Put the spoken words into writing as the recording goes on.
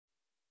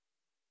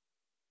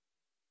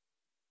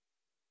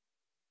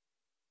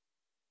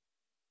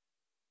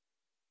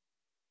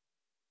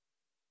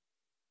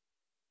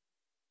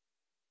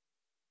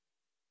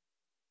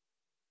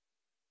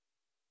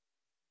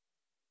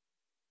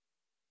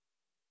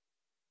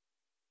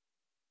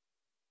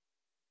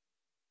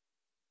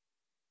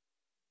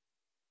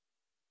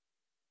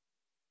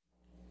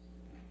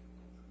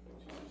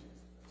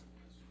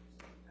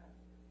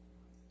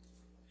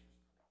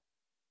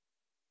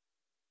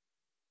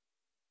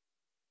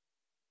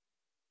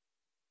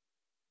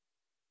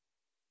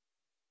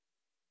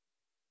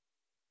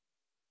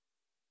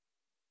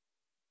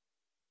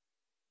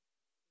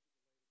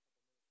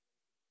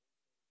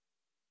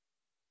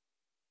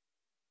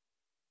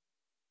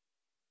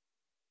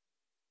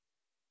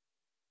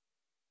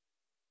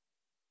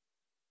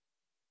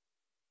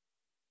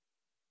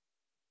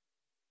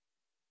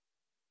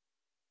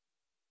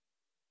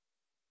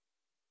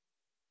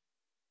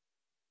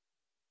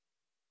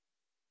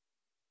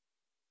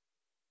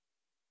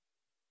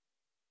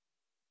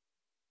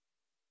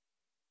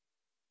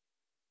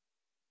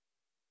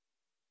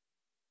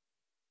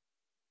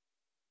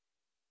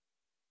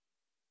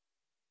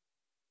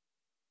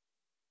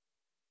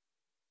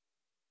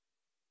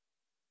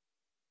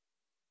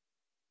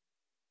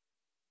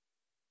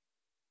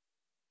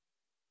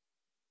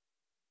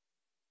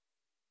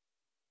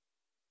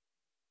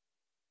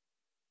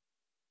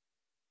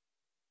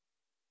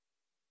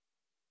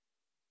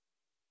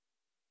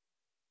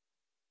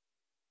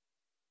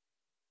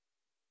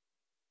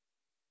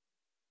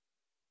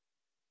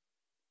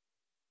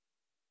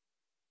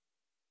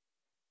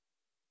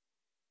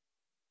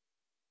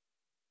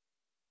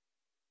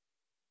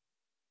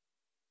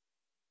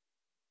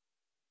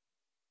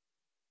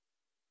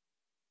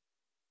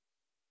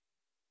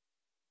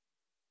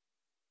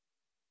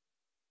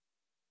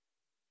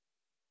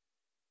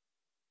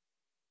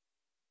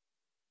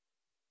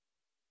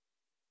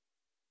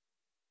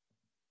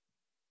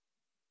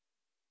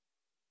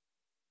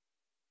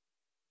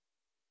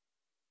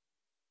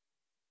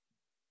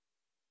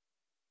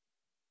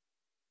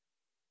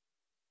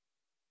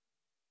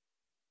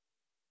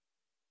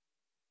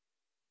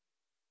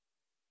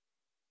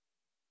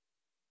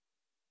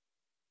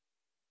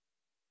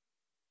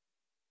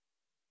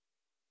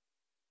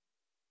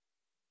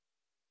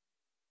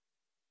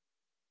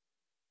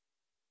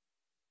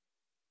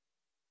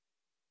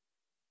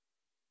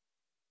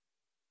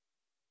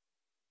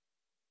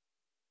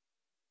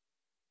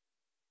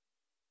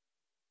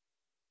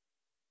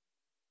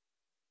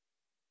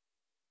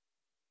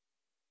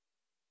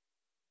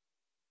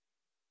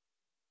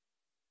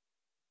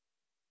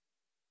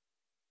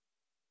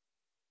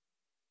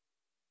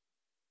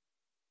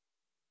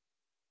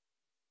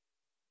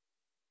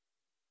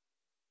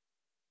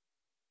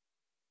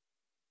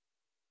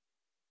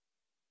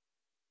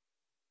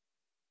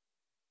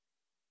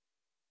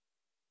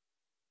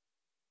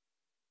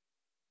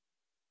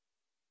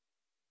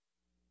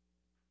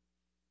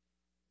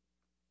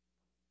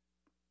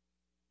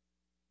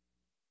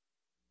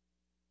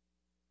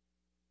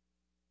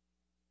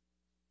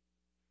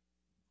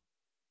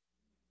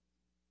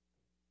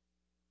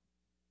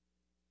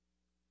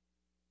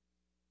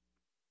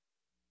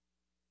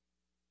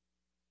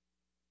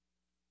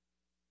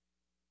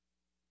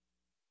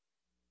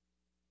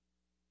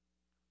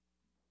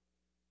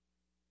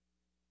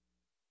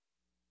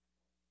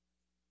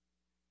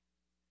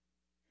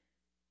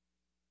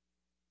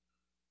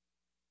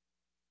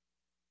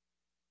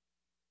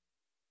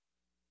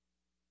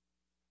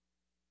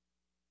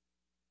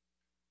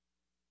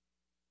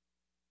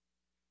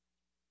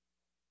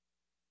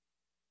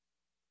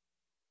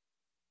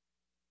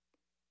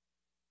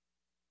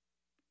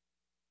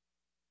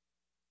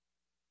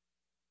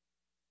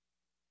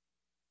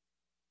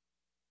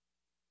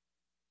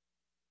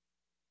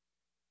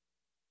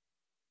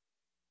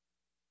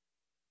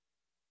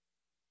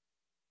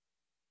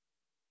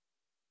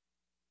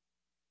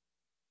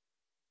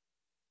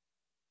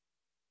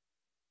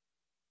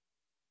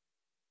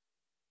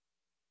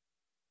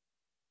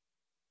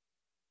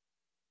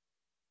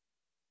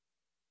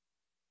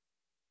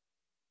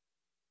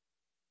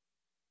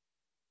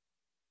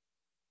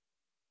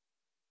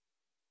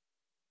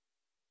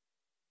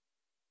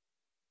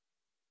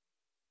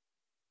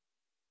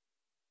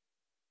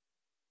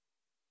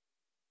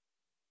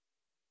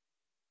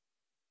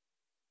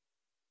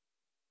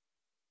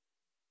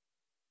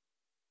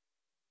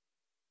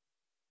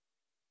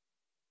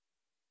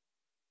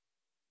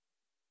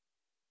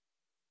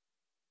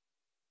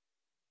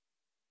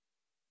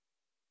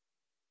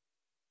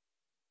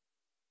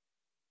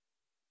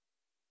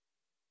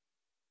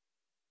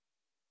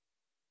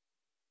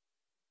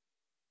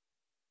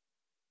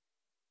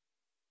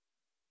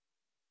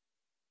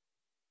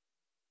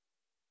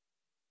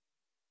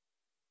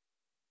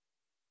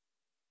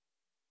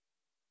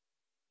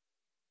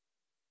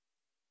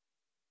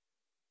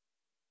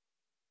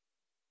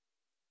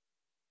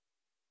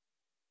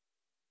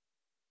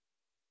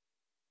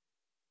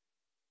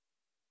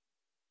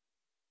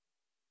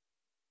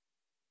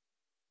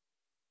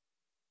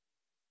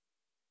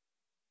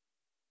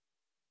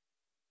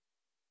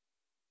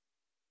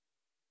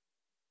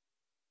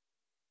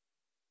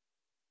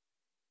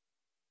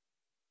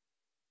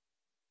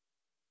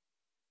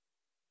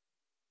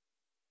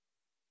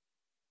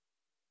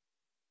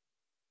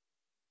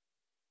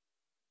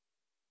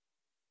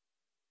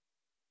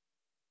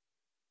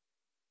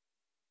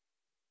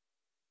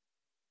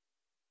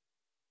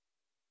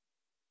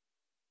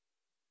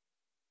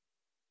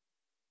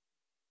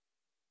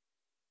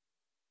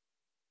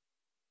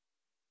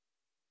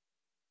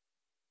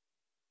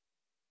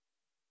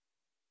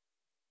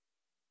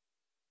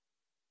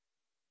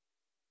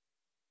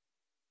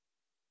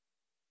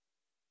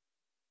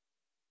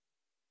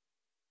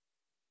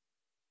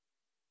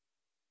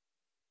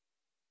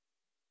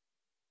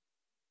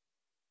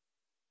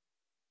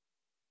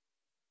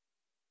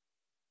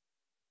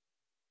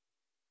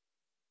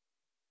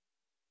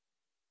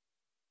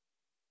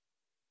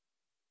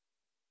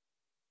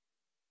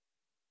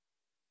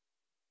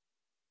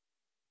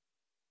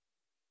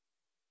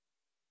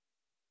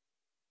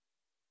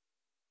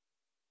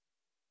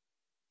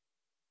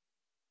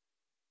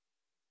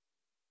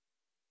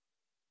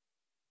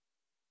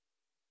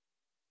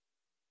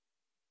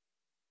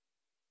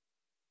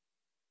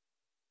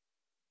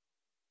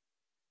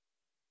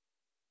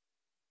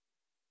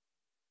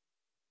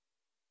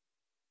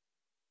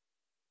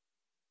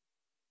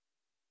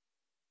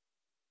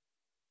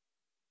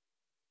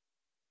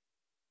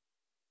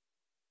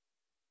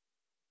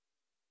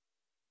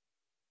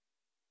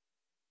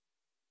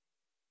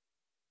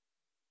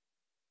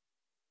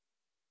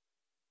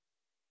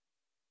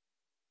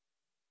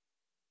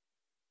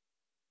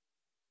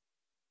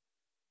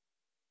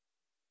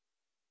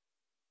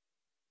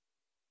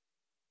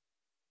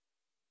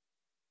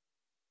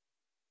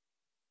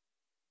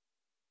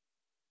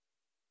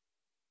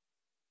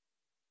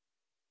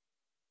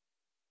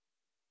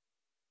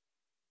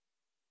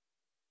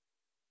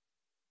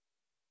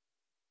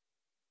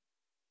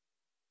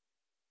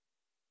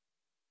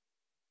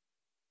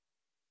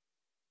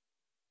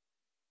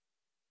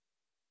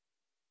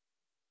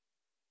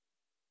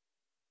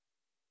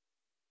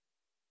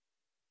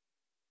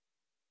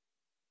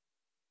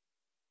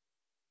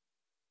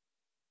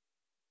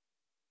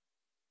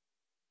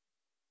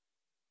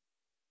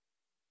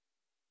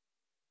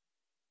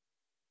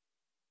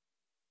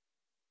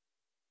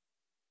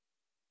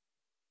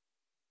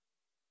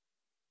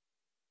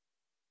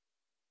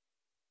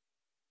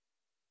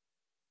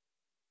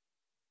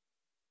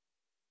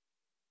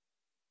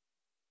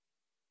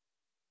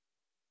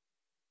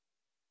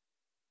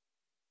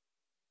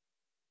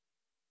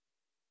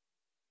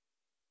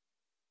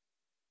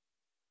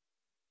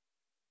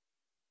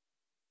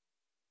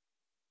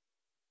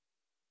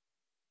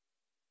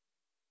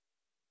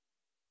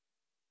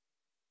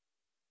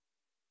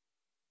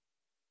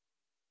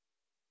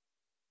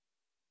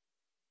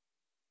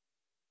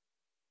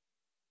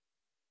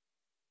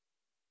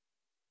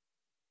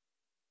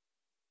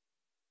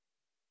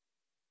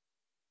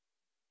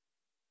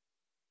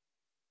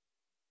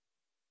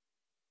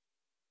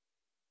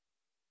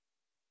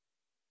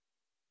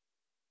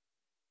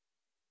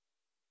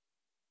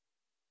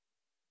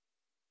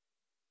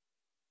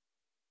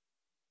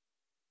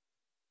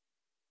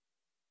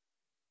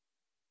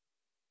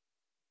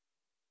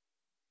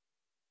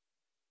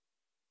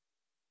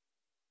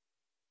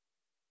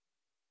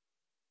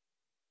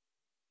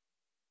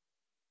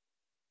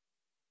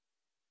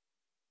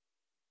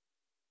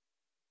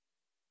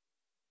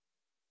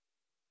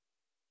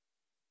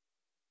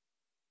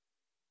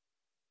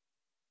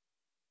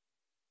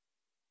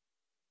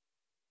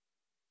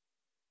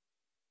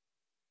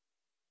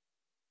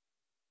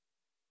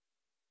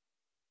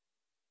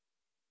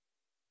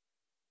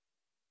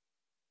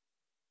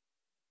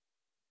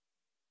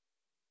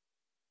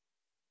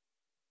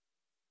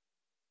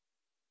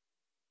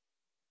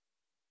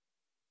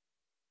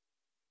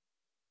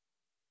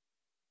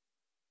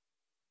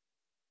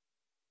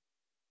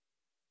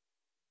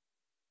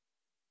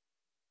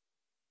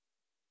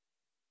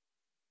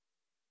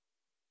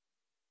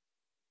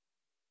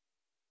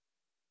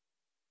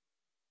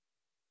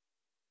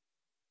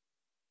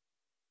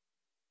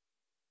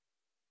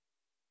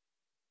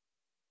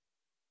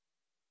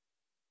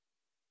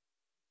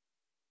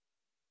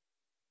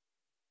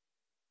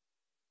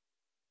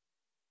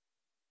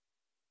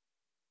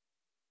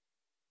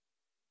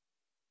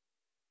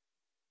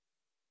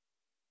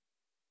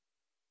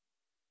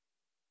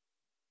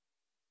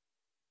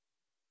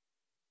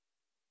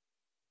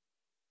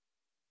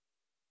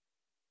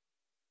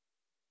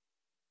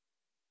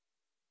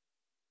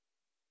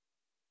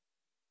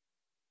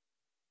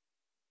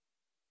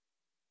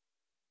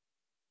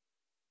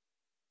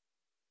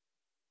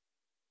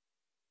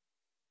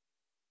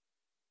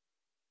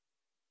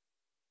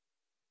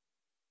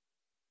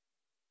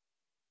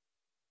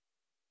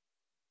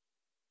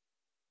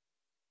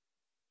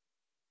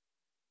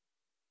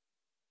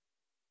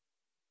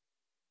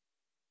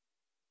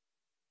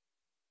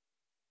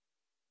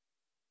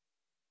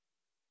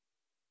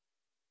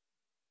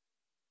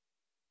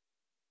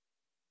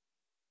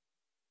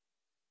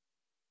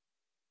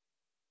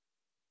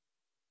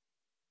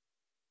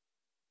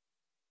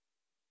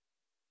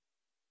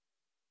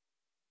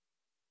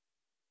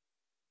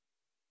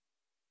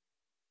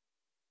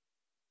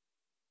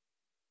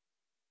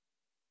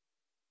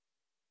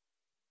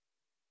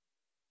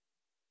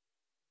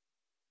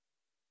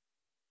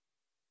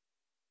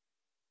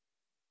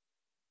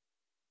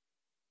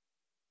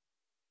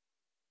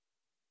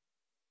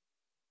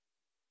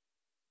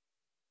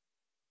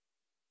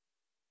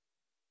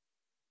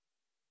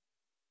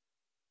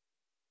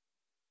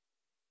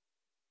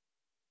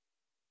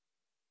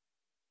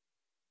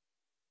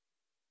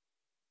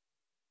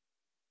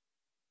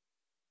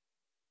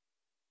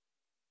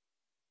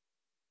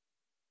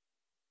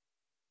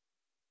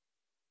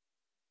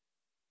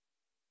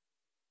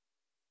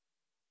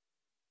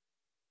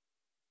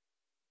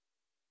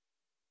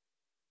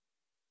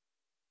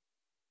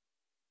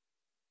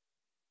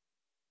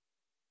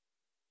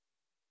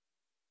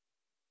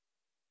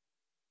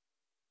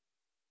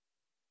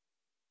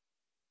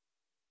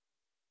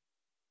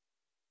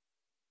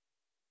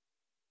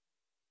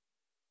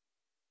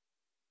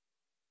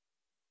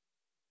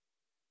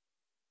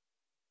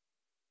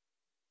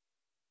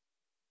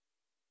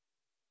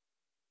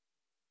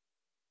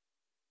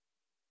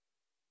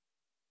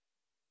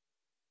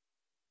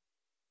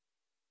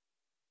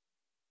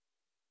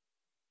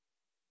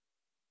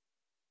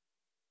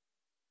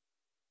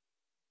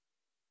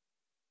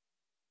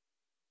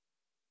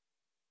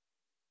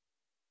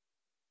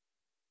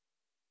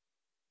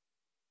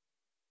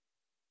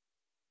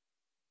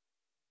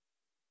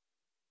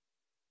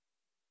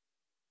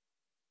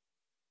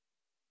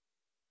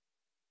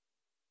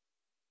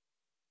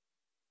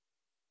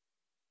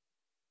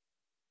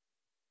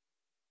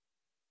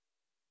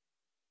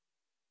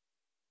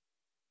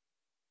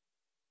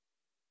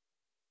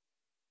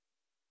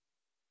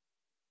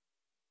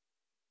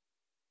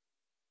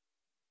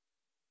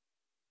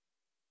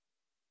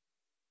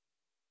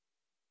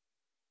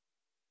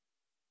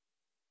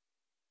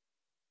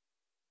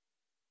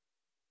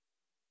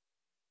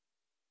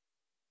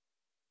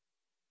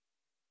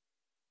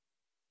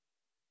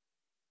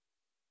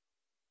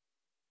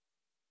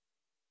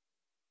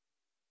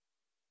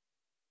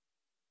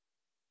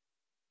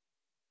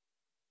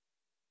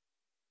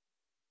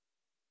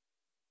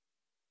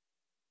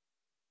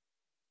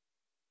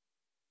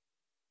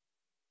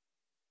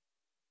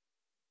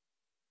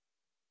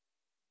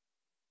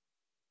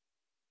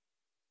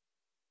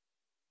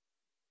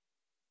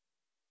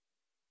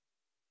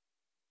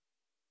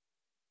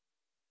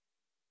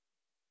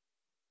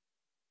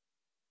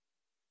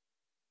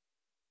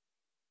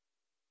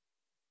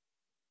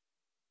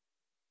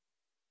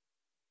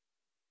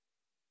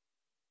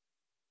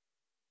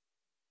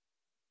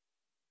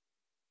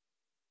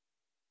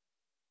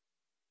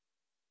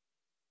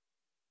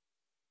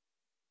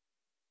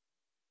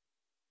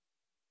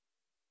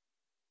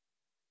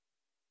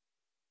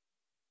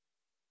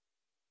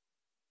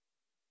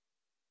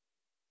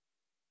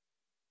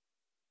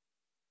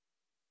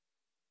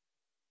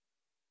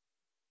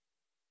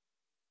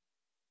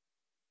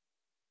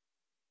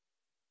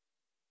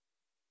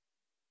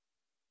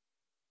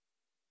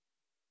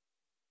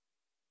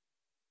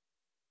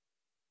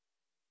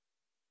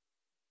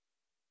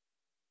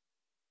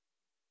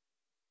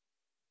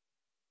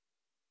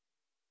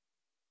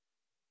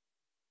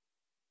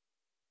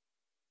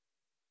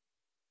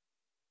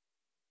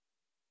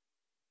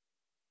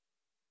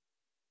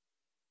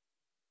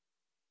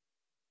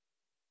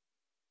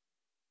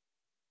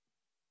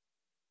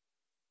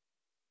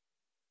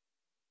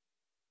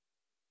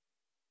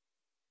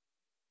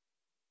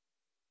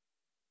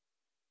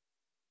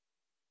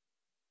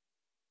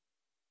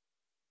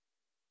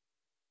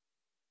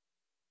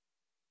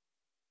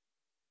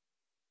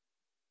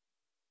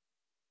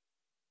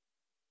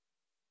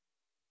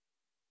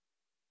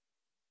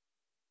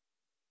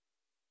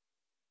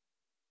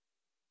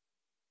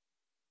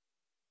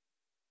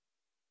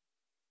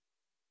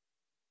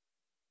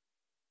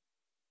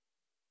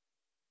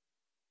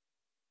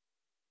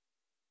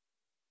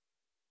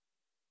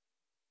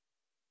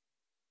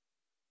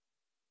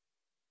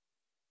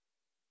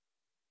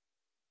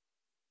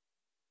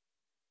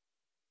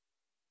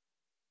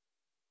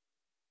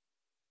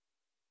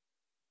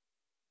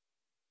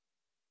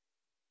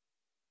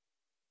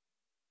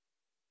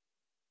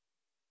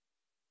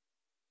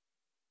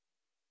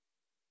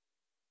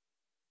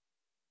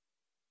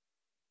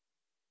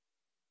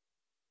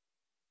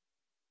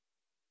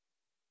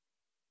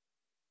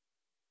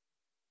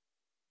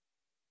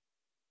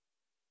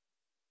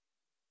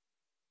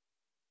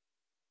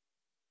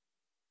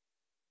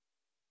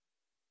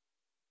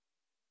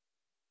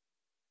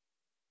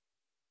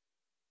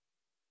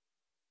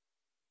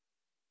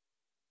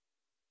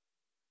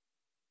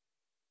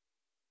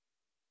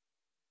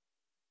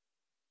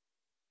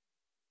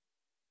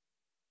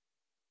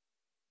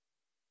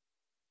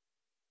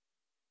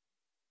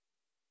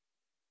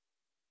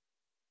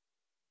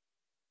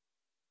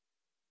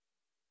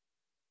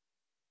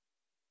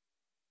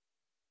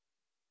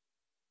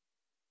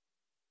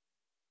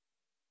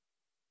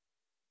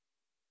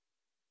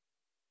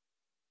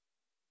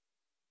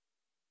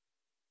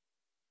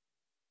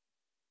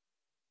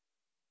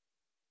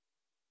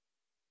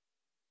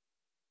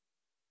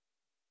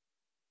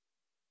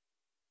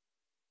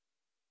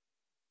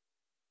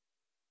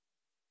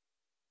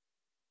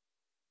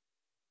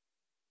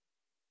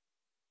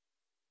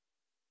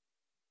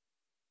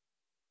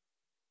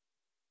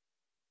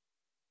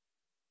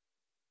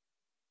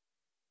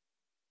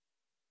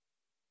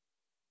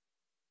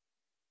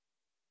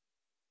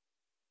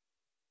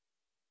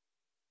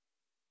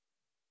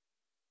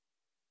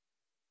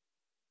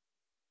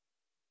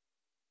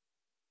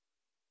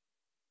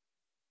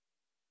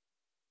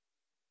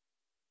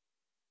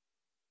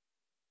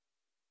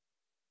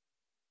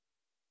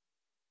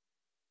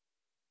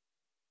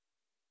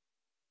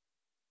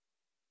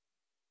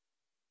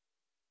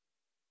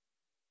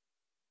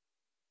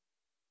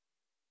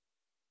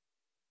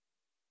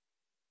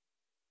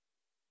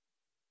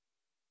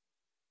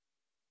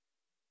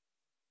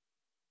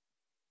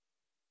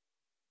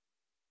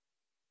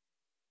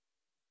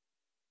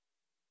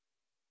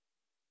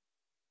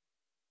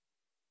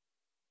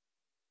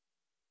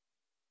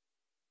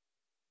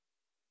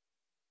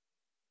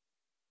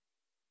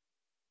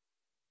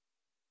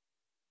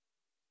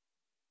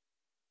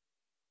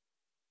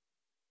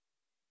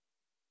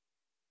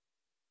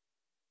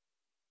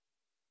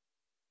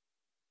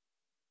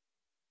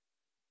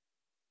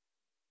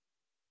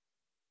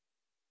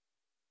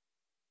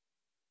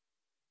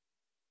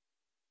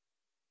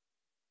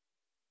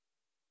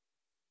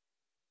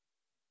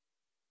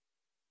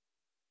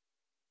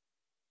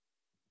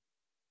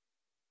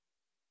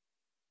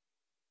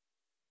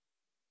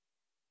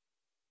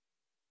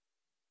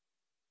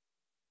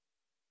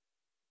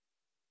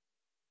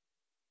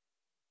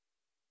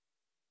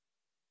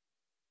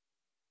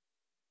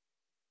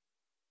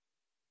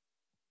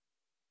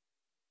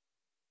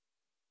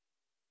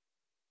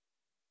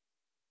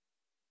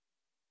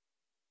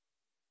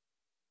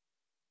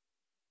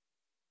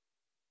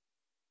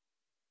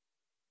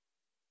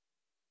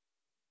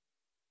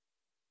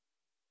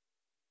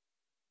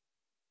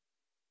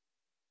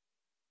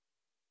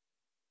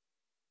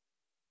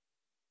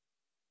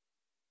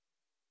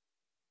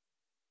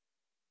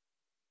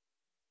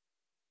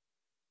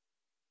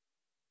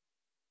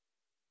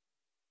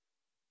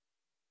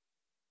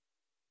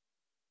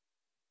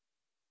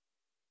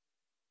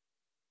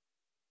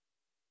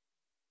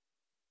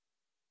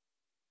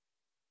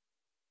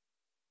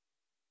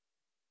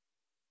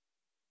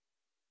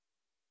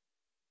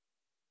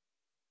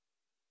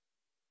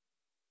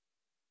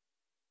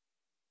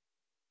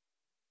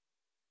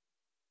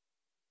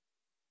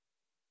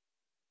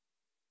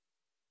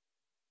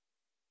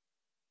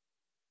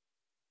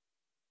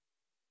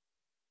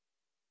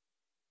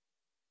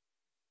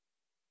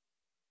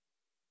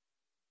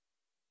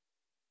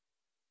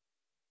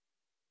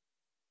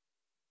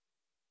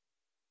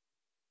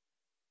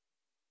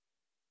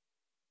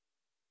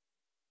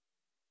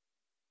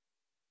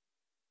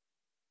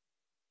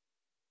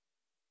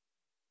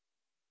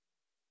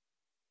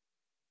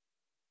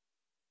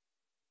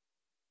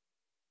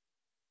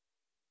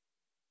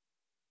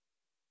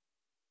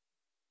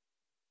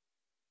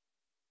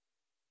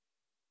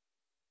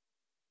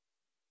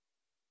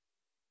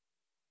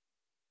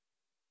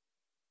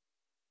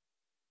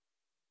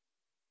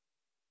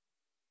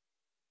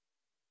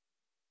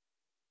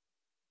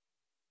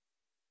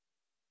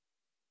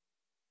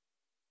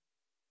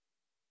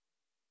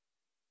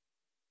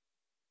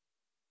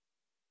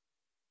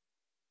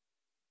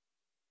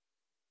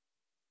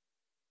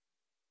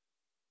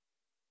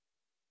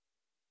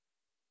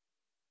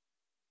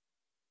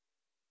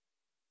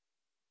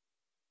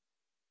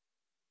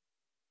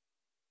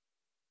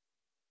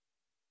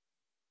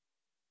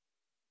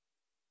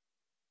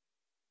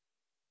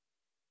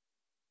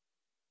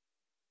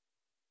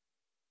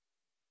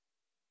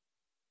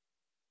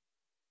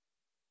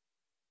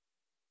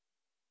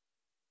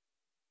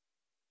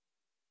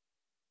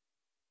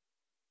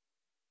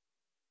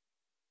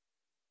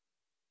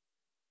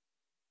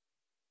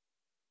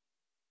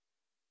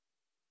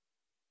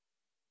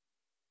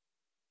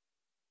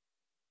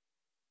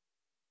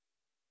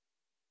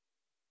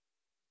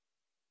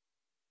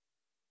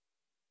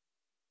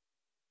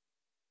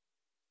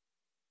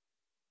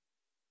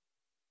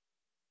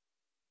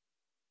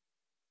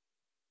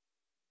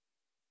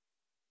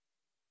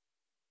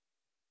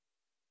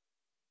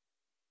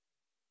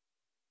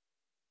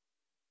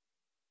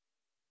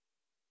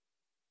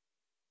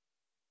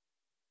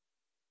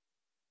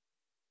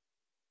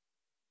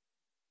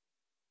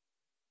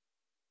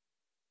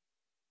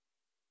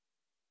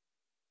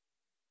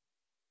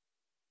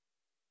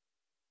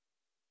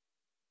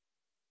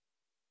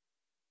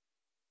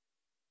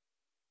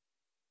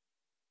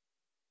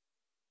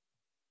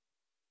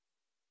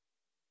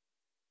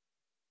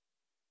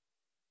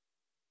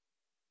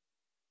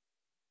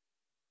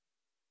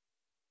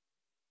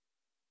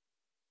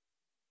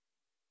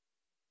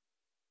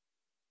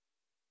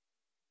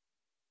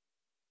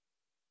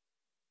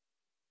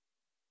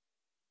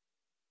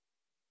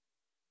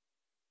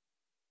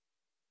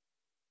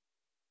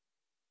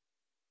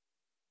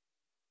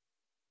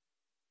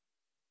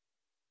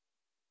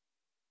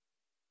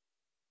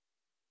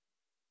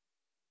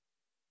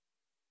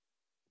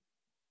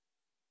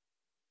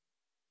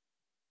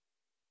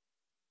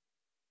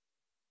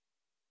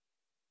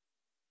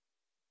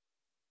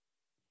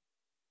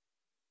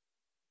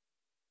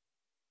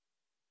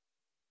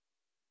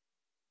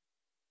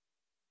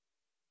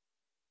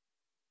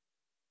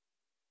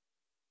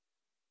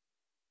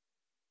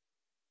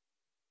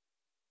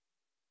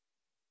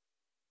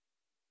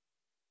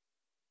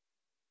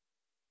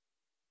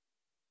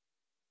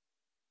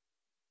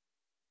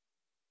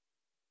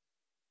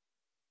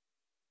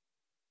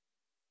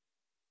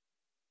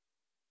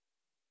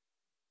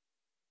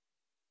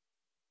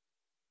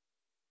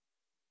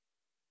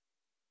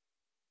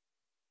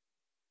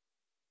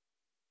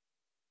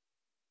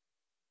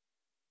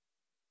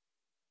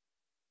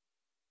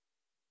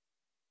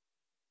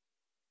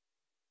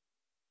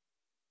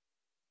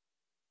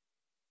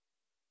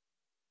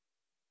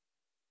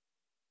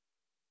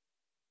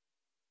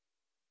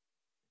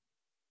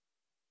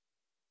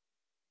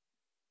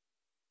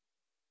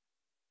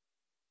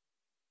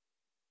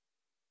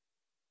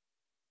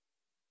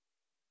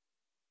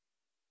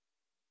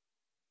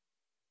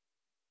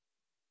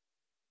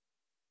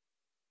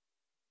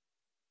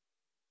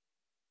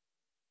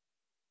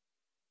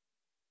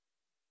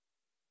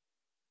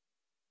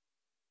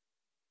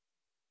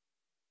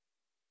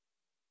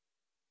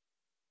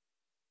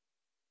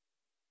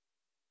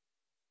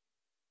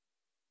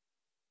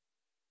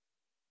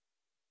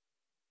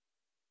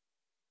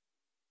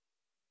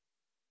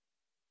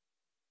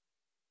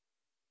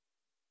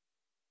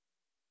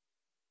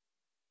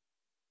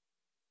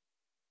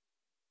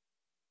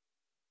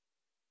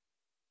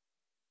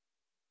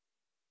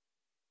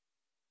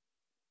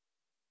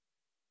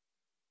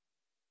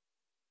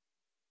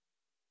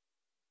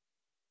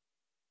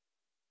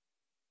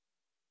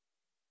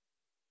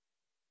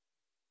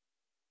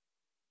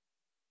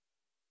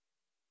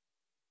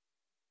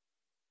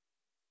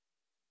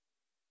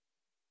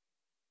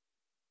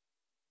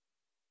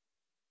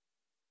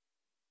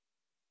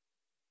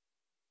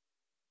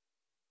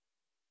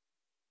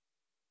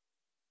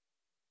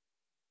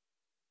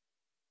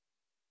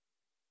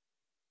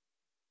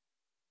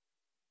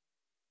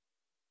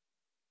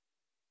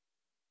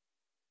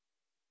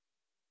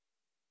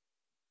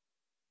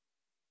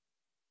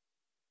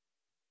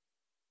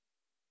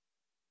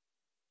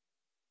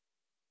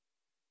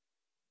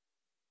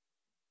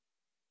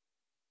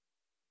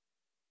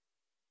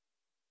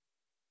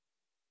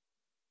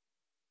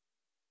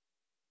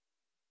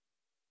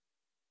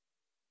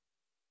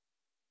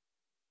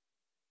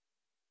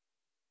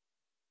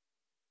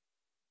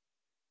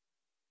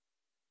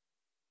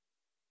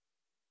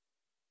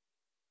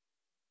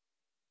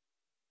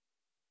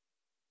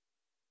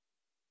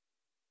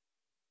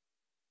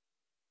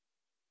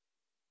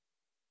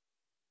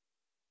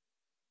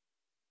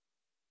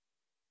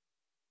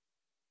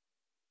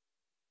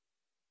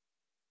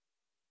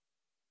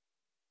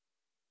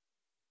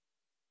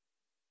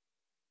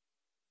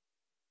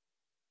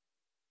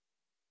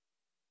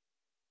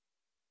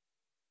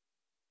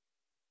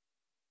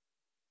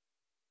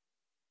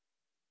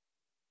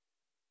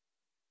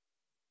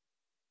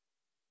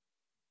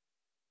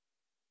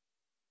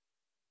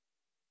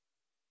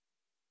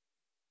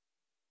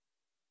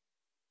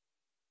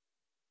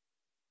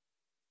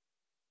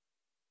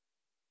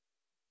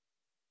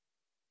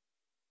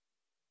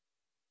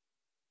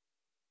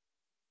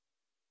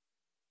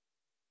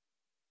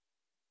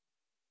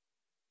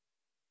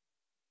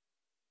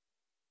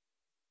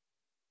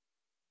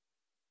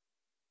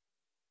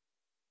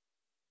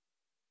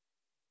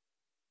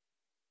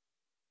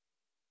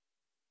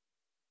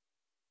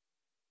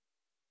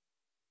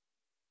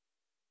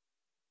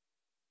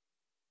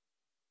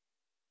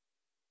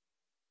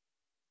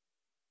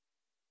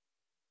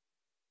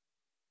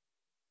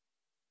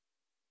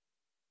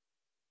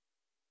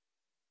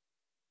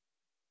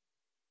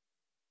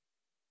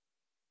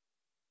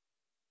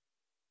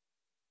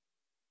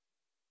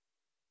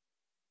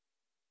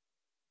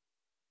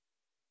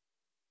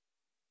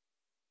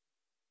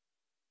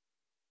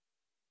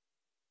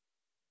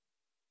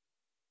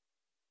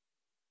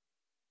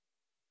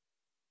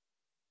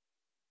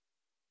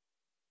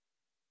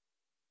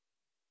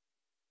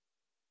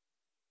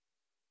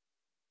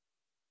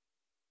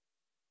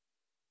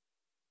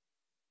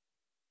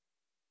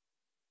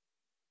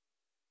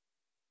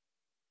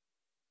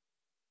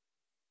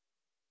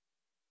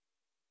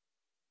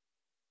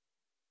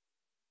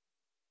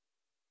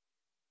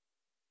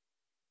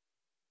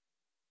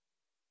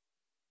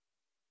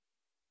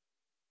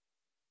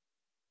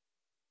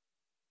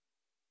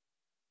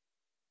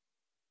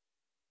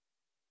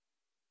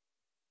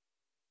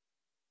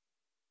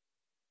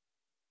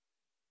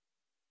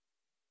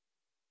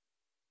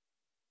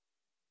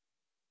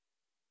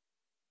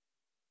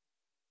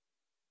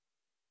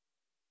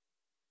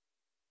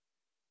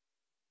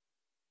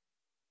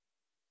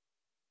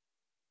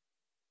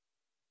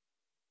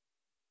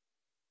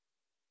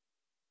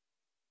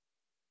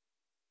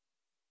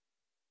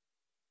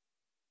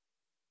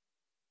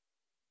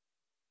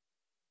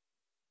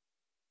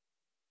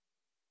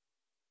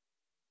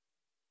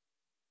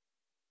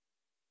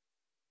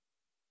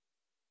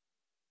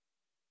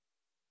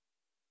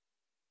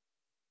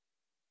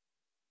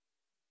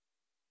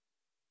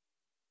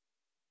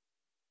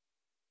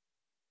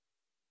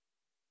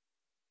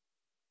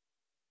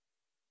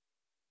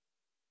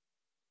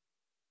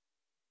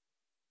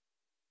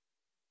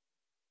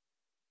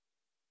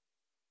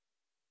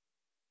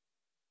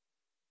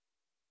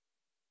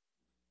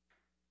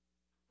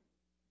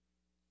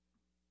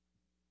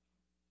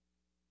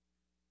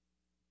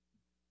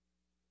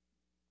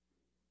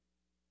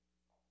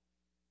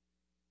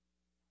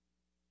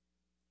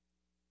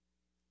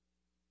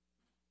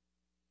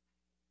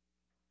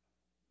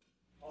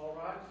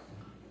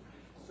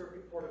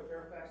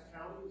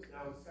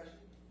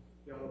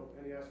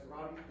Any ask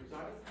Robbie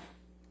presiding?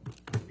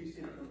 Be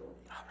seated.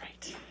 All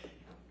right.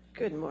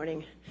 Good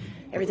morning.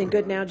 Everything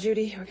good now,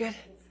 Judy? We're good?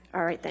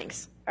 All right,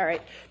 thanks. All right.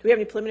 Do we have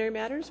any preliminary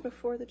matters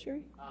before the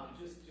jury?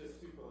 Just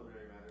two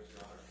preliminary matters,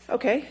 Your Honor.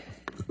 Okay.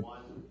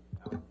 One,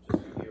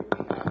 just to hear,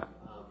 we have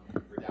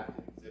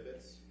redacted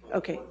exhibits from the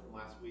Okay. court from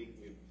last week.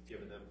 We've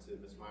given them to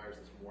Ms. Myers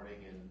this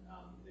morning, and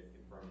they've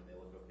confirmed that they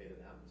look okay to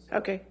them. So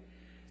Okay.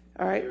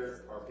 All right.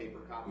 here are paper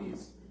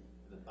copies,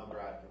 and the thumb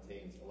drive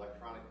contains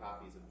electronic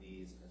copies of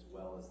these, as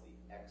well as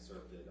the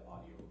excerpted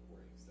audio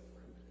recordings that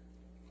were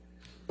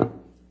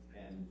included.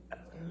 And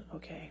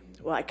Okay.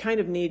 Well, I kind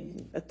of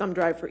need a thumb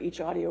drive for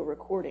each audio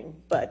recording,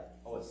 but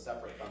a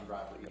separate thumb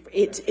drive for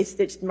each.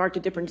 it's marked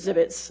as different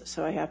exhibits,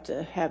 so I have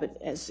to have it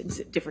as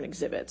different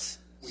exhibits.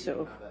 We So,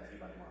 can have that to you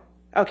by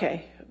tomorrow.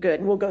 okay, good.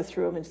 And we'll go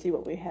through them and see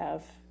what we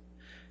have.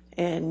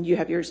 And you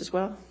have yours as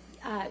well?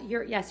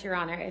 Yes, Your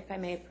Honor, if I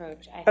may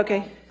approach.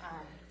 Okay.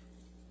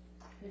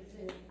 This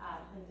is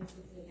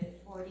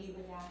exhibit 40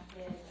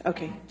 redacted.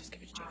 Okay, and, just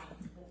give it to Jamie.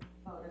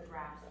 the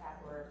photographs that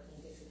were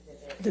in this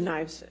exhibit. The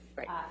knives,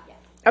 right. Yes.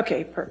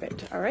 Okay,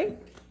 perfect. All right.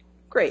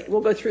 Great.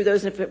 We'll go through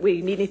those, and if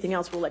we need anything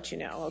else, we'll let you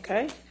know,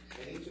 okay?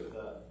 And each of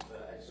the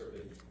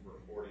excerpted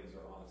recordings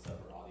are on a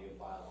separate audio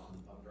file on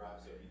the thumb drive,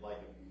 so if you'd like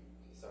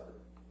a separate,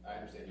 I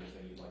understand you're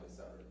saying you'd like a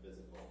separate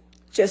physical.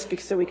 Just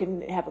because, so we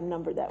can have them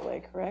numbered that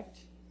way, correct?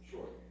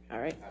 Sure. All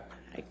right.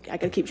 I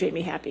got to keep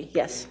Jamie happy.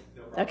 Yes.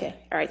 No problem. Okay.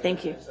 All right.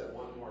 Thank you. I just had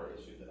one more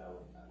issue that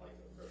I'd like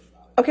to approach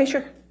about it. Okay,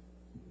 sure.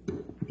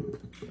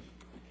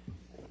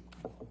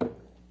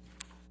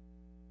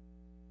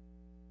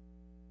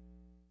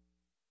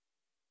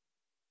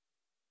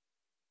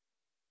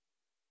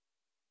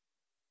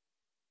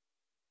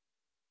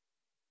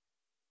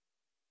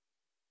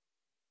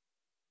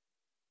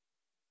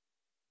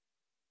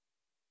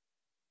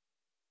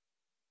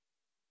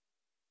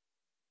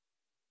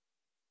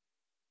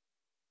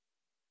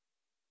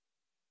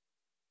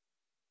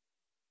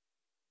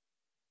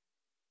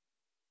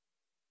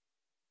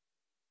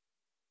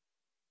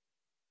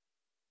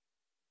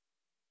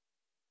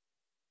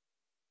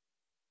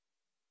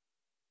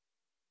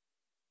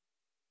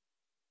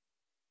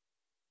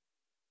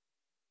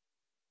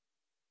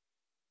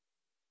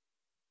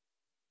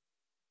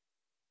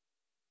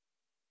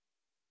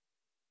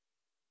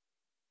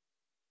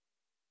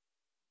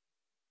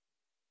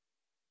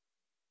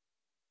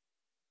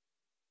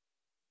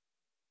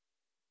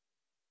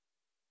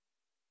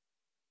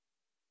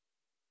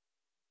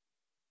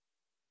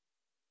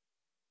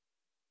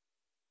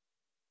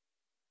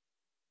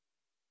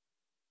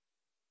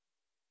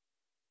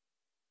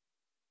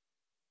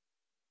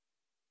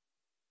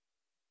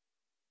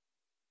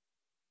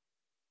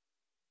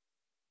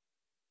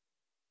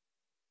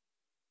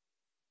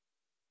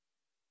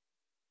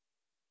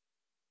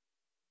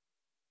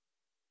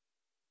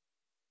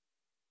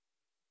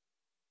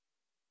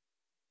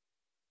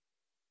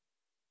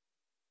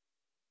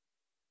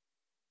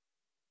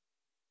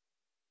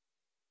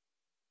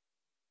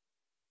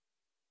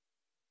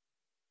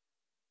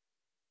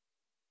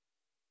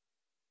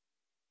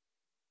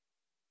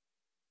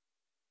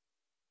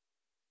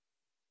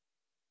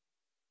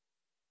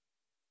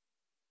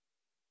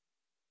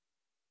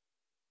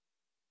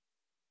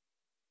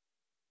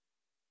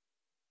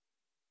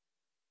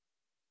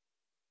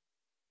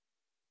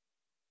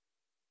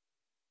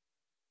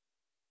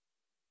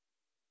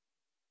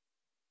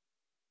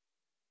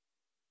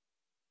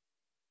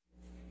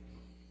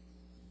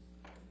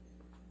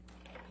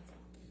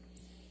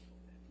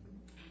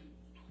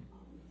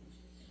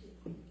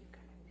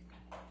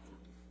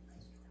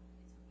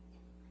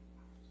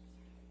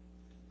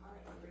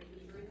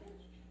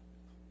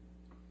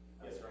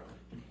 Yes, Your Honor.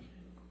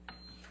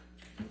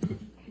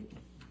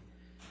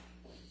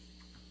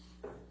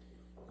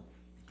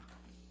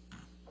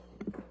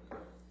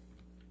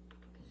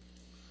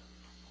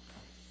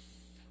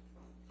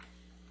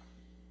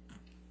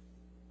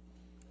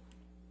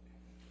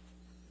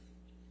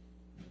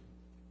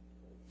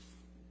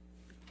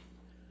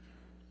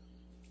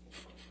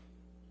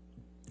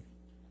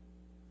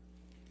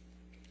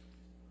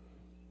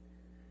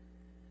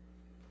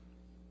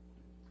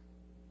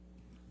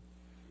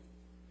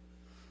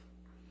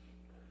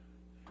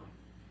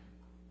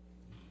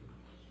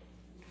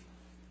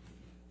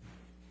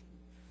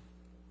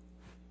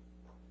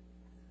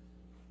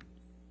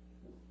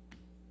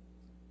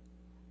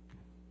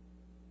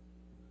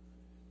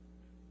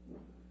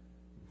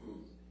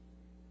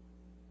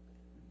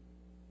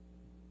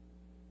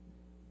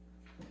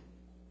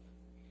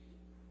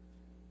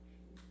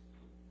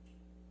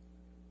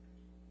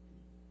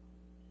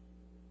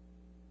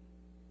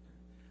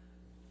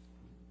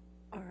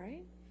 All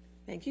right.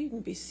 Thank you. You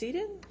can be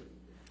seated.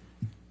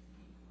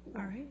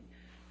 All right.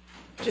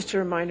 Just a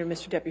reminder,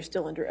 Mr. Depp, you're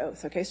still under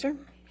oath. Okay, sir?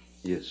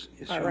 Yes.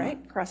 All Your right.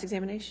 Honor.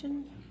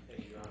 Cross-examination.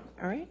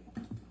 All right.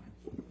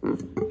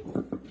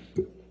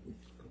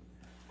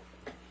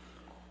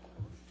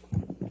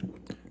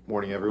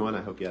 Morning, everyone.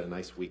 I hope you had a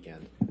nice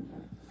weekend.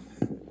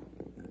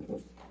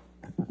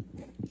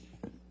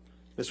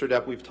 Mr.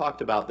 Depp, we've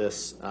talked about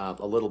this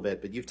a little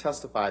bit, but you've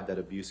testified that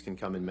abuse can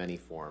come in many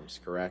forms,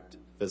 correct?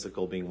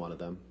 Physical being one of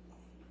them,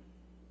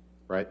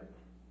 right?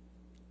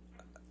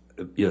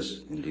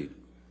 Yes, indeed.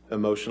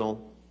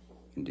 Emotional,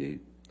 Indeed.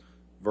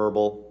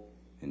 verbal,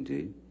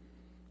 Indeed.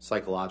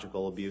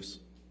 psychological abuse.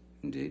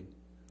 Indeed.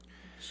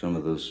 Some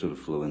of those sort of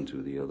flow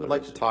into the others. I'd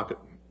like to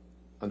talk,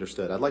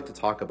 understood. I'd like to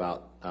talk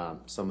about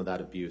some of that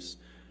abuse.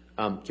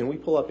 Can we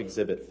pull up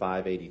Exhibit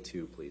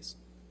 582, please?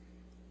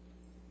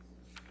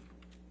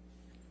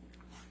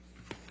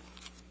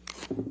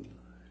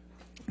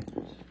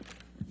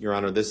 Your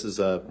Honor, this is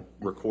a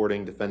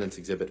recording, Defendant's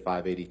Exhibit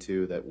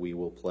 582, that we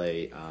will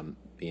play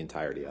the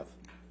entirety of.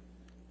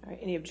 All right,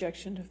 any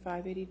objection to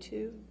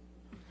 582?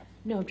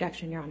 No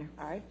objection, Your Honor.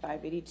 All right,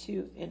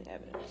 582 in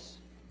evidence.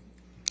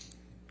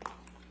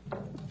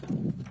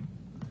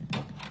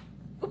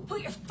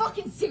 Put your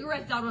fucking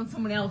cigarettes out on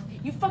someone else.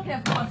 You fucking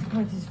have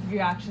consequences for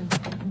your actions.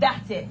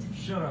 That's it.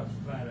 Shut up,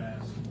 fat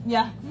ass.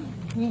 Yeah,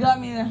 you got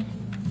me there.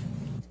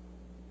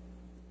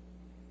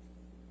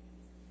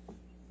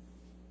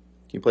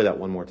 Can you play that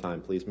one more time,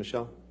 please,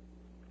 Michelle?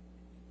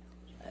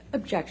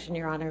 Objection,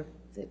 Your Honor.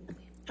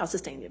 I'll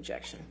sustain the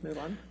objection. Move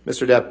on.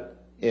 Mr. Depp,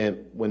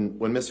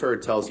 when Ms.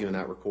 Hurd tells you in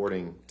that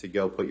recording to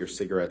go put your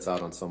cigarettes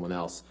out on someone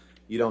else,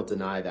 you don't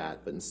deny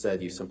that, but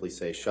instead you simply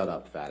say, "Shut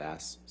up, fat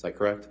ass." Is that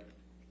correct?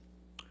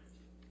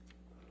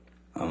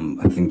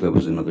 I think that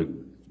was another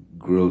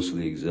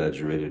grossly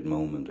exaggerated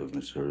moment of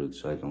Miss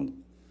Hurd's. I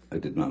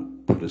did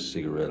not put a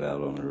cigarette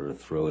out on her or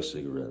throw a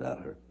cigarette at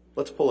her.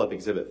 Let's pull up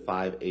Exhibit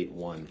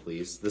 581,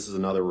 please. This is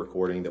another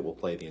recording that we'll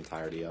play the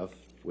entirety of,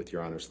 with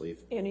Your Honor's leave.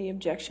 Any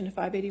objection to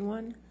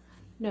 581?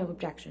 No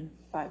objection.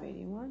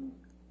 581.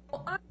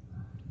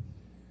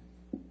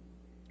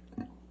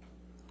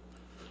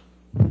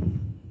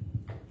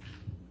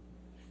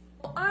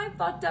 I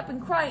fucked up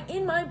and cried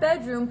in my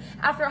bedroom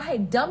after I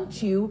had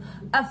dumped you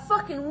a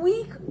fucking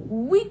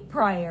week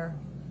prior.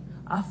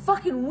 A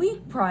fucking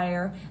week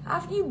prior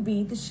after you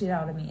beat the shit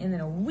out of me. And then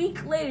a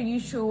week later you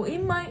show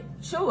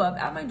up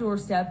at my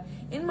doorstep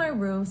in my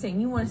room saying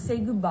you want to say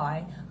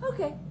goodbye.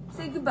 Okay,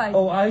 say goodbye.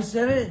 Oh, I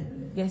said it?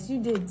 Yes,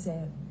 you did say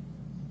it.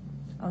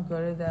 I'll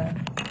go to the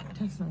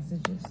text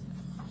messages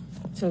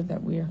so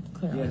that we're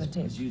clear on Yes, the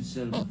tape. because you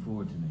said it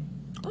before to me.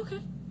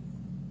 Okay.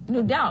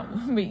 No doubt.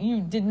 But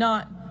you did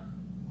not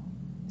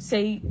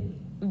say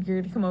you're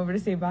going to come over to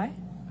say bye?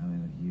 I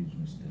made a huge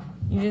mistake.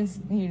 You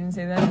didn't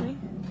say that to me?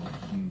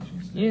 Huge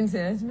mistake. You didn't say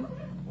that to me?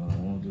 Well, I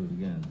won't do it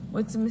again.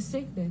 What's the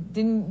mistake then?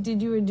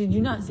 Did you or did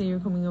you not say you were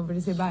coming over to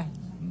say bye?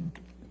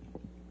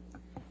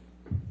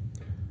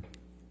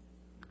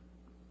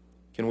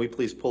 Can we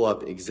please pull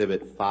up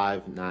Exhibit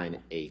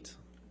 598?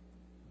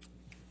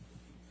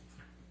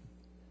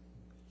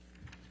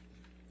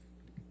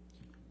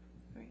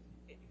 All right.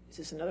 Is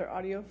this another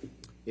audio?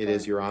 It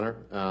is, Your Honor.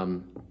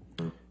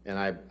 And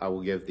I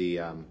will give the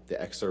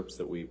excerpts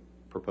that we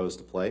propose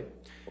to play.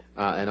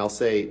 And I'll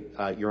say,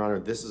 Your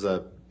Honor,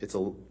 it's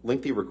a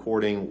lengthy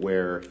recording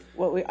where...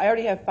 Well, I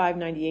already have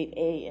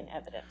 598A in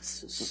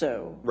evidence,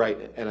 so.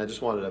 Right, and I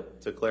just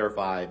wanted to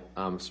clarify,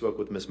 spoke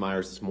with Ms.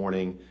 Myers this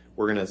morning.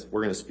 We're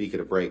gonna speak at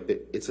a break.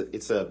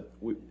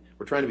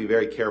 We're trying to be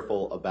very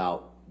careful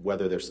about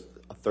whether there's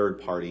a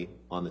third party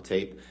on the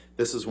tape.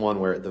 This is one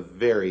where at the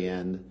very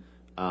end,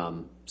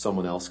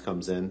 someone else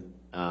comes in.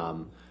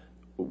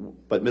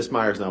 But Ms.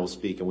 Myers and I will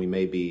speak, and we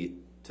may be,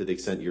 to the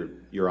extent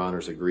your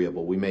Honor's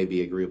agreeable, we may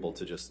be agreeable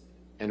to just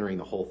entering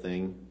the whole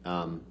thing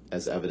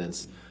as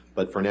evidence.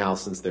 But for now,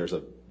 since there's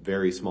a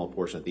very small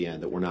portion at the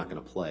end that we're not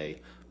going to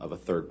play of a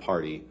third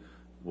party,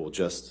 I'll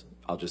just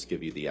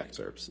give you the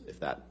excerpts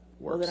if that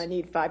works. Well, then I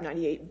need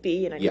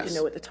 598B, and I need Yes. to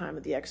know what the time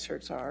of the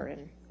excerpts are,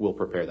 and, We'll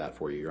prepare that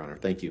for you, Your Honor.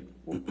 Thank you.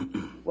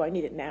 well, I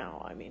need it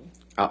now, I mean.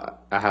 I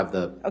have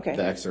the Okay.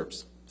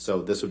 excerpts.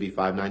 So this would be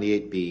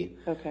 598B.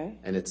 Okay.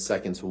 And it's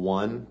seconds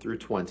 1 through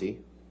 20.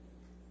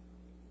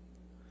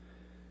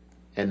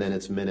 And then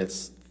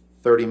it's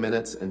 30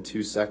 minutes and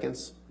 2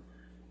 seconds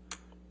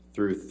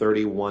through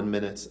 31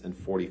 minutes and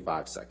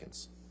 45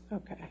 seconds.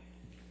 Okay.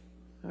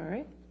 All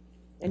right.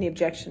 Any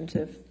objection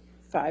to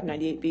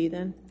 598B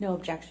then? No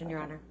objection, Your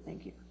Honor.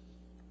 Thank you.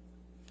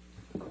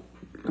 I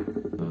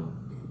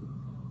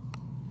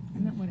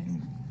meant what I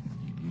said.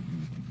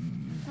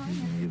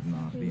 You of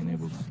not being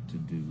able to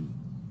do...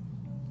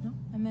 No,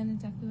 I meant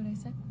exactly what I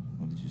said.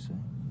 What did you say?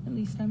 At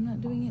least I'm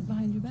not doing it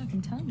behind your back.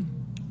 I'm telling you.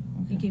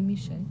 You gave me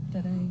shit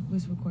that I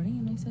was recording,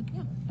 and I said,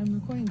 yeah, I'm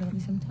recording, but at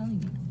least I'm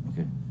telling you.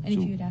 Okay. And so,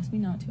 if you had asked me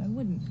not to, I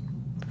wouldn't.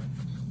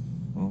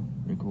 well,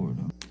 record,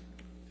 huh?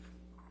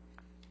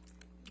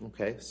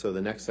 Okay, so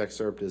the next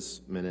excerpt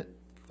is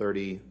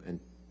 30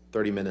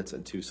 minutes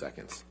and 2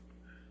 seconds.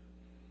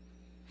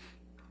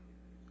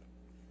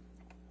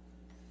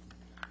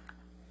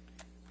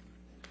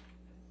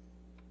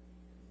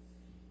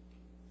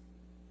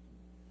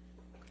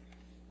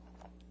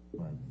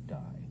 But die.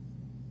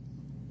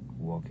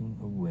 Walking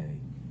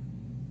away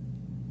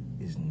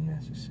is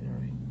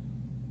necessary.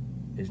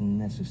 Is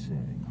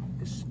necessary,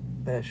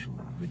 especially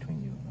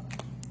between you and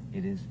I.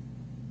 It is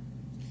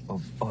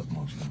of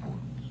utmost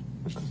importance.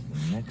 Because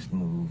the next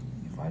move,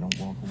 if I don't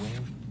walk away,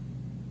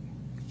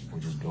 or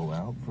just go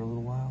out for a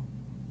little while,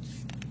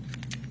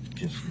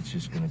 it's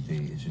just gonna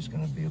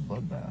be a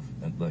bloodbath.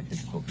 And like it,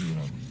 you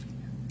know,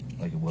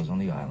 like it was on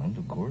the island,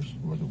 of course,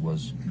 like it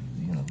was,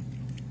 you know.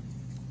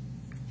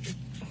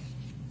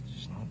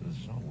 It's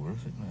not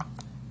worth it, man.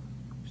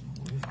 It's not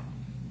worth it.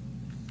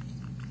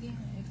 Yeah,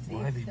 if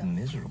Why be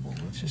miserable?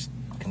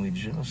 Can we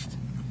just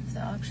if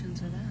the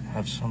options are there.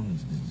 have some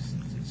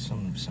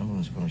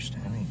semblance of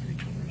understanding for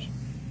each other?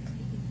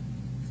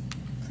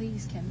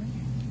 Please, can we?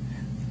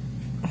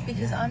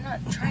 Because I'm not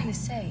trying to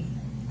say,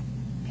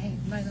 hey,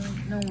 by the way,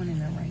 no one in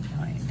their right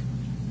mind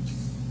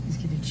is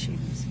going to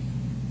choose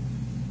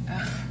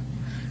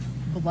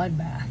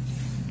bloodbath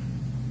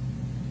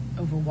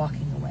over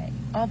walking away.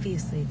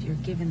 Obviously, if you're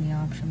given the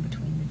option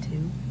between the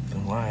two,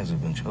 Then why has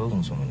it been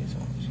chosen so many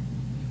times?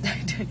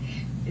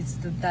 it's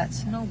that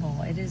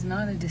snowball. It is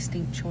not a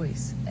distinct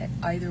choice at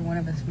either one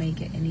of us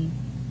make at any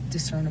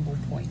discernible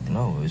point.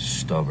 No, it's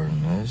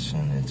stubbornness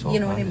and it's all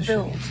You know, and kinds it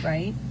of shit. builds,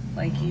 right?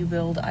 Like you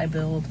build, I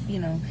build, you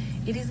know.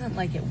 It isn't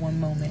like at one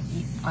moment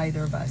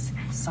either of us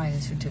sign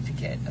a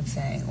certificate of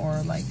saying,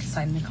 or like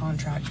sign the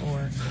contract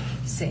or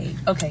say,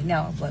 okay,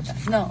 now a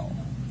bloodbath. No.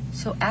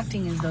 So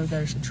acting as though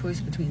there's a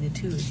choice between the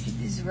two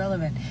is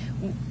irrelevant.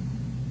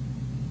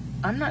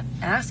 I'm not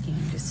asking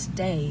you to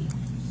stay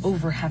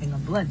over having a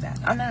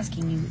bloodbath. I'm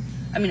asking you,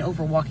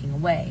 over walking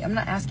away. I'm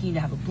not asking you to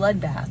have a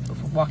bloodbath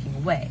over walking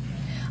away.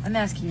 I'm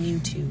asking you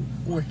to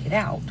work it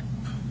out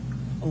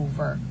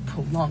over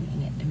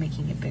prolonging it and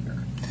making it bigger.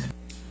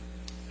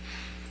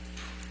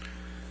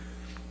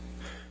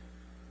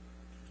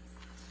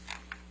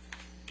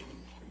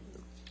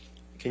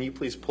 Can you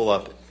please pull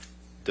up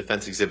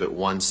Defense Exhibit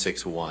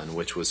 161,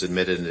 which was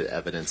admitted into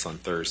evidence on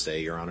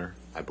Thursday, Your Honor,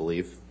 I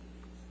believe?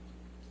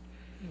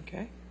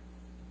 Okay.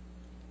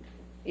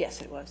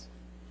 Yes, it was.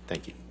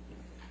 Thank you.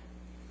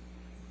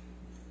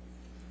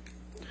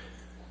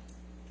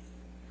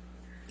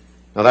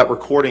 Now, that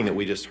recording that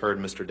we just heard,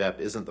 Mr. Depp,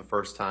 isn't the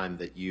first time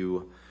that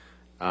you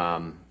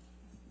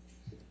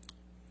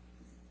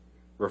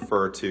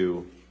refer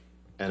to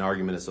an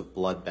argument as a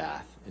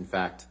bloodbath. In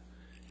fact,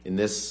 in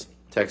this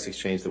text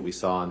exchange that we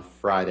saw on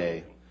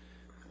Friday,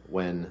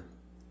 when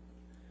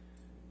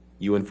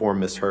you inform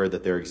Ms. Heard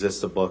that there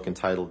exists a book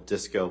entitled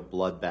Disco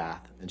Bloodbath,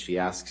 and she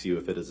asks you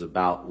if it is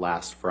about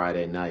last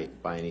Friday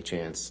night by any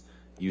chance,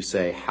 you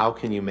say, "How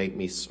can you make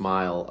me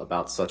smile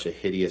about such a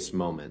hideous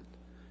moment?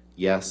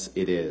 Yes,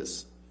 it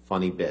is.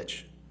 Funny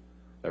bitch."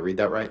 Did I read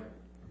that right?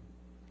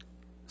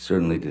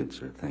 Certainly did,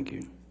 sir. Thank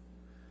you.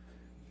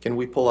 Can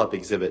we pull up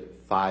Exhibit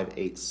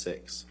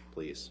 586,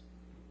 please?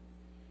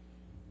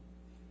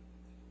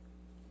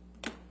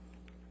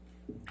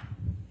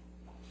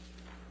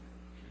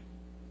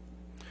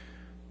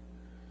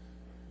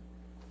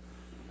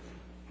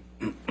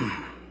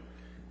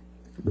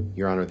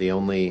 Your Honor, the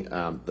only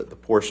the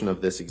portion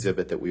of this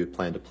exhibit that we would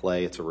plan to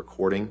play, it's a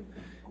recording,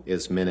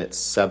 is minutes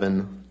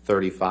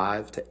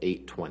 7:35 to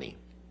 8:20.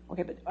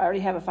 Okay, but I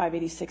already have a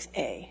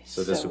 586A.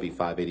 So this would be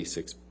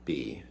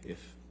 586B,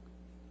 if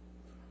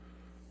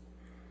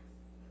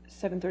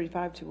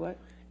 7:35 to what?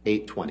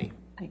 8:20.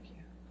 Thank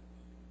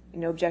you.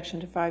 No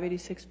objection to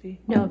 586B?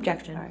 No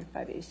objection. All right,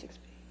 586B.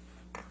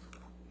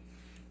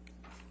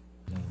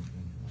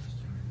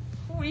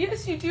 Well,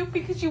 yes, you do,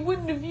 because you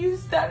wouldn't have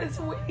used that as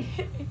a way to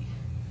hit me.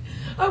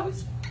 I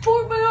was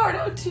pouring my heart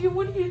out to you.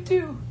 What do you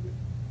do?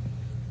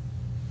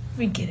 Let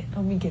me get it.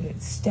 Let me get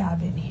it.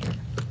 Stab in here.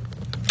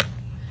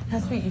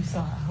 That's what you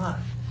saw, huh?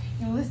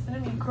 You listen to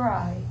me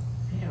cry,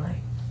 and you're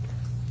like,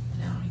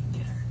 now I can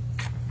get her.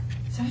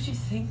 Is that what you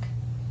think?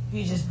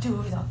 You just do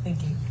it without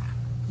thinking.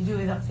 You do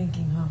it without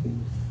thinking, huh?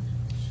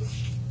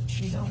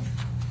 You don't.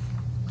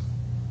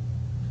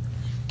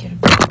 Get him.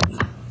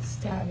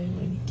 Stab him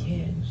when you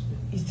can.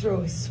 You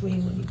throw a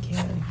swing when you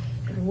can.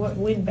 And what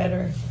win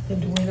better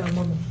than to win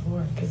on the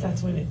floor? Because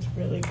that's when it's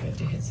really good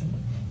to hit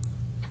someone.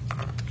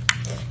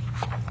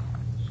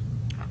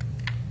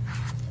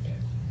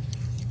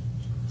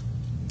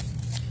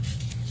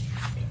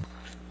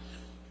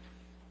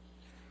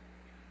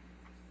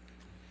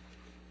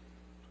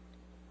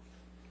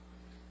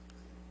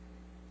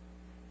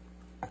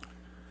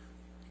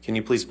 Can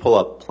you please pull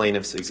up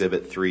Plaintiff's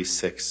Exhibit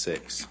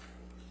 366?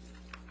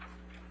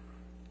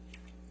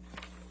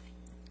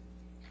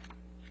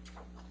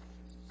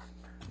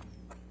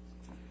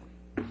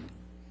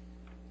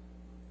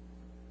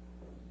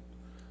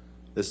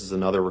 This is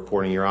another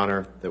recording, Your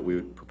Honor, that we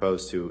would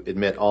propose to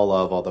admit all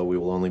of, although we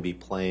will only be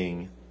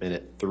playing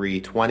minute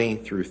 320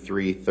 through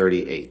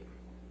 338.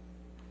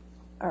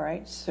 All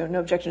right, so no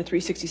objection to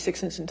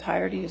 366 in its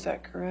entirety, is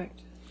that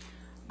correct?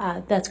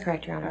 That's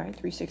correct, Your All Honor. right,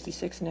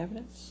 366 in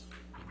evidence.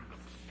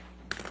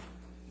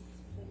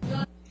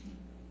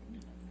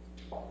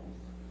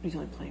 He's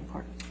only playing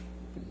part.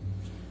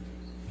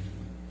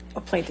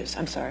 Oh, plaintiffs,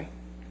 I'm sorry.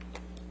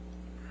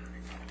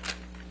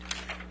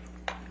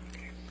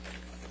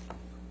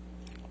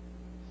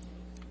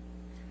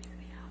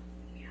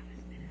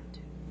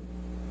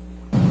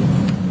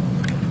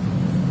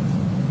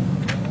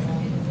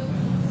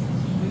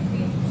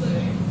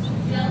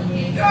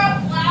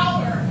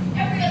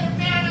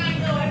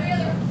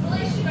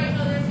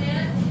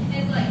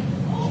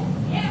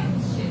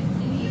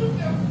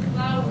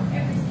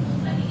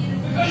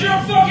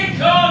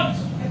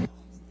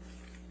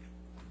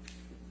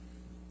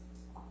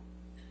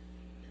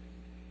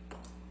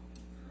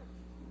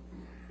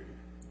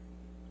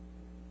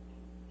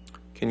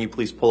 Can you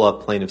please pull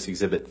up Plaintiff's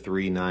Exhibit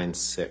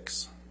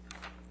 396?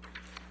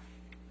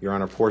 Your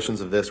Honor, portions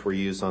of this were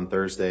used on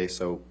Thursday,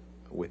 so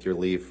with your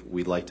leave,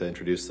 we'd like to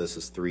introduce this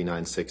as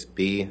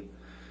 396B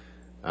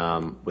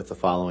with the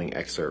following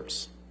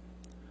excerpts.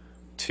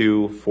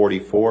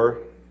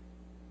 2:44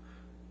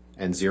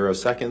 and 0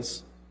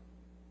 seconds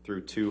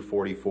through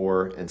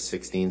 2:44 and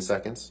 16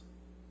 seconds.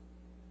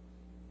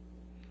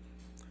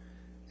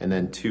 And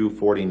then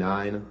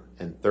 2:49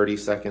 and 30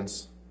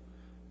 seconds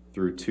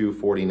through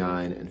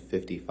 2:49 and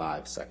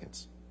 55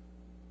 seconds.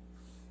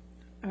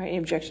 All right, any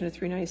objection to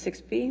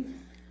 396B?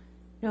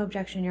 No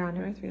objection, Your All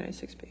Honor. right,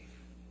 396B.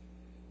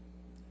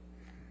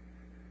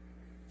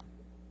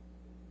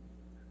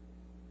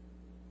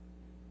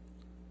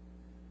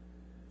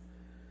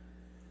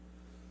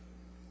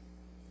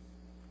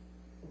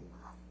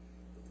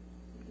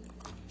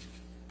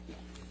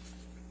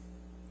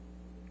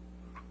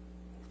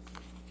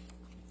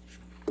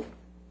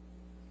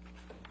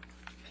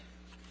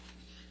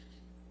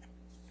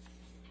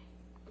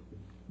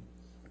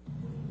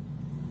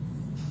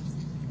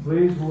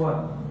 Please,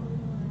 what?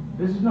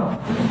 This is your last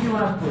plea. This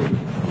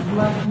is your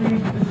last plea.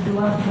 This is your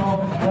last call.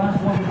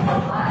 Last one.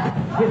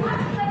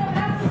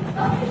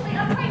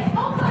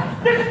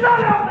 This is not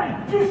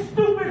helping! You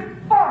stupid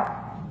fuck!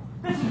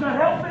 This is not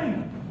helping!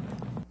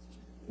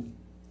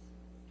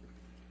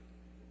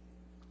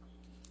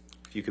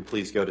 If you could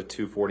please go to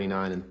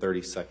 2:49 and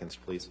 30 seconds,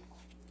 please.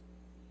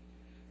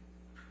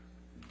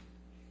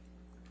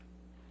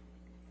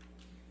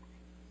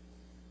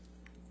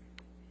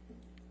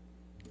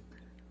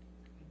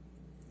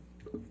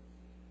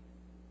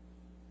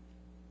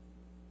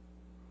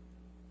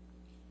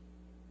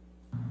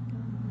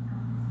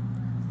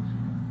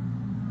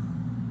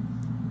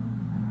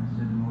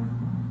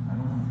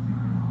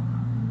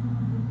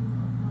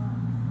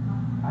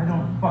 I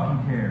don't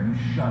fucking care. You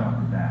shut up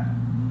with that.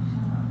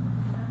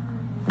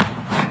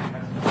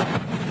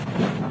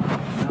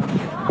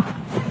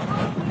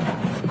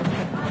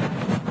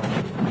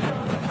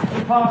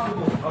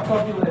 Impossible. I'll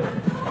talk to you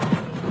later.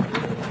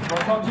 I'll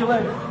talk to you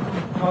later.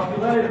 Talk to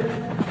you later.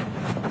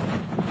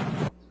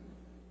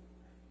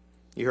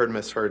 You heard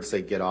Ms. Hurd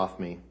say, "Get off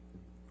me,"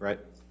 right?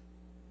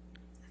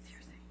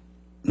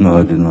 No,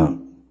 I did not.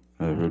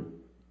 I heard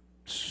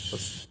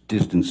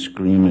distant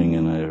screaming,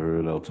 and I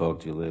heard, "I'll talk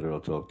to you later, I'll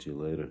talk to you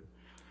later."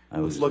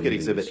 Let's look at leaving,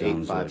 Exhibit it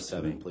sounds like to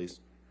 857, me. please.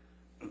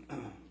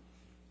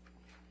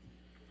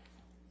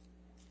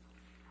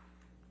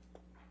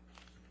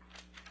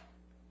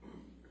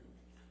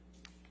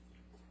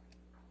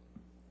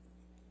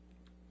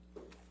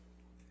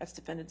 That's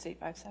Defendant's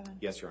 857?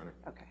 Yes, Your Honor.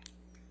 Okay.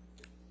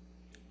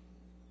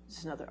 Is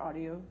this another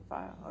audio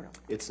file? Oh, no.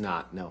 It's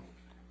not, no.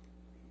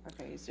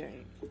 Okay, is there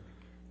any?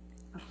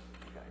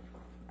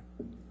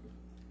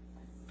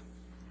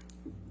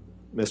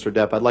 Mr.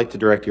 Depp, I'd like to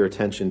direct your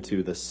attention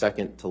to the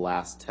second to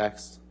last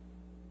text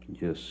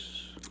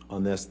Yes.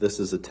 on this.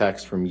 This is a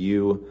text from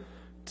you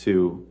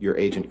to your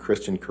agent,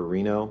 Christian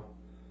Carino,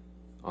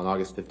 on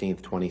August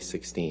 15th,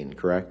 2016,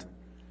 correct?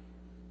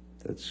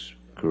 That's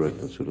correct.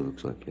 That's what it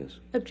looks like, yes.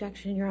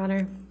 Objection, Your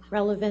Honor.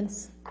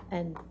 Relevance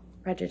and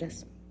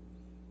prejudice.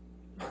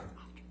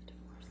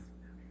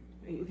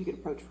 If you could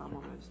approach from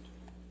almost.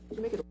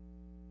 Make it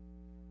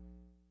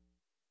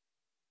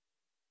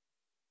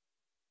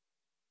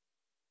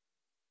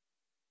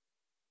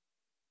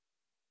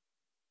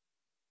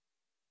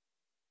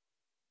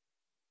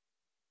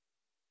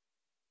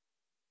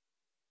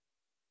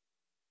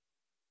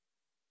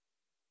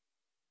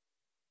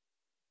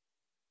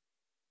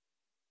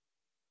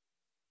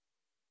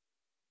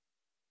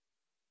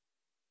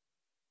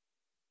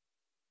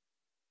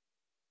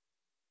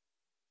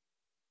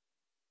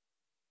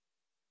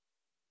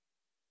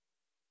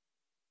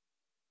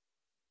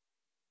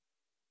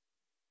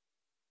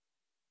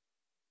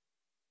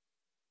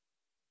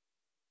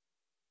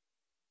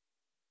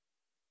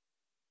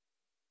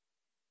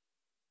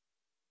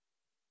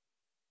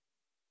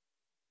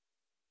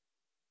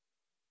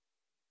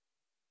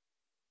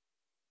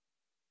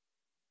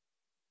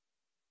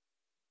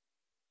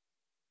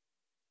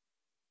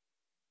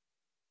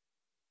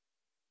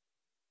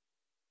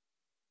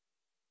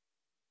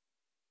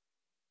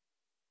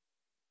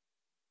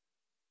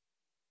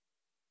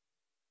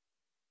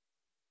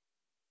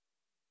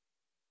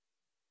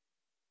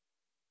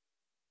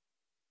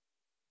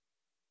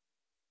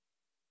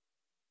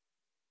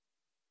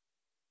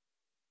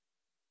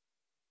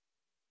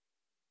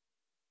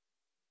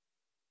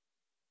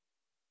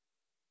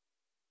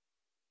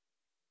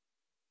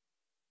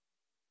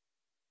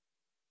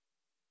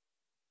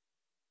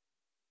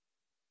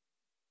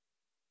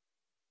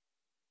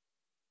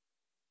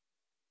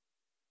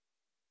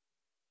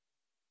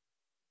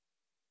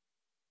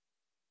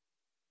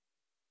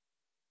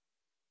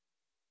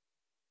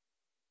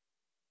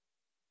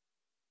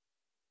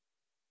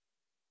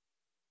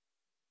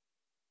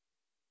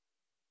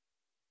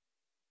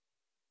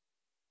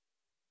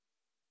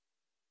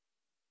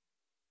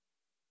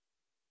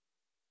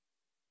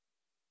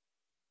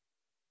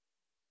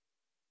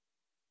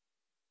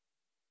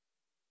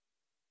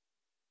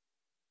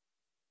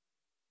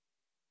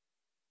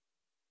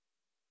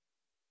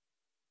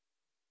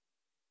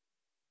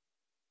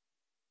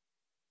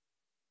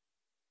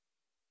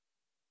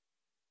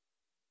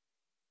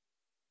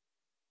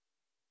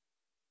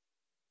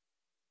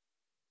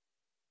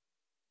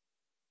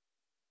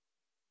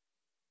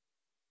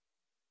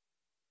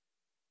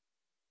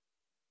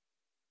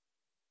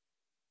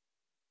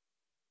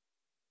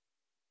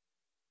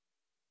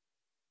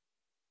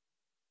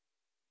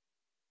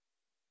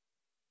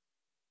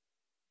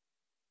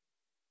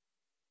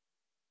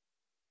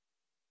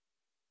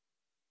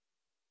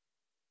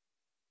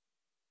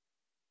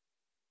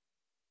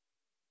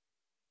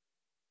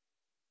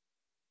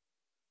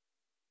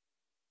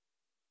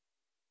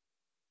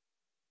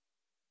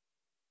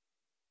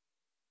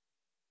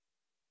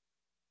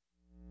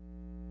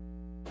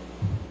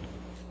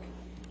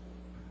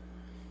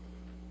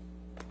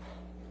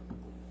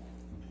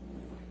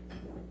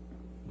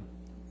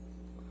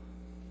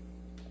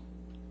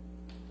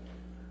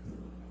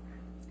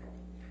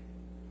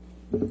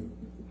Your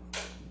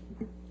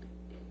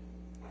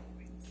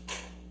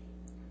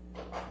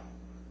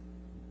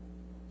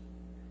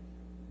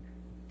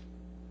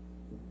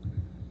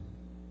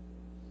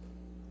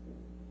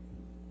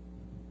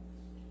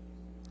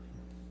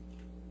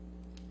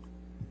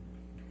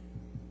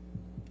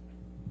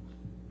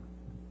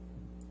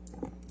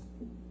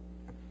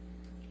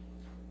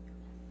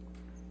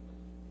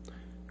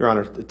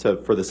Honor,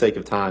 for the sake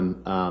of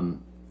time,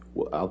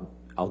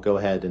 I'll go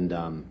ahead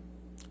and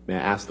may I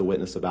ask the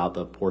witness about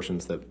the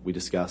portions that we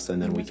discussed,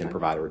 and then we can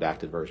provide a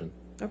redacted version.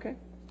 Okay.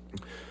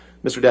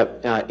 Mr.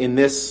 Depp, in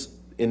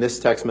this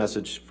text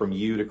message from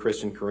you to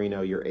Christian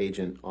Carino, your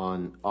agent,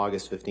 on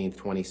August 15th,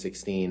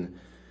 2016,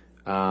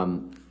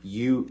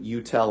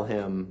 you tell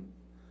him,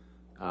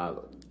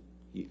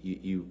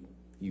 you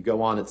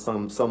go on at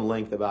some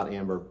length about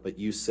Amber, but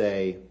you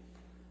say,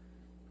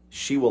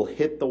 she will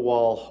hit the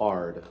wall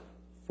hard,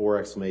 4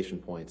 exclamation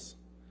points.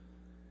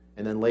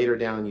 And then later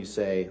down you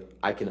say,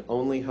 I can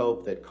only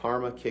hope that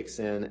karma kicks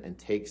in and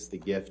takes the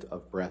gift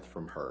of breath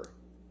from her.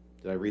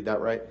 Did I read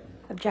that right?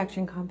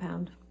 Objection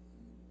compound.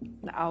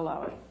 I'll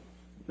allow it.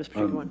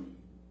 Mr. One.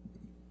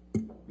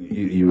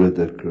 You read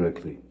that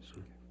correctly,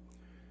 sir.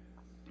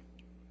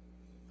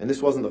 And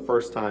this wasn't the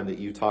first time that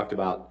you talked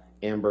about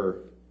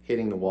Amber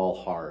hitting the wall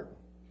hard.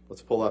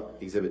 Let's pull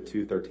up Exhibit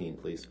 213,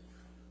 please.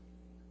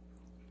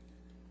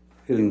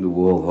 Hitting the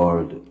wall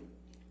hard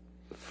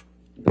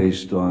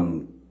based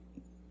on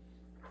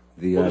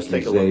the We'll just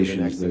take a look at the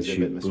accusations next that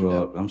she exhibit, Mr.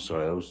 brought. Depp. I'm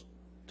sorry, I was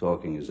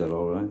talking. Is that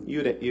all right?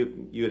 You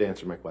would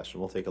answer my question.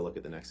 We'll take a look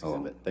at the next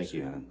exhibit. Thank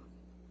you. Yeah. As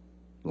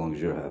long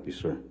as you're happy,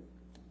 sir.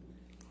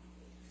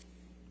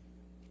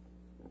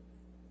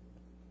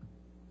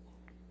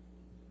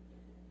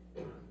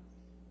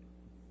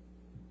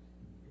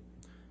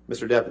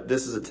 Mr. Depp,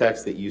 this is a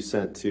text that you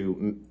sent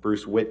to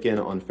Bruce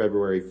Whitkin on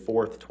February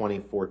 4th,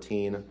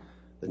 2014.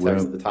 The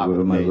text at the top of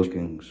the Where am page. I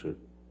looking, sir?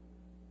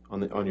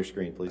 On your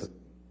screen, please.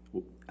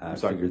 I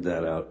sorry. figured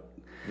that out.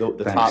 The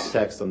Thanks. top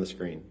text on the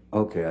screen.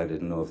 Okay, I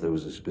didn't know if there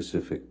was a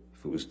specific,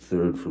 if it was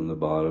third from the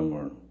bottom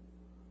or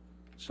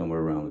somewhere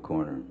around the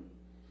corner.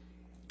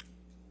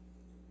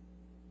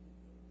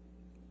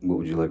 What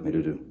would you like me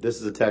to do? This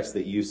is a text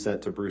that you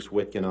sent to Bruce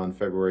Whitkin on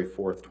February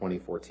 4th,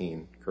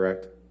 2014,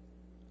 correct?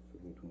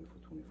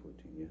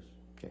 2014, yes.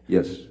 Okay.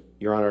 Yes.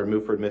 Your Honor, I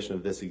move for admission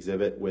of this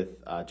exhibit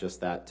with just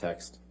that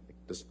text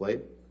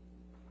displayed.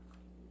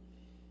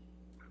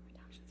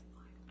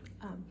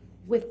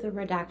 With the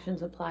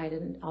redactions applied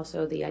and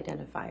also the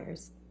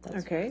identifiers.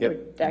 That's Okay.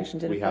 Yep.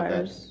 Redactions and We have that.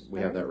 fires.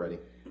 We have that ready.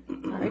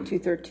 All right.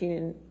 213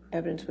 in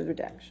evidence with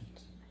redactions.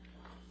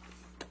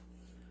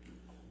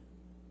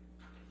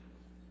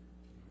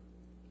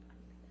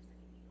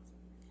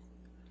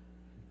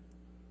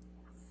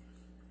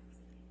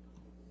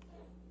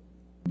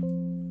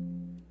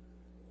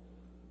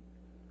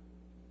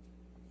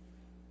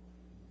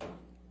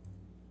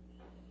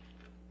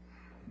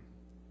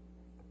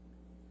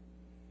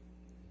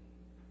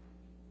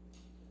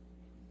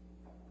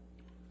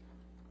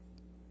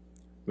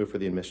 Move for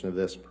the admission of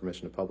this.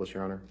 Permission to publish,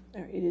 Your Honor.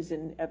 All right, it is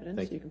in evidence,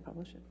 Thank so you you. can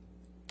publish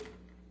it.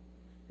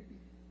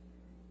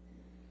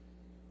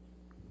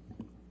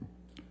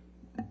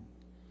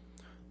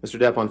 Mr.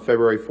 Depp, on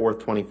February 4th,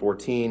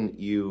 2014,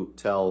 you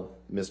tell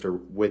Mr.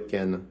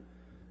 Whitkin,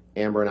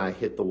 Amber and I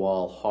hit the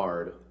wall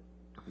hard.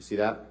 You see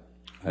that?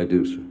 I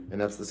do, sir. And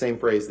that's the same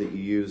phrase that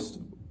you used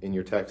in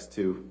your text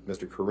to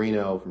Mr.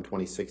 Carino from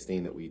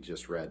 2016 that we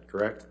just read,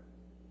 correct?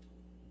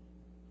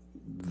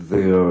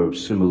 They are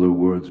similar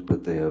words,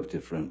 but they have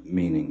different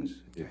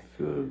meanings. If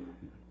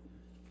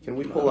Can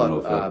we I pull don't know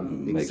if up that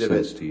makes sense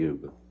exhibit, to you,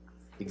 but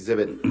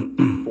exhibit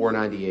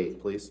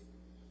 498, please?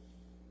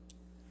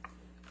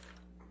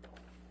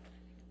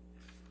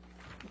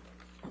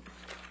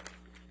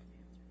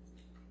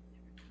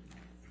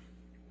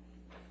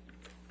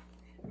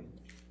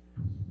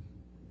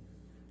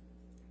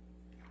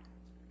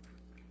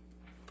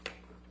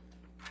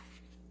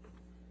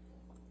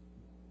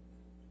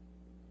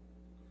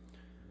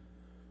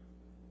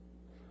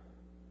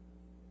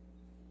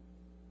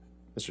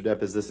 Mr.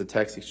 Depp, is this a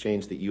text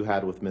exchange that you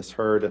had with Ms.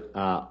 Hurd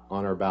on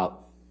or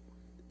about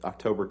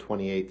October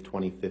 28th,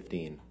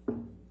 2015?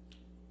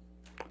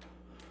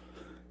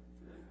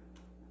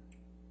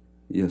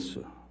 yes,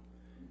 sir.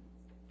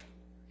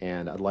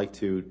 And I'd like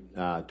to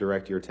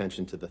direct your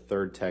attention to the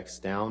third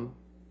text down.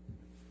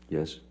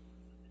 Yes.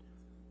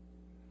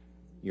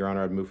 Your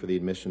Honor, I'd move for the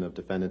admission of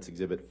Defendant's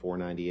Exhibit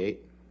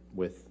 498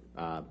 with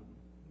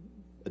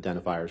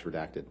identifiers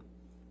redacted.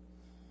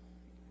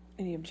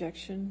 Any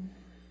objection?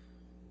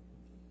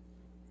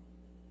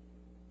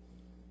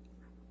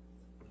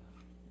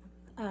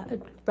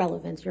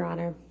 Relevance, Your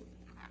Honor.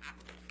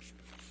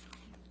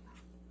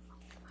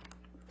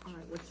 All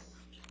right, what's,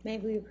 May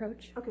we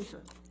approach? okay, sure.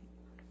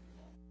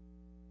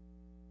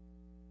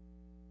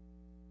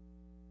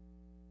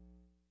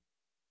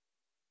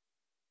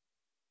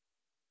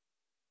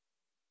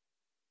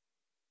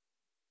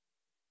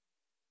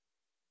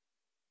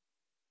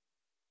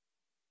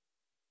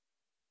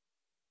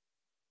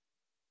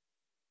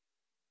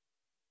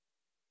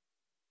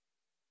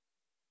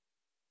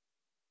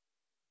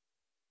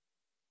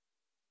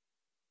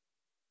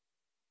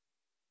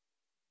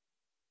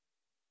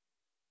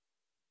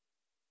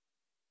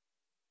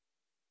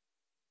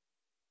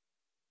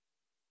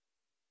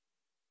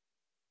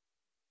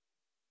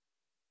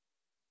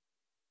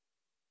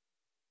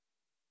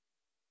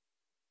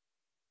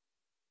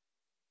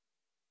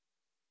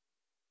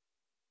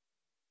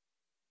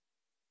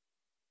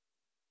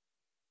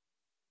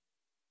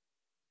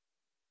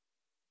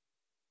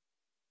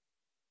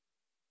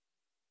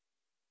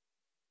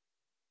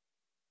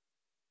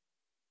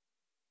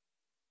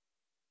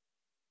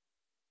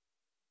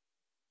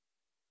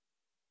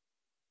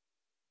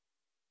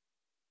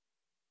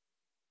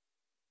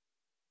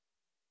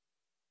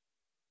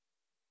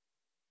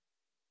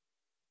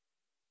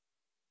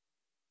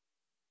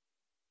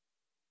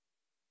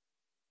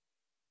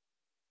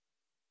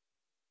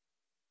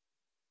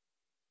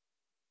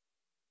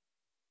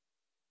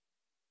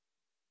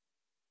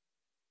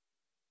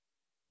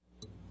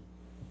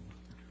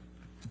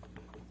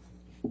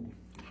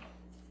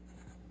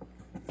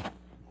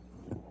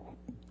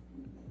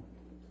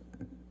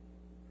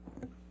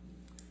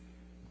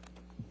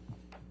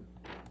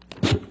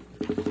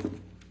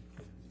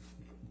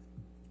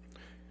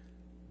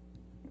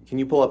 Can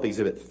you pull up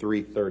Exhibit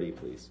 330,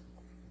 please?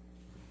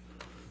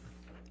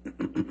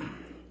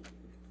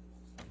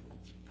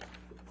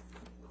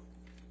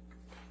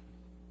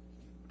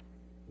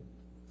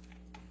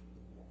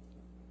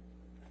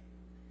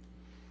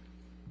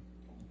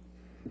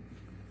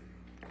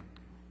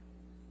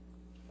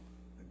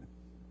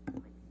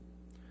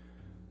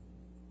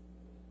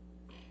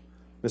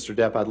 Mr.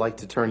 Depp, I'd like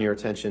to turn your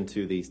attention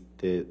to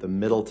the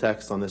middle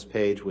text on this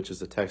page, which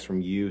is a text from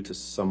you to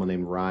someone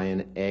named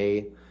Ryan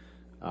A.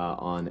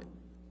 On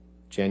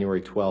January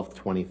 12th,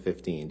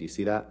 2015. Do you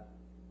see that?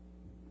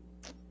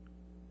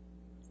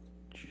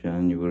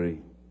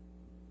 January.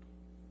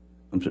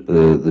 I'm sorry,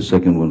 the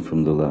second one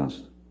from the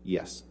last.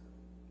 Yes.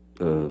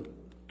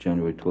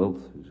 January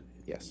 12th?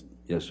 Yes.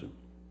 Yes, sir.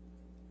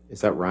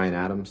 Is that Ryan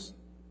Adams,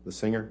 the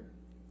singer?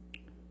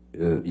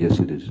 Yes,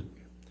 it is.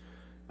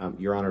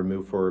 Your Honor,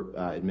 move for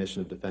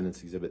admission of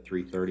defendants Exhibit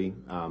 330.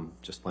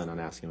 Just plan on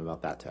asking him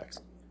about that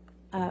text.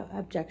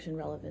 Objection,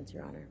 relevance,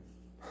 Your Honor.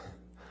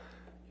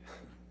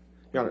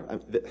 Your Honor,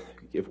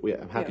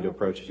 I'm happy to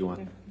approach if you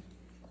want.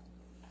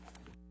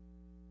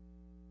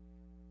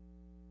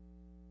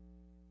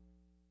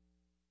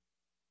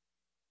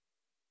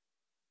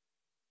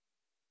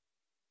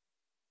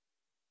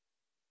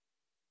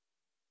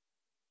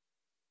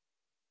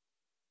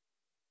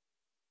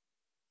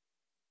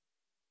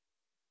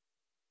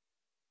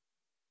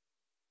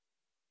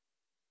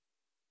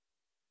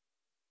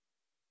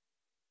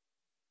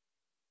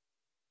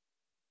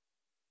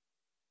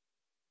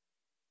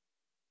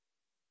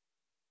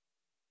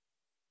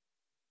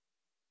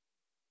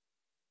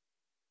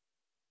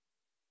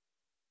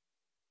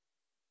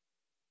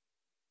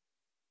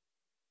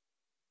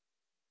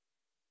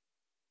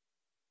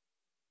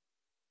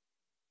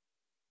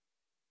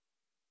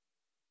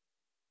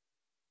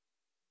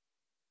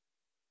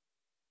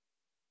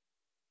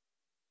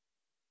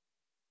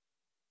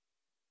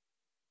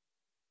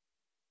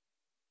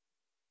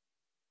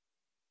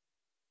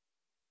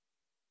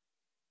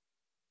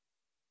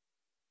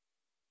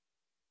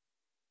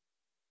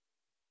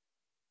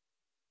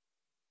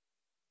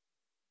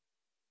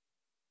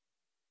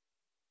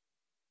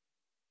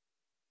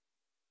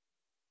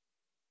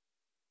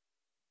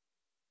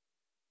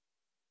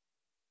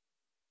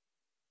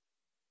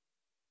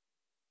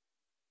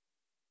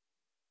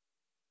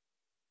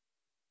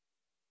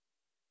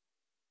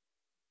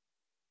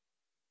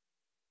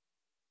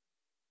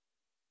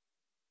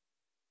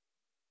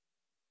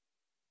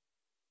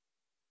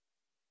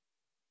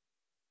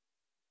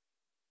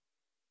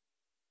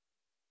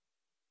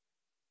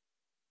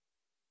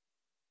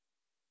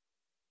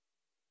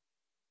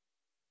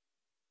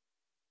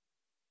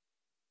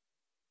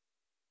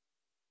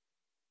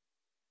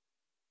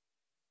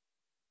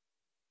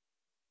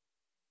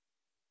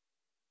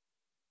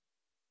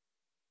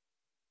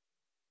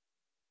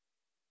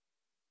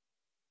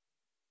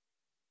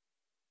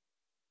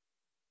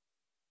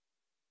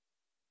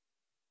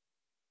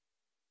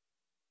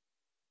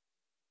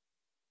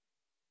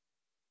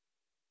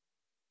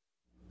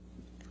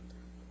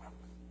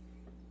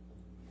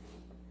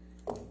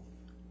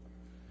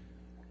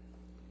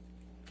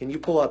 Can you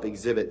pull up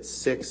Exhibit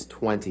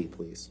 620,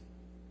 please?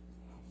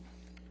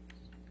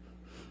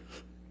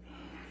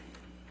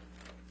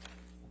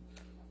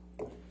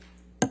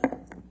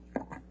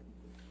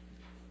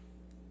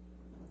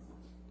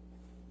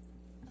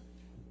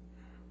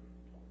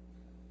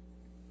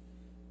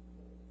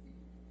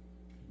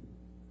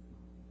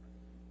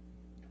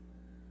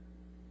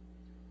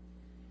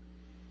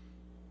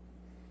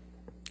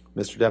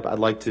 Mr. Depp, I'd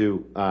like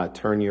to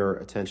turn your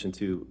attention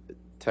to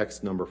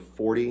text number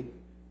 40.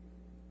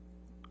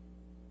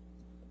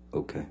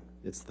 Okay.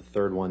 It's the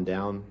third one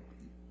down.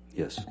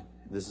 Yes,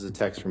 This is a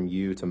text from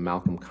you to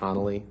Malcolm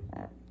Connolly.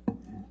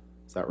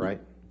 Is that right?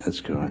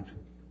 that's correct.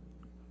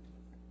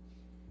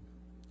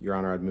 Your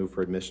Honor, I'd move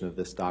for admission of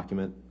this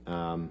document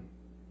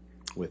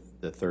with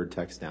the third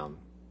text down.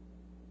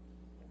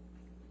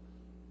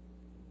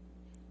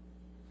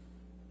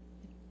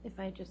 If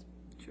I just,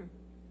 Sure.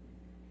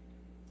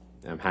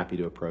 I'm happy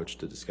to approach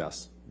to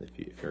discuss if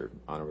Your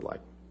Honor would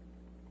like.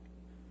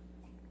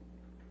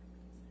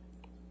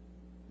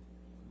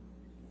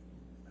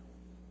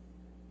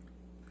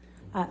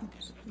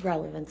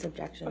 relevance,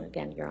 objection,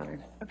 again, Your Honor.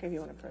 Okay, if you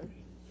want to approach.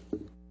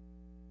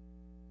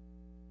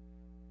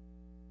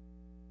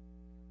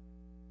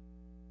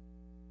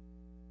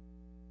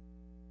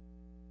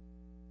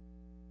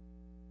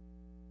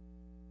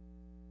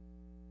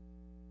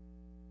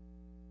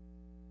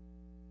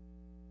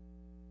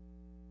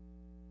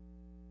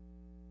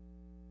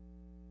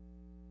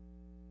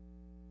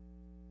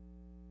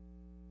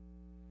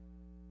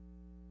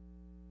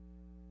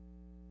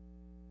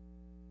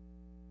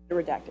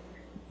 Redacted.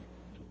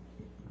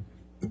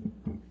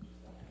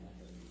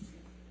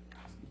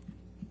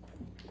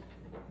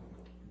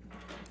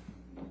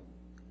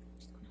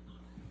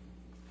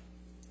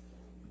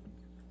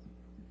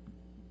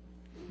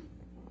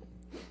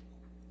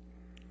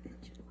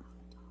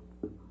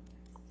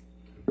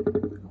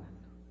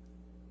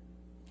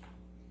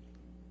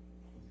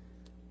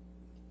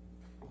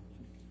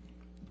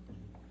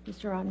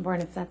 Mr.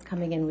 Ottenborn, if that's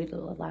coming in, we'd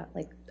allow,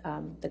 like,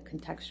 the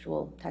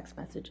contextual text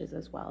messages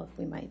as well, if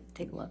we might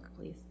take a look,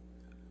 please.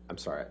 I'm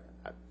sorry.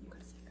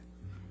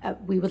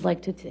 We would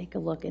like to take a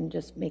look and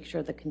just make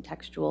sure the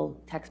contextual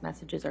text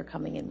messages are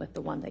coming in with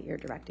the one that you're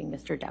directing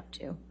Mr. Depp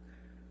to.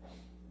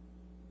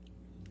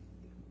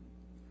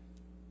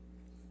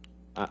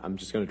 I'm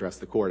just going to address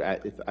the court.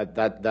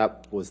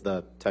 That was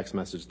the text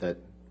message that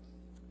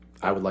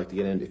I would like to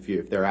get in.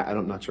 If they're,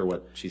 I'm not sure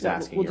what she's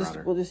asking, We'll Your just,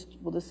 Honor.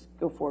 we'll just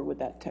go forward with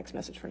that text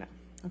message for now.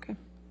 Okay.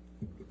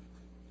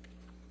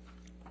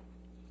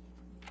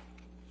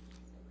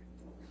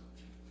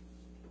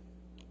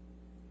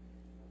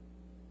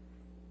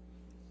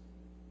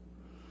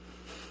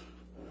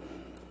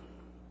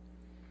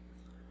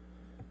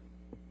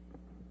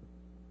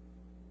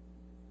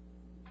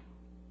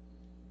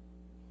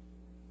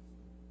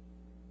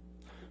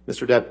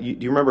 Mr. Depp, do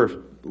you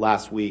remember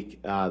last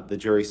week the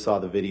jury saw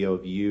the video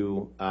of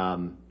you,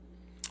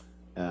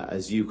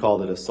 as you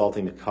called it,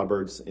 assaulting the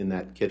cupboards in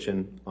that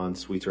kitchen on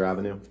Sweetser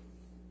Avenue?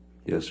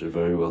 Yes, sir.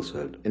 Very well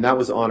said. And that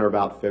was on or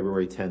about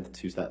February 10th,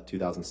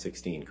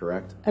 2016,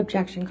 correct?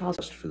 Objection calls.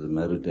 Asked for the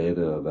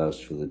metadata. I've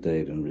asked for the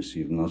date and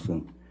received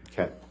nothing.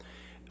 Okay.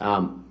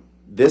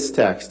 This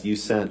text you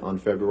sent on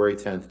February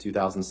 10th,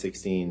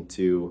 2016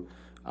 to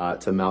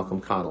Malcolm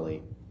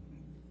Connolly.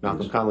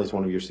 Malcolm Connolly is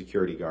one of your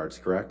security guards,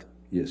 correct?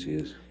 Yes, he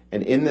is.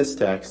 And in this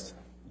text,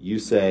 you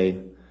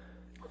say,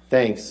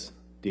 "Thanks,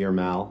 dear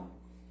Mal.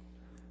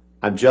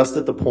 I'm just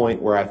at the point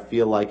where I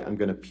feel like I'm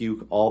going to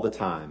puke all the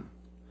time.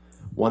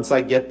 Once I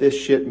get this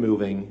shit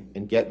moving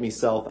and get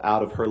myself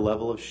out of her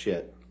level of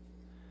shit,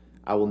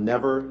 I will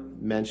never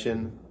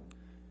mention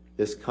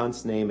this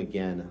cunt's name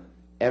again,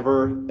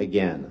 ever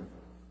again.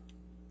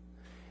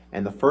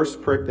 And the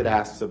first prick that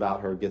asks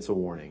about her gets a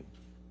warning.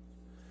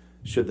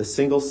 Should the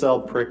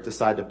single-celled prick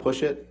decide to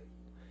push it,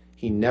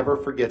 he never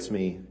forgets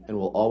me and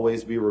will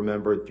always be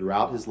remembered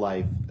throughout his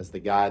life as the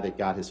guy that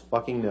got his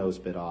fucking nose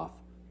bit off,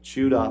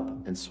 chewed up,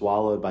 and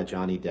swallowed by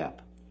Johnny Depp.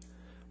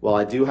 While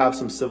I do have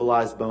some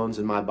civilized bones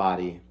in my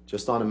body,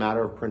 just on a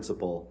matter of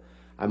principle,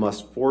 I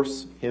must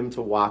force him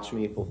to watch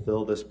me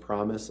fulfill this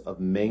promise of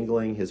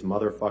mangling his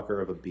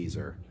motherfucker of a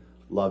beezer.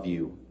 Love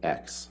you,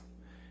 X."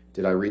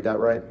 Did I read that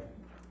right?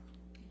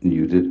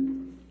 You did.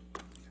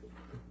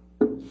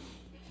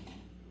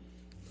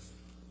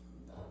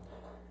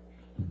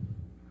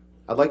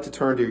 I'd like to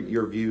turn to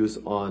your views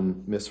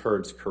on Miss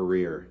Heard's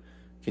career.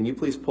 Can you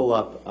please pull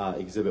up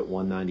Exhibit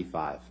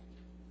 195?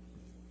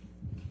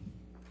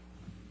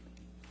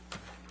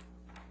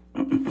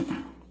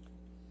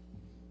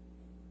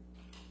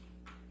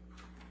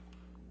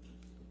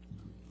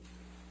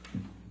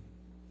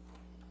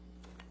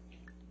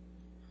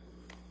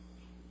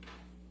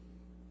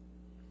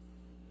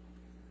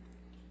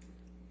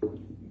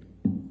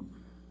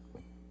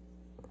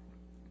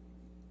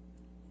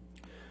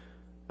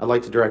 I'd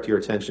like to direct your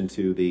attention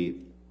to the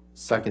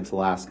second to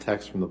last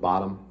text from the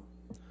bottom.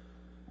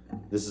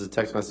 This is a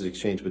text message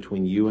exchange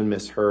between you and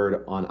Miss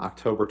Heard on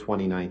October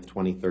 29th,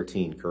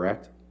 2013,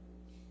 correct?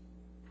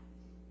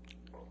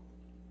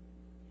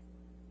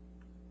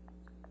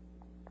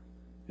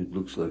 It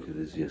looks like it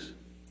is, yes.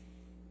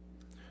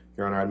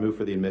 Your Honor, I'd move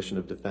for the admission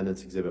of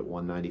Defendant's Exhibit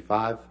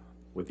 195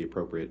 with the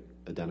appropriate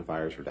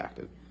identifiers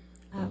redacted.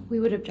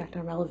 We would object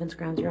on relevance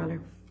grounds, Your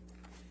Honor.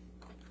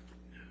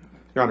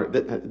 Your Honor,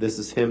 this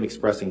is him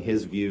expressing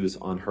his views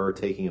on her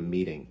taking a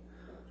meeting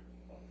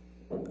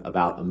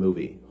about a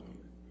movie,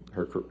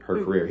 her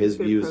career, his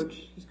Good views.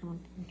 approach. Just come on.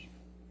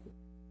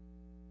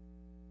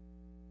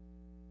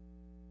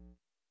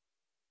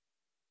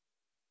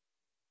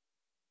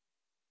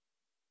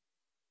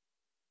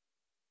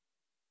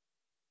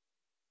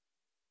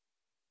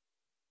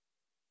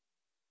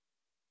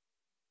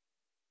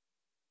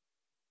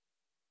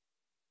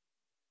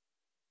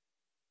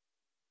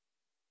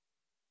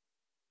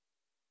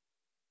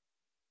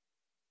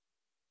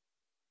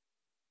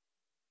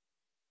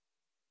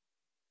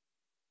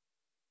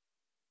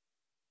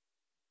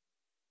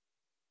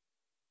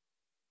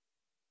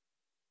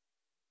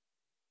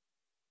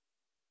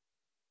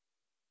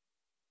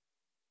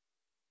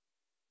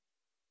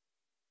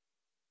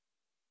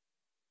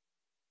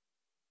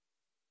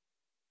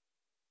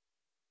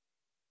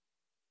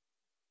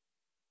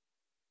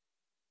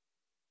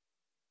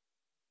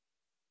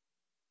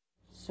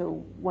 So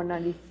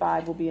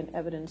 195 will be in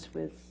evidence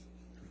with,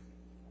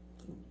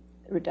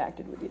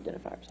 redacted with the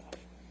identifiers.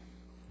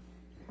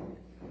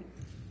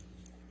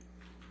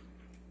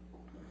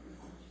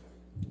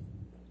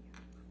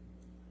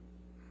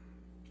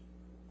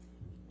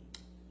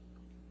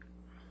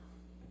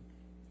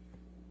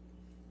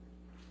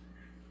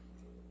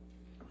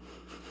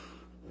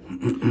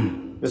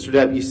 Mr.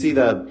 Depp, you see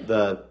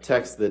the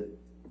text that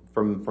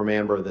from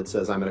Amber that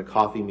says, "I'm at a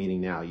coffee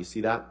meeting now." You see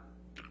that?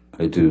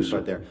 I do, sir.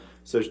 Right there.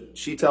 So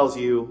she tells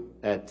you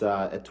at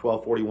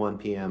 12:41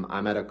 p.m.,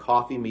 "I'm at a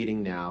coffee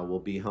meeting now. We'll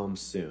be home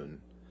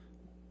soon."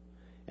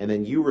 And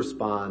then you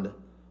respond,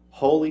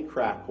 "Holy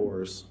crack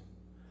whores.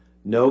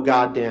 No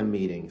goddamn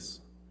meetings.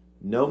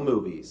 No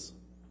movies.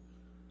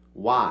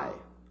 Why?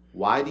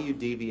 Why do you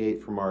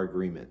deviate from our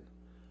agreement?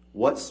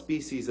 What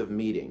species of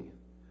meeting?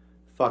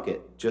 Fuck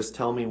it, just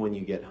tell me when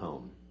you get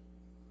home.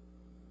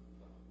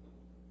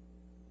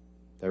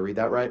 Did I read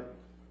that right?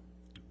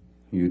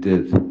 You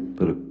did,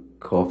 but a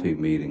coffee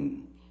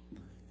meeting.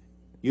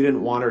 You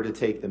didn't want her to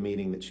take the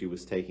meeting that she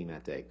was taking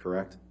that day,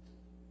 correct?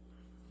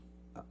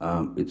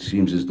 It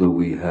seems as though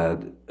we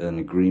had an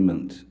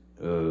agreement.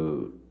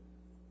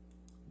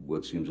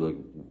 What seems like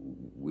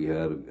we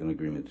had an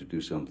agreement to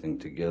do something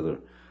together.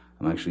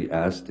 I'm actually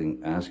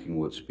asking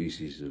what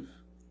species of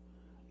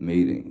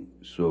meeting.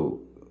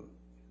 So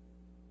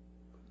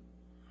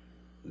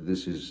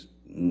this is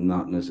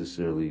not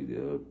necessarily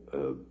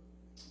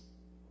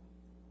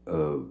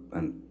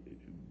an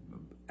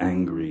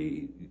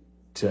angry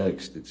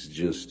text. It's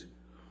just,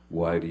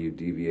 why do you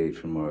deviate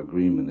from our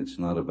agreement? It's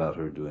not about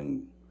her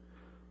doing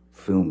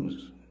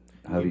films.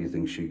 How do you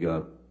think she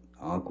got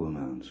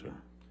Aquaman, sir?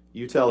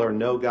 You tell her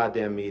no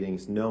goddamn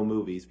meetings, no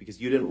movies, because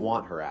you didn't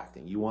want her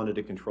acting. You wanted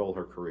to control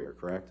her career,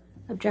 correct?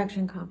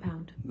 Objection,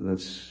 compound.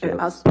 That's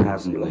hold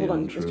patently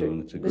on, untrue, Mr.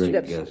 and it's a Mr. great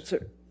Depp, guess.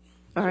 sir.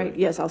 All right,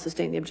 yes, I'll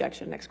sustain the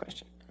objection. Next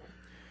question.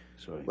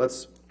 Sorry.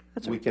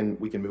 We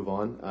can move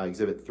on.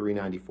 Exhibit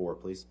 394,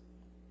 please.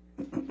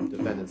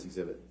 Defendant's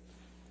exhibit.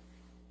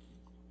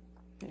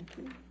 Thank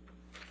you.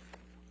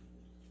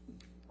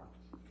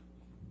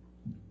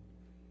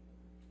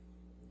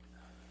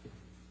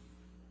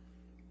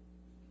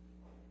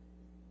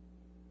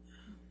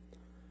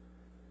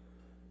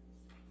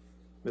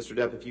 Mr.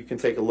 Depp, if you can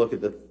take a look at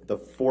the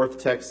fourth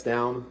text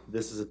down.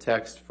 This is a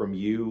text from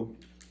you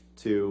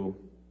to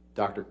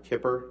Dr.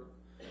 Kipper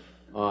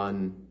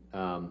on,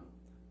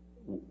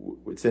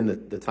 it's in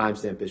the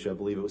timestamp issue. I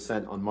believe it was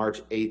sent on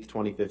March 8th,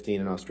 2015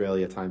 in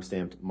Australia,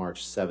 timestamped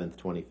March 7th,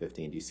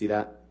 2015. Do you see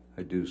that?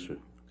 I do, sir.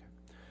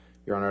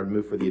 Your Honor, I'd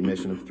move for the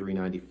admission of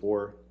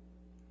 394.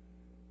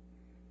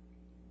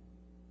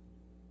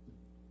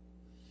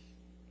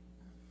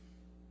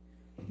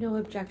 No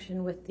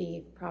objection with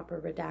the proper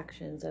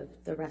redactions of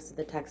the rest of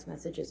the text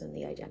messages and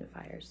the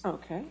identifiers.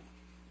 Okay.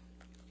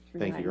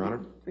 Thank you, Your Honor.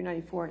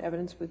 394 in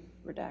evidence with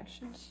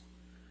redactions.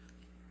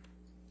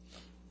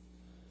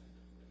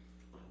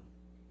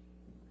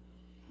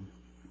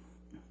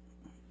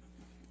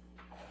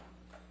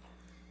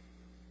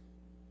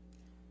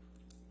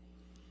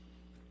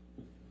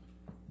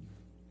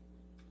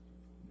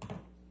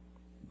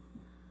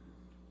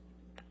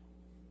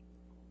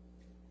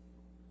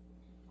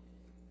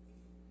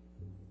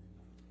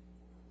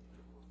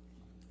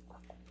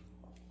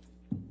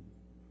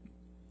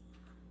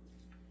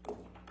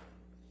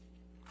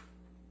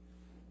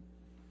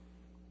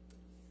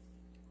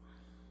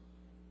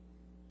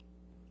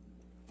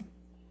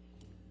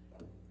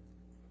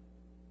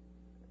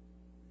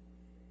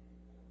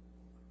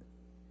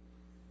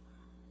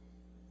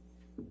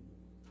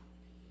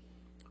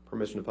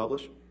 Permission to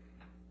publish?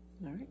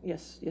 All right,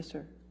 yes,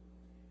 sir.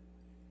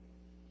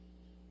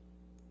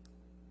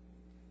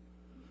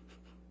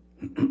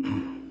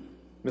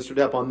 Mr.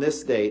 Depp, on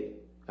this date,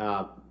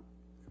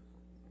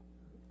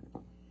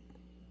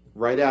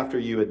 right after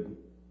you had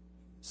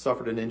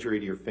suffered an injury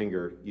to your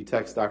finger, you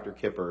text Dr.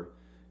 Kipper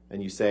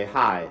and you say,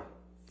 "Hi,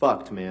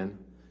 fucked, man.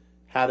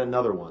 Had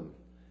another one.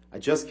 I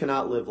just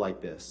cannot live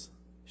like this.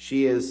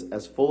 She is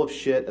as full of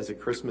shit as a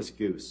Christmas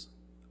goose.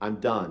 I'm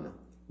done.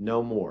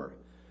 No more.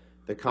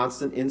 The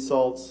constant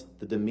insults,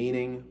 the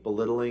demeaning,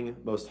 belittling,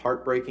 most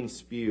heartbreaking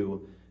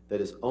spew that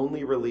is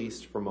only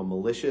released from a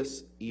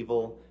malicious,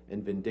 evil,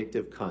 and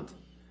vindictive cunt.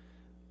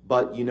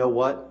 But you know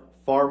what?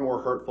 Far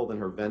more hurtful than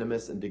her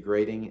venomous and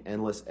degrading,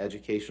 endless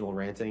educational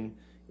ranting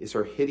is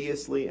her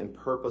hideously and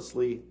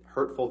purposely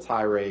hurtful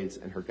tirades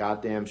and her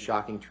goddamn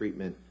shocking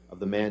treatment of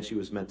the man she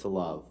was meant to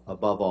love,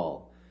 above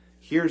all.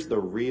 Here's the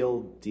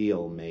real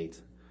deal,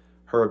 mate.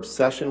 Her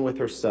obsession with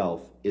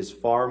herself is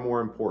far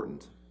more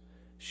important.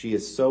 She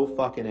is so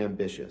fucking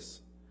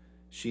ambitious.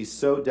 She's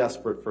so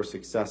desperate for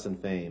success and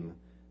fame.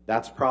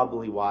 That's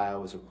probably why I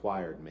was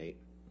acquired, mate.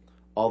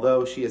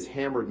 Although she has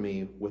hammered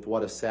me with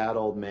what a sad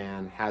old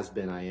man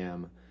has-been I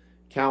am,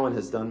 Cowan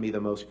has done me the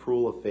most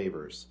cruel of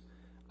favors.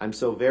 I'm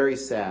so very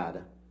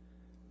sad.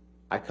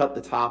 I cut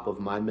the top of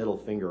my middle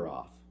finger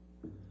off.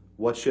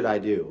 What should I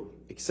do?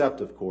 Except,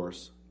 of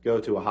course, go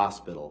to a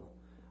hospital.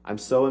 I'm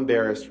so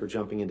embarrassed for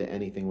jumping into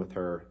anything with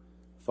her.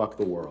 Fuck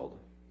the world."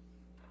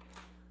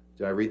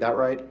 Did I read that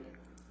right?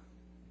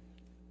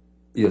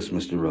 Yes,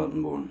 Mr.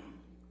 Rottenborn.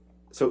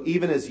 So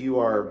even as you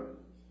are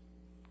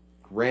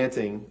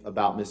ranting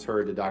about Miss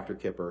Heard to Dr.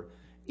 Kipper,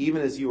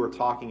 even as you are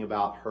talking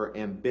about her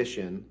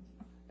ambition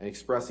and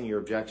expressing your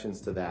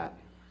objections to that,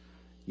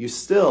 you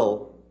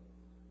still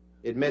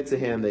admit to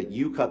him that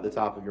you cut the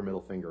top of your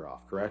middle finger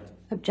off, correct?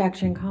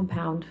 Objection,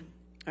 compound.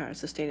 All right,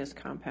 sustain as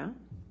compound.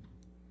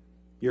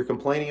 You're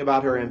complaining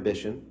about her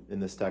ambition in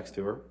this text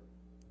to her,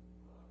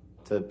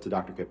 to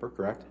Dr. Kipper,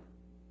 correct?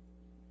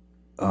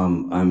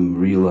 I'm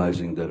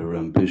realizing that her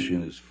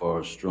ambition is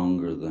far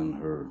stronger than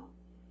her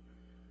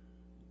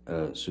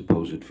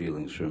supposed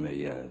feelings for me,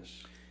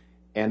 yes.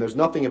 And there's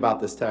nothing about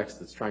this text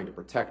that's trying to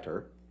protect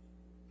her.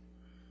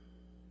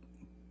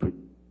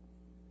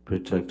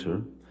 Protect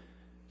her?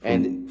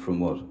 From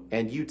what?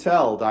 And you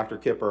tell Dr.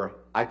 Kipper,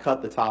 I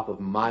cut the top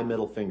of my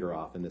middle finger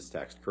off in this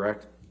text,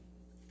 correct?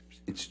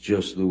 It's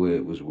just the way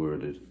it was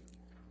worded.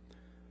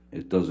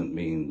 It doesn't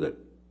mean that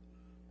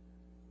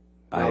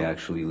I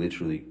actually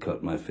literally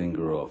cut my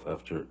finger off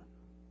after,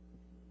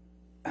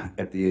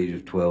 at the age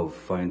of 12,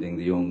 finding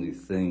the only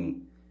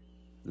thing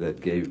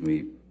that gave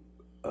me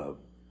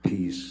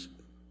peace,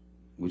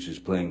 which is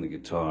playing the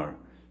guitar.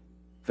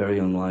 Very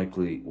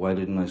unlikely. Why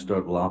didn't I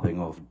start lopping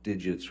off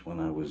digits when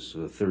I was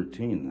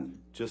 13 then?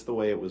 Just the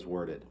way it was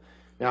worded.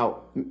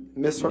 Now,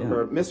 Miss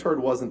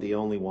Heard wasn't the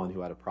only one who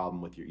had a problem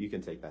with you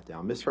can take that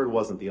down. Miss Heard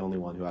wasn't the only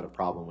one who had a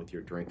problem with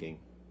your drinking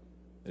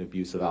and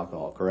abuse of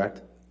alcohol,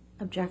 correct?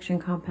 Objection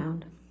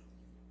compound.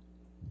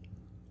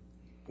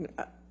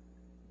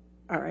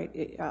 All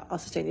right, I'll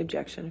sustain the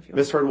objection if you want.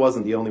 Miss Heard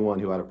wasn't the only one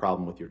who had a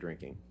problem with your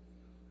drinking,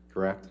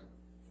 correct?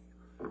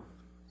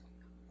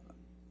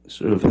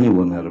 Sir, if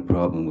anyone had a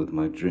problem with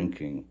my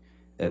drinking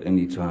at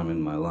any time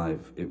in my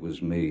life, it was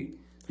me.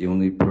 The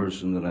only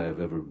person that I have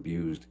ever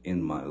abused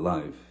in my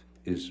life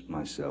is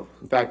myself.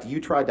 In fact, you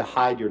tried to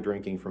hide your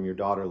drinking from your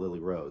daughter, Lily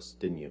Rose,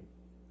 didn't you?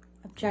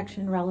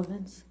 Objection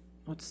relevance.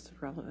 What's the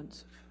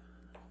relevance?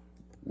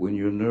 When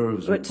your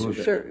nerves are But,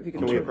 pushed... sir, if you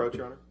Can we approach,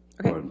 Your Honor?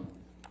 Okay. Pardon.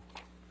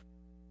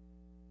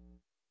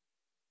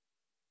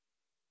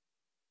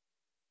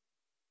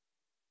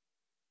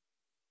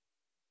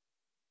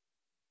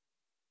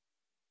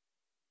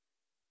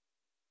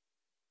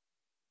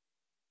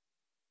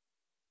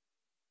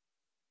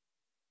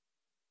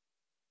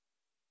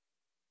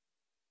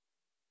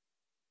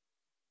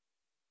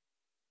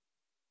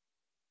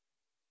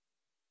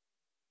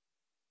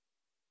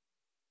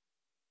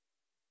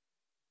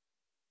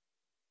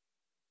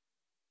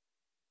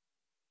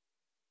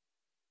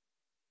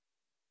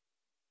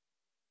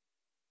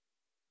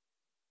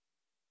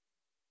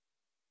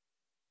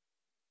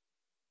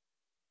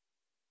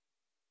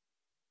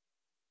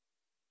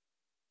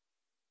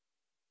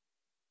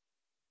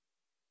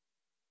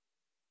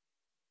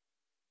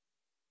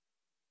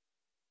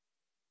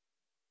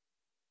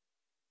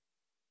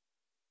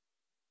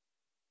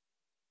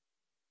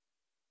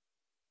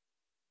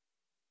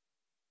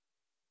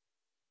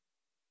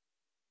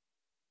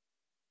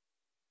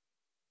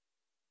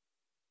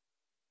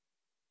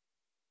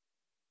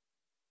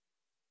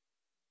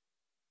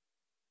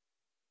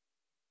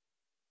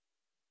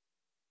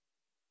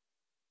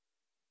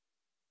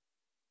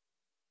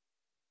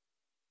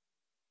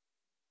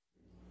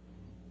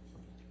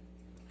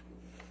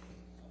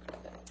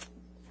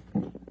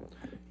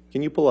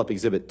 Can you pull up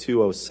Exhibit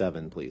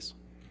 207, please?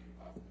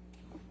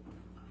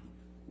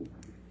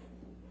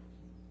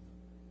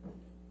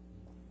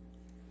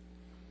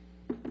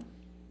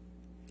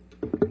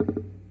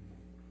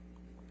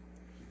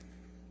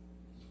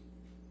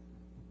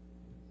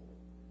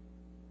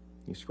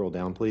 You scroll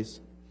down,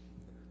 please.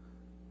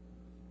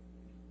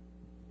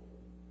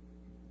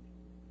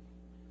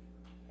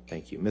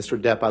 Thank you. Mr.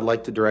 Depp, I'd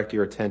like to direct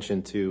your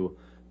attention to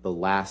the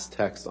last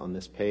text on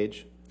this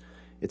page.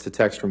 It's a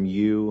text from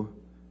you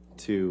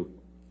to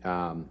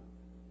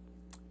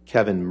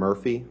Kevin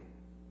Murphy.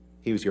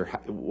 He was your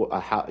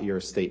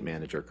estate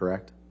manager,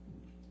 correct?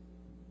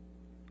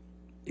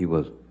 He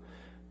was.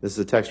 This is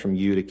a text from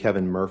you to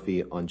Kevin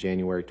Murphy on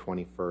January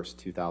 21st,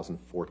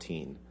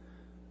 2014,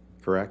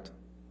 correct?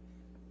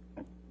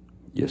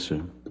 Yes,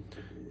 sir.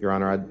 Your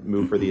Honor, I'd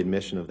move for the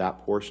admission of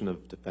that portion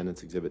of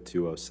Defendant's Exhibit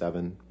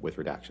 207 with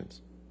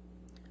redactions.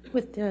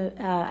 With the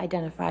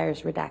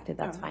identifiers redacted,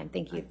 that's fine.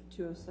 Thank you.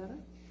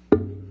 207?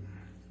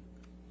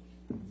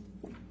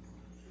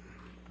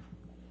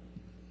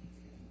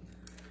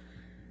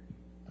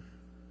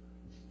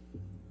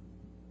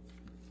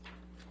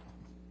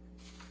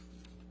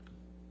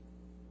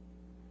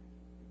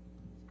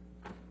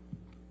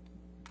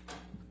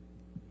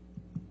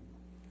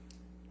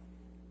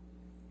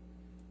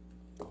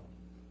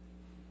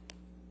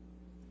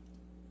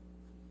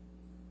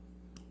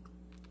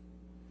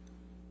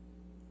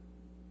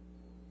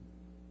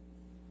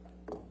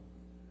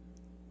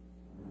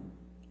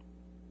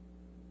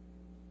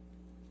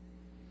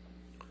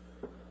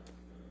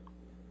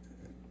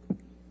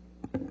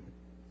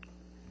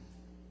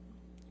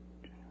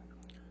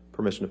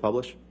 Permission to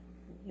publish?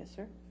 Yes,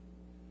 sir.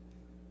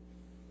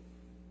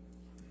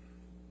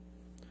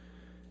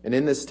 And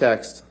in this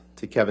text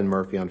to Kevin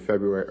Murphy on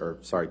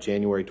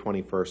January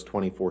 21st,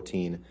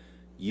 2014,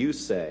 you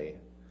say,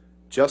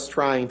 just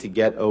trying to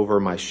get over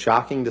my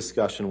shocking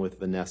discussion with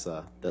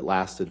Vanessa that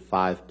lasted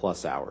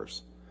 5+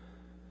 hours.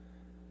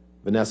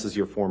 Vanessa's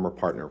your former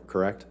partner,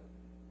 correct?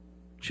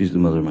 She's the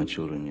mother of my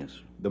children, yes.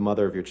 The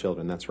mother of your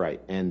children, that's right.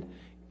 And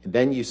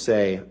then you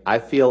say, I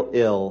feel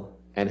ill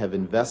and have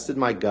invested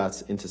my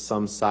guts into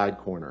some side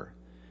corner.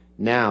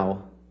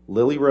 Now,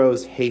 Lily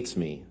Rose hates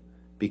me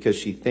because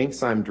she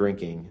thinks I'm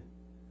drinking,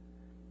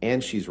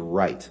 and she's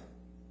right.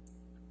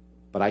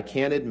 But I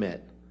can't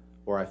admit,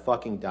 or I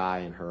fucking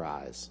die in her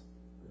eyes.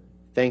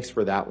 Thanks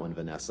for that one,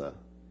 Vanessa.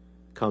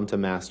 Come to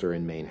master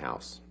in main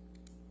house.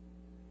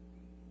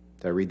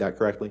 Did I read that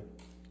correctly?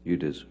 You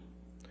did.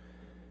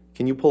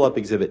 Can you pull up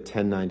Exhibit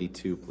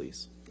 1092,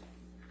 please?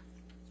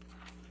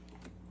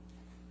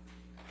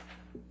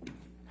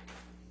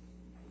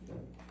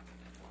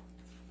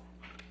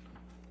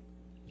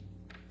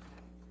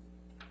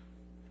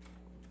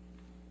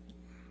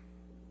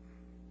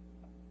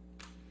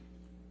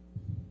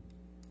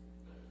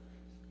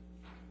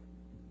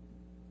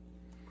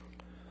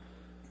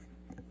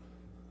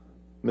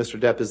 Mr.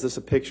 Depp, is this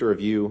a picture of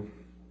you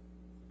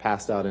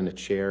passed out in a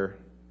chair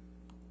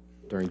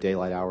during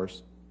daylight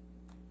hours?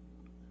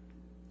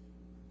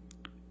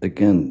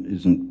 Again,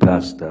 isn't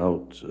passed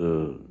out,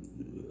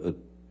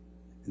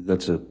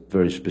 that's a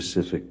very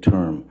specific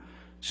term.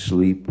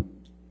 Sleep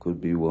could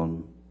be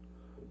one,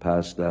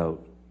 passed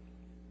out.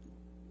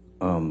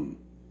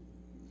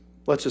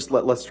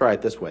 Let's try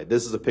it this way.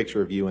 This is a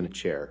picture of you in a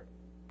chair,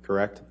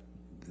 correct?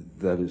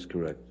 That is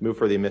correct. Move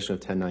for the admission of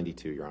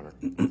 1092, Your Honor.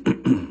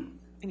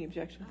 Any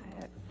objection?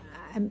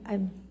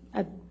 I'm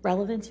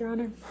relevance, Your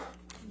Honor?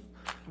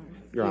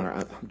 Your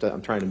Honor,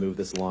 I'm trying to move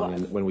this along,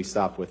 and when we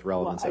stop with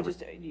Well, relevance,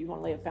 you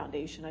want to lay a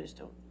foundation, I just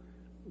don't.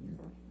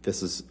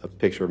 this is a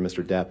picture of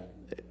Mr. Depp.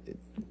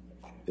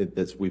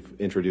 We've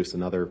introduced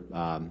another,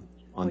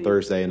 on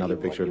Thursday, another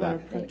picture of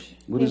that.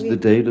 What is the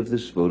date of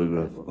this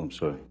photograph? I'm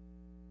sorry.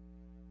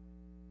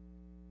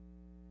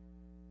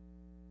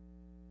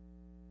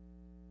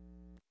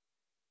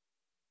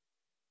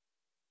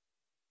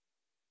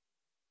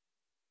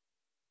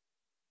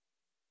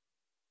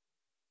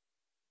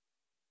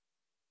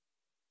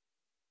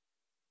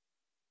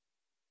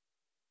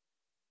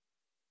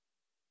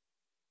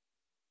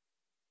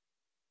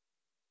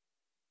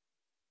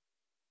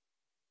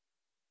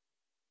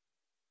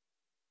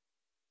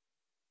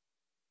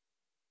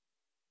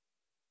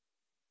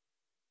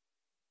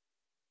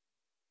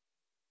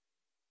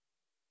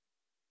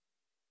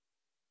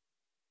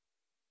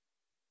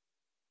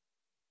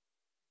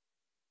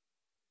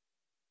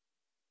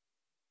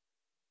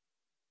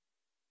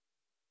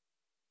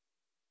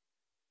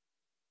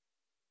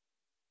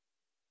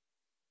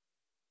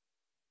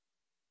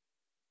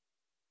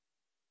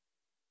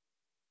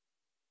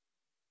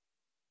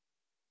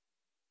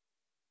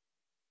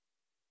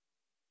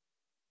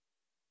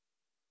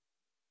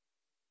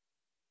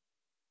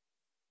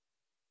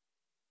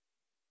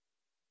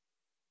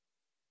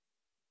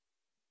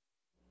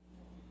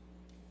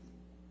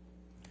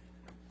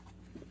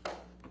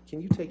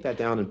 Can you take that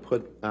down and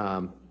put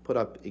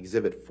up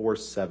Exhibit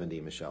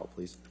 470, Michelle,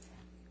 please?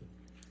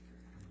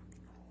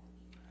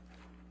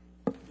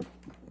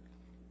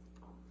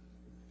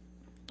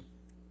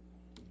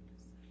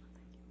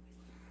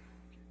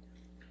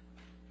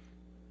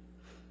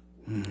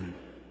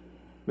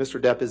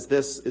 Mr. Depp,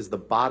 is the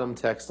bottom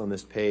text on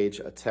this page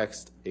a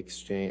text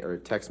exchange or a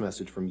text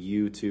message from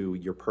you to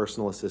your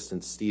personal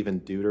assistant, Stephen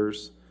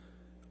Duders,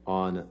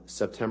 on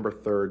September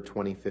 3rd,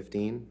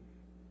 2015?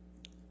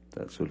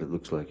 That's what it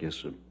looks like, yes,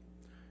 sir.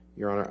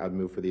 Your Honor, I'd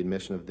move for the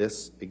admission of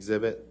this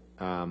exhibit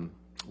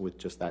with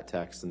just that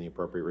text and the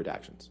appropriate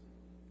redactions.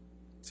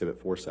 Exhibit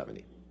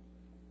 470.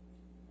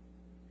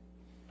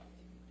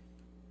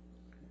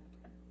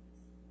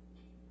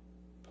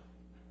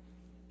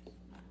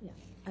 Yeah.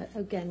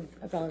 Again,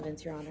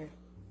 relevance, Your Honor.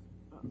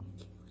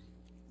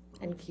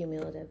 And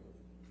cumulative.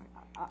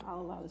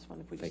 I'll allow this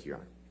one if we just. Thank you, Your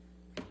Honor.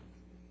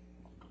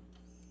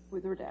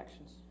 With the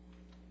redactions.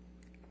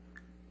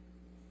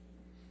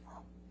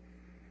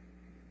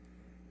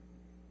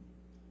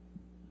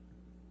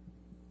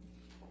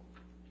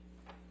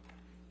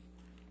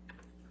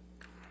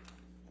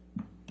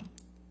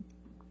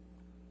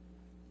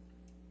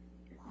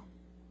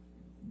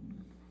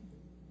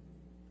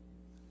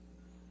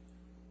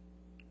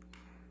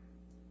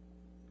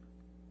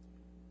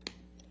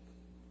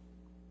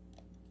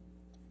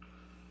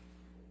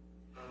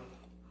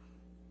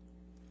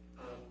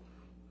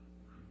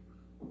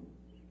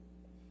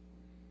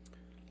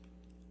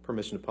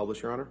 Permission to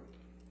publish, Your Honor?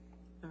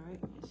 All right,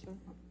 yes, sir.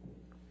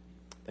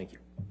 Thank you.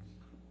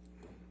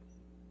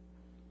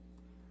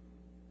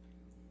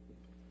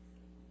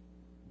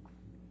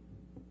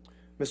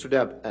 Mr.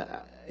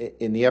 Depp,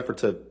 in the effort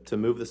to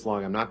move this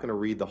along, I'm not going to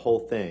read the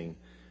whole thing,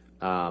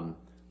 but I'm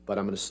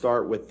going to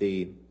start with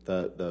the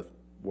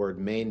word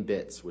main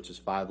bits, which is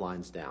 5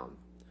 lines down.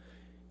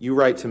 You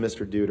write to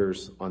Mr.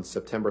 Duders on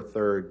September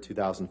 3rd,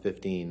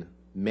 2015,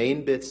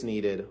 main bits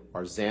needed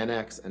are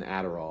Xanax and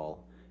Adderall,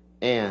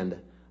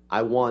 and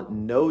I want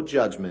no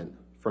judgment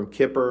from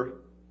Kipper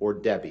or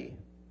Debbie.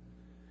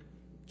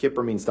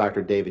 Kipper means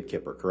Dr. David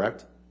Kipper,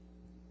 correct?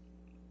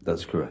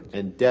 That's correct.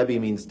 And Debbie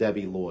means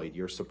Debbie Lloyd,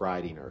 your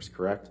sobriety nurse,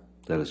 correct?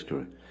 That is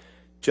correct.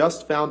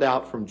 Just found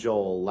out from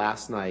Joel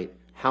last night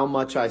how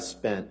much I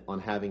spent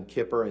on having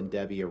Kipper and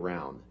Debbie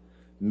around.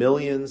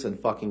 Millions and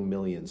fucking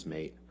millions,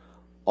 mate.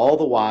 All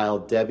the while,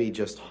 Debbie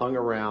just hung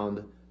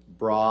around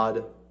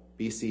Broad,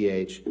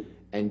 BCH,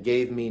 and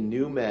gave me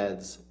new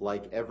meds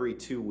like every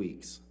 2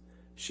 weeks.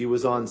 She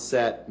was on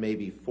set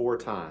maybe 4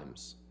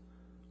 times.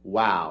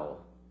 Wow.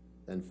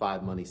 Then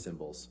 5 money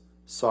symbols.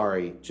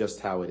 Sorry, just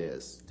how it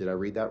is. Did I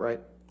read that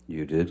right?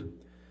 You did.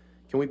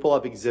 Can we pull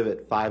up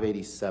Exhibit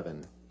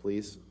 587,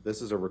 please?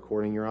 This is a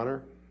recording, Your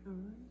Honor.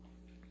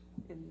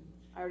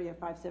 I already have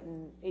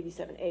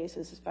 5787A, so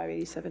this is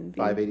 587B.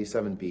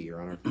 587B,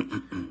 Your Honor.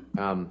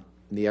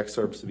 The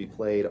excerpts to be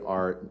played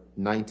are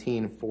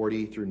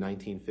 1940 through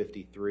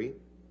 1953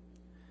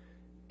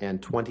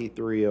 and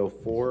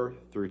 2304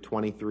 through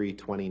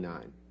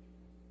 2329.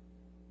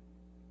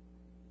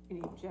 Any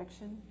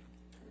objection?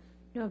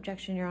 No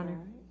objection, Your All Honor.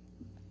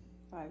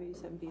 right.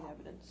 587B in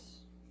evidence.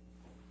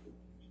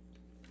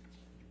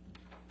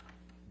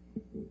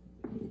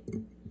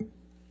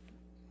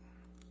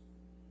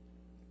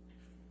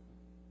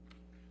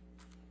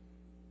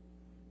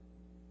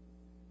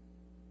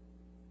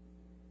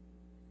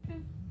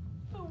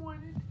 I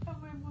wanted to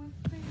have my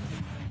birthday.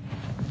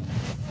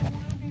 I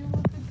want to be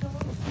able to talk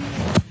to you.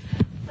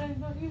 I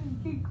thought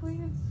you'd be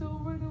clean and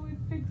sober and it would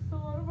fix a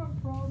lot of our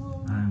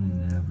problems.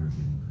 I'm never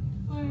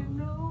getting clean. I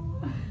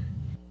know.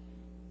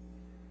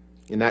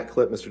 In that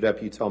clip, Mr.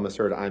 Depp, you tell Ms.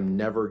 Heard, I'm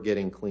never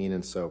getting clean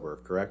and sober,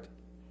 correct?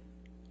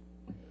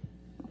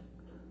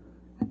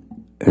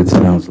 It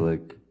sounds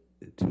like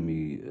to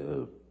me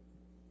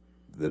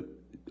that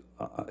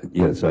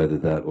yes, either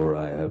that or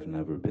I have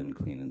never been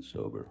clean and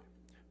sober.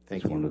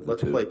 Thank It's you. one of the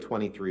Let's two. play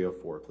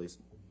 2304, please.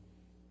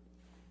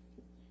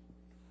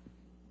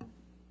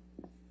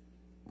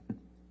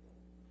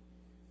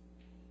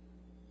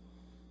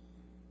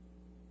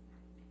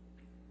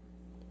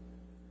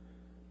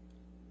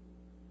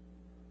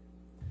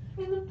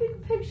 In the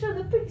big picture,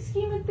 the big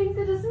scheme of things,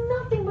 it does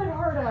nothing but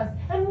hurt us.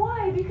 And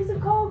why? Because of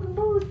coke and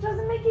booze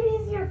doesn't make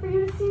it easier for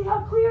you to see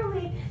how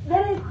clearly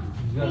that is.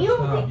 You gotta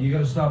stop. You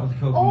gotta stop with the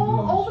coke and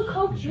booze. All the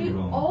coke 'cause you're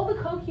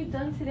wrong. you've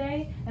done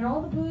today, and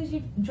all the booze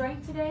you've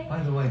drank today.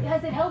 By the way,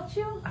 Has it helped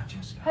you? I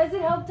just got. Has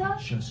it helped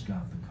us? Just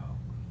got the coke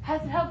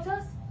Has it helped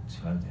us?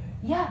 today.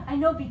 Yeah, I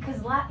know,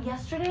 because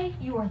yesterday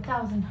you were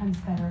 1,000 times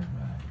better. Right.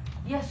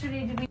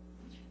 Yesterday did we?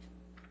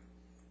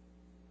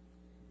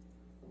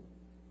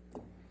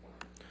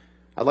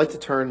 I'd like to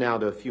turn now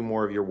to a few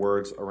more of your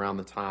words around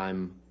the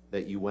time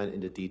that you went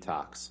into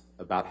detox,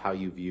 about how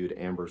you viewed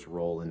Amber's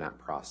role in that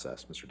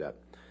process, Mr. Depp.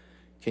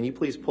 Can you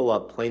please pull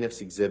up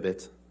Plaintiff's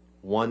Exhibit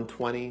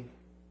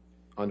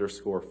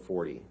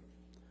 120_40?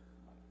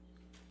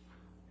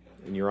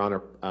 And Your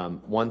Honor,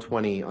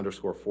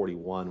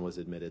 120_41 was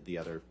admitted the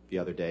other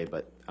day,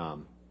 but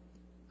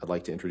I'd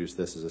like to introduce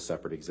this as a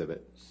separate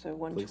exhibit. So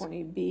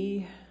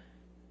 120B,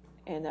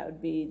 and that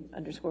would be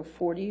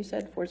 _40, you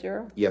said, 40?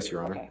 Yes,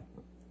 Your Honor. Okay.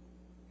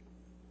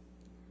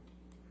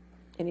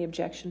 Any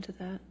objection to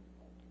that?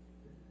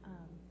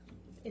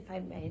 If I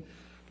may,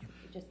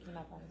 it just came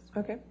up on the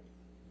screen. Okay.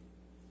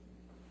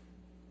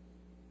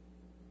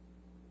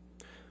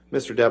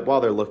 Mr. Depp, while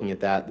they're looking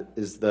at that,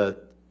 is the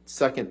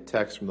second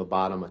text from the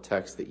bottom a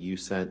text that you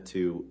sent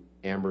to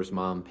Amber's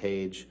mom,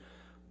 Paige,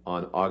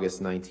 on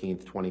August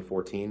 19th,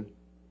 2014?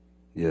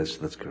 Yes,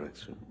 that's correct,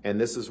 sir. And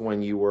this is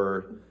when you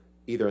were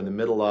either in the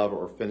middle of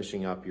or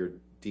finishing up your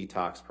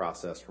detox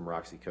process from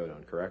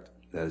roxycodone, correct?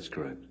 That is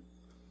correct.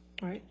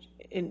 All right.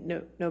 And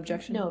no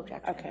objection? No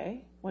objection.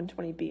 Okay.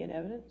 120B in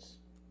evidence.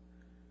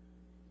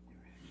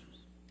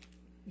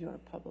 You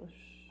want to publish?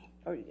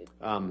 Or,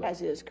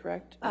 as is,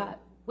 correct?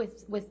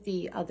 With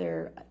the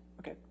other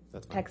Okay.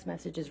 That's fine. text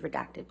messages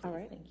redacted, please. All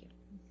right. Thank you.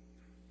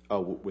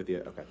 Oh, with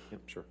the, okay,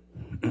 yep, sure.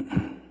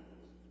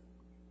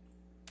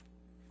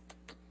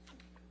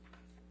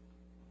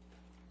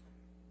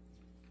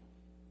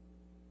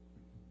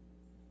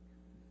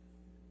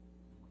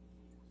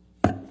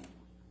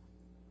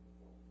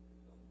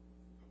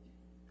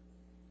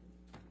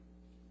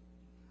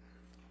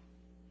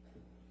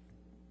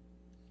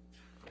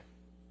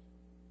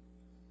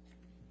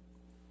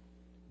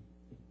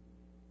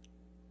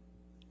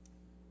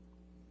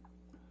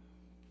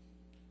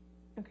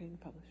 Okay, you can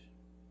publish.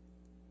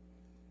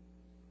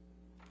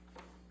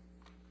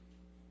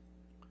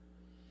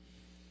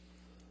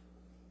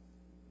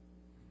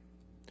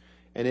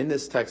 And in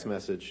this text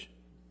message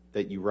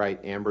that you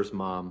write Amber's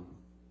mom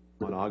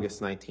on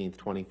August 19th,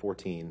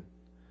 2014,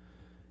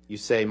 you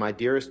say, "My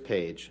dearest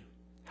Paige,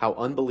 how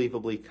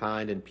unbelievably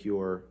kind and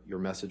pure your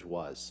message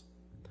was.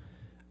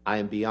 I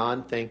am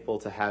beyond thankful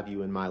to have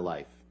you in my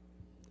life.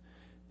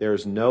 There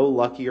is no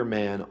luckier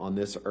man on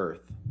this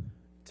earth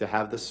to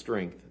have the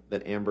strength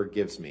that Amber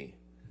gives me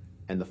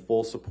and the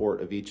full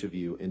support of each of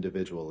you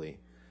individually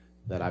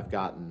that I've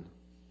gotten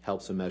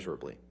helps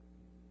immeasurably.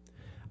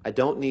 I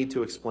don't need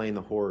to explain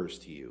the horrors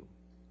to you.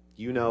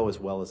 You know as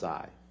well as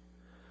I.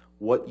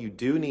 What you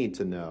do need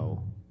to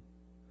know,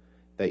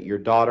 that your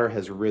daughter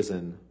has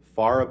risen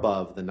far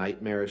above the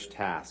nightmarish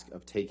task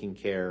of taking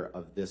care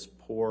of this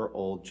poor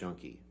old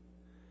junkie.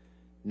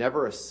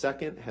 Never a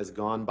second has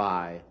gone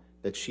by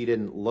that she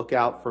didn't look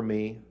out for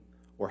me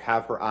or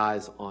have her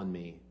eyes on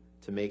me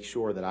to make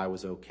sure that I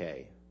was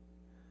okay.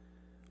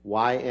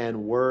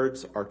 YN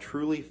words are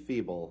truly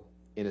feeble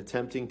in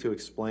attempting to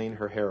explain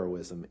her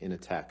heroism in a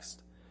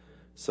text.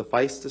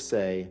 Suffice to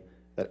say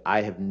that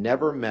I have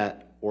never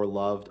met or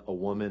loved a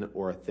woman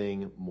or a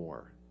thing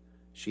more.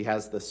 She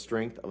has the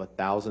strength of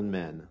 1,000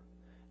 men,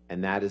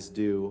 and that is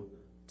due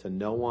to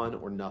no one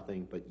or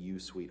nothing but you,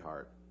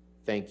 sweetheart.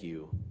 Thank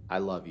you. I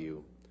love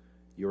you.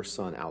 Your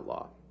son,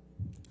 Outlaw."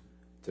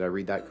 Did I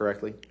read that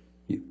correctly?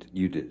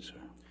 You did, sir.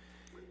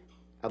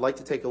 I'd like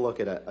to take a look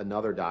at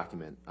another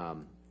document,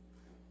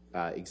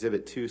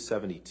 Exhibit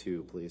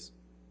 272, please.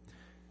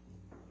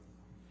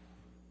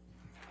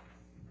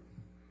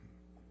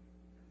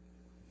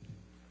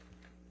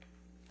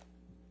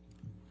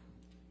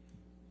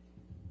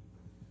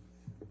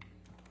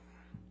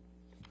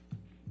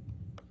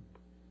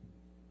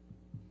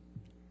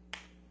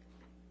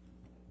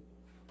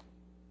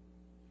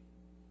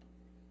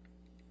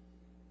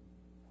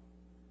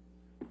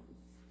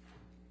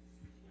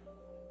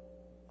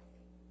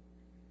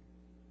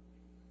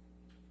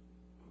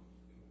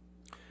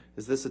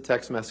 Is this a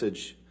text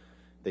message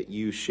that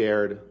you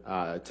shared,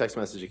 a text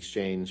message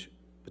exchange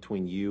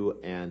between you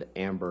and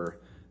Amber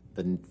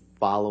the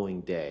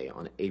following day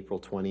on April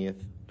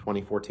 20th,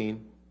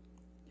 2014?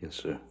 Yes,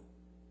 sir.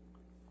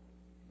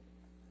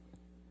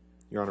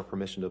 Your Honor,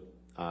 permission to,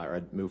 or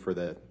I'd move for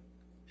the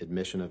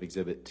admission of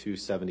Exhibit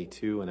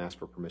 272 and ask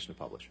for permission to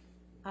publish.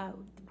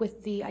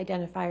 With the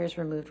identifiers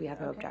removed, we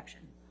have no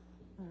objection.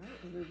 All right,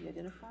 remove the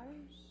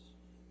identifiers.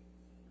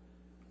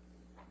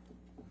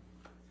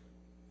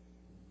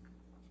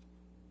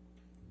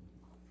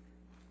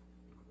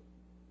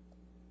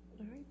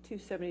 All right,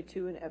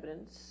 272 in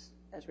evidence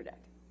as redacted.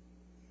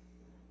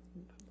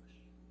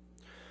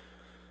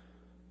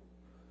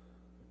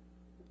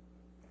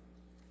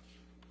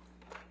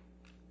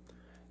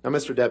 Now,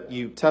 Mr. Depp,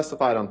 you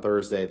testified on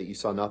Thursday that you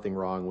saw nothing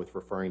wrong with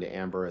referring to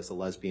Amber as a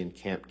lesbian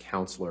camp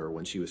counselor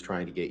when she was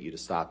trying to get you to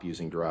stop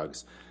using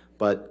drugs.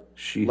 But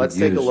let's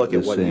take a look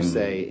at what you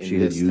say in this text. She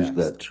had used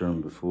that term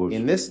before.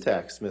 In this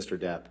text, Mr.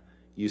 Depp,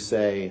 you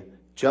say,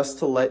 "Just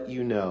to let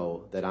you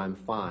know that I'm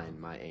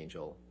fine, my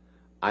angel.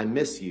 I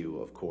miss you,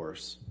 of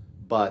course,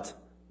 but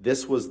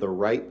this was the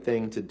right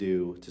thing to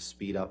do to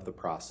speed up the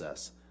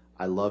process.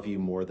 I love you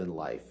more than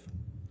life.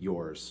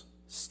 Yours,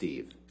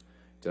 Steve."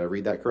 Did I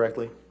read that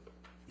correctly?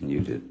 You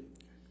did.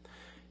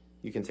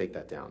 You can take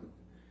that down.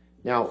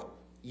 Now,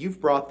 you've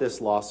brought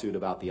this lawsuit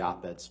about the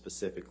op-ed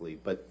specifically,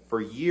 but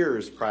for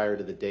years prior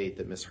to the date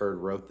that Ms. Heard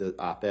wrote the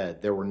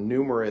op-ed, there were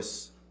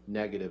numerous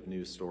negative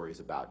news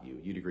stories about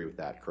you. You'd agree with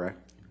that,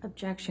 correct?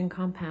 Objection,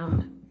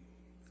 compound.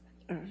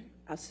 All right,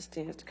 I'll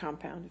sustain it to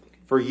compound. If you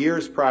can. For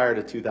years prior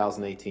to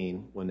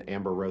 2018, when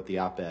Amber wrote the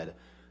op-ed,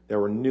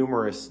 there were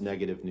numerous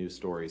negative news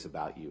stories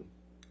about you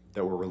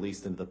that were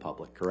released into the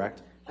public,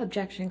 correct?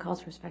 Objection calls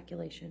for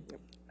speculation.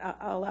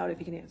 I'll allow it if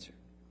you can answer.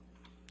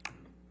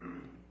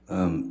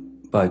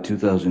 By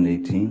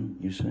 2018,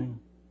 you're saying?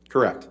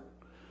 Correct.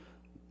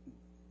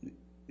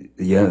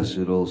 Yes,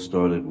 it all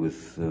started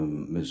with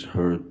Ms.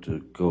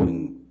 Heard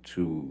going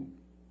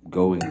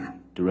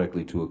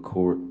directly to a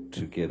court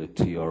to get a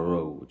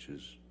TRO, which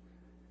is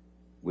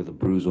with a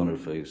bruise on her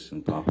face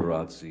and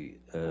paparazzi.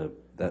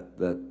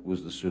 That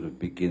was the sort of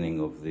beginning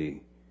of the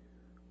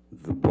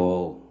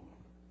ball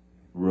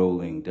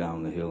rolling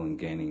down the hill and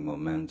gaining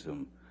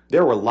momentum.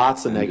 There were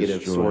lots of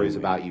negative stories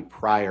about you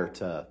prior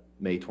to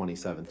May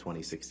 27,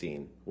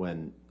 2016,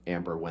 when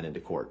Amber went into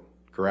court,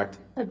 correct?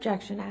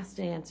 Objection asked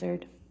and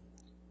answered.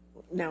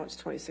 Now it's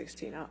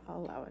 2016. I'll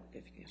allow it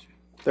if you can answer.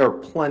 There were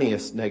plenty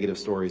of negative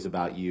stories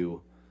about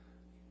you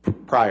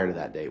prior to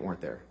that date,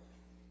 weren't there?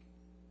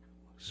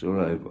 So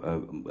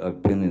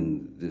I've been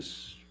in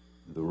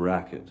the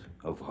racket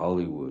of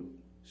Hollywood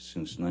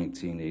since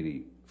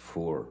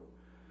 1984.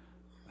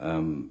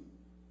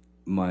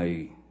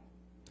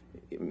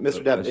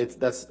 Mr.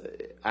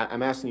 Depp,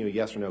 I'm asking you a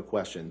yes or no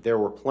question. There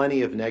were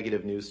plenty of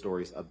negative news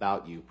stories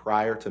about you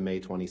prior to May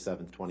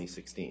 27,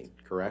 2016,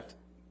 correct?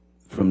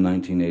 From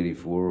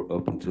 1984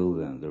 up until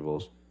then,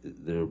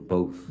 they're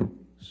both.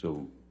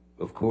 So,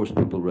 of course,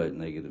 people write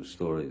negative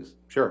stories.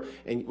 Sure.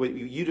 And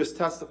you just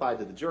testified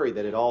to the jury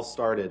that it all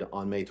started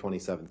on May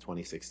 27,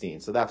 2016.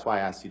 So that's why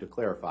I asked you to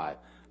clarify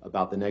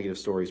about the negative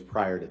stories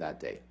prior to that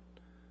date.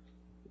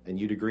 And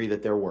you'd agree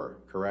that there were,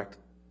 correct?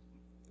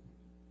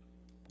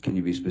 Can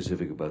you be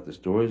specific about the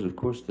stories? Of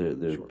course, there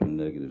have been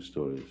negative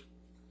stories.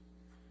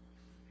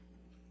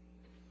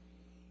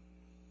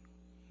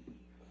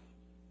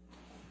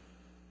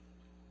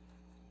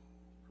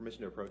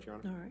 Permission to approach, Your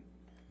Honor? All right.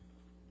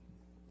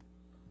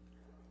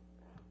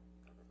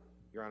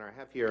 Your Honor, I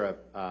have here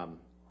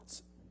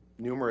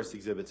numerous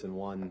exhibits in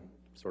one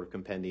sort of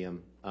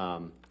compendium,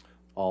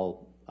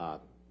 all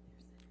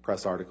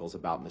press articles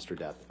about Mr.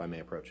 Depp, if I may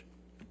approach.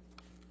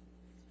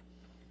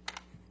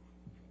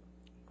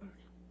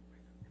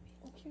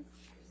 Thank you.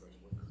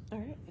 All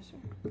right, yes,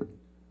 sir.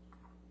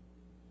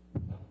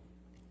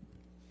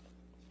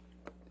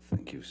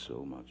 Thank you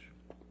so much.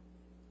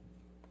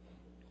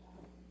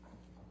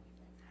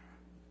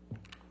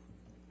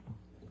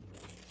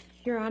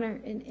 Your Honor,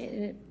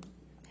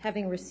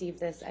 having received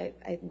this,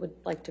 I would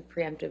like to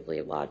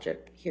preemptively lodge a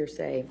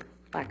hearsay,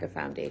 lack of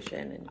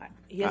foundation. And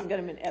He hasn't got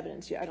him in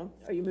evidence yet.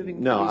 Are you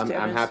moving? No, these to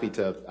I'm evidence?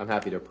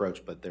 happy to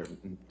approach, but they're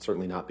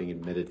certainly not being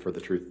admitted for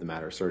the truth of the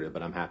matter asserted.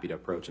 But I'm happy to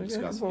approach and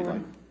discuss if you'd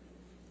like.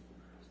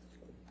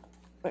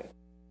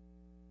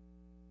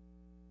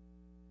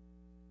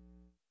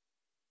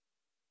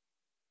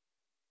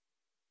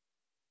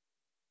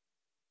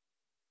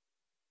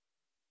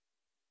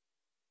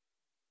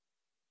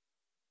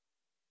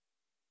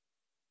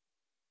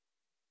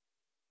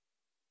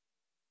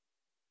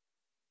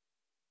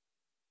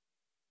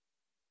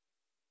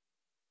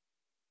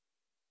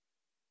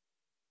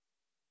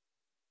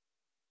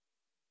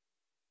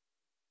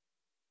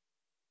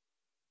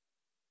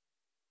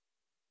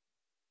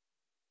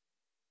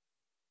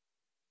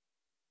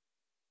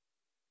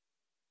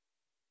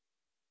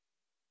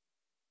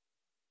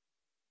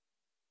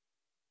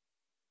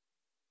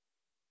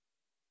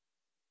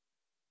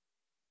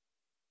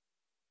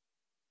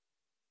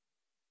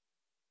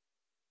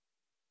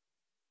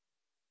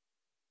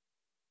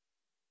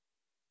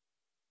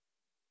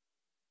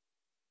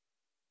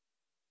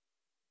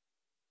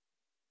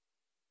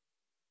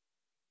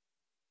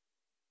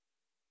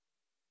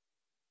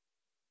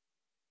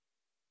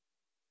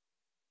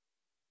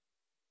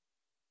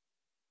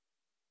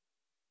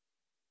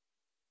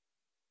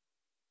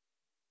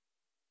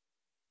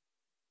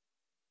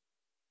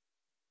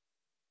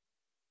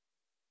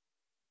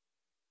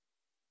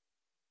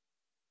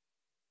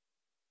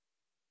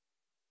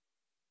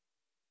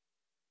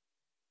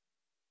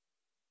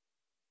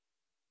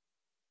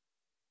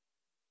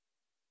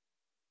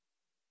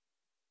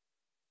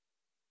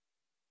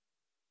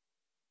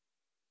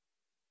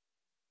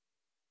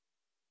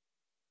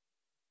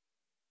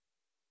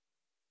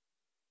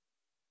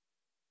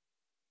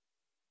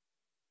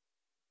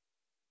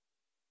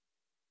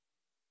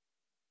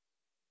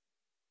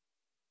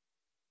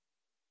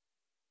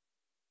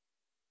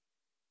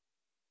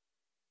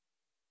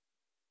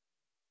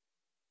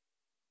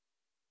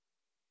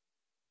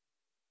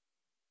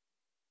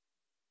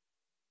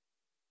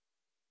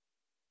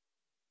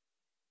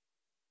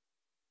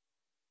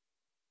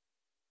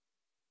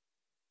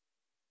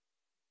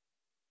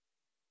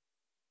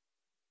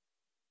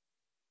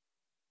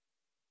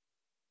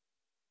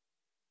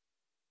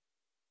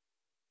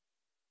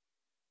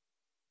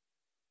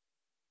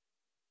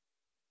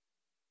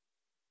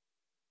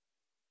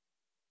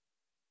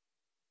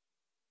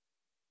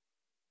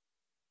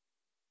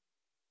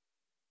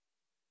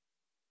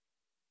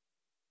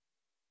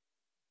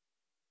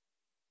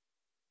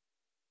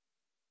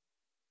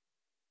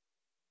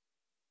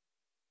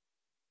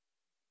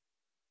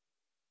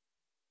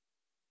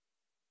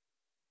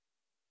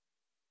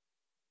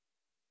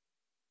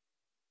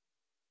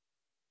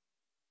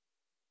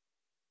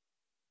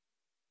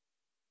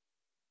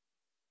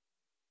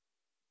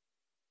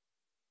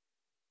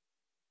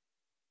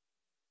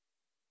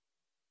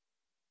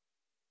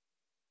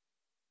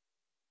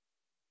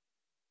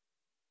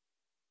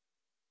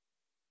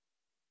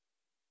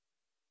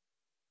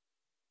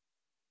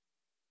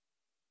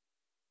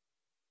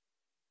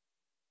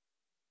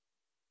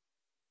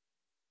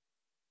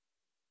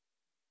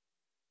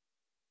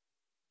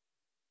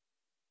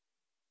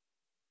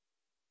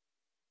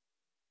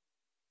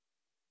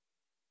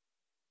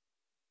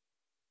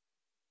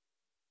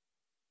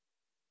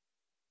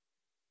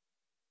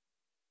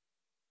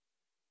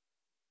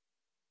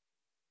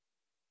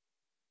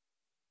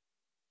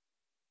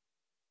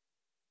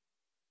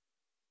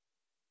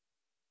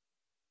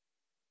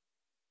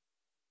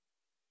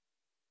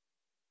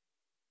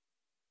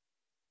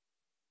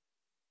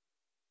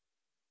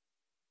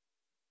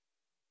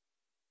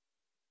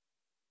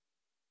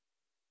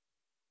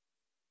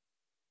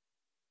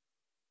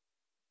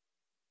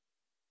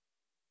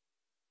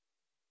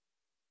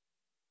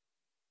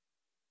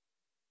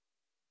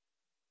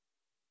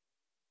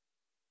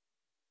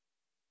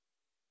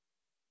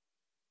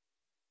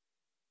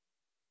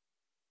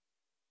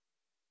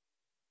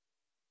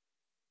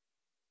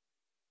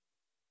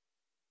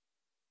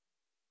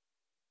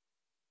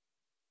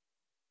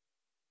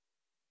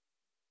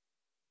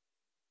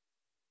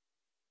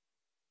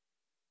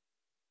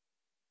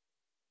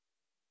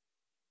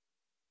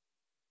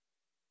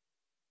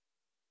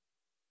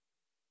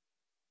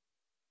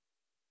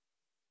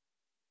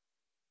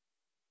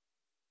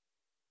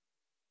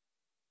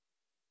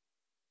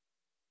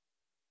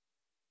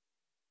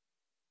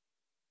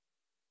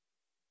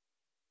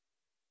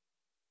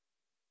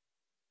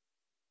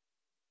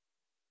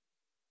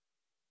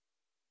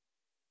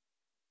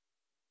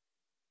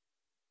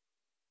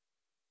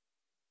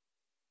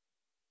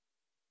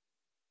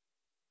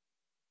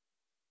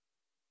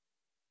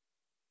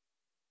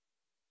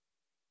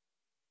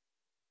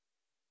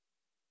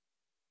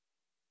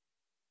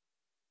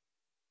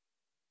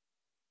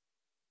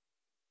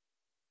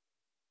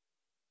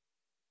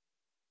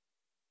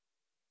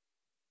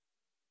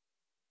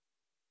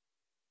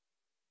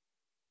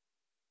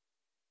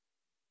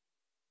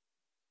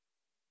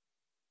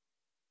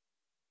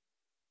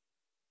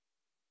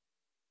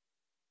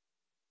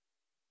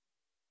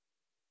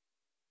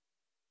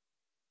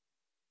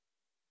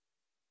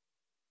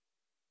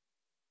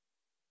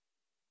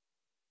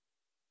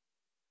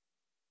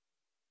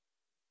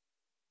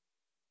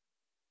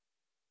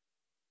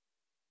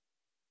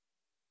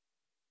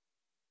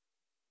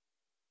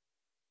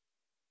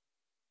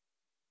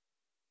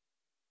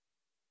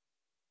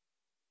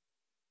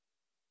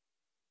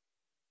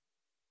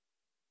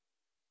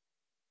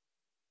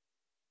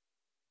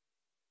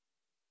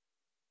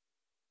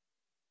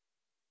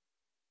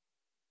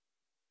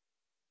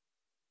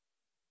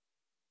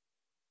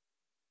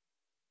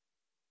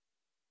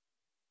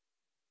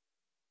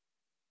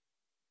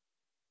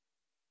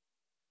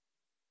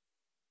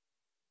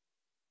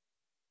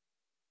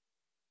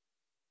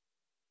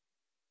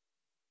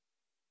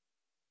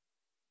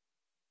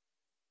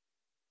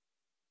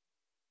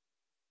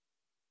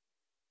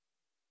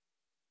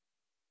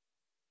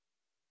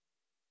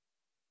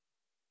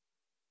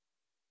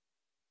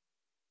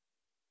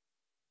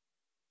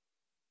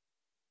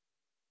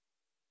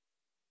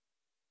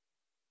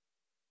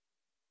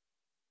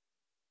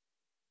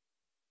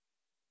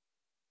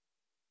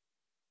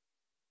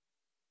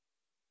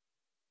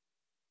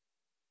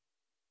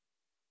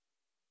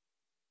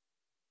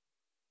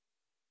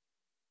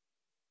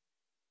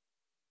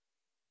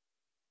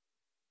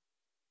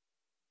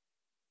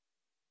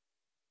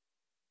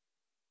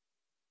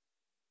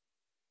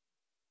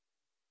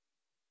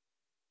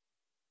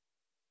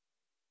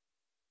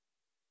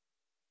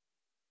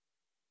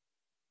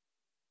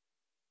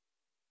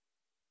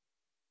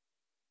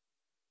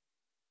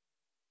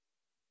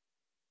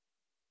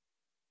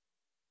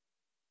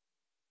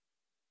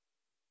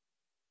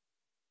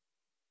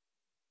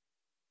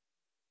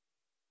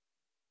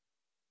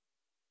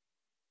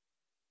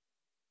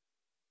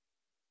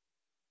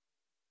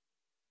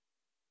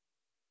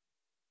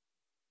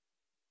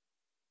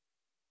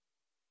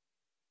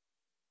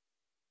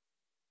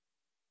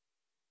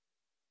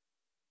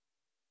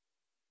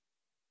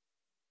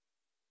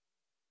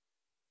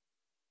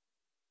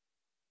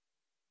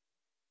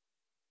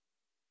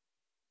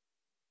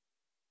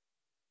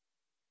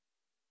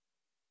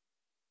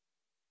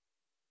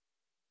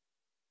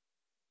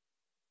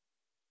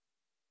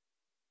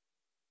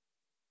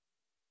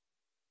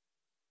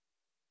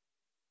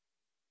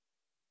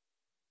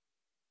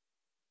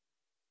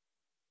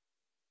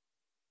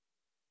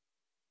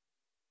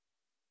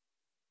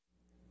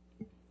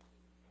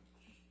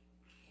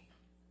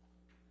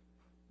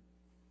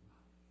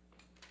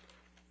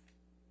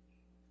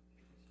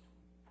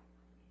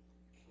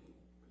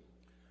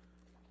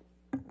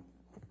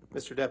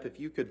 Mr. Depp, if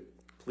you could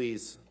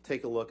please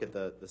take a look at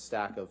the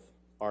stack of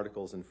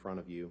articles in front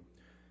of you.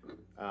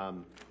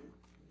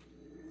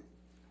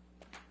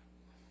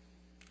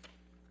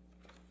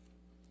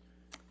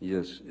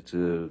 Yes, it's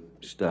a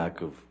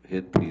stack of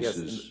hit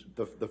pieces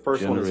the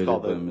first one is generated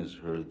called by the, Ms.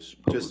 Heard's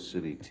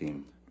publicity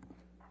team.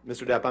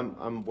 Mr. Depp,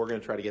 we're going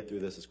to try to get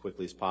through this as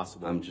quickly as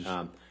possible. I'm just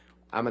I'm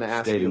going to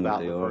ask you stating about what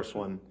they the are, first sir.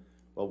 one.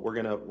 Well, we're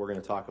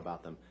going to talk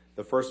about them.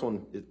 The first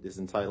one is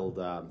entitled,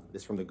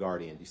 is from The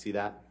Guardian. Do you see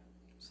that?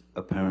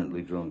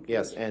 Apparently drunk.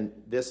 Yes, and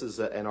this is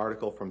an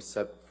article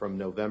from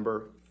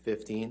November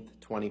 15th,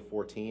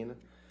 2014,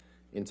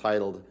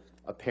 entitled,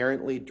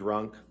 Apparently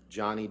Drunk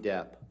Johnny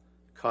Depp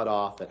Cut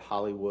Off at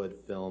Hollywood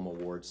Film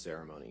Awards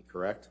Ceremony,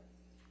 correct?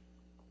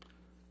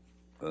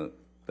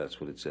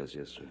 That's what it says,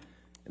 yes, sir.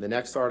 And the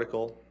next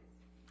article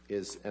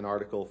is an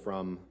article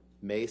from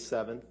May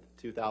 7th,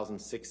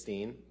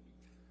 2016.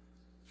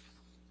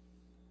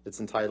 It's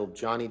entitled,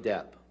 Johnny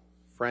Depp,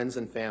 Friends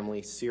and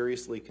Family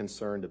Seriously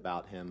Concerned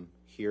About Him.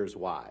 Here's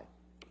Why.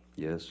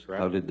 Yes.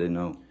 Correct. How did they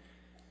know?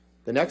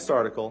 The next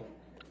article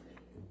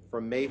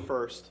from May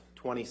 1st,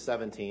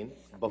 2017,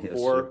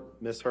 before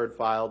Ms. Heard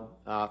filed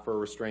for a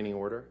restraining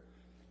order,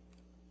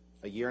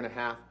 a year and a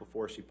half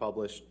before she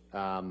published,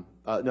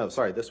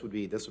 this would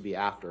be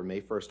after,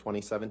 May 1st,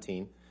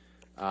 2017.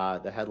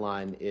 The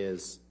headline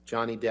is,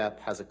 Johnny Depp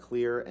has a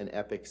clear and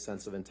epic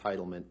sense of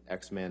entitlement,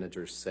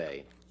 ex-managers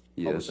say.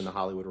 Published Yes. in the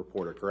Hollywood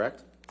Reporter,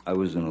 correct? I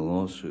was in a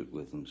lawsuit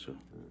with them, sir.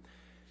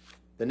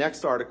 The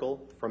next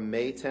article from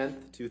May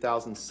 10th,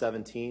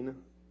 2017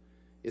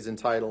 is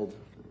entitled,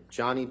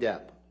 Johnny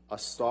Depp, a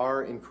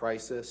star in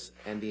crisis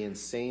and the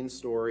insane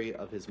story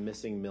of his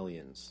missing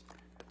millions.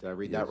 Did I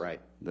read that right?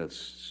 That's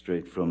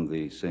straight from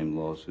the same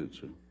lawsuit,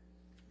 sir.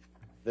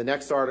 The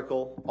next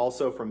article,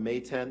 also from May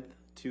 10th,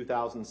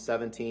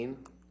 2017,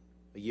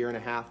 a year and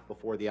a half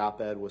before the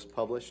op-ed was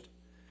published,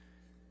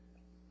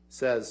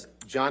 says,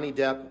 Johnny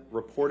Depp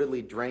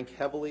reportedly drank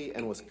heavily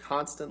and was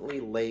constantly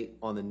late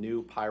on the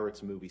new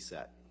Pirates movie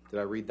set. Did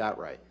I read that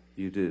right?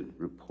 You did,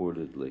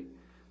 reportedly.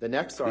 The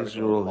next These are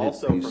article, all hit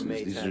also pieces. from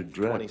May These are 10th,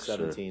 dregs,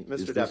 2017. sir. Mr.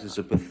 This Depp, is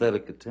a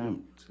pathetic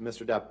attempt.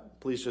 Mr. Depp,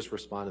 please just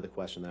respond to the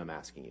question that I'm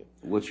asking you.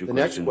 What's your The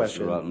next Mr.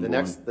 question,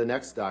 Rottenborn? the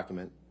next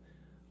document,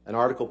 an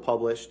article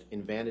published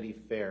in Vanity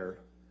Fair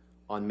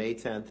on May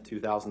 10th,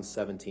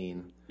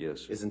 2017,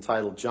 Yes, sir. is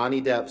entitled,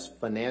 Johnny Depp's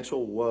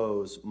Financial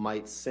Woes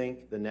Might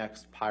Sink the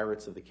Next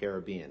Pirates of the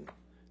Caribbean.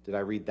 Did I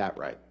read that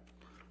right?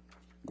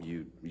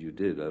 You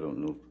did. I don't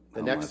know The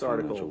how next my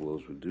article, financial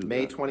woes would do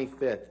May that.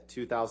 25th,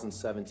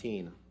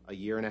 2017, a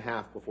year and a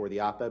half before the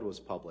op-ed was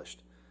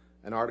published,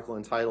 an article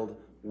entitled,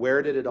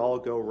 Where Did It All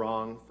Go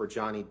Wrong for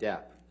Johnny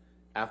Depp?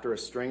 After a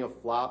string of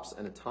flops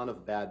and a ton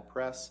of bad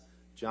press,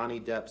 Johnny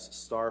Depp's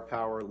star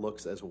power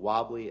looks as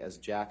wobbly as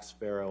Jack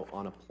Sparrow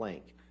on a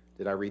plank.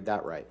 Did I read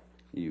that right?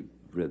 You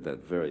read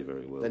that very,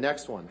 very well. The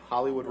next one,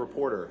 Hollywood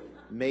Reporter,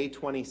 May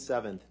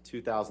 27th,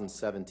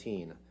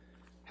 2017.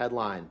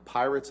 Headline,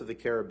 Pirates of the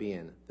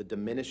Caribbean, The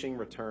Diminishing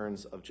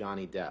Returns of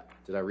Johnny Depp.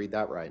 Did I read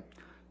that right?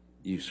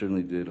 You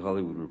certainly did.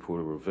 Hollywood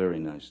Reporter were very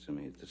nice to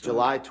me at the time.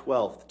 July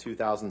 12th,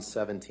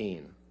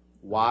 2017.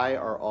 Why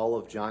are all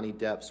of Johnny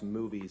Depp's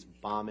movies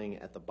bombing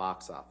at the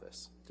box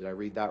office? Did I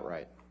read that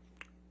right?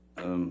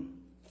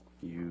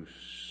 You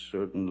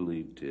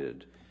certainly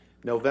did.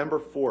 November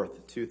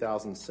 4th,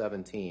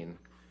 2017.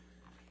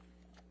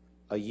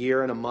 A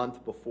year and a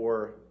month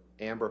before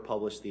Amber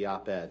published the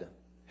op-ed.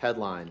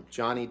 Headline,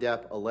 Johnny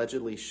Depp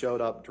allegedly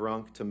showed up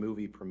drunk to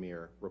movie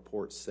premiere,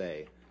 reports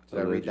say. Did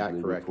I read that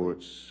Allegedly, correctly?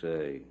 reports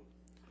say.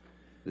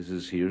 This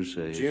is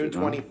hearsay. is June it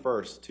not? 21st,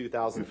 Your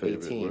 2018,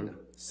 favorite word.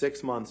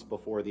 6 months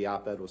before the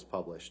op-ed was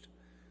published.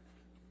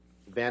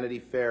 Vanity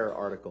Fair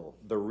article,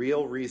 The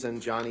Real Reason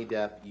Johnny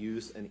Depp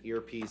Used an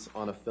Earpiece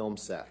on a Film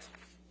Set.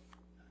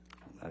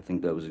 I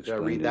think that was I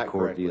explained read in that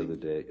court the correctly?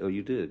 other day. Oh,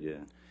 you did, yeah.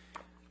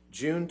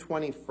 June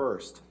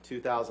 21st,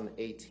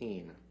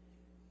 2018,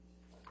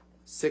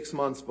 6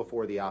 months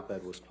before the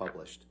op-ed was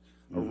published.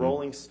 A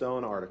Rolling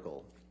Stone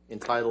article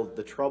entitled,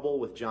 The Trouble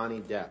with Johnny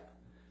Depp.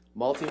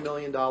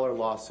 Multi-million-dollar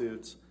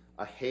lawsuits,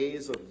 a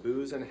haze of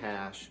booze and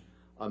hash,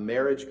 a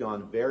marriage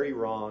gone very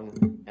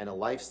wrong, and a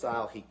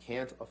lifestyle he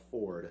can't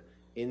afford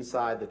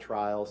inside the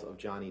trials of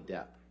Johnny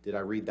Depp. Did I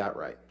read that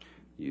right?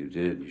 You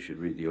did. You should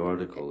read the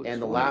article. It's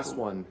And the wonderful.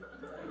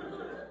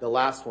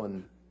 last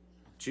one,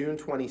 June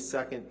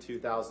 22nd,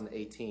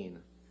 2018,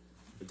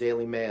 the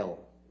Daily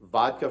Mail,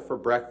 vodka for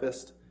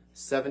breakfast,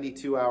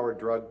 72-hour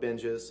drug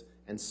binges,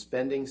 and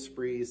spending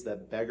sprees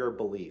that beggar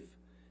belief.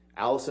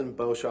 Alison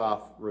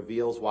Boshoff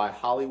reveals why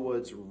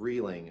Hollywood's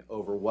reeling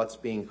over what's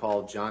being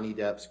called Johnny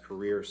Depp's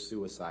career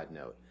suicide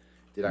note.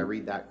 Did I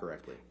read that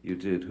correctly? You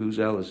did. Who's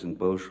Alison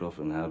Boshoff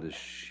and how does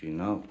she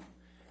know?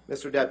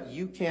 Mr. Depp,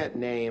 you can't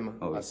name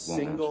Oh, it a won't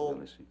single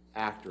answer, I see.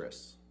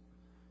 actress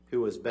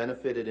who has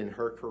benefited in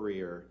her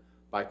career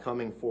by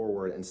coming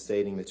forward and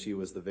stating that she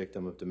was the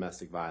victim of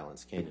domestic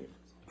violence, can you?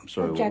 I'm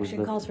sorry, what was Objection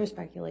that? calls for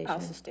speculation. I'll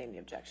sustain the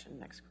objection.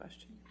 Next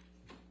question.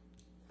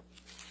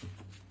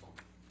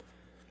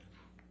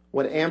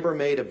 When Amber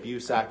made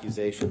abuse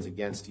accusations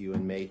against you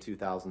in May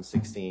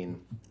 2016,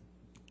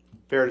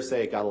 fair to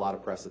say it got a lot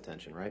of press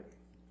attention, right?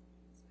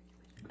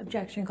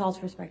 Objection calls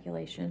for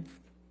speculation.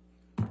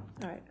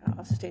 All right,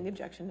 I'll sustain the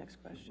objection. Next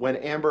question. When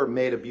Amber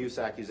made abuse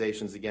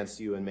accusations against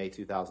you in May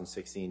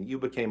 2016, you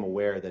became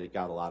aware that it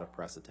got a lot of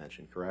press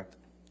attention, correct?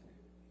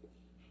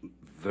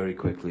 Very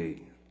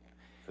quickly,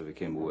 I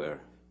became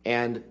aware.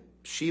 And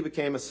she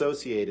became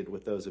associated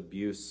with those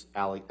abuse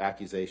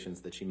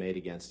accusations that she made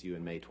against you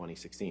in May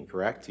 2016,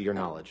 correct? To your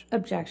knowledge.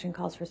 Objection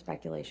calls for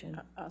speculation.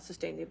 I'll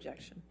sustain the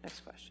objection.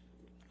 Next question.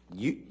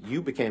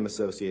 You became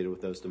associated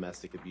with those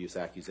domestic abuse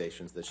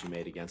accusations that she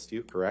made against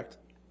you, correct?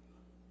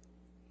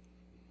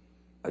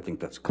 I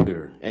think that's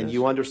clear. And yes.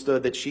 you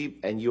understood that she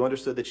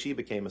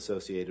became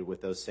associated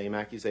with those same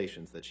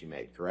accusations that she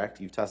made,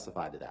 correct? You've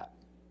testified to that.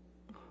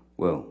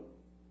 Well,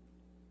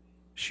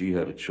 she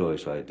had a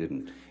choice, I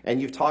didn't. And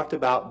you've talked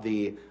about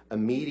the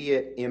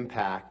immediate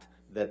impact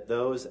that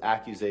those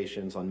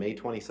accusations on May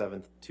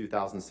 27th,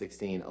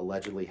 2016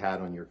 allegedly had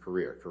on your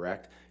career,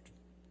 correct?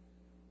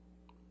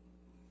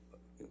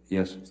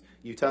 Yes.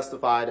 You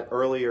testified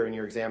earlier in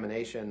your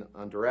examination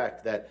on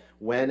direct that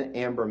when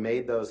Amber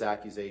made those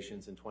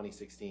accusations in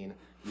 2016,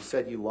 you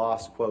said you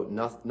lost, quote,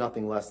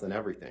 nothing less than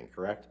everything,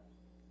 correct?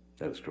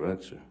 That is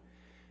correct, sir.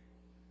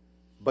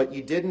 But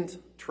you didn't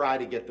try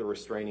to get the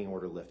restraining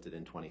order lifted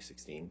in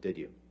 2016, did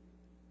you?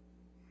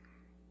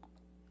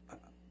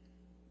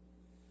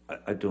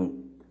 I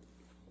don't.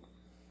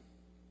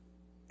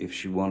 If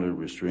she wanted a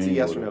restraining It's a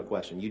yes order, or no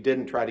question. You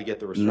didn't try to get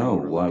the restraining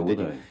order why lifted, would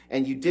did you? I?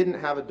 And you didn't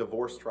have a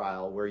divorce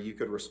trial where you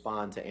could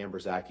respond to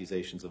Amber's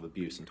accusations of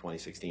abuse in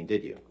 2016,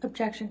 did you?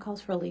 Objection calls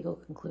for a legal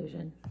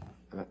conclusion.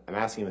 I'm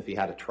asking him if he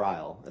had a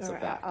trial. That's All a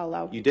right, fact. I'll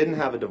allow- You didn't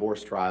have a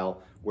divorce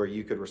trial where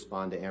you could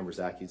respond to Amber's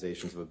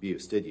accusations of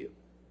abuse, did you?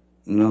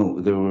 No,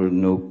 there were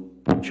no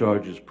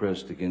charges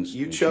pressed against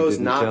You me. chose she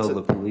didn't not tell to-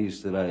 the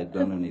police that I had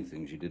done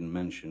anything. She didn't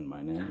mention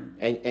my name.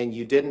 And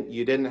you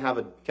didn't have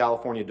a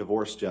California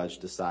divorce judge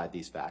decide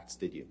these facts,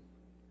 did you?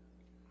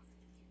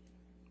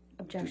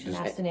 Objection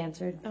asked and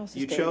answered. I'll You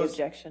sustain the chose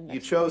objection. you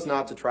Next chose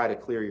not to try to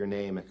clear your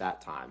name at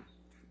that time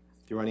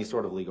through any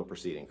sort of legal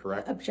proceeding,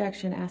 correct?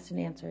 Objection asked and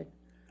answered.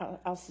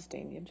 I'll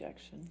sustain the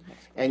objection.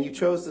 Next And you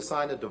chose to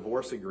sign a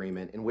divorce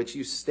agreement in which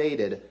you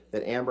stated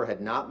that Amber had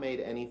not made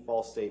any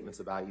false statements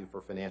about you for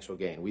financial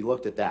gain. We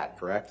looked at that,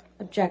 correct?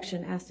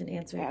 Objection asked and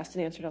answered. Asked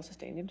and answered. I'll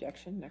sustain the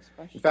objection. Next In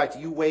question. fact,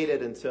 you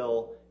waited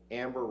until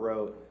Amber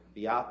wrote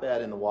the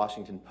op-ed in the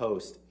Washington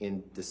Post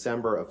in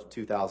December of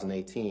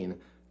 2018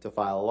 to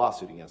file a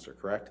lawsuit against her,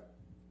 correct?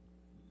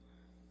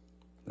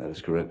 That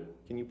is correct.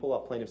 Can you pull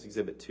up Plaintiff's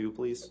Exhibit 2,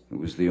 please? It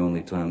was the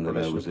only time that I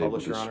Permission was to able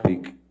publish, to Your Honor?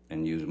 speak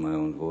and use my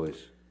own voice.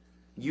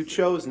 You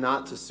chose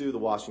not to sue the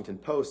Washington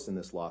Post in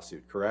this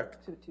lawsuit, correct?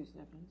 Exhibit 2 is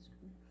in evidence.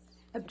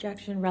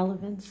 Objection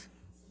relevance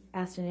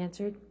asked and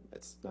answered.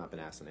 It's not been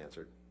asked and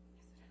answered.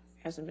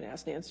 Hasn't been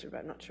asked and answered, but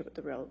I'm not sure what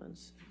the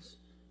relevance is.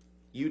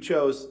 You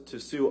chose to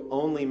sue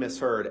only Miss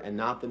Heard and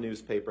not the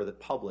newspaper that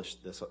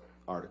published this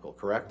article,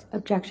 correct?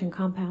 Objection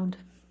compound.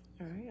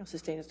 All right, I'll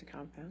sustain as to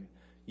compound.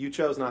 You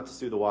chose not to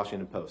sue the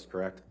Washington Post,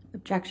 correct?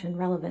 Objection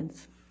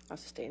relevance. I'll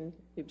sustain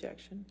the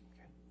objection.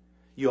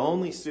 You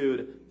only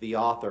sued the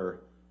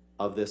author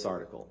of this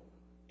article,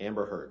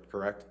 Amber Heard,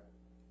 correct?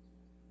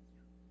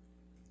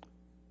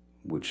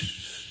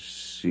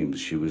 Which seems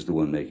she was the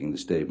one making the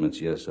statements.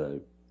 Yes, I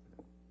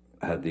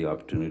had the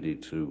opportunity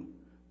to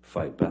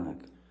fight back.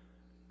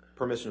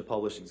 Permission to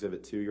publish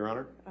Exhibit 2, Your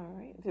Honor. All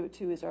right, Exhibit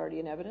 2 is already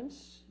in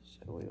evidence,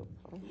 so we will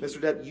publish. Mr.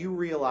 Depp, you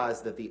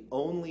realize that the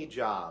only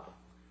job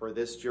for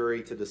this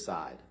jury to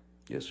decide,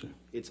 Yes, sir.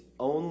 its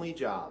only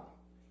job,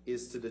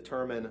 is to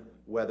determine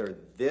whether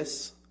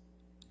this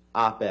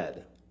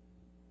op-ed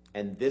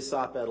and this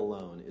op-ed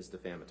alone is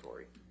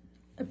defamatory.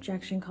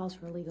 Objection calls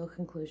for a legal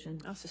conclusion.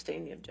 I'll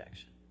sustain the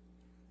objection.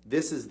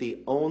 This is the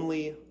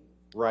only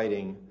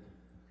writing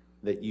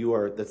that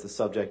that's the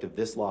subject of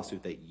this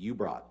lawsuit that you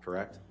brought,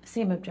 correct?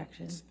 Same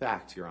objection. It's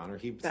fact, Your Honor.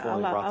 He's the I'll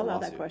one who brought the allow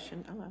lawsuit. that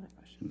question. I'll allow that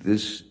question.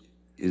 This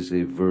is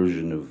a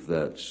version of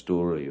that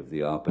story of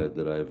the op-ed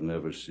that I have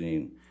never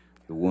seen.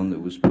 The one that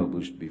was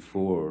published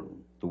before,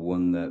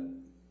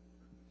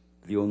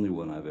 the only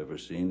one I've ever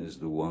seen is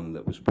the one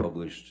that was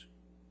published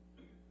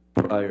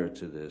prior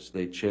to this.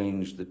 They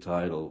changed the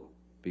title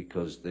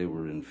because they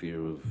were in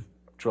fear of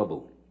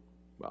trouble.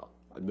 Well,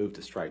 I'd move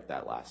to strike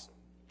that last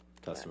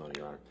testimony,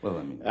 Your Honor. Well,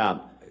 I mean,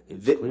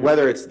 it's clear.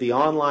 Whether it's the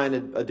online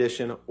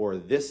edition or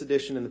this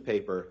edition in the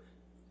paper,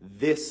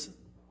 this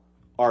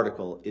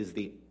article is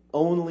the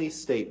only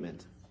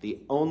statement, the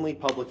only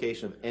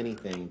publication of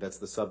anything that's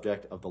the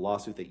subject of the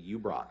lawsuit that you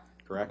brought,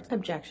 correct?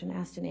 Objection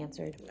asked and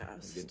answered.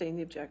 I'll sustain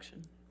the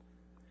objection.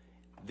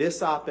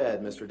 This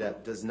op-ed, Mr.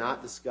 Depp, does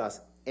not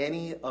discuss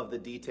any of the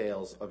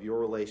details of your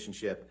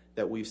relationship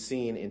that we've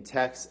seen in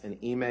texts and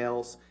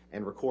emails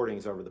and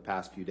recordings over the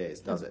past few days,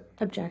 does it?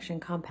 Objection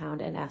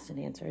compound and asked and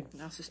answered.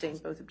 I'll sustain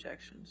both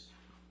objections.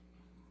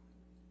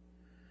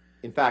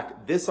 In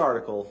fact, this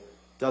article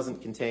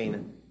doesn't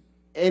contain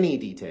any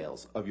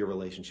details of your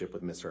relationship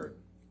with Miss Heard.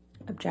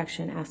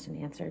 Objection asked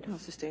and answered. I'll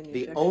sustain the The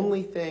objection.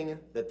 only thing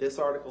that this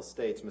article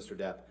states, Mr.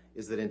 Depp,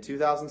 is that in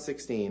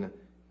 2016,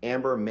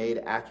 Amber made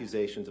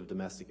accusations of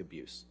domestic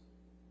abuse.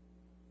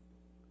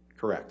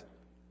 Correct.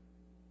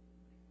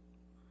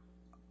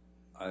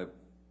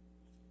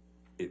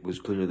 It was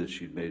clear that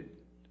she'd made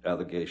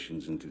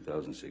allegations in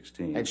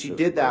 2016. And she so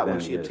did that when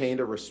then, she yes. obtained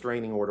a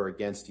restraining order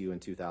against you in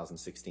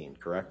 2016,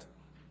 correct?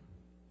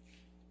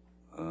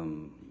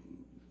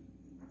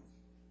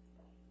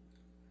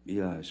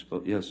 Yeah, I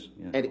suppose, yes.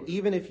 Yeah, of And course.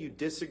 even if you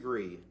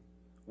disagree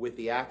with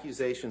the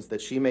accusations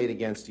that she made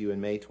against you in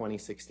May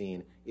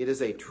 2016, it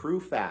is a true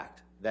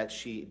fact that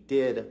she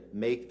did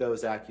make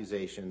those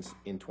accusations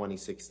in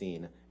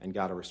 2016 and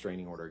got a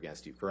restraining order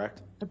against you,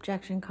 correct?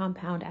 Objection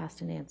compound asked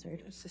and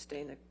answered.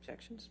 Sustain the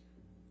objections.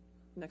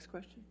 Next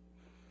question.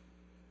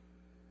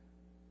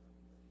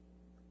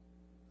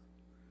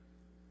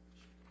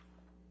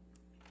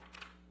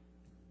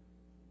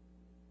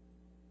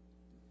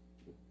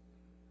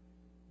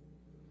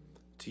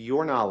 To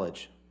your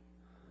knowledge,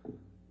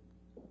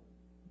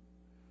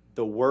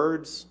 the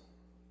words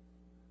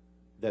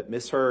that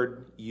Ms.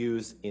 Heard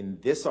used in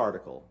this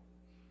article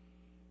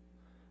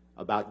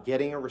about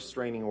getting a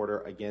restraining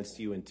order against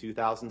you in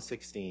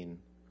 2016,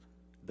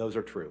 those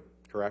are true,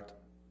 correct?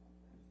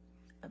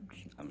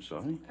 I'm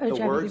sorry?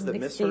 Objection words that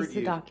Ms. Heard states the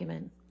used-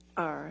 document.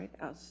 All right,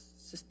 I'll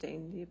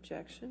sustain the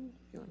objection.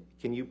 If you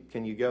want.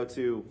 Can you go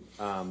to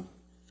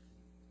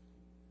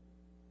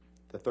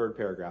the third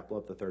paragraph? Pull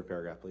up the third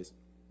paragraph, please.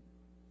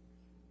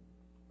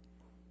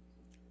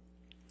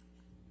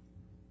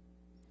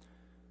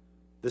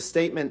 The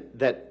statement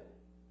that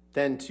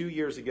then 2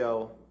 years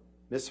ago,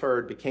 Ms.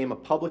 Heard became a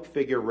public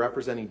figure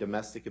representing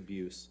domestic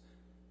abuse,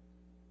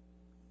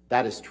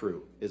 that is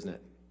true, isn't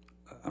it?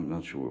 I'm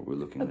not sure what we're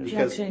looking at.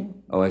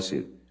 Objection Oh, I see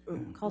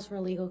it. calls for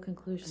a legal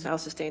conclusion. So I'll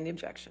sustain the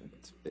objection.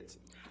 It's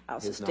I'll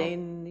his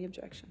sustain the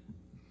objection.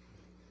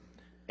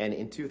 And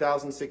in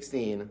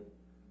 2016,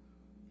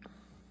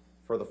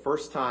 for the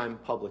first time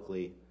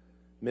publicly,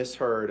 Ms.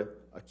 Heard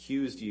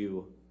accused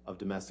you of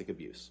domestic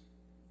abuse,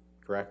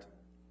 correct?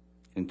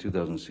 In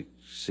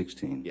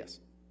 2016? Yes.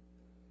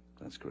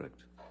 That's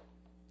correct.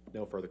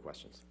 No further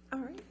questions. All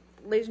right.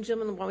 Ladies and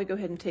gentlemen, why don't we go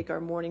ahead and take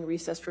our morning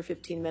recess for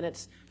 15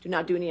 minutes? Do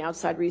not do any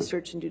outside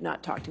research and do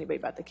not talk to anybody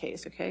about the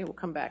case, okay? We'll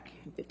come back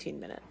in 15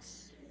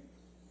 minutes.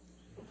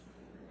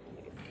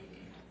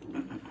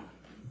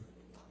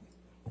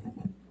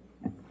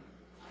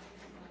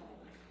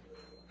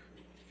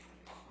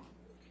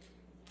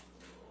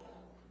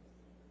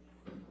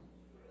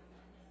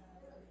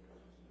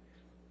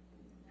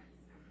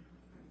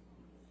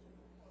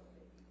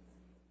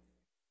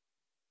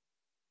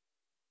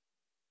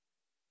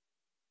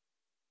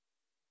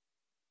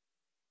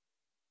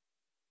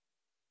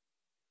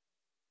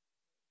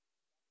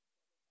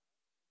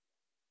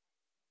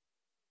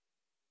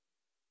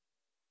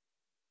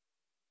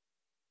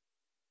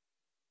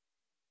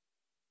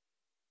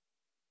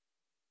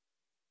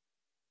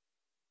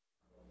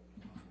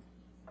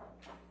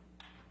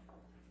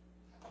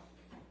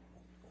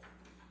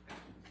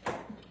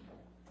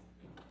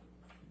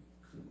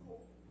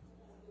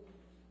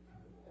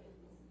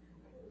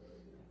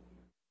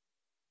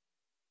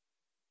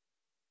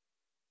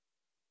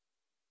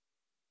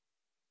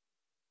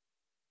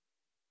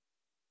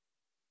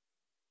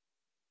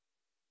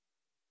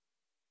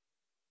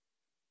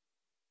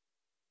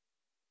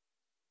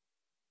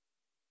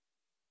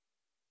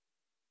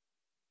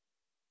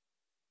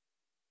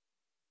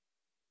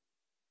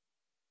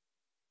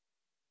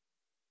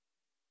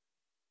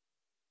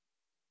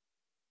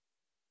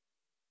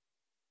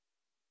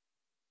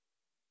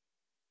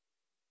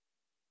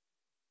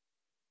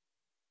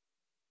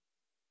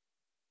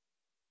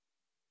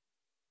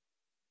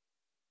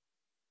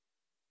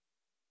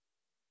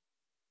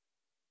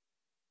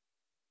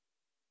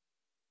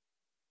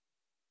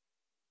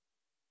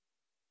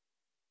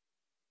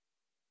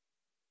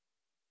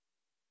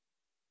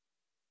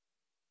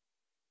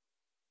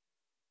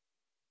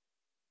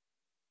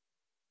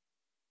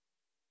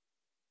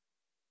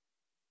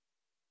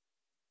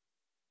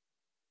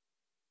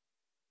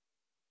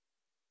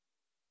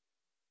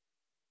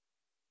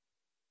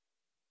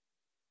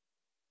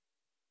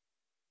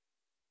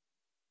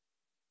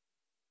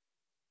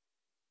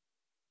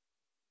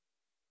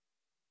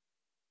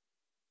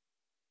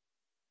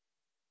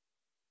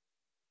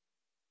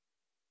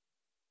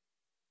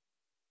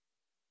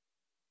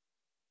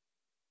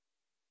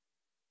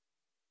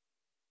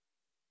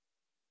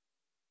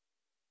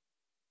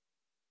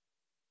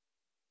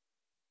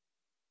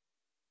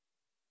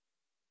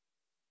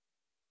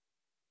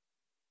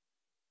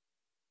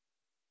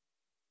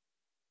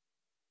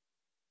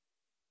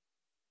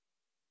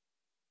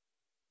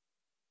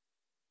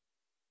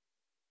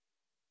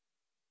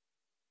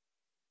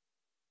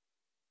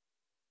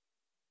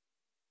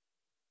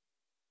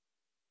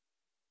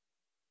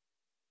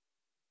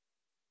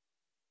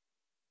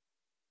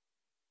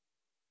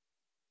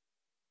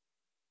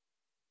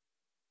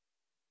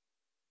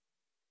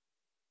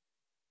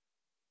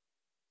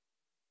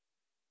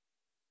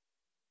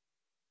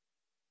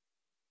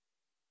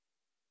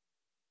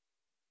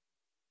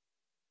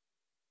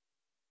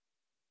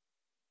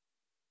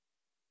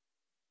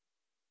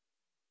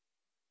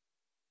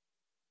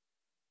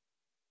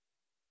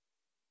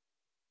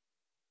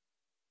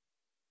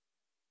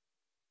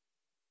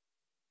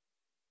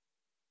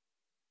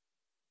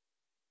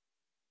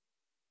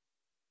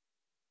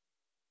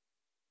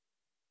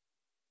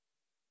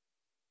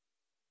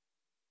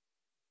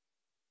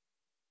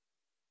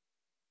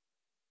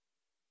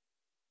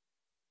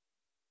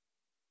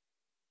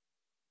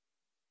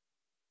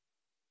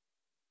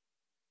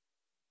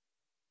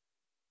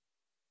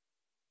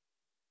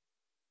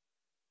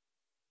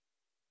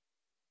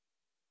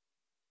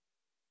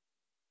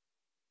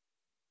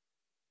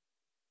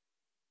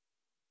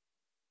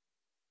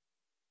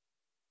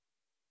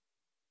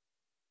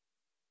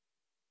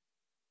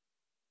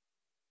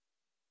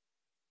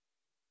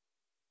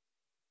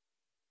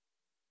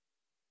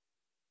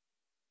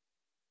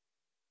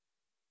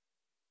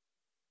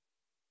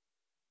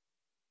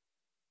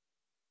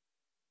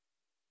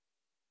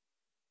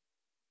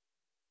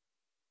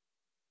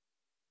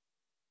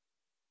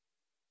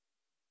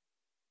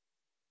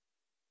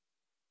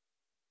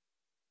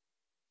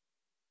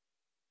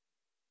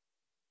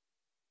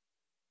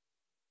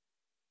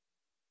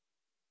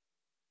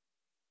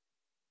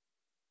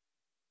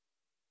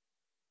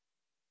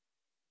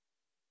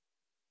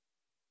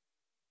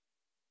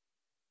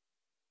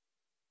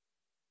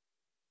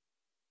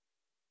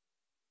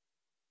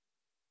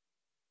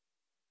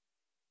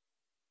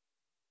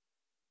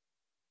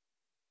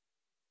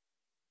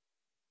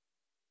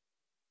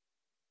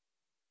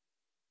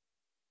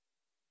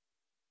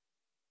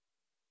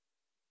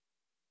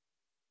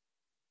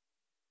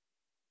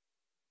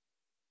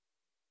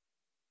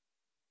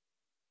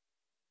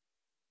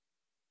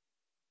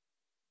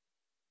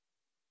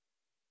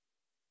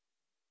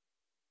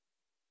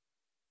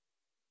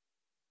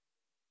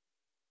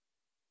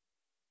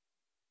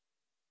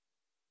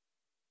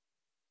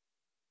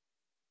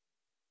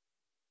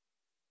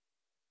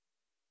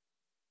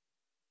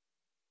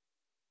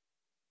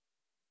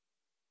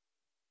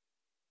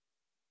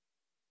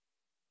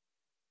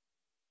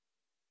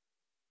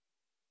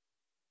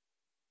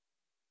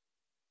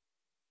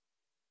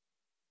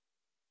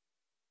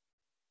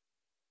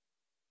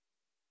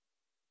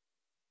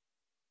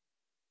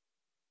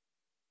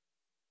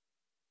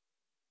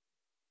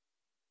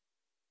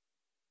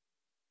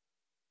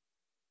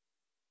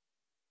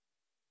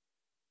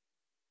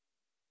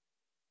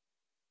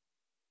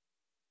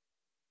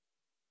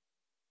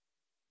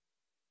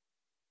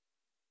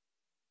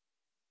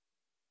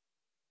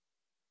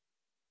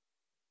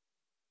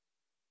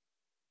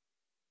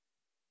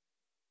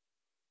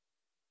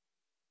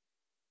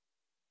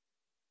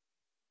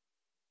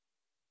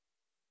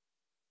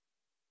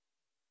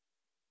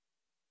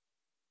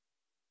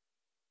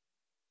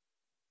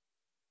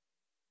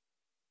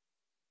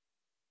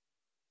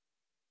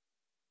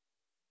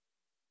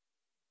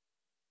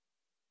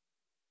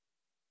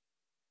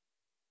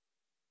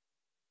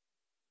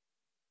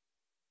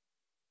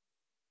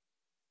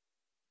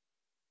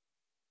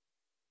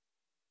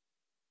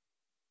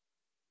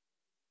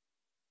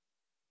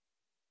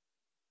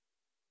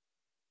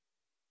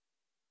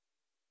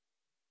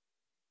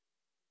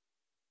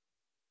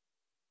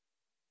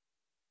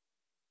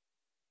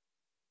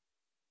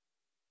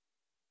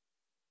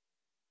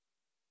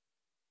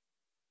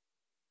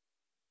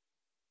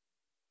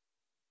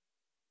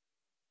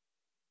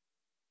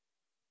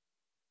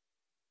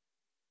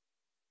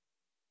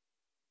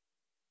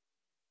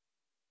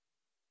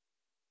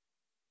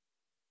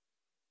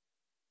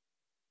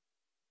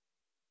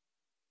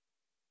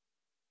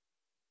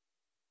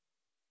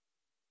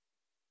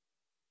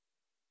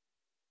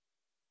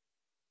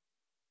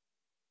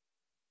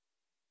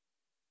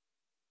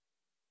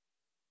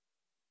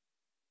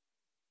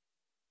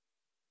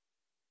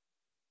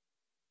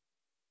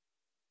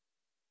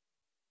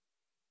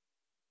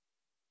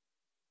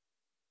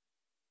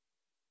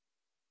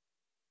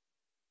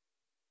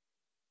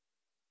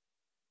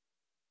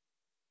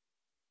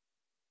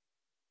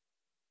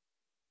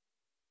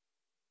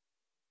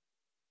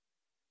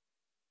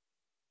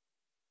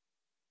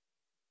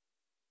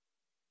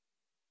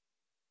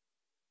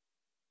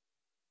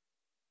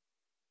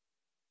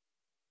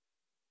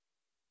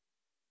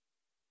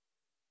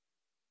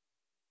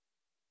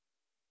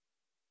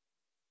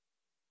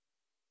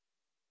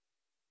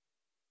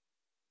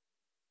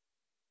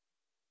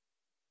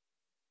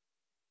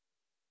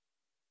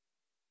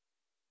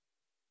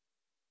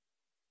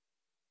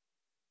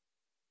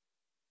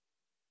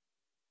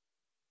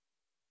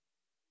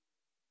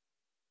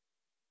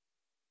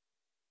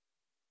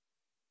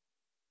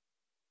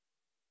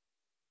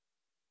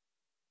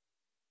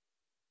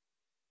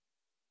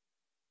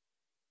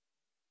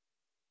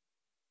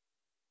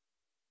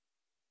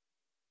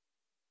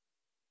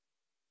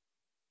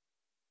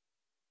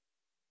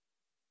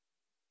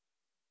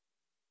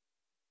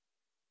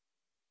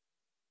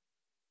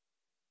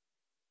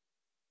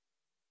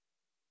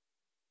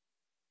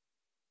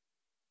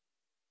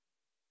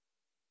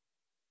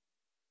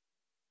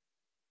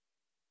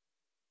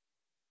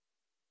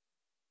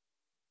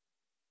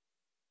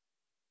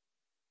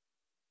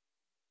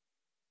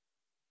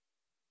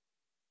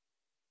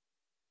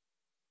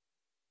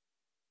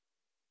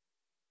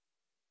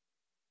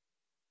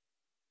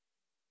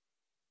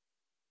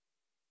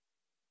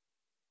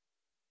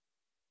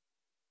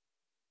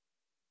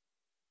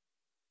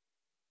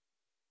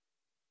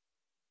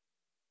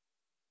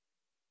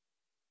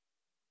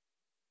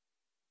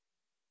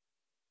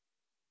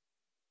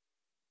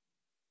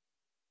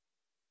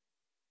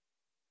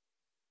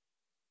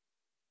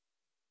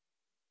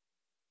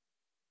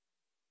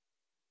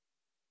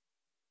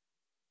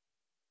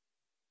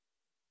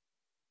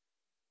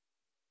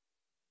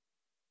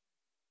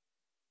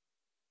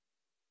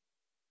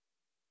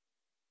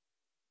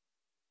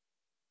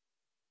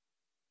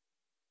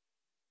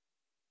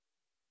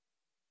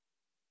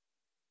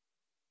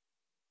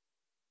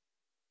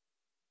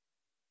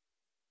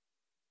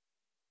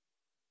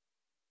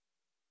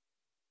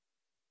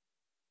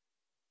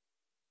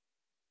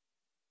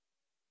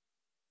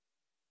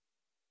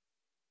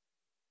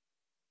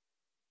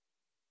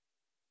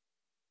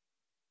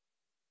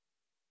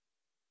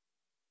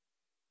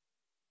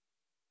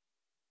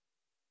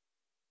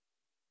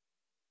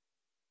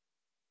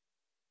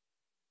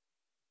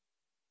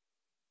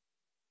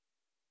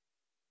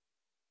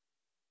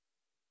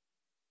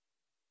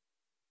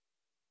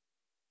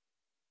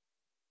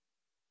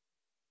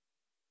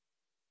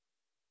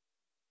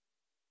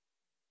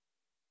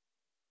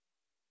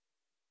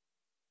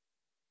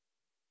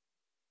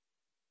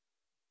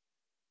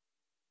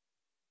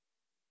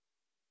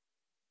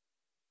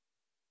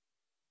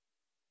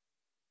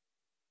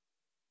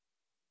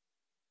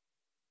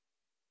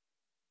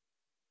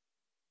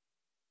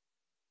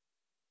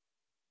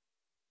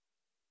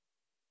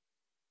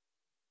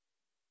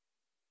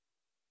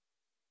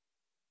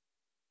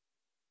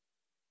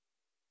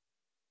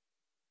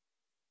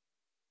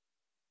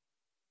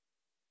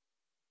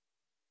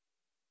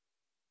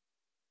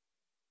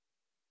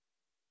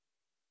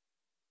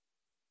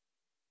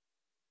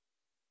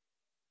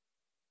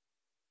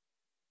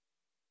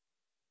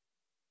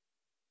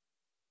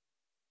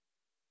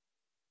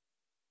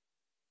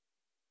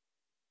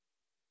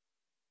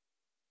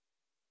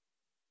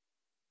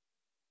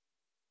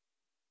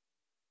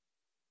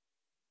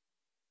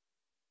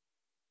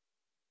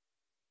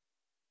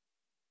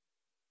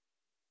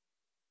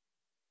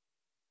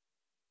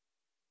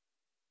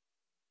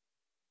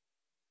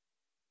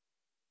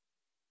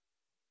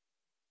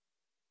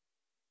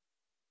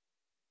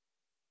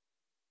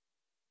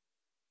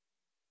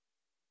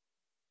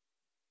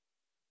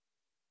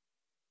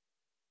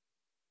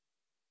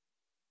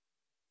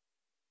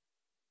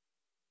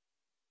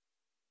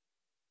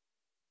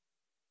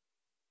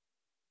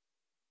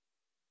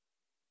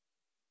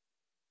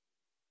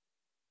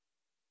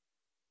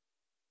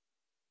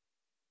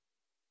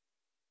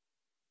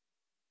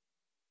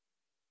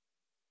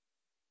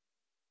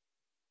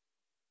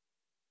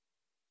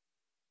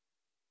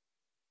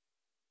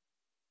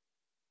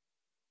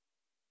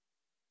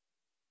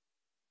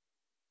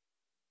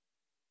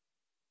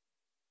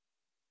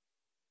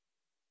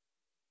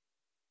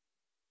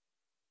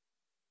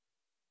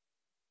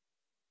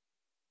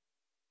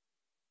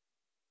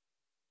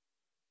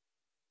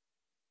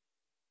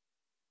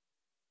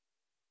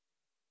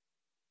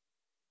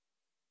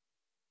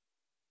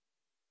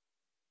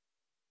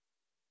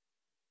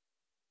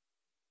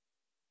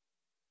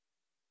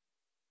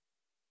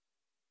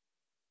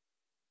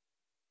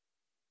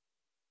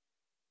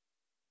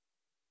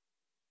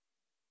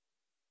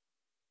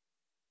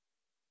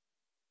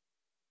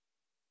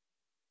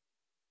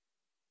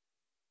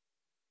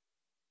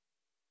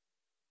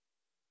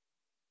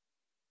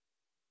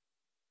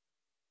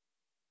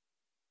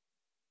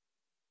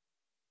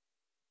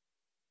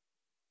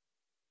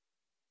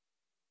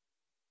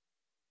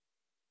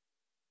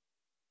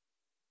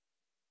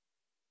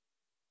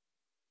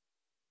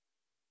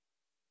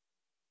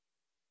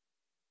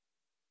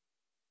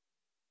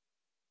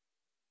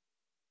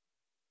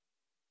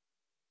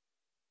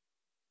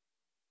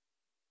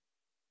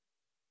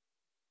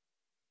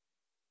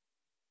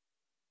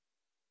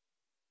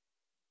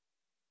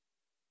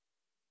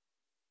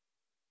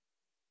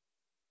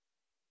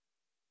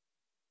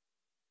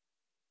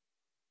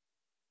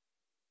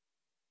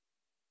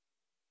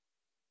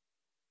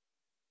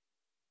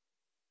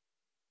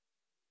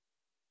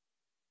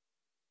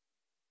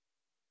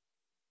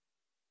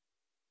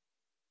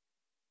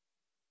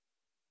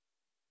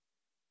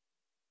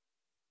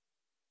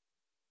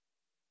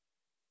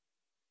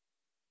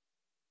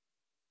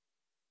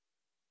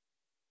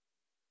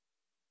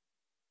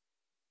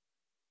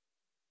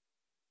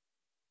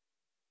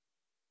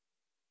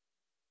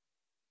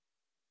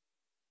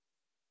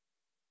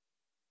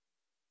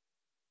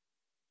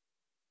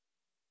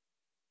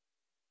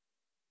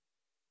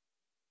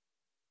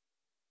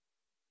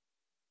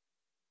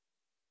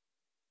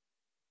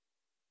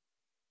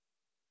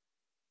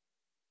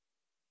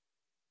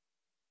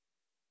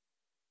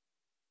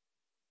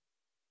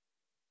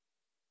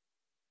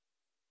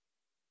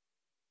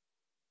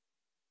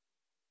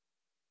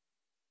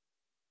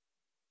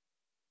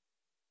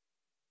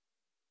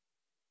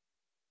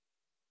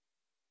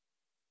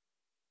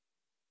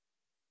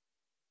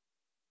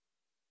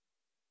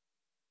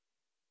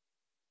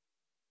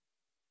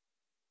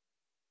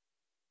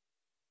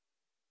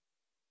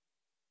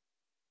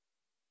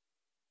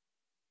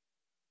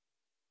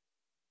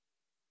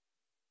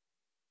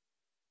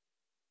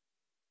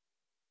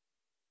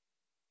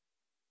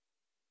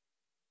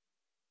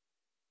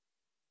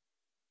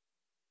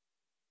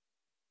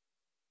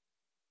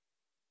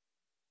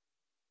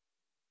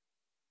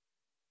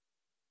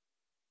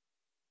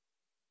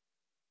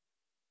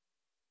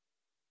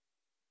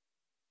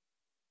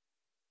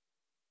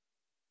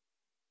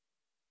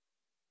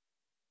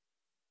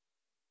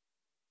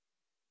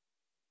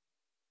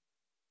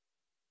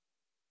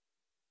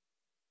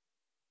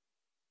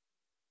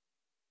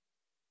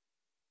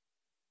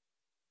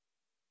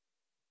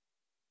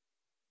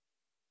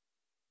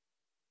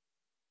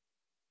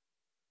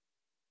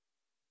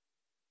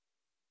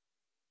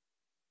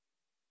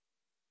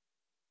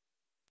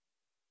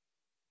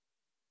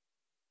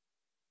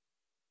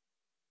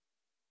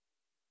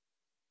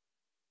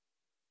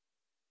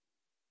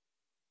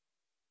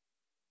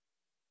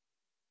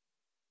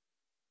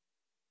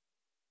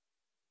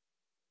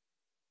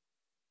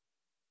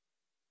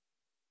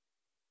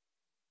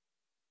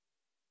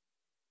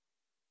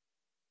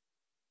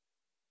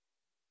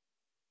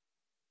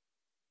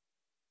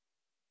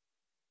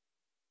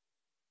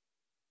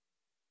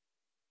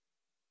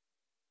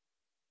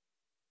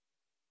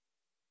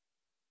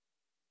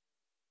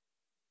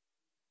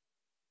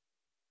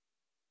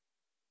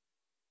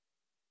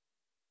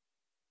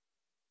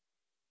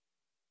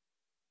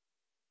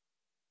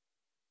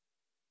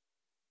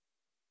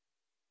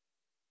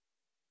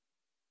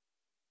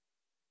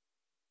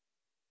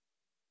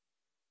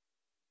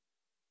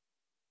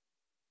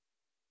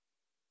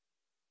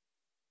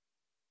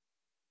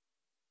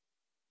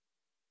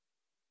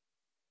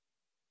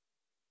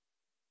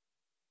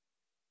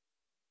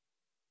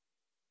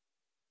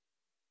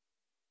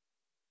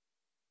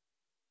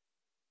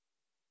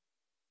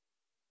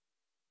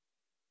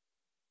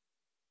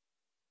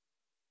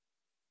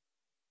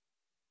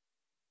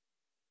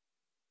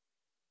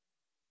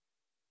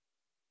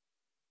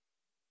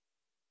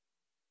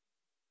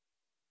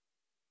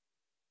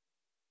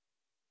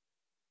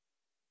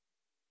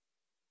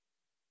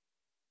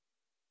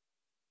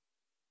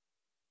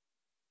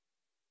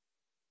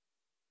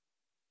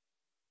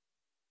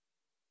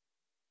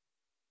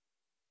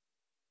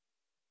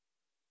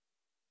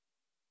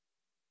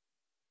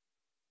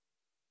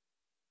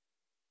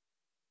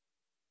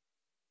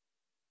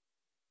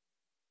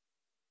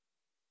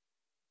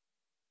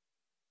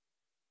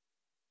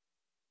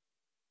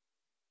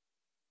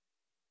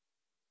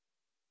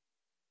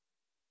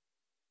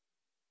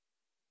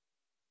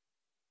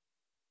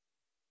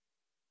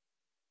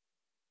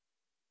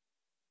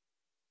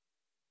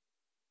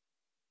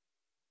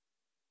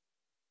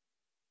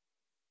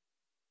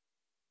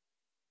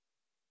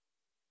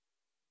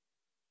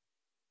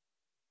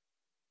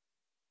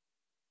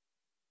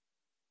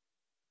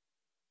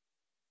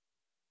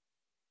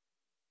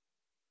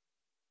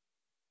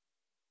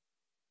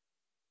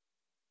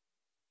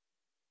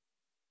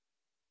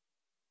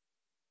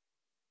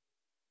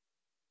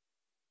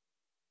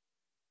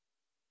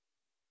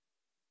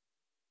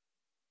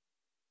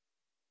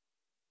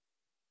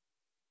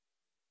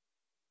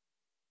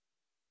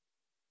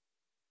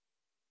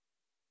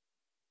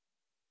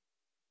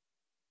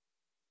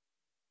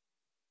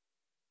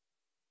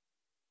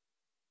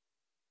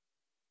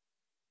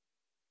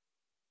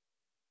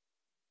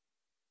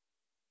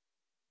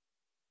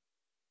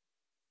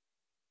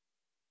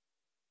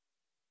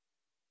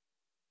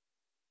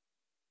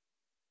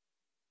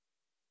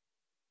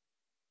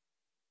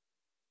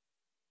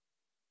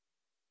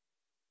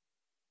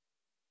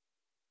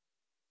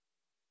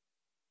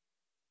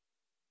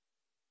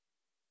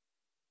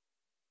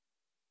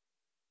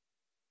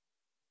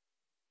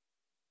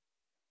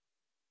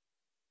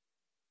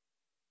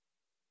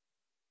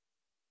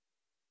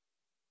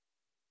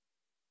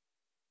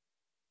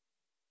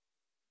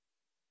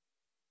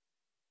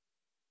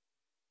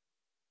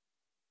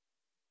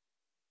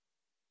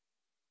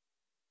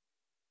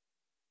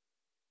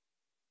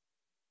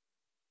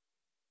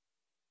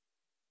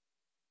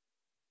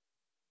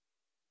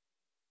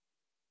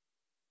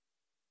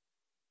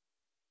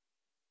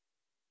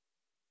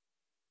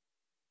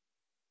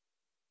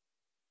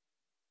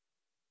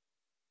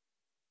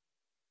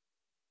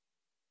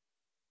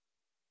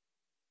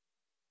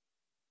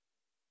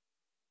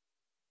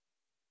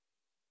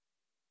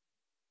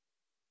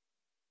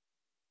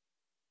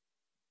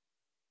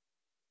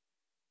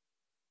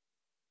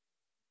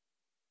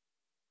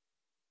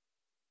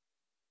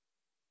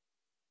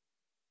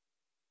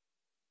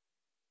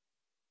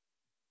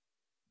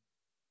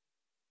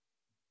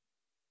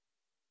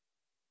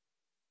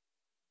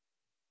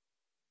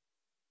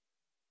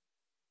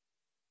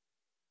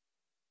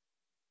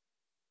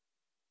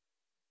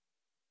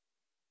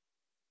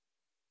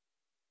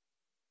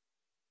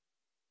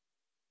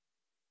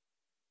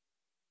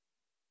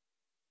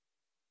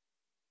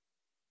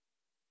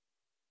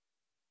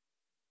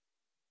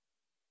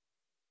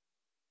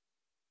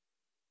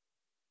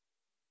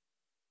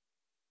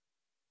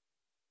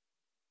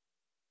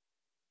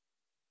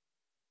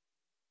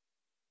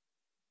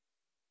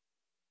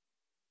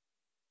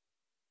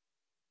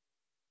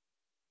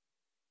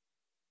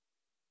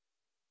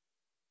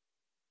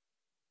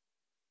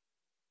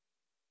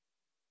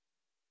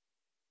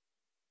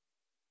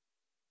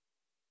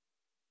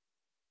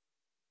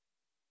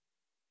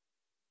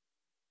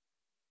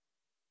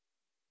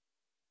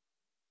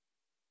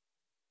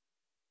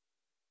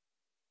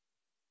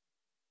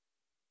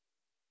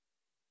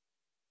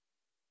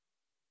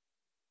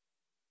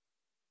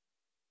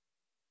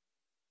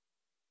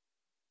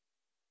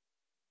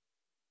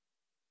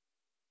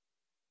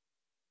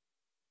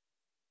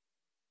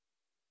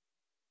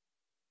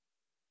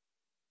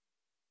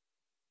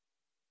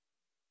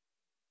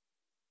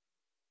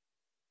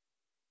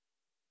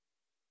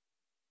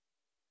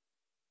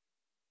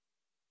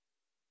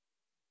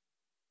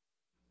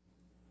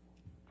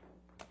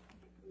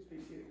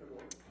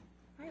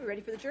 we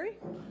ready for the jury?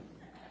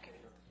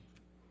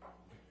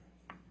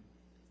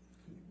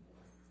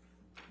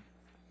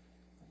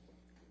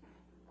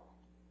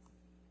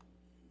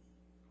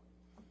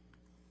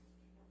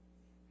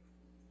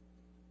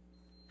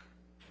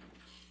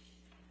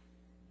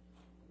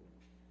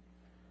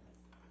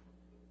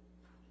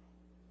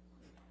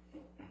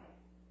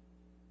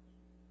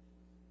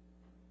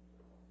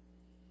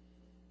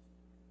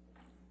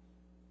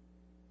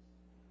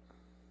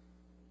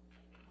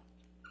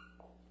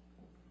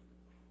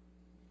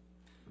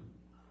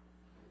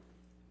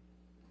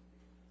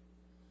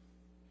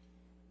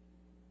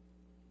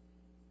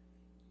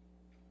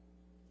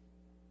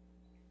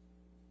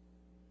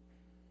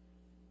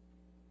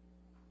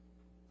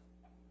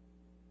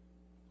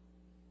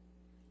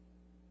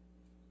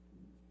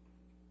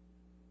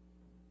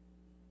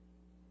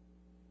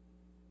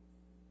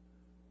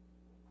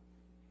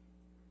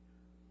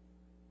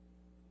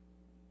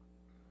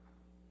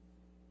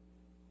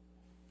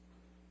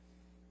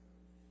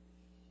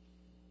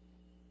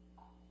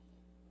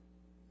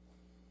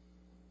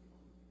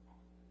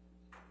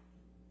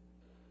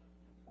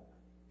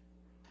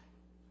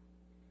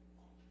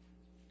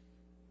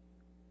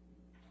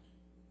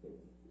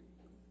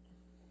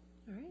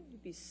 All right, you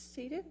be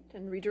seated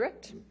and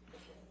redirect.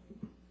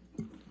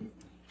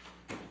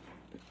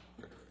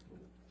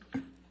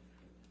 Good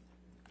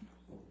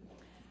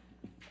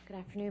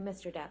afternoon,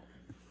 Mr. Depp.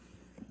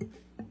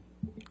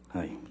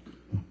 Hi.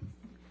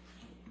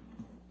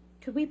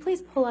 Could we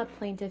please pull up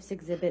Plaintiff's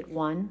Exhibit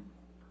 1?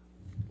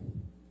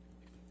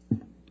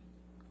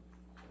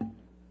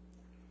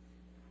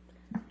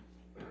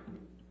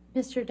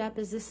 Mr. Depp,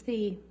 is this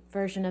the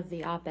version of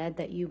the op-ed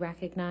that you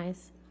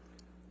recognize?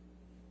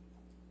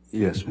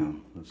 Yes,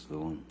 ma'am. That's the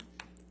one.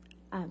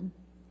 I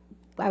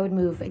would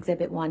move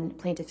Exhibit 1,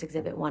 Plaintiff's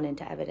Exhibit 1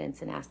 into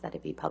evidence and ask that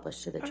it be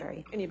published to the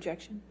jury. Any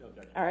objection? No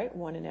objection. All right,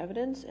 1 in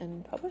evidence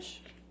and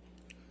publish.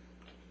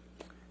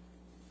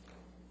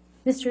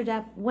 Mr.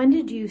 Depp, when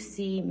did you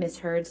see Ms.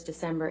 Heard's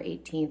December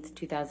 18th,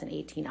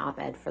 2018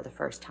 op-ed for the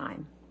first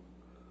time?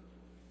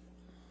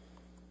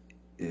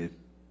 It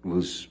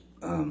was,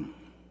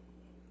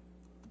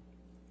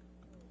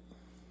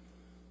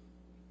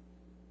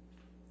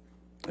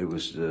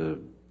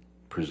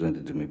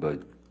 presented to me by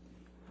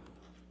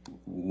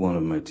one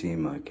of my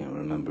team, I can't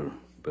remember,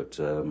 but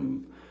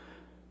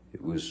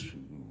it was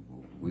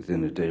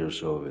within a day or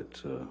so of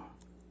it, a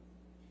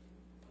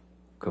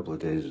couple of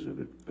days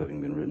of it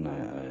having been written,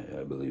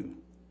 I believe.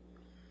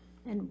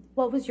 And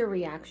what was your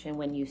reaction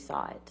when you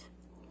saw it?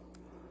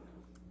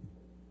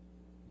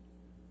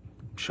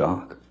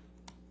 Shock.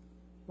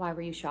 Why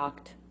were you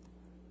shocked?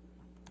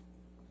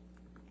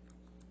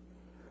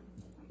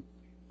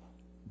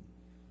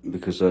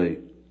 Because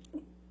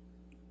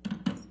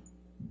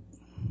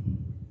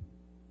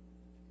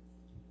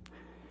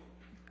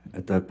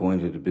at that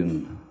point, it had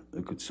been a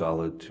good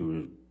solid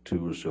two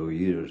or so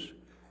years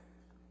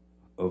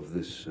of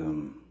this,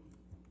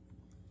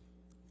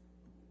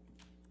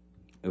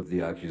 of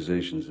the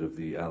accusations, of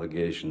the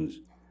allegations,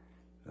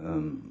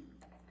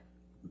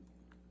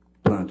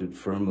 planted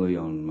firmly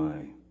on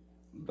my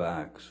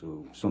back,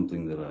 so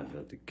something that I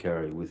had to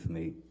carry with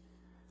me.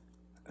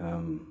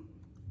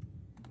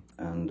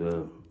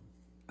 And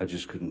I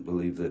just couldn't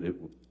believe that it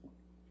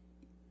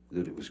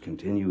was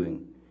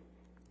continuing.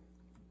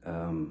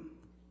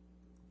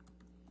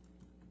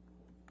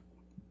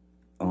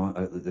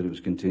 That it was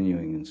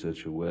continuing in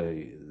such a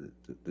way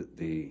that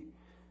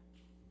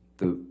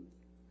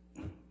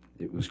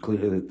it was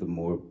clear that the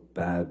more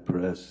bad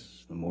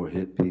press, the more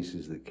hit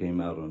pieces that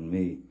came out on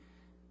me,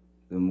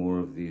 the more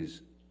of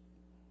these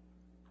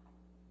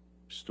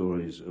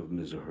stories of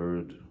Ms.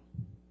 Heard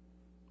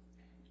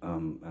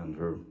and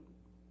her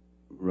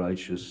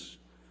righteous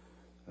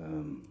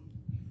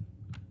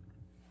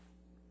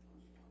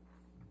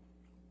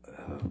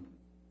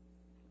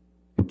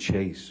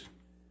chase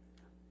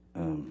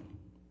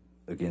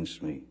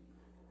against me.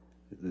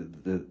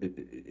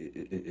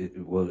 It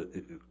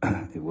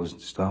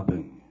wasn't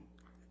stopping,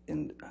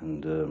 and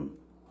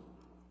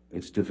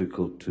it's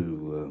difficult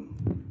to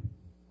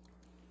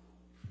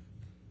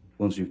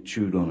once you've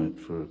chewed on it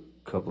for a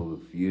couple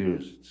of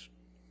years, it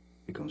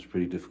becomes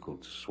pretty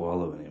difficult to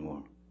swallow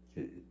anymore.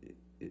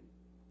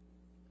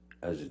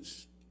 As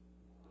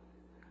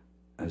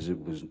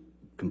it was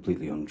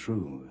completely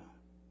untrue.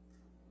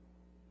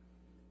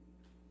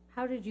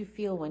 How did you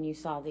feel when you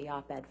saw the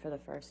op-ed for the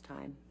first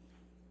time?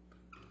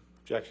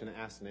 Objection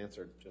asked and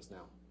answered just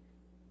now.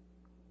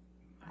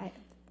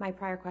 My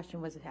prior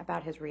question was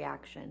about his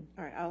reaction.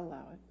 All right, I'll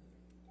allow it.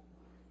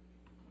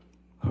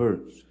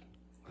 Hurts.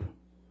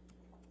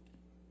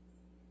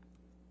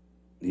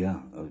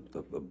 Yeah, a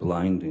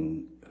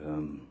blinding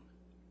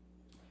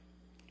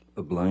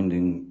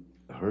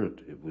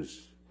hurt. It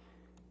was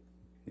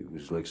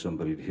like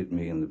somebody had hit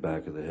me in the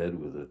back of the head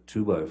with a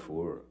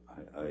 2x4.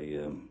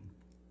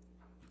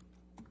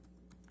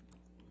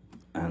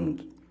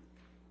 And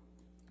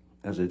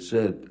as I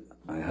said,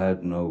 I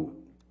had no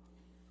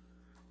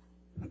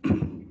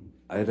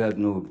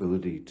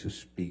ability to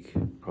speak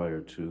prior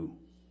to,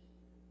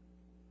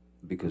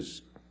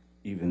 because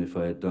even if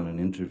I had done an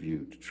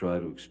interview to try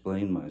to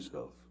explain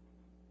myself,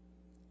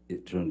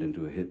 it turned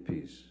into a hit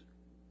piece.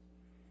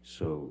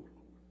 So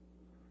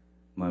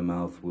my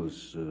mouth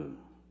was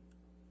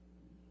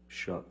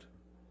shut.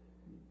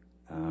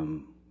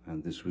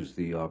 And this was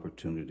the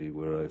opportunity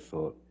where I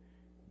thought,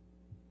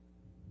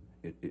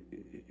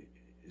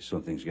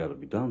 something's got to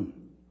be done.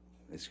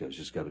 It's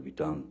just got to be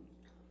done.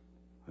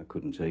 I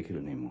couldn't take it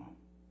anymore.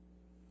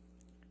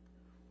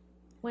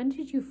 When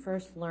did you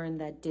first learn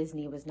that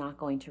Disney was not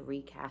going to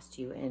recast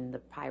you in the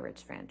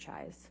Pirates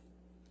franchise?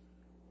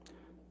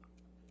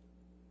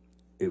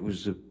 It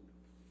was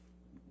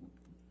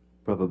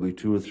probably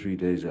 2 or 3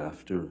 days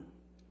after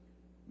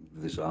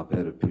this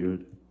op-ed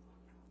appeared.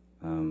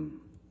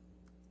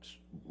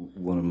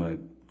 One of my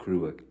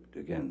crew,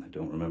 again, I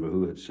don't remember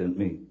who had sent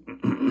me,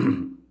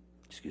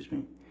 excuse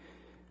me,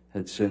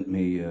 had sent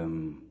me a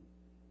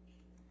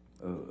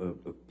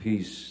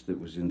piece that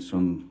was in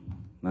some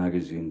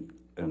magazine,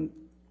 and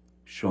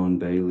Sean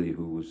Bailey,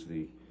 who was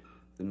the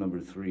number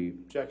 3.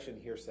 Objection,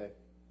 hearsay.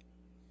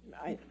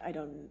 I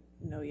don't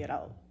know yet.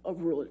 I'll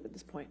overrule it at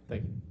this point.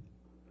 Thank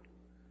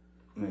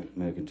you.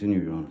 May I continue,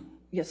 Your Honor?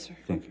 Yes, sir.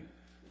 Thank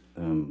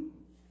you.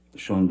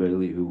 Sean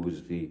Bailey, who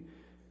was the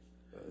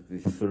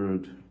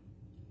third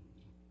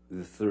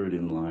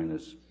in line,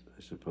 as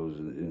I suppose,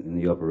 in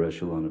the upper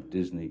echelon of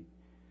Disney,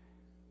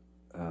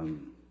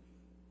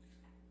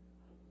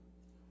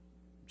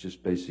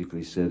 just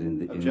basically said in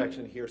the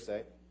Objection,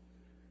 hearsay.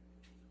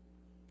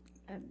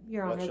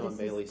 Your What Honor, Sean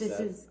Bailey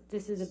said.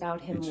 this is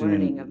about him It's in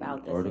learning an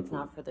about this. article. It's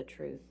not for the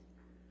truth.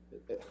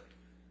 It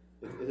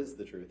is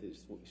the truth.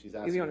 She's If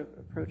asking. you want to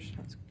approach.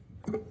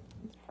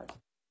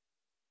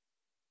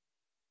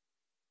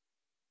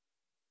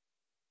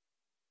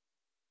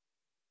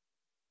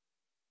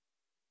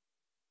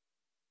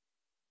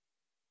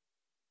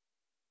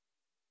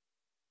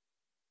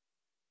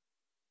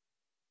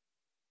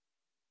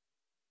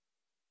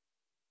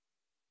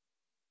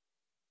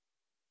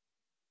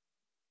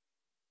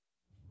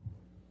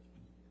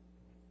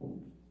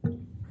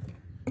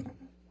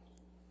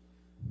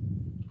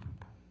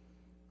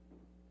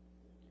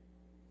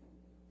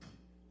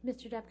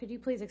 Mr. Depp, could you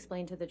please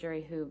explain to the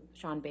jury who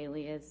Sean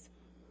Bailey is?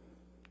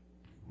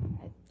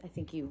 I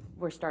think you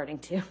were starting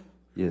to.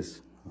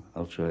 Yes,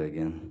 I'll try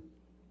again.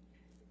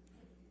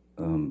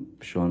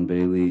 Sean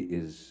Bailey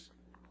is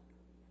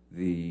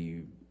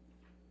the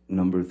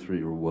number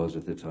 3, or was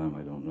at the time.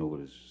 I don't know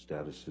what his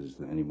status is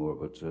anymore,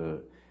 but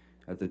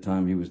at the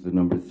time he was the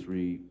number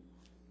 3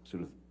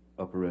 sort of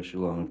upper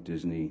echelon of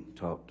Disney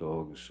top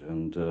dogs,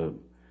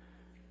 and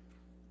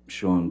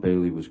Sean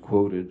Bailey was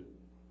quoted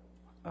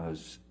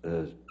as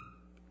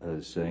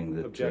saying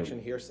that...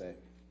 Objection, hearsay.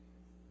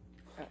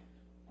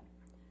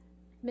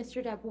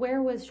 Mr. Depp,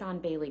 where was Sean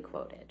Bailey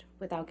quoted,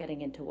 without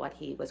getting into what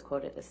he was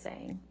quoted as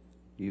saying?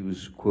 He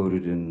was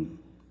quoted in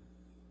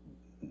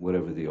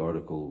whatever the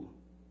article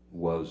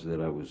was that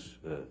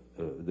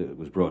that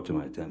was brought to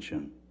my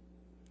attention.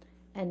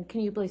 And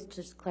can you please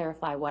just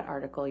clarify what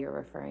article you're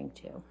referring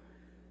to?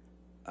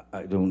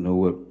 I don't know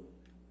what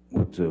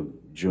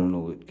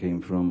journal it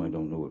came from. I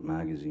don't know what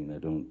magazine. I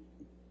don't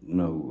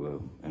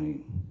know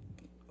any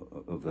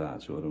of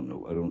that, so I don't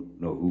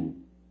know who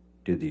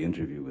did the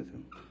interview with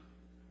him.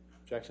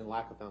 Objection,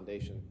 lack of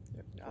foundation.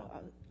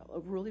 I'll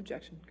overrule the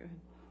objection. Go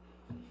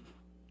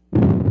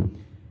ahead.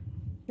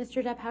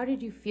 Mr. Depp, how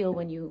did you feel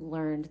when you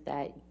learned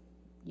that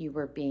you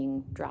were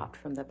being dropped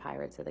from the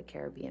Pirates of the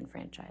Caribbean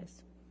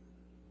franchise?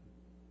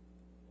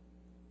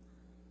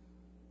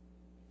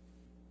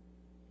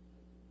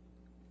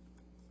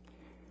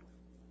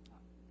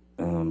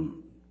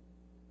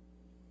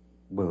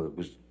 Well, it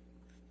was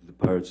the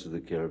Pirates of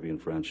the Caribbean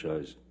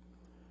franchise.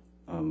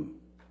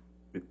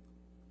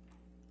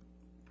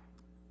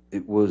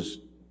 It was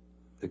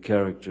a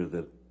character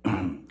that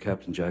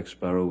Captain Jack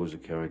Sparrow was a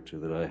character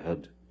that I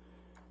had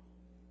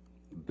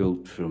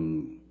built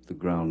from the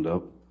ground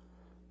up,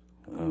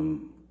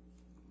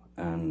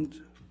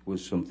 and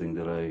was something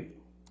that I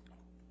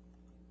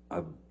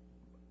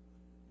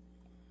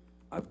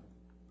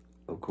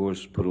of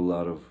course put a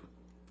lot of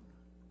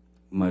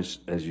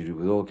as you do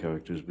with all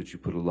characters, but you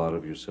put a lot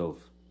of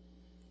yourself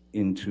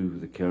into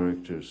the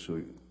character.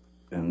 So,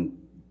 and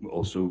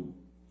also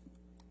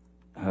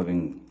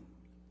having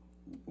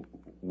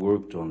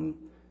worked on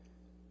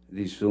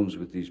these films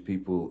with these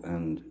people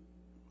and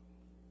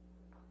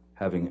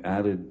having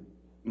added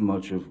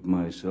much of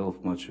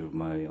myself, much of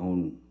my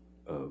own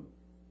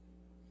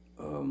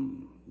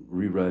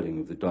rewriting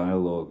of the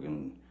dialogue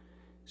and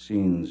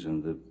scenes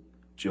and the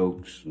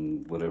jokes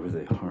and whatever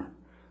they are,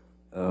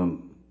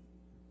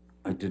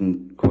 I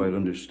didn't quite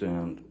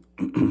understand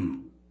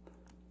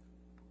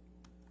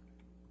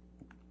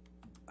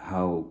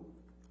how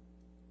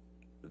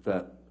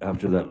that,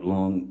 after that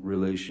long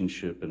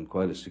relationship and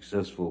quite a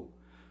successful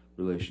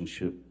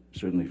relationship,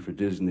 certainly for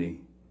Disney,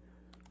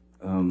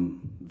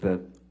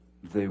 that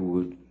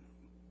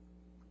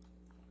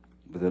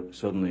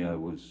suddenly I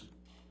was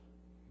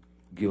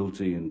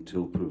guilty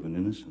until proven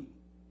innocent.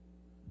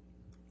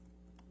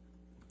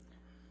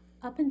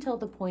 Up until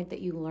the point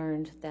that you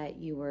learned that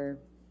you were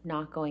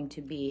not going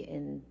to be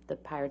in the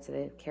Pirates of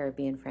the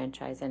Caribbean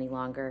franchise any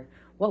longer,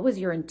 what was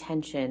your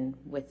intention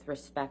with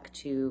respect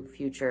to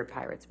future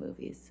Pirates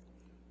movies?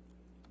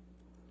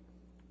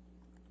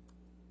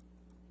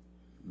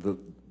 The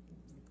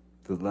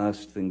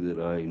last thing that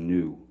I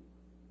knew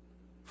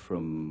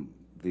from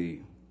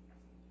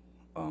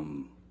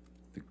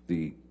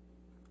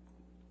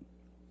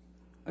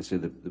I say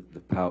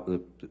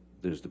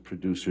there's the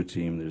producer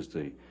team, there's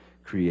the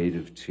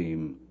creative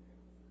team,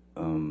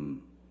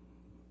 and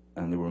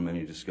there were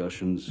many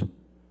discussions.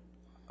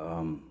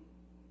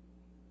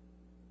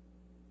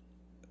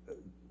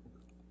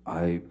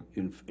 I,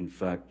 in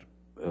fact,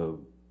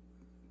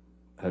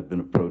 had been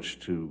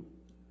approached to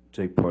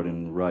take part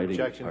in writing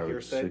Objection,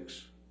 Pirates hearsay.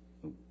 6.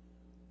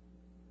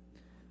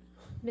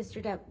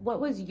 Mr. Depp, what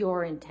was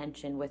your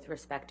intention with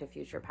respect to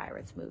future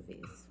Pirates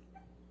movies,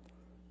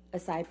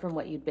 aside from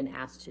what you'd been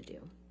asked to do?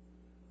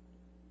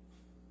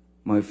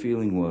 My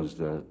feeling was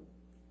that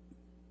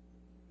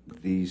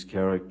these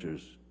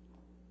characters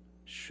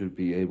should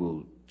be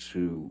able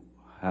to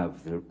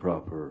have their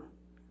proper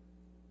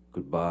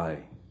goodbye,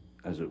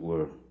 as it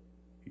were.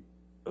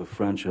 A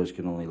franchise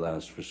can only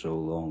last for so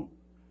long.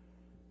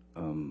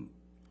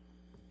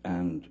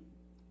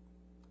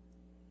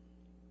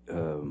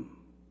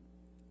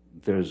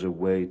 There's a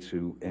way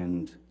to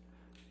end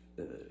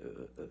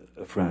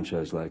a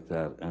franchise like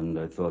that, and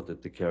I thought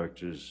that the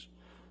characters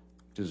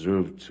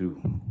deserved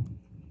to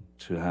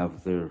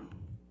have their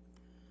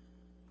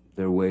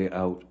way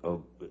out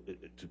of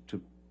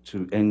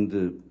to end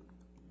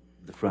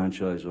the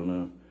franchise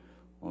on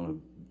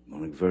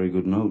a very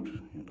good note.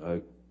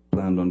 I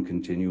planned on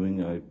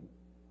continuing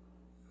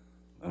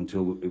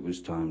until it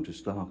was time to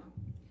stop.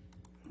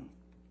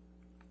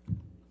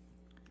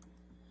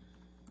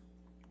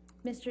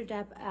 Mr.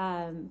 Depp,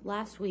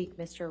 last week,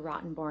 Mr.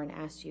 Rottenborn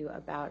asked you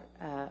about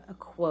a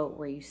quote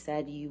where you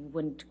said you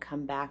wouldn't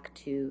come back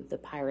to the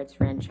Pirates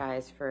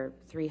franchise for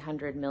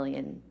 $300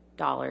 million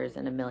and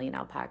 1 million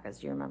alpacas.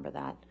 Do you remember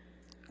that?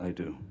 I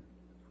do.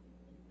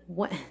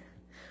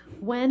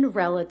 When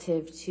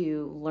relative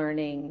to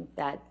learning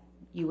that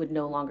you would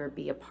no longer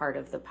be a part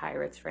of the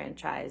Pirates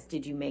franchise,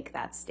 did you make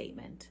that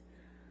statement?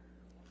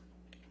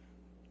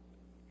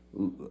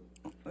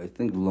 I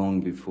think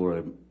long before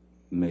I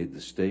made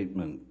the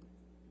statement,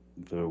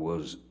 there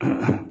was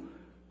a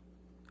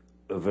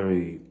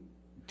very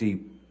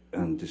deep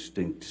and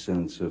distinct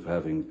sense of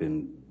having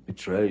been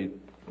betrayed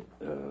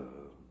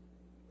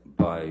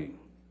by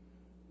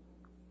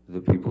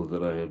the people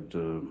that I had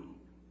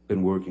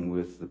been working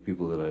with, the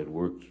people that I had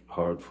worked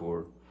hard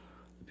for,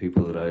 the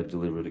people that I had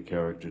delivered a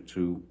character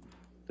to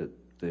that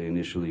they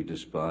initially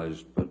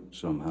despised, but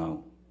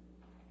somehow,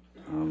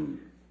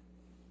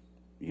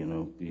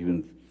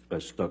 even I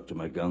stuck to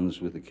my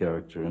guns with the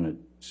character and it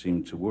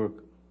seemed to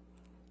work.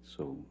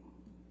 So,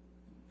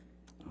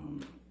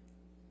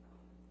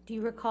 Do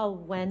you recall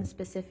when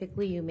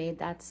specifically you made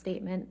that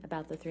statement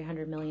about the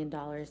 $300 million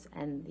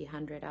and the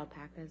 100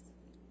 alpacas?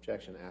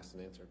 Objection, asked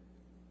and answered.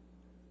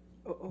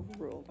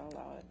 Overruled, I'll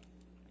allow it.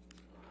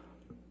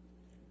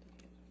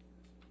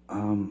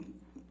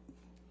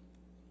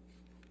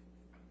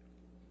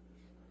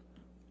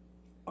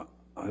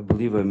 I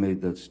believe I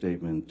made that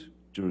statement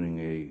during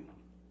a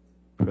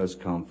press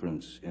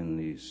conference in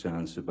the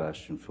San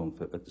Sebastian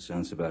at the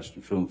San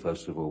Sebastian Film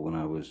Festival when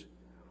I was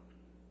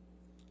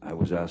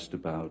asked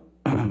about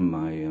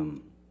my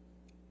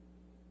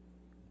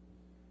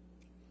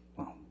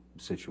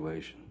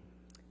situation.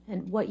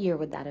 And what year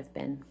would that have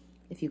been,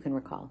 if you can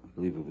recall? I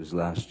believe it was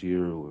last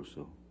year or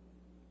so.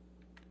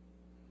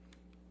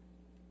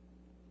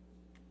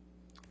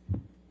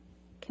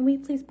 Can we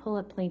please pull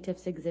up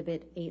Plaintiff's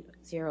Exhibit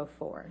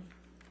 804?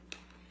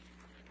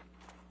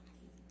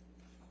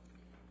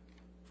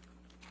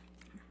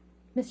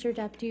 Mr.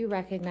 Depp, do you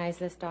recognize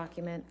this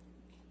document?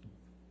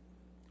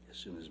 As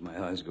soon as my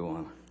eyes go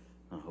on,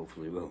 I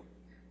hopefully will.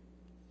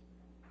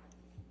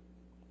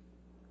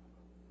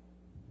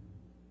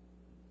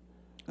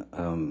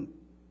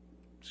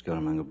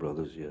 Scaramanga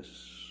Brothers, yes.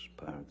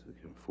 Pirates,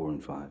 4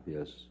 and 5,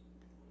 yes.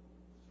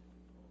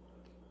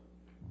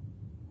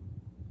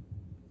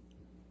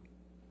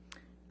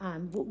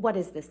 What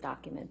is this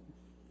document?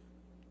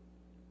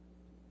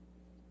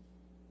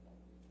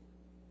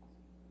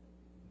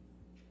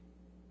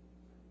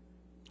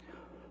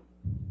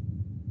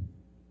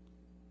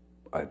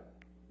 I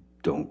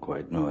don't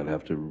quite know. I'd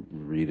have to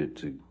read it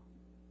to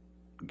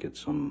get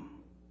some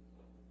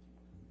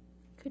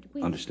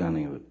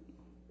understanding of it.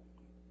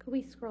 Could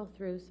we scroll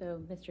through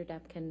so Mr.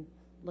 Depp can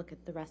look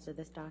at the rest of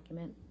this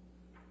document?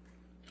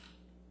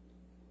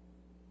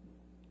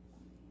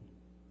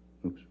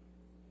 Oops.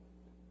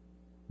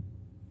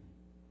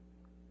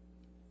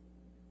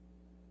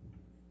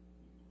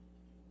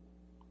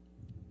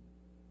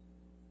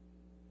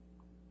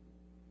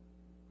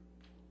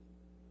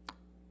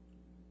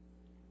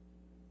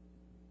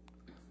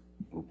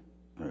 Oop,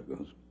 there it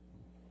goes.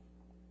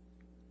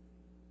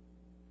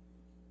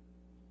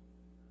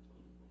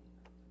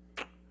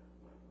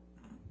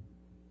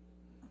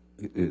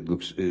 It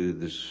looks,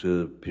 this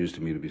appears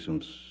to me to be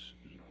some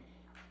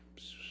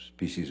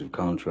species of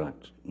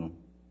contract. No?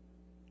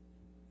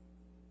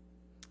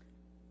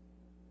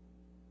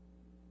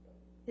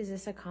 Is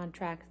this a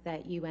contract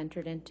that you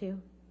entered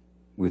into?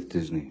 With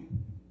Disney.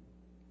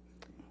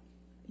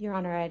 Your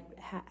Honor, I'd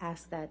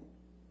ask that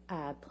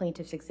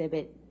Plaintiff's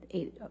Exhibit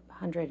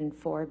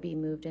 804 be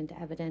moved into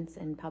evidence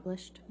and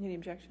published. Any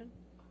objection?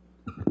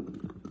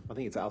 I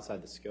think it's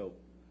outside the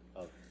scope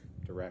of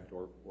direct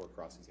or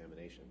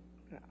cross-examination.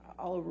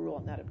 I'll overrule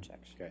on that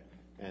objection. Okay,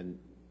 and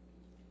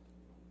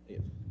yeah,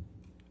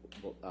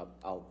 well,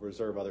 I'll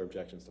reserve other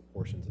objections to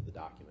portions of the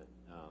document,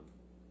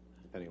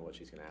 depending on what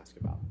she's going to ask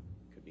about.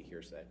 Could be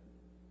hearsay.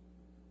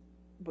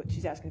 But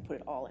she's asking to put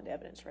it all into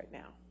evidence right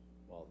now.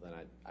 Well, then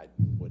I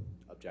would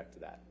object to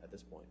that at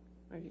this point.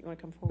 All right, you want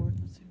to come forward?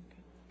 Let's see. Okay.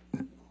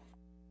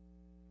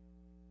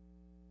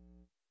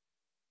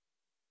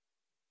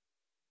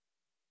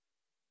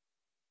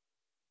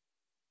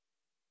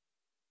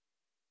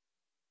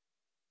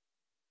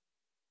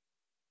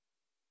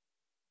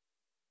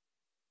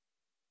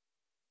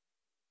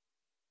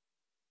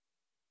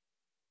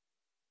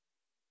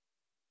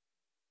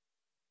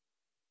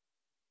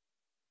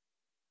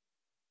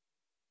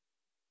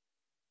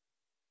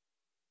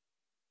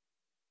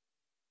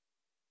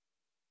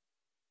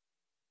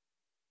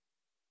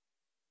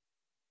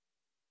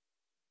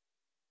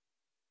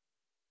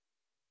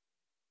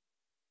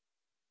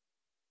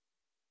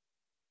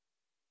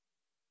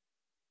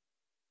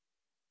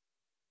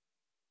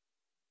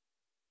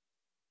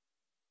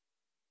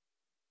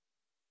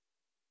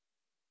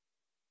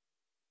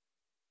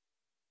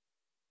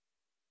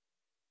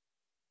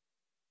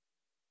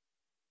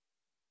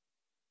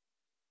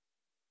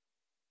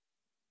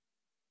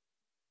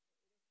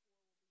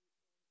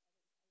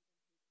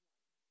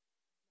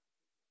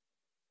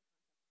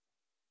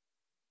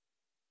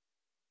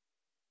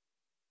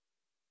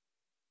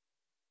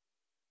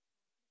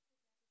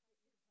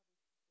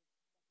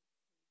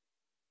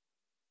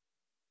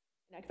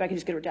 If I could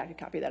just get a redacted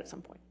copy of that at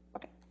some point.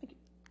 Okay, thank you.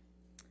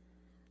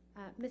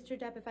 Mr.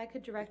 Depp, if I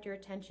could direct your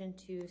attention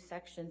to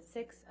Section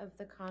 6 of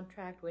the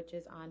contract, which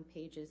is on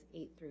pages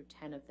 8 through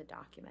 10 of the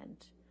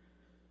document.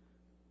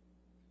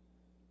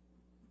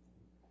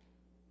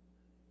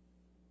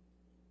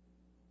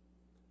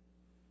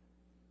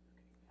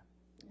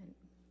 And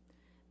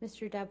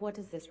Mr. Depp, what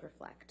does this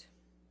reflect?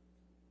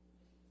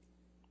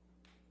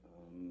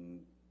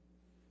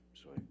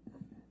 Sorry.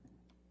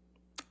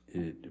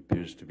 It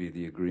appears to be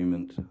the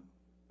agreement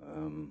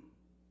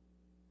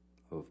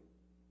of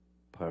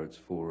Pirates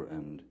 4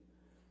 and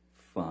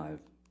 5,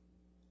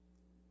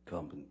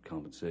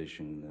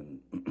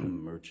 compensation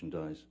and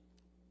merchandise.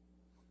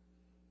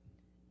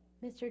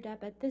 Mr.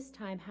 Depp, at this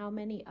time, how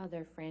many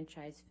other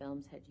franchise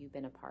films had you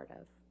been a part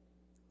of?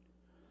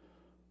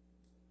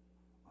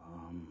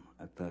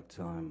 At that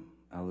time,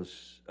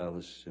 Alice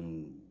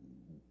in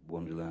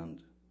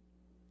Wonderland.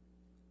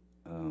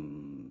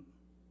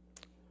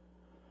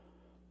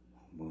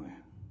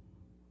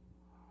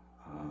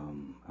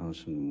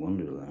 Alice in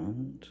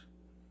Wonderland.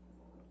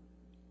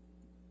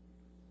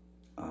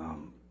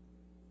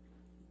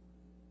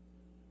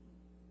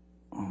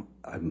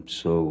 I'm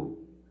so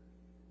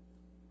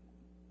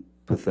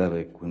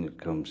pathetic when it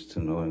comes to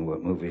knowing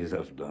what movies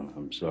I've done.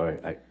 I'm sorry.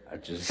 I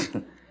just,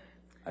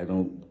 I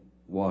don't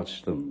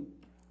watch them.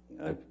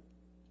 I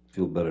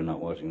feel better not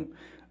watching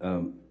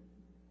them.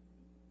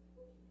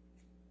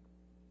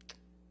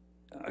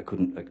 I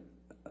couldn't,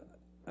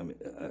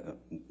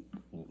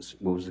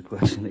 what was the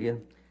question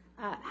again?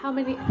 How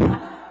many?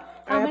 I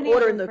have order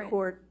other in the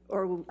court,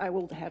 or I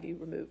will have you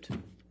removed.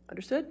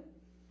 Understood?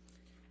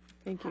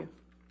 Thank you.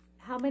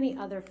 How many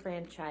other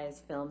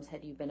franchise films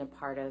had you been a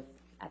part of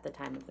at the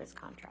time of this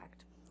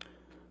contract?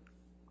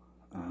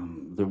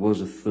 There was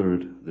a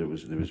third. There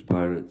was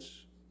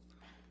Pirates.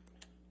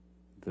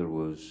 There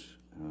was,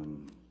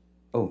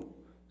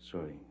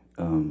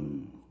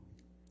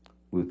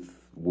 with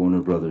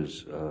Warner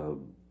Brothers,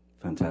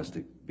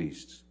 Fantastic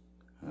Beasts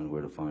and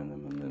Where to Find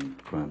Them, and then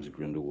Crimes of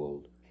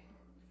Grindelwald.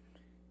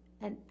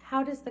 And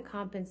how does the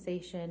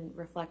compensation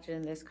reflected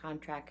in this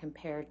contract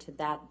compare to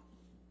that,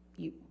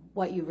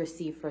 what you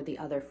receive for the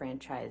other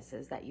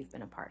franchises that you've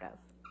been a part of?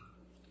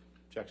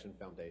 Objection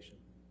foundation.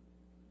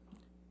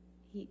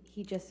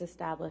 He just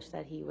established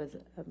that he was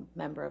a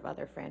member of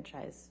other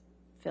franchise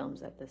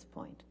films at this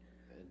point.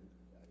 And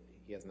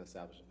he hasn't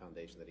established a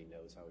foundation that he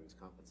knows how he was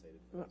compensated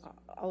for this.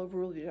 I'll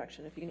overrule the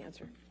objection if you can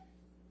answer.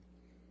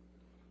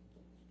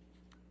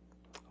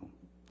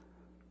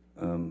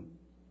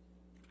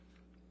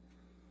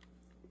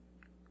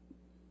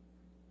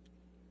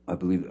 I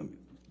believe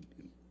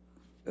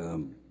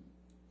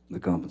the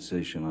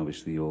compensation,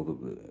 obviously, all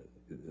the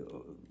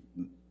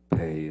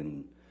pay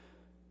and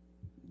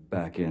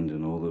back end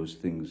and all those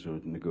things are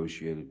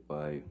negotiated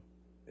by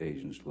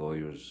agents,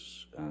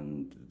 lawyers,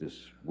 and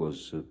this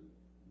was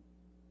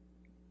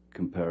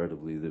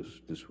comparatively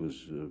this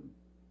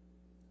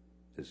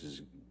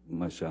is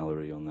my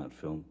salary on that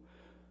film,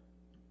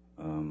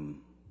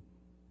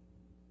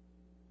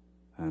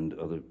 and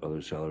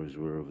other salaries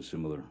were of a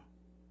similar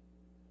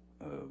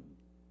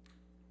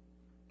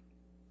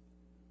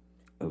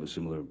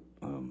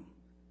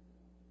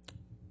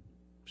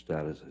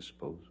status, I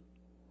suppose.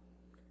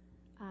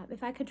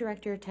 If I could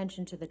direct your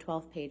attention to the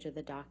 12th page of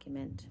the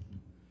document.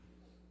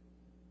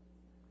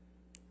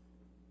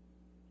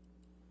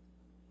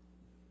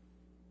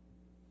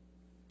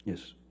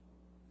 Yes.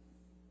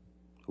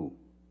 Oh,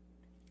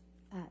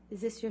 Is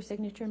this your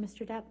signature,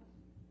 Mr. Depp?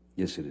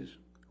 yes, it is.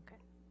 Okay.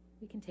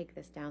 We can take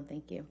this down,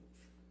 thank you.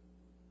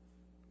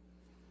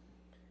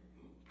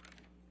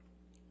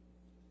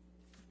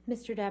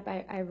 Mr. Depp,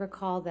 I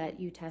recall that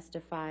you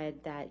testified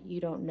that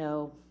you don't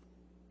know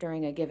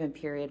during a given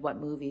period what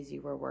movies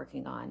you were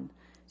working on.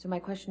 So my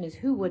question is,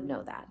 who would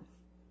know that?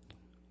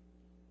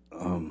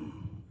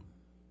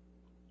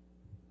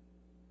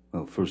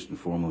 Well, first and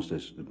foremost,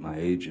 as my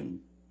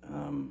agent,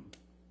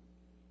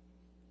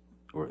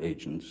 or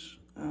agents.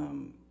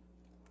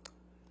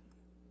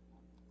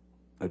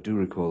 I do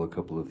recall a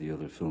couple of the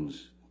other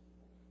films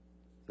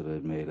that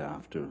I'd made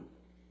after.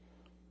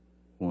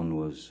 One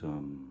was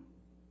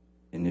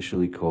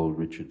initially called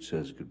Richard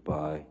Says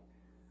Goodbye,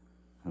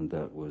 and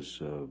that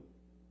was,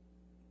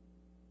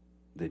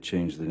 they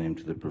changed the name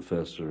to The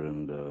Professor,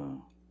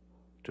 and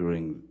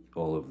during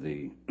all of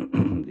the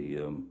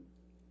the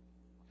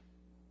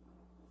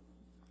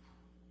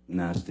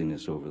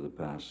nastiness over the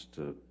past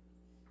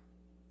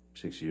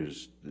 6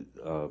 years,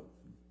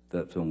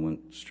 that film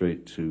went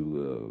straight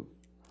to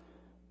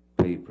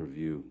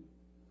pay-per-view.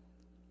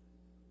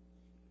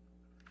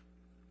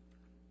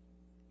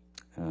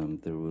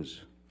 There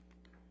was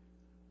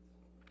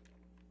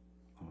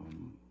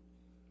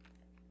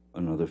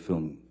another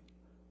film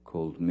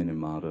called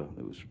Minamata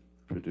that was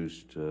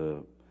produced.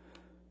 It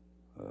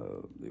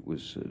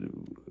was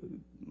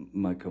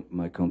my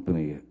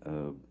company,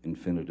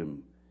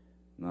 Infinitum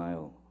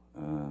Nile.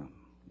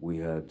 We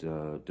had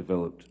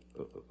developed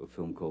a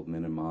film called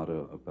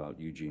Minamata about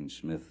Eugene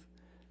Smith,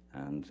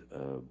 and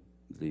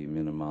the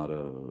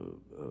Minamata,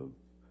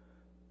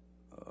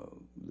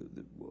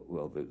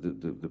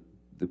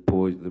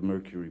 the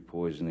mercury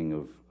poisoning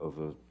of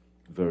a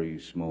very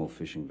small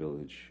fishing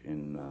village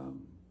in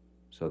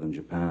southern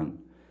Japan.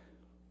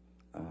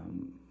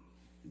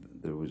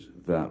 There was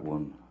that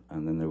one,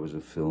 and then there was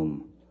a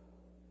film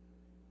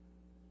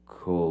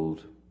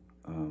called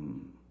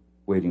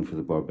Waiting for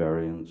the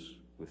Barbarians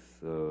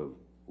with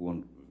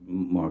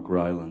Mark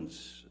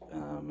Rylance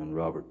and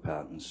Robert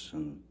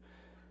Pattinson.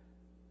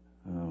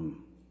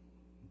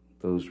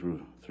 Those were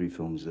 3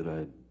 films that I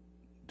had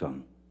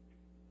done.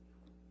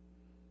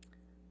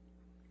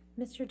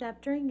 Mr.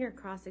 Depp, during your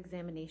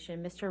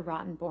cross-examination, Mr.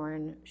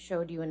 Rottenborn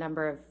showed you a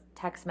number of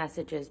text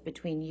messages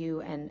between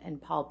you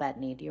and Paul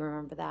Bettany. Do you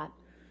remember that?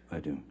 I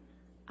do.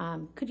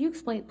 Could you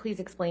please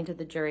explain to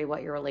the jury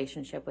what your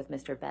relationship with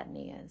Mr.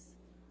 Bettany is?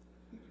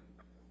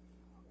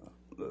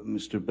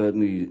 Mr.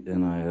 Bettany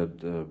and I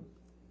had,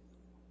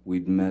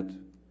 we'd met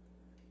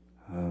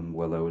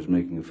while I was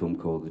making a film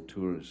called The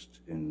Tourist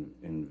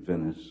in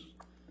Venice,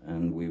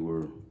 and we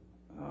were,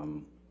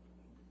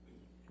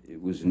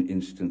 it was an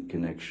instant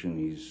connection.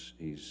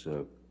 He's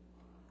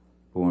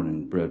born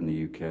and bred in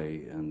the UK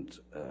and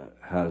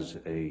has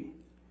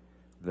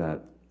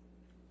that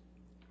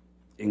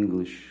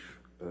English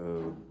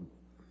sort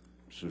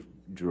of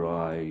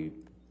dry,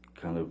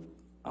 kind of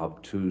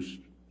obtuse,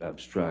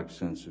 abstract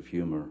sense of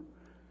humor.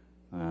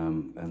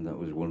 And that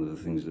was one of the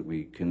things that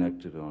we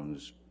connected on,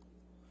 is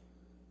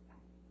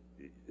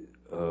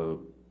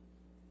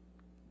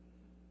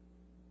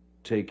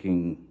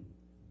taking,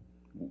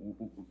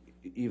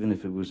 even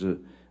if it was a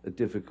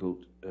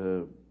difficult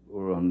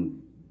or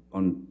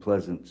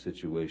unpleasant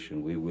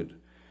situation, we would,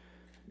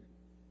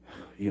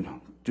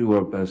 do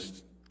our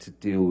best to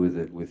deal with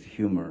it with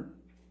humor,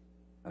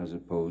 as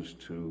opposed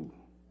to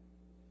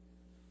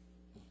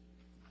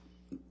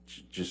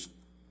just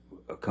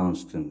a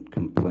constant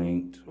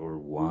complaint or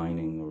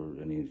whining or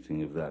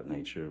anything of that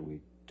nature. We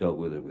dealt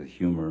with it with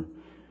humor,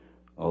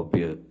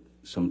 albeit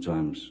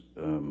sometimes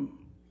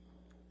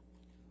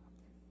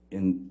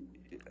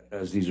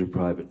as these are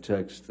private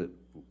texts that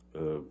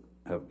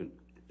have been,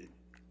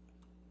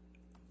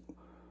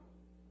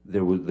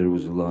 there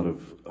was a lot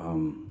of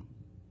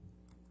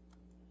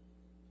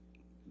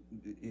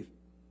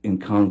in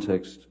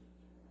context.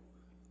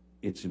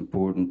 It's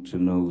important to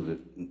know that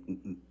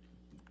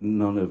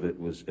none of it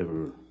was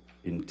ever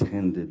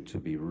intended to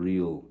be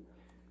real,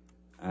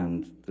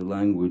 and the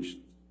language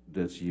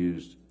that's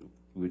used,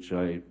 which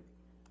I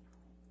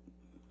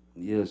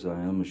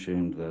am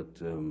ashamed that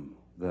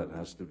that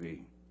has to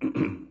be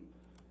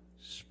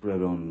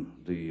spread on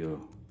the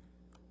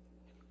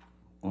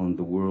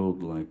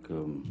world like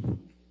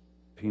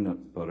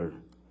peanut butter.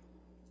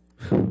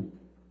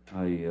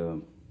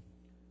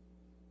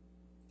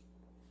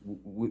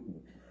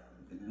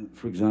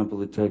 For example,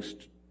 the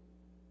text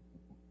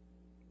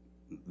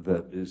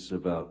that is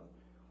about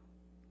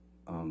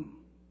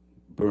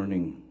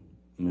burning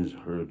Ms.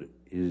 Heard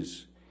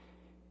it's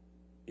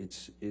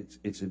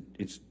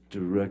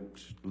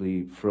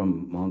directly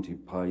from Monty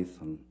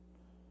Python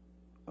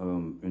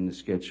in the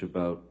sketch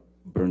about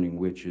burning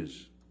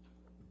witches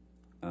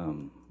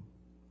and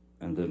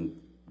then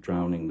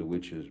drowning the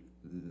witches.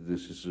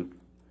 This is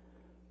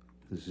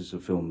This is a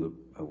film that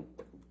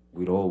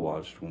we'd all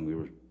watched when we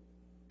were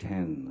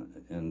 10,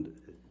 and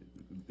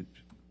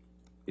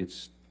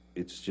it's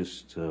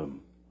just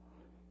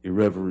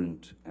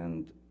irreverent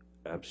and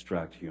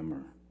abstract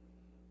humor.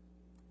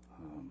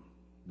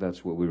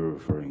 That's what we were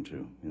referring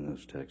to in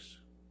those texts.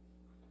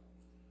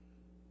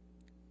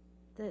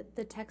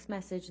 The text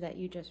message that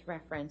you just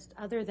referenced,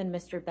 other than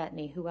Mr.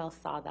 Bettany, who else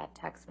saw that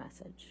text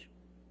message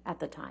at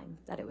the time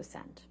that it was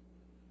sent?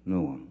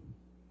 No one.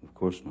 Of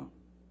course not.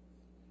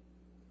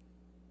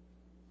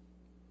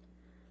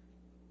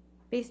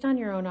 Based on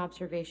your own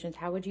observations,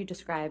 how would you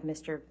describe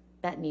Mr.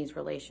 Bettany's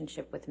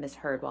relationship with Miss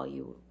Heard while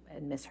you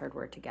and Miss Heard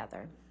were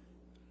together?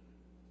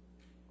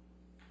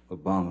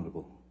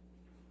 Abominable.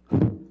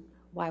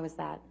 Why was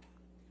that?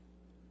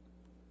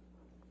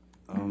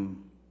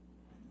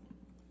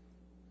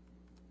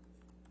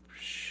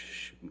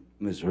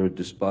 Ms. Heard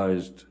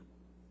despised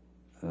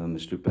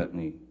Mr.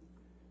 Bettany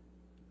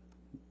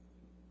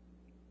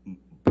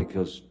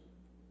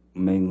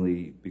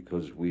mainly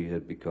because we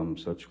had become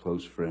such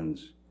close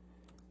friends,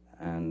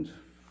 and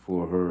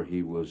for her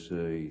he was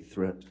a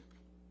threat,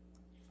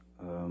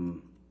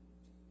 and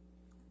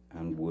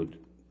would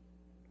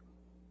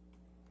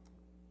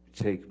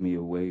take me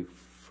away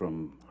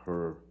from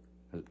her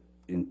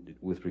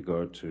with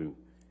regard to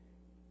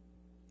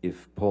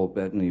if Paul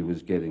Bettany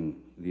was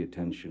getting the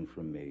attention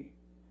from me.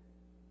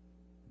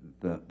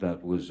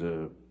 That was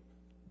a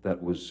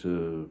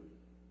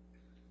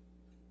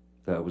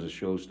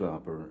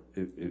showstopper.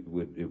 It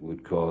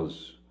would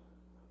cause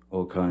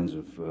all kinds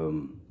of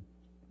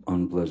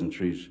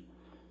unpleasantries,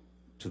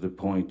 to the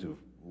point of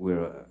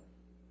where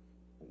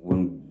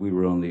when we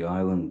were on the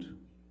island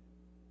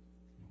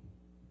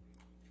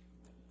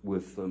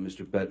with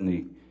Mr.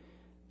 Bettany,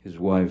 his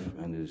wife,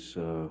 and his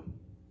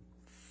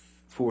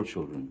 4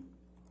 children,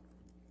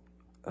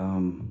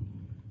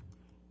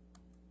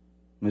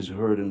 Ms.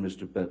 Heard and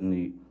Mr.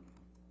 Bettany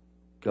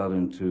got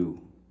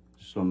into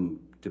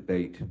some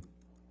debate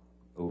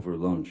over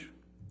lunch,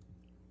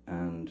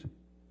 and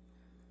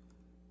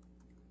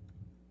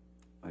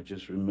I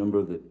just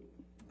remember that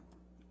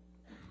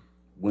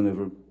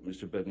whenever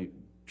Mr. Bettany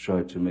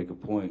tried to make a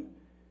point,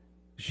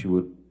 she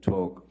would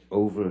talk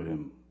over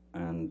him,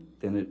 and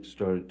then it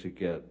started to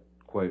get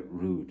quite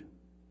rude.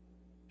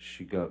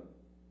 She got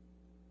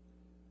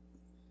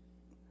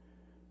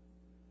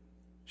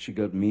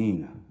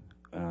mean,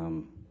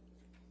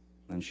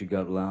 and she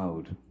got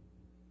loud,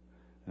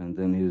 and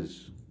then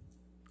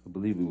I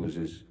believe it was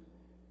his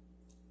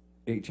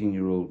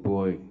 18-year-old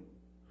boy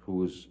who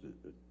was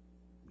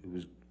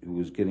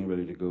getting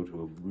ready to go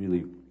to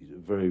he's a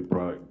very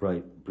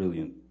bright,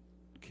 brilliant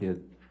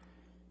kid.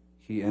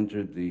 He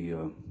entered the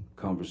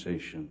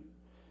conversation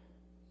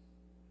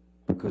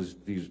because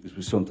this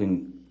was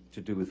something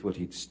to do with what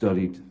he'd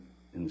studied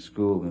in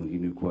school, and he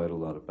knew quite a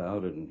lot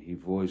about it, and he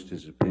voiced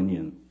his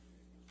opinion,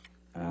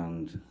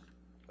 and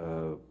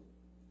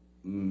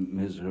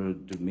Ms.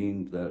 Heard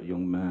demeaned that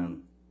young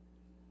man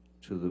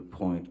to the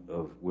point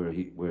of where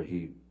he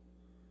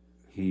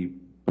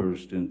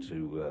burst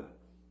into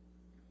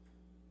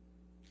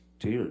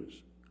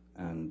tears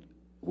and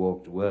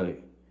walked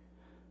away.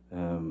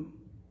 And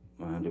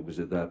it was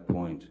at that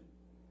point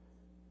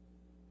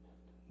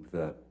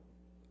that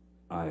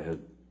I had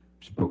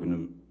spoken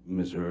to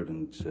Ms. Heard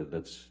and said,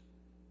 that's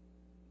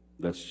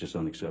just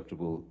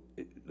unacceptable.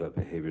 That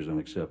behavior is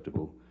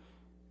unacceptable.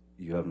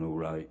 You have no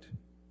right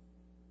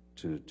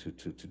to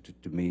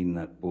demean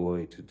that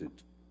boy.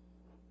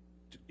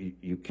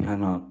 You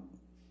cannot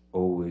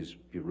always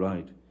be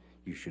right.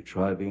 You should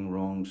try being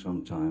wrong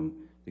sometime,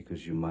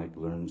 because you might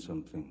learn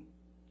something.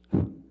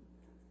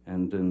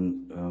 And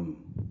then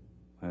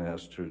I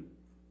asked her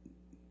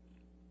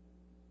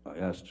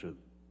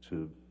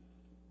to,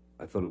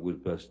 I thought it was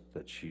best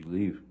that she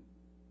leave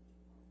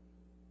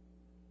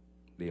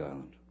the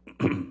island.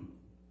 Could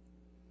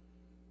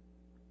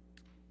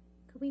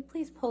we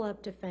please pull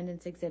up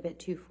Defendant's Exhibit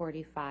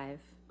 245?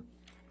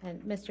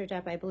 And Mr.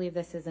 Depp, I believe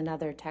this is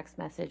another text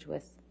message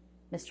with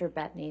Mr.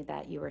 Bettany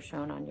that you were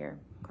shown on your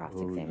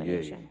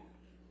cross-examination.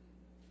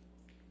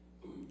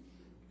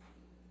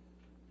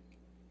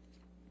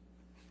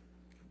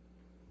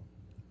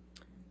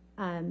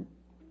 And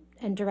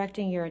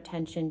directing your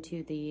attention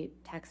to the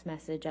text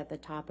message at the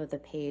top of the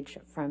page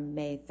from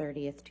May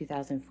 30th,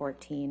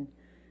 2014,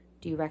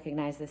 do you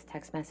recognize this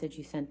text message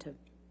you sent to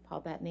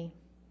Paul Bettany?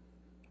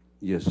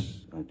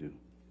 Yes, I do.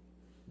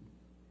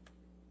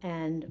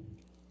 And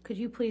could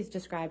you please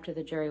describe to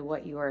the jury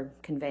what you are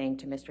conveying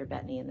to Mr.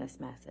 Bettany in this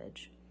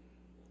message?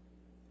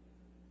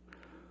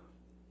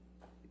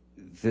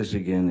 This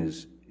again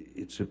is,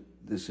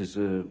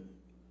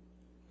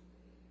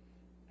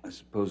 I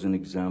suppose, an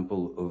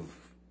example of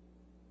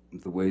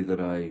the way that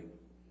I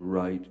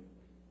write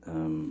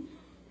and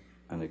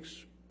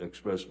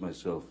express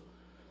myself.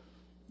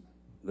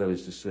 That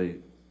is to say,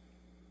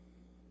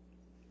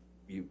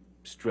 you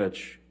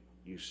stretch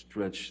your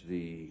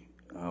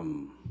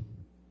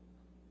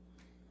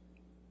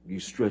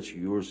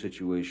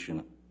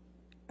situation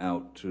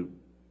out to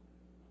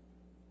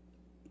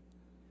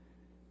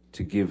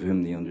to give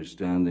him the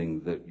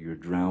understanding that you're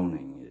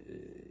drowning,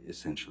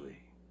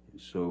 essentially.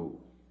 So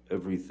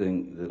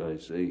everything that I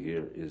say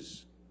here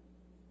is,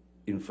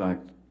 in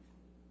fact,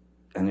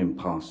 an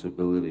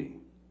impossibility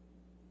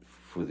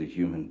for the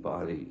human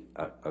body.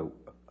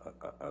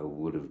 I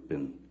would have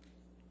been,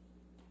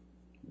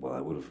 well,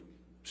 I would have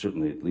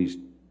certainly at least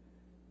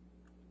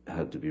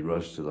had to be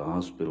rushed to the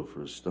hospital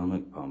for a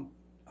stomach pump.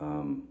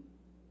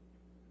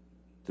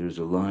 There's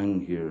a line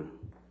here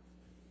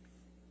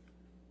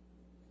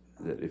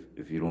that,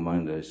 if you don't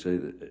mind, I say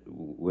that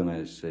when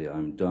I say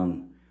I'm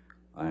done,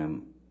 I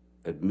am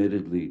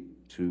admittedly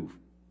too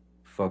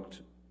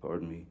fucked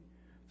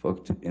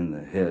in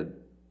the head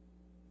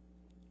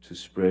to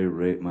spray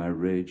my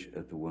rage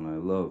at the one I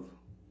love,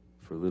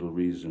 for little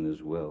reason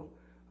as well.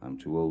 I'm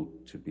too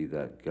old to be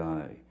that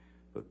guy,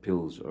 but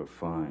pills are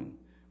fine.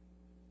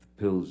 The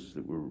pills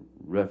that were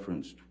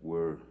referenced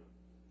were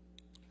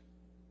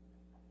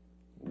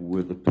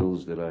the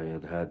pills that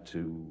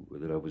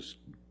that I was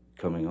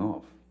coming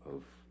off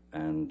of,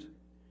 and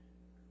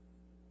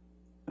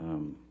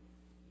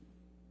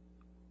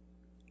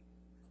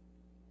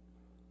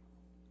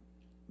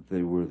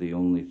they were the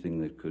only thing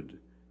that could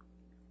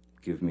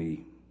give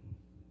me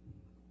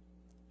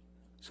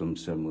some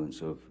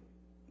semblance of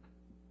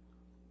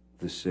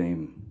the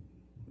same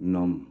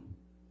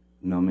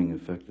numbing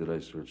effect that I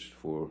searched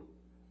for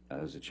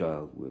as a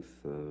child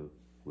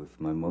with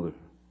my mother.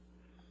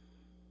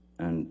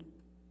 And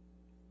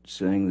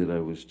saying that I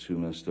was too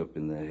messed up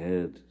in the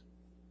head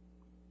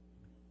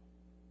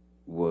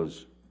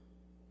was,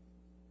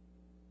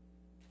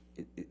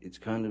 it's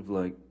kind of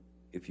like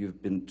if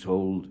you've been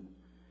told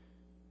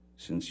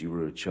since you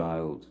were a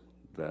child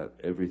that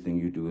everything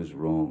you do is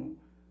wrong,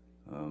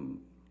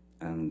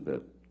 and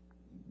that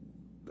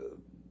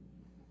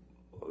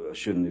I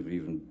shouldn't have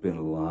even been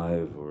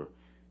alive, or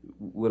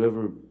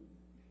whatever,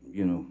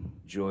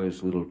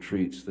 joyous little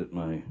treats that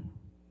my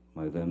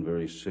then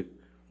very sick,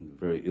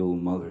 very ill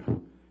mother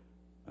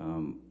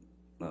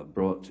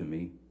brought to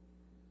me.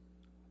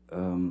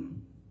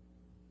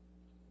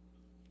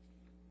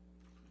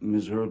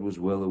 Ms. Heard was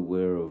well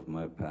aware of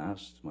my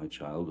past, my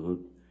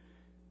childhood,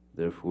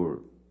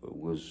 therefore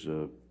was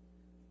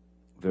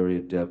very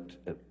adept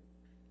at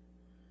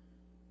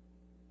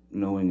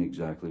knowing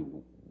exactly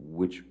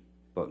which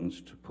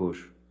buttons to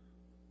push.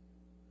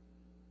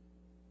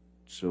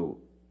 So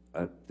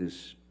at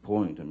this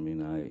point, I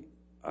mean,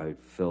 I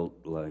felt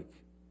like,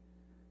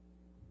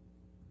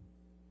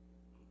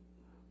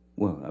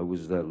 well, I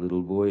was that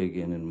little boy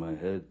again in my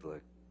head,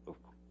 like,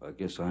 I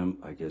guess I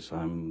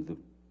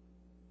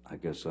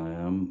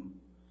am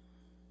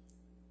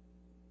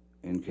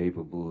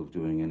incapable of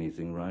doing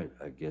anything right.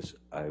 I guess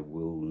I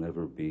will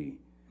never be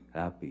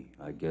happy.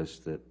 I guess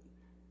that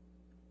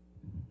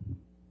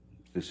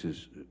this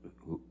is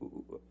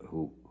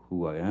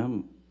who I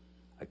am.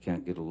 I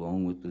can't get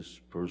along with this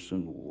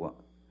person.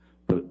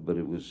 But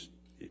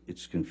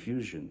it's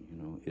confusion,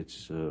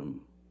 It's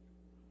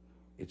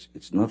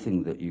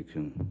nothing that you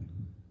can.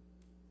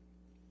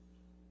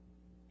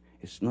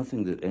 It's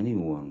nothing that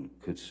anyone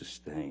could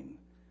sustain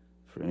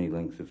for any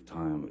length of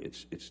time.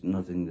 It's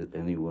nothing that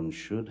anyone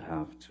should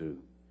have to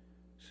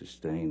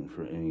sustain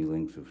for any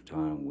length of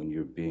time when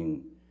you're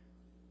being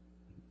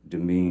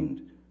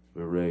demeaned,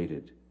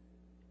 berated,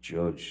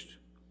 judged,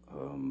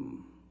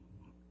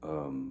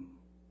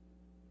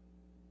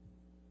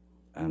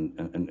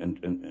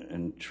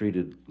 and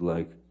treated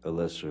like a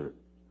lesser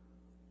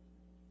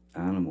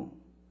animal.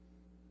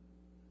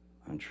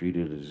 I'm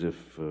treated as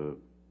if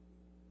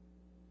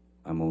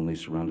I'm only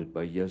surrounded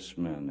by yes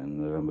men, and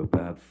that I'm a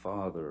bad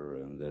father,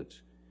 and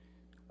that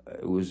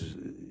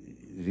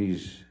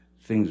these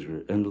things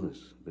were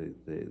endless.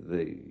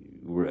 They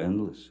were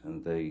endless,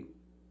 and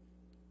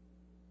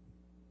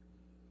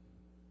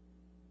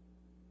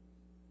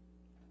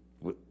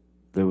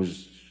there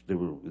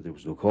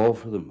was no call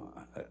for them.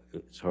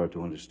 It's hard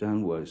to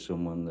understand why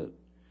someone that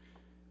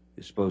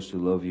is supposed to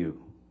love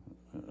you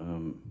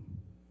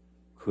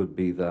could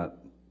be that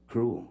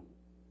cruel.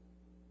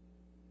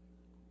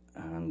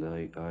 And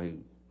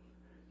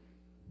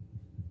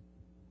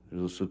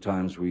there's also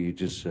times where you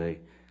just say,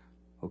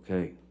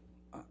 okay,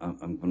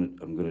 I'm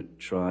gonna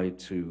try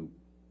to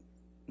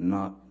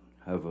not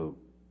have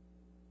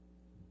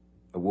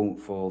I won't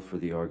fall for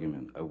the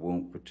argument. I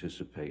won't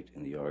participate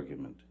in the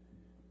argument.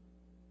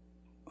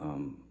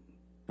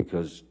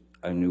 Because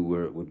I knew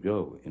where it would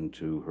go,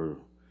 into her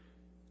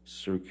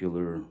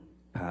circular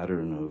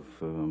pattern of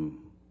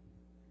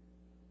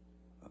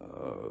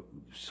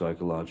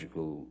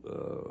psychological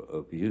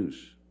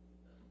abuse.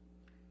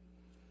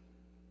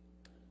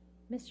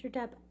 Mr.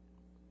 Depp,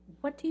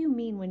 what do you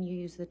mean when you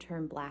use the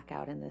term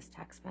blackout in this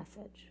text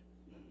message?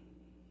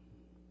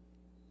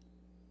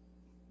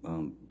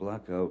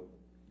 Blackout.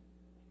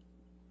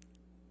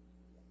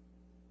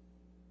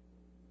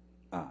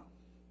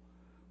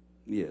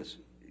 Yes,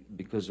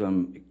 because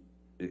I'm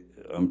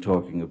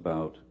talking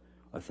about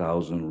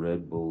 1,000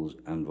 Red Bulls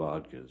and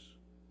vodkas,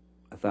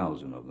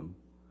 1,000 of them,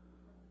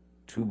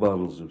 2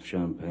 bottles of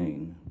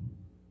champagne,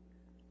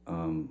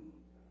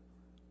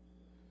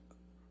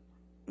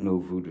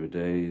 no food for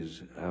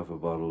days, half a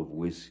bottle of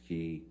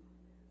whiskey.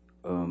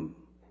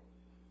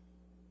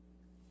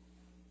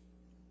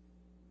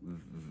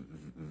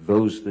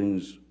 Those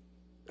things,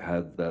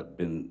 had that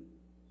been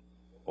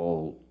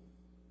all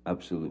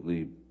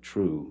absolutely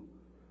true,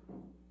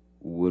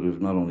 would have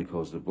not only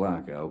caused a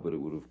blackout, but it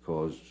would have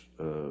caused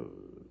a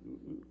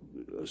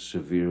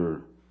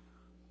severe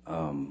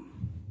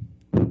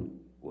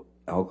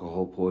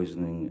alcohol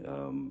poisoning,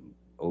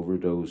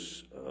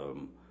 overdose.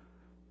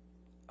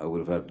 I would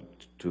have had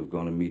to have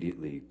gone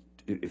immediately.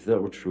 If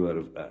that were true,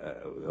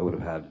 I would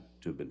have had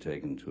to have been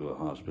taken to a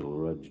hospital,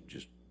 or I'd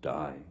just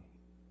die.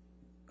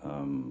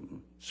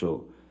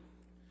 So,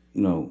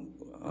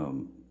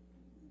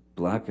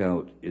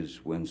 blackout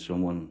is when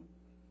someone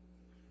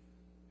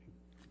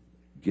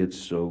gets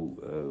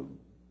so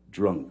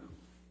drunk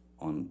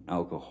on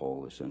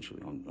alcohol,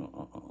 essentially,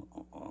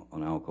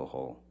 on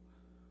alcohol.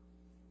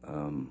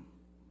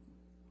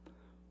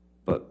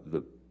 But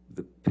the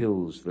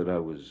pills that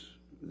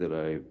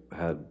I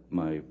had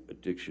my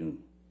addiction,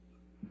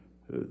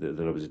 that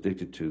I was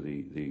addicted to,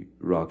 the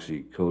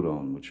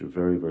roxycodone, which are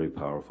very, very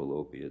powerful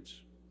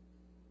opiates.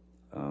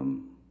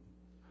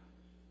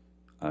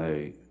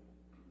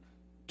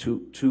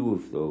 Two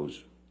of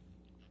those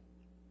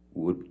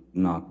would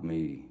knock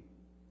me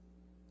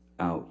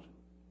out.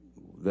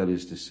 That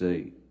is to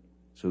say,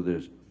 so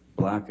there's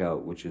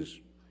blackout, which is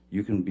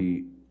a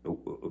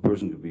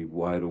person could be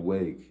wide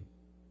awake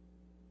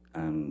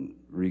and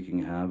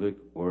wreaking havoc,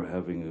 or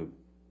having a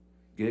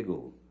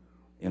giggle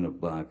in a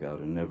blackout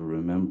and never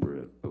remember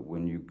it. But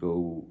when you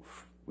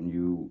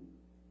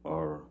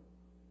are,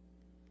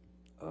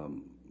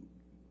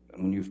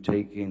 when you've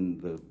taken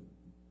the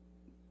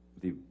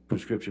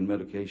prescription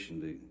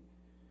medication,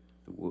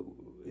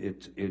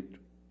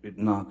 it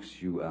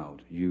knocks you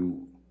out.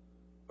 You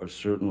are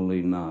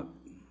certainly not,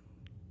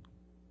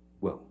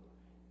 well,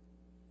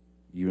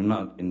 you're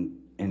not in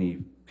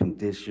any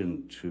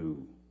condition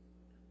to,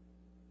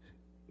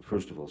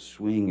 first of all,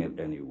 swing at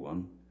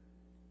anyone.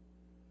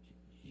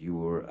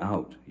 You are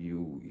out.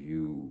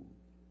 You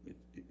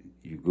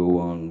go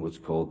on what's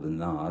called the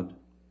nod,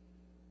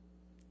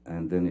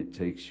 and then it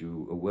takes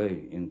you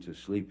away into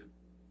sleep.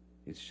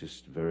 It's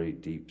just very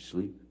deep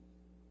sleep.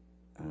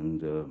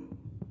 And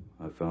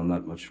I found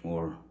that much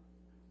more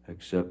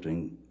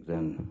accepting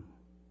than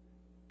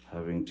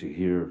having to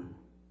hear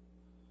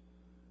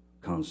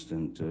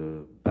constant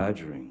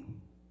badgering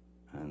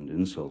and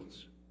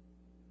insults.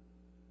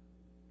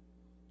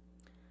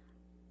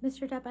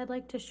 Mr. Depp, I'd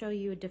like to show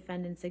you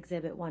Defendant's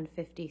Exhibit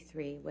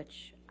 153,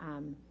 which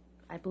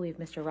I believe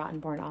Mr.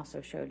 Rottenborn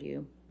also showed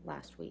you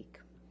last week.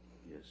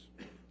 Yes.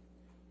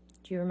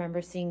 Do you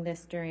remember seeing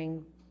this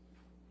during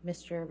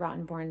Mr.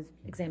 Rottenborn's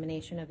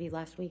examination of you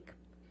last week?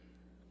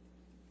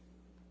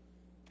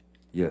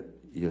 Yeah,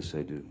 yes,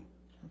 I do.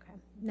 Okay.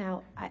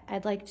 Now,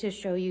 I'd like to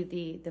show you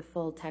the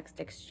full text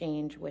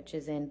exchange, which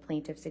is in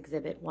Plaintiff's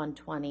Exhibit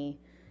 120.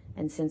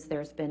 And since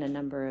there's been a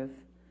number of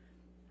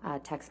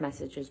text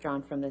messages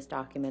drawn from this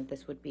document,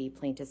 this would be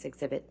Plaintiff's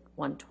Exhibit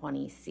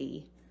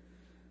 120C.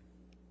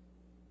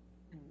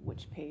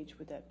 Which page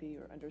would that be,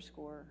 or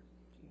underscore?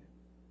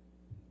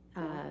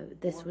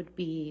 This would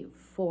be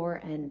 4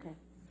 and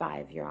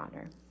 5, Your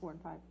Honor. 4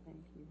 and 5, thank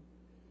you.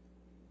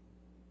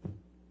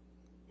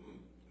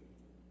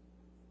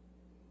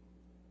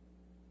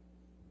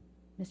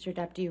 Mr.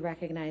 Depp, do you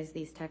recognize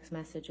these text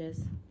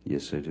messages?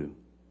 Yes, I do.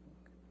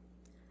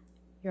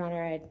 Your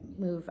Honor, I'd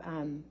move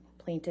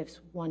Plaintiff's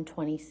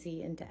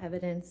 120C into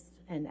evidence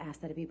and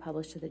ask that it be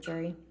published to the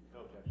jury.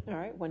 All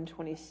right,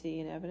 120C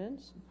in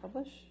evidence,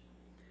 publish.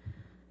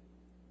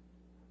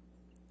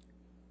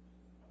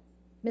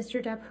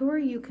 Mr. Depp, who are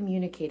you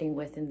communicating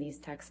with in these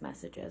text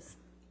messages?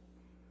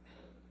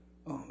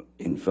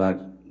 In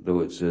fact,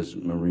 though it says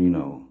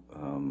Marino,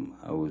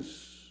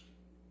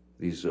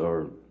 these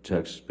are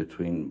texts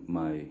between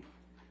my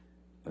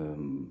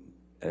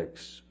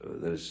ex,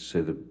 that is to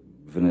say, the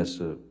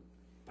Vanessa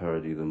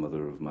Paradis, the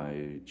mother of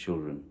my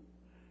children.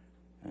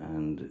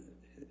 And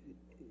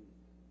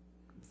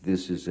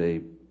this is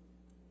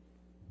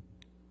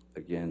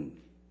again,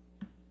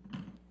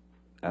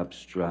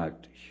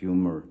 abstract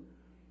humor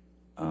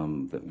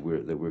that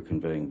we're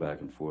conveying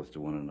back and forth to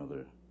one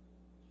another.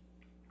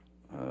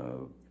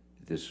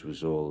 This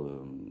was all,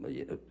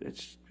 it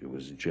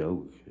was a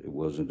joke. It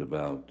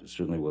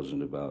certainly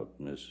wasn't about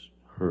Miss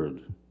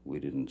Heard. We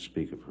didn't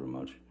speak of her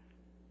much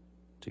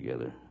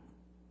together.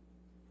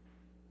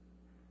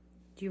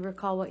 Do you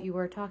recall what you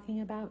were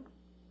talking about?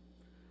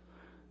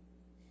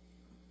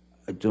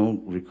 I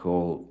don't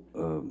recall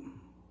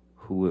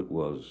who it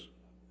was.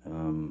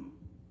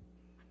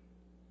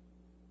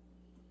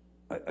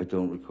 I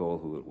don't recall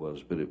who it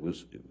was, but it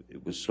was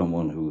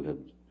someone who had,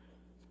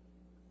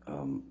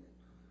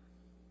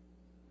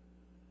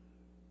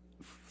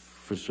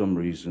 for some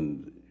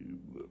reason,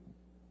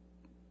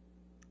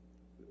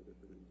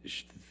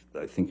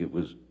 I think it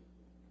was,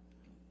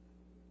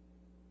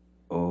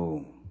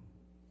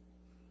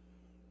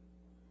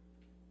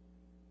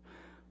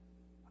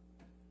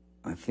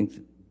 I think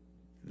that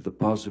the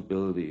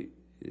possibility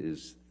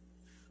is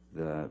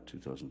that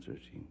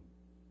 2013.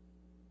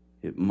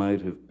 It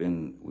might have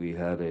been, we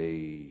had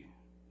a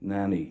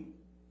nanny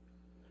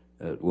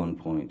at one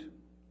point,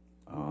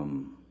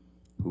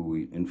 who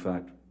we, in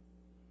fact,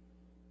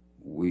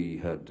 we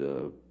had,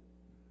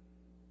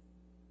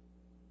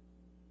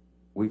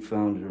 we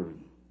found her,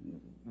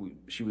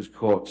 she was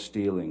caught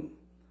stealing,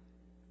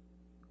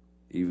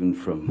 even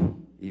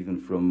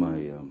from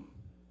my,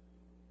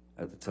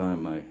 at the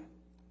time, my,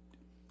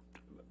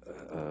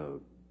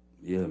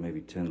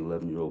 maybe 10,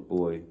 11-year-old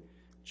boy,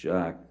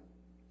 Jack,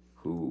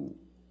 who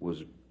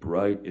was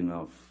bright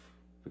enough,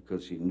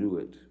 because he knew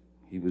it,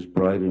 he was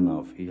bright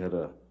enough, he had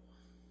a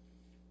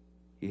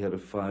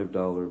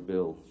 $5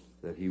 bill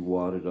that he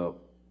wadded up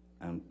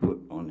and put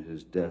on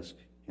his desk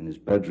in his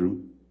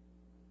bedroom,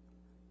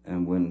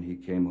 and when he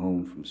came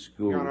home from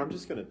school... Your Honor, I'm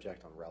just going to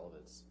object on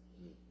relevance.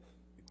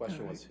 The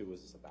question was, who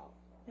was this about?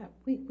 Yeah,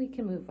 we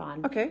can move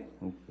on. Okay.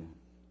 Okay.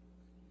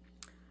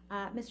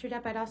 Mr.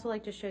 Depp, I'd also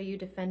like to show you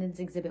Defendant's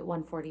Exhibit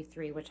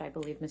 143, which I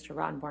believe Mr.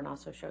 Rottenborn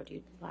also showed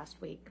you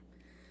last week.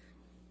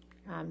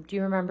 Do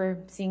you remember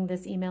seeing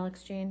this email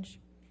exchange?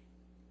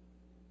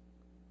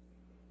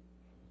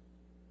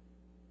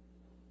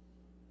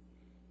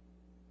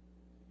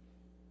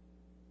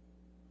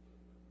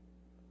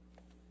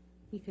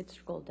 You could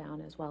scroll down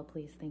as well,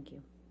 please. Thank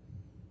you.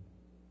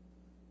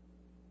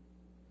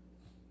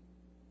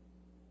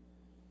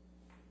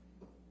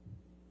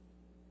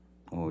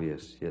 Oh,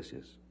 yes, yes,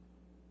 yes.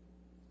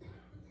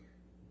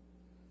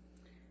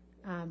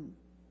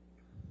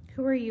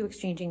 Who are you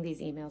exchanging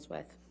these emails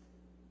with?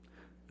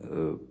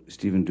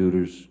 Stephen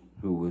Duders,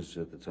 who was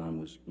at the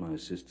time was my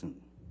assistant.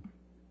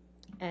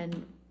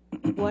 And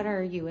what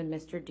are you and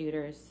Mr.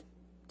 Duders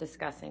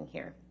discussing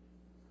here?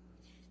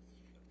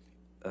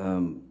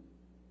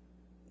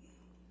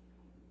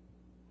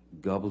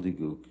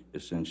 Gobbledygook,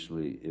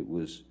 essentially. It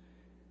was,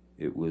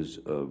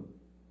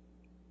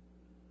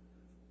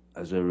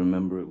 as I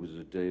remember, it was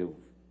a day of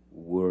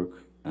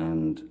work,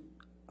 and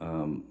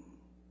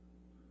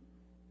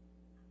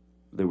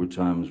there were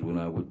times when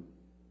I would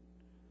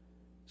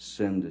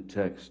send a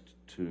text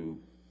to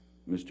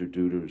Mr.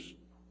 Duders,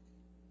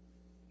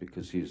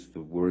 because he's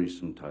the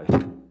worrisome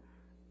type.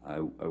 I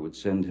would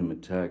send him a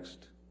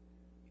text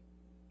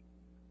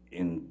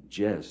in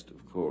jest,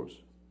 of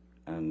course,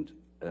 and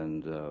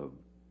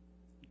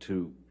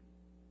to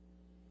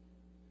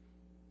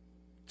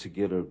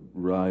get a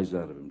rise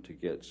out of him, to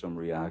get some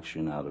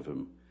reaction out of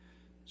him.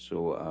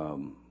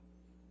 So,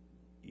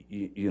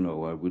 you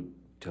know, I would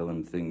tell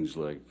him things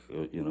like,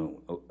 you know,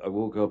 I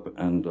woke up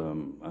and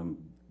I'm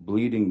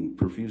bleeding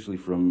profusely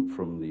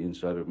from the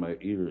inside of my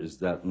ear. Is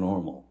that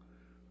normal?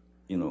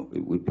 You know,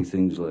 it would be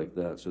things like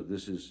that. So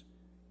this is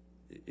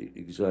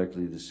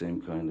exactly the same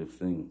kind of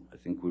thing. I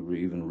think we were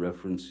even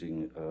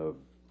referencing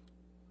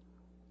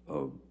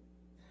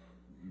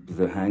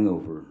The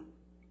Hangover,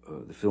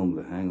 the film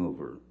The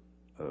Hangover,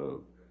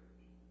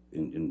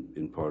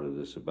 in part of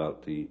this,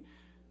 about the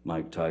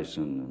Mike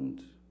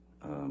Tyson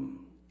and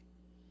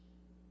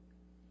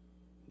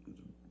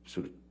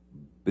sort of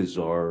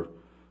bizarre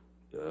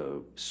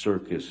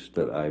circus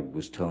that I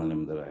was telling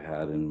him that I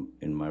had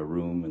in my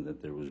room, and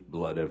that there was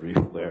blood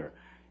everywhere.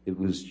 It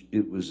was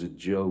a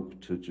joke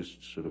to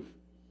just sort of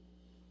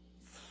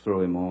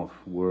throw him off,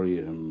 worry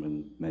him,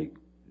 and make.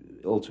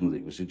 Ultimately,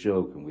 it was a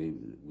joke, and we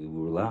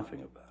were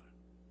laughing about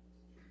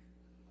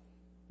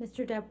it.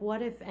 Mr. Depp,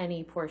 what, if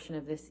any, portion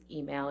of this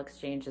email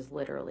exchange is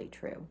literally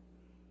true?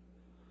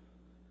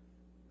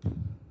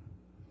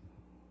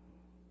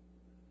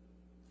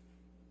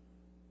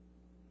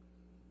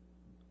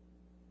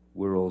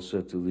 We're all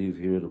set to leave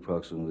here at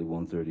approximately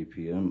 1:30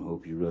 p.m.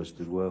 Hope you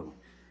rested well.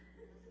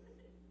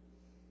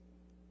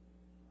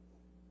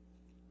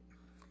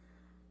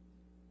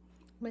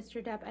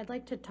 Mr. Depp, I'd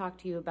like to talk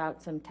to you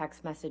about some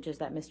text messages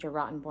that Mr.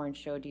 Rottenborn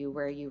showed you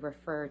where you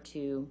refer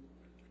to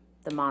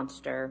the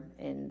monster,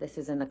 and this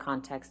is in the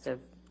context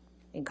of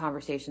in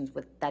conversations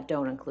with that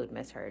don't include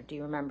Ms. Heard. Do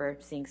you remember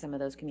seeing some of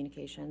those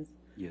communications?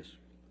 Yes.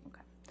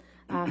 Okay.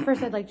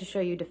 First, I'd like to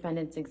show you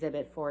Defendant's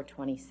Exhibit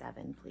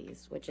 427,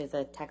 please, which is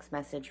a text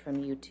message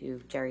from you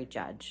to Jerry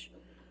Judge.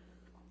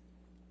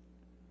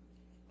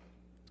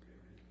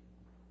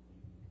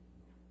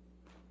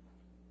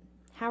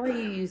 How are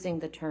you using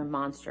the term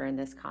monster in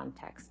this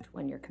context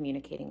when you're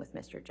communicating with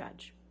Mr.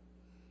 Judge?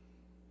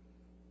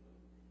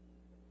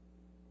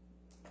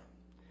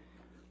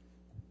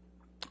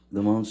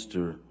 The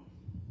monster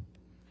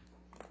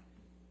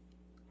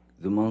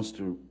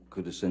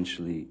could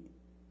essentially,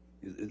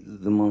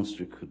 the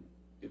monster could,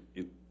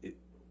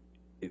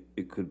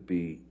 it could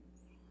be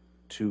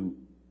two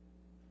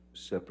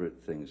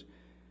separate things.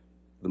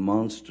 The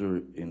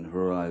monster in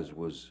her eyes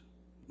was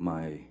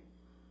my,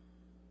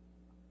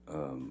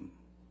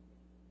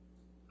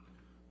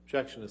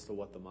 Objection as to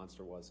what the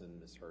monster was in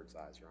Ms. Heard's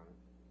eyes, Your Honor.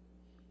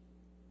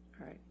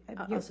 All right.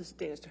 I'll just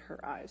state as to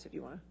her eyes if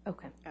you want to.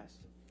 Okay.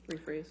 Yes.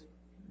 Rephrase.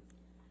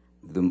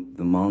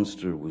 the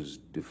monster was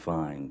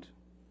defined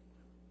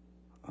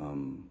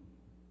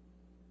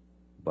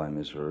by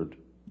Ms. Heard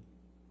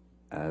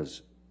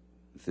as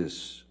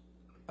this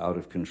out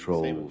of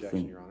control Same objection,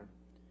 thing. Your Honor.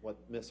 What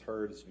Ms.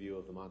 Heard's view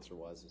of the monster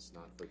was is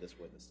not for this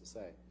witness to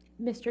say.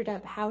 Mr.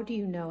 Depp, how do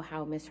you know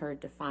how Ms. Heard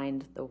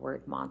defined the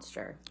word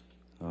monster?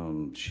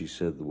 She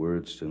said the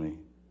words to me.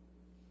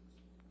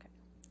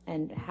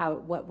 And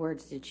what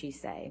words did she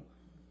say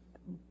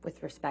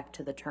with respect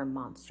to the term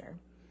monster?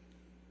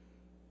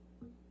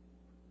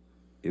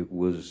 It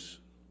was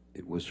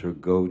her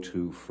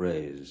go-to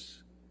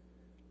phrase,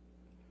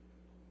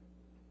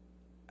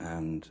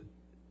 and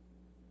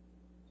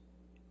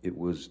it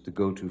was the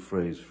go-to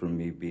phrase for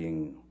me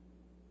being,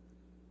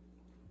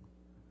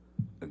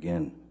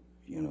 again,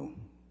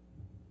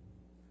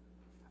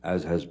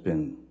 as has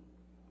been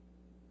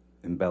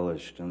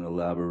embellished and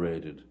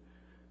elaborated,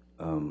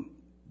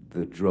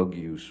 the drug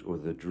use or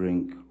the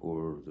drink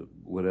or the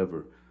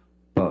whatever.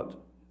 But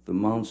the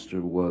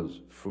monster was,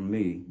 for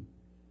me,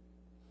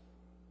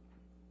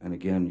 and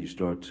again, you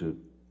start to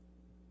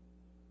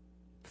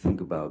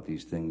think about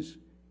these things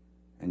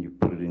and you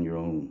put it in your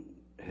own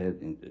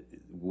head,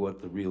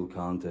 what the real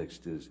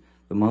context is.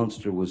 The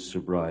monster was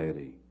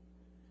sobriety.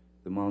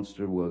 The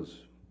monster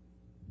was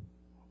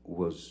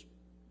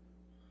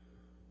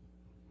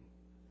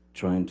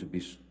trying to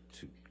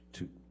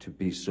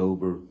be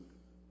sober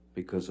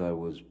because I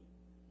was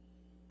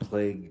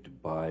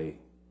plagued by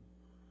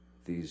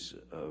these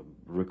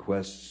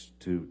requests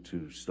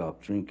to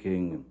stop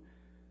drinking.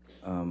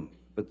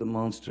 But the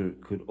monster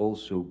could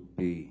also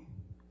be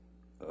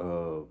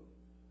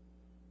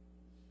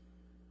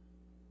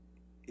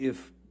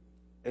if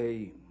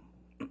a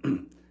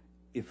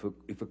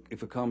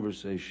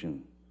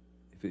conversation,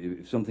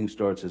 if something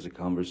starts as a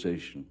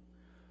conversation,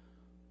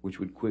 which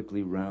would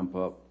quickly ramp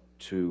up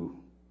to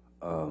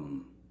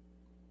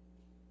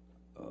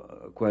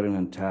quite an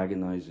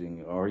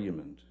antagonizing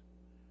argument,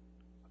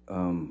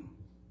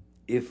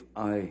 if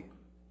I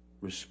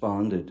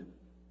responded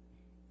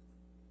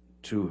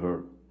to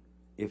her,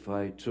 if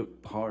I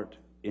took part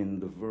in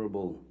the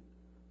verbal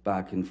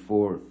back and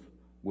forth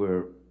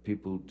where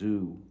people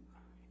do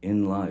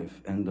in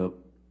life end up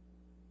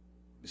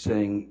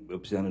saying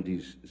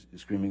obscenities,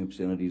 screaming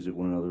obscenities at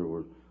one another,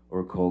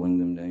 or calling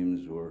them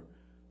names, or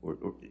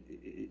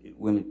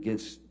when it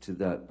gets to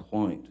that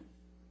point,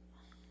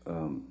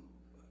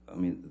 I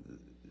mean,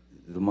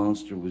 the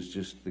monster was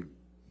just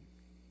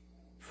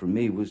for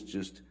me, was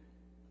just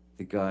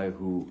the guy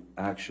who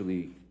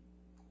actually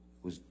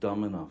was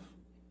dumb enough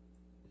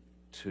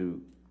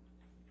to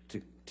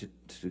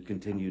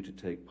continue to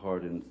take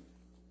part in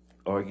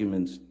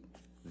arguments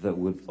that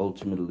would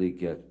ultimately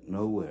get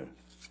nowhere.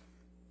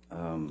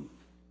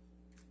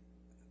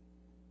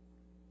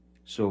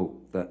 So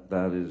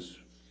that is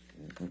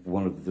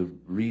one of the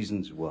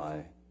reasons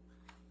why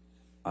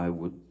I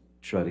would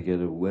try to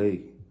get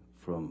away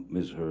from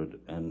Ms. Heard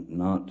and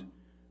not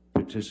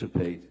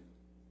participate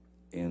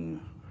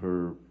in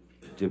her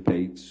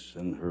debates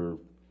and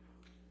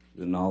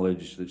the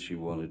knowledge that she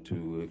wanted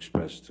to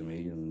express to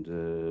me,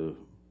 and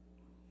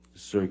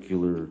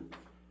circular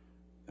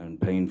and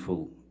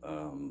painful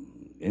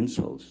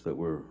insults that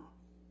were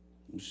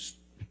just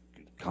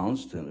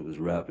constant. It was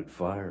rapid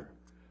fire.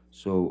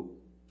 So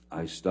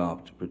I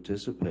stopped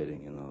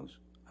participating in those.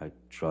 I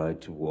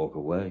tried to walk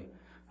away.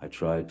 I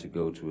tried to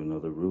go to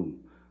another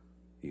room,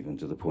 even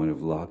to the point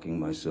of locking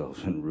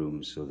myself in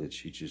rooms so that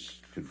she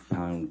just could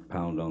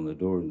pound on the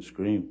door and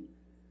scream.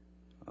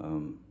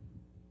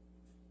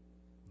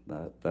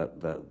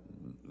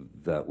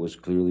 That was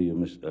clearly a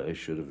mistake. I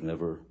should have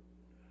never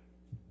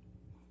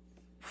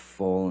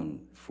fallen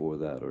for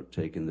that or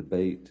taken the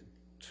bait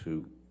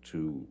to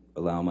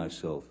allow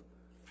myself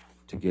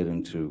to get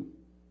into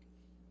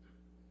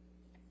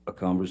a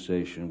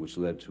conversation which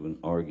led to an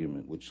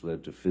argument, which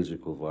led to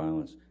physical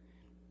violence.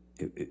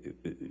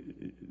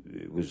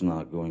 It was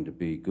not going to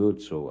be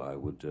good, so I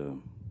would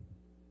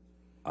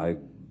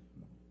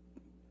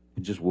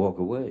just walk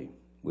away,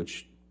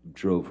 which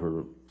drove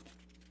her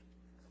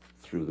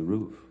through the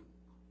roof.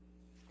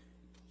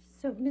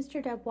 So,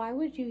 Mr. Depp, why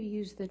would you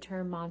use the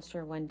term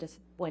monster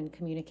when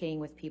communicating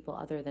with people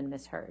other than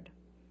Ms. Heard?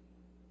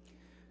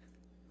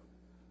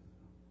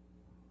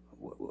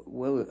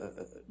 Well,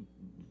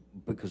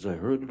 because I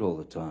heard it all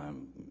the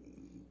time.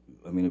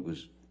 I mean, it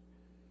was,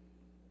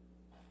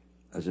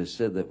 as I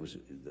said, that was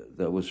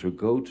her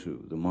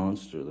go-to. The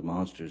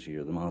monster's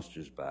here, the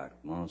monster's back,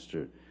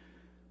 monster.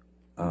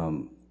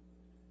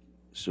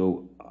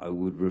 So I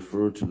would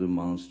refer to the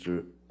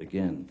monster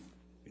again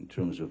in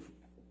terms of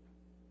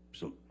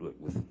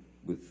with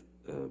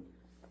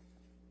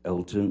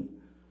Elton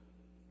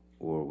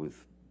or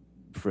with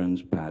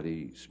friends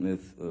Patti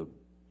Smith.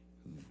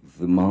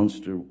 The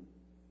monster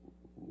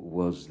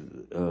was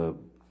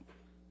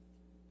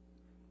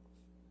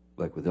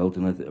like with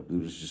Elton. I think it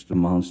was just the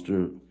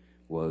monster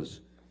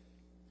was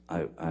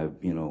I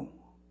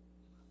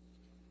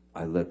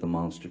let the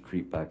monster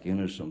creep back in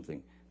or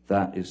something.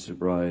 That is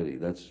sobriety.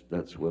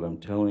 That's what I'm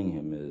telling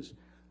him is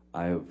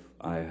I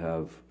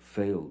have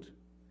failed.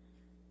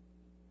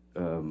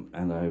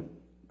 And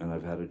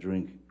I've had a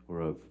drink,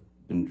 or I've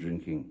been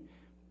drinking,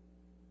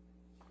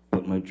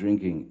 but my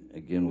drinking,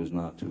 again, was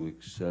not to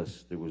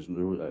excess. I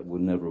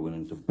would never went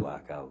into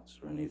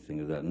blackouts or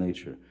anything of that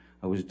nature.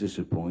 I was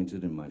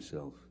disappointed in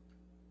myself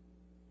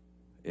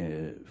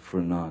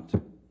for not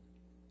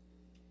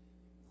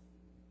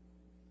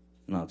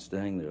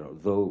staying there.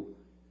 Though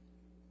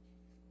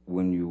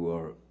when you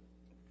are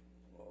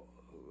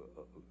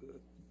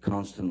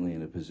constantly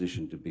in a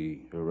position to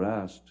be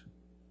harassed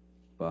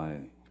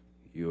by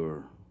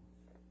your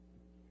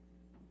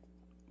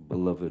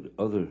beloved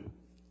other,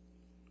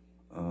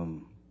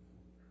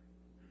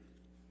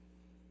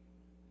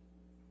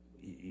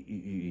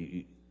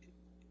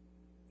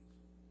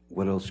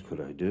 what else could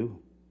I do?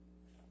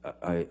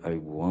 I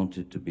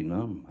wanted to be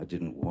numb. I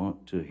didn't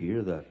want to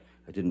hear that.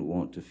 I didn't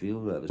want to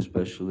feel that,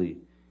 especially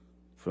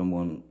from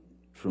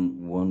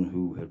one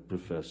who had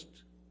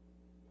professed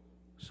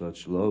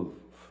such love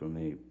for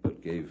me,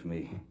 but gave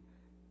me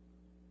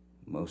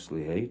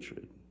mostly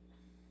hatred.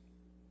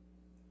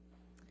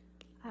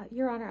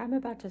 Your Honor, I'm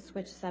about to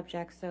switch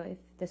subjects, so if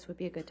this would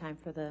be a good time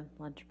for the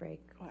lunch break.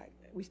 All right.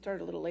 We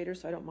started a little later,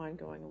 so I don't mind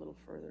going a little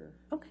further.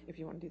 Okay. If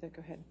you want to do that,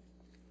 go ahead.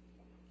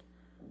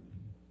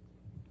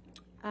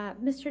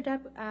 Mr.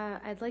 Depp,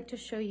 I'd like to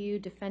show you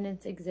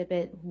Defendant's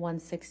Exhibit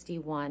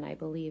 161. I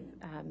believe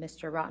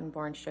Mr.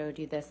 Rottenborn showed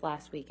you this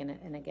last week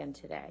and again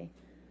today.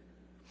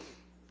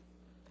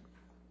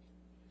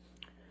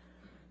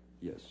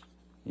 Yes,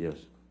 yes,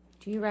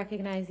 Do you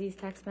recognize these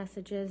text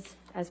messages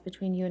as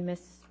between you and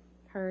Miss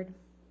Heard?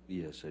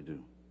 yes, I do.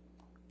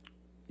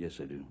 Yes,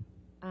 I do.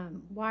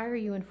 Why are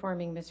you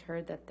informing Miss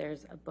Heard that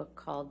there's a book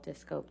called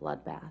Disco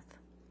Bloodbath?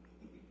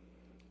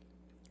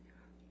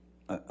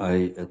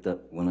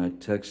 When I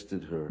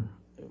texted her,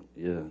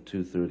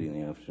 2:30 in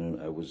the afternoon,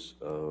 I was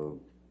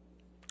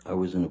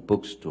in a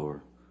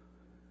bookstore,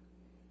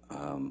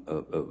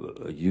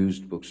 a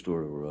used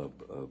bookstore, or a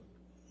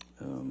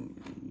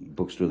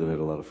bookstore that had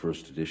a lot of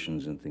first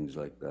editions and things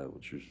like that,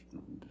 which was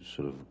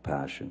sort of a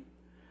passion.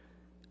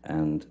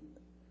 And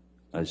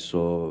I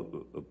saw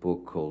a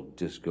book called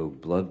Disco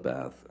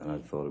Bloodbath, and I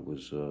thought it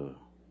was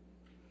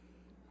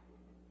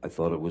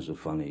a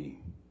funny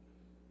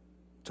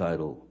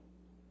title.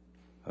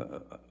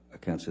 I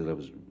can't say that I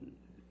was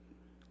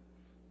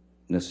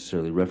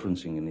necessarily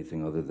referencing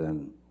anything other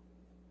than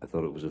I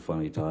thought it was a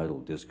funny title,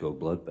 Disco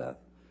Bloodbath.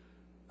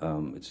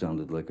 It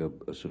sounded like a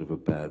sort of a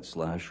bad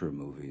slasher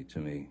movie to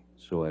me.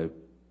 So I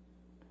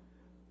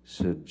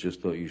said,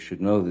 just thought you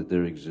should know that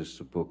there exists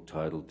a book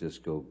titled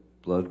Disco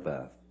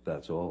Bloodbath.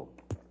 That's all.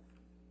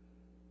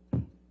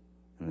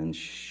 And then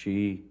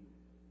she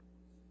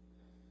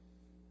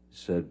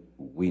said,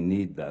 we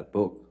need that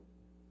book.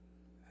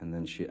 And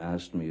then she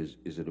asked me,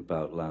 is it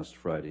about last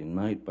Friday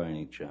night by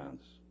any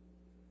chance?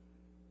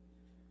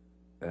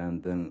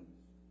 And then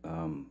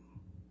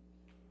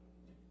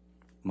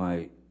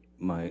my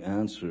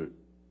answer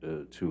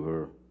to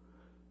her,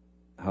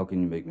 how can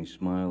you make me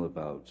smile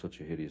about such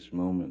a hideous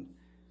moment?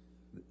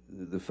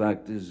 The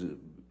fact is,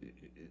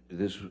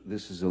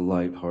 this is a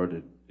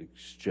light-hearted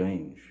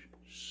exchange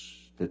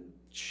that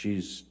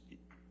she's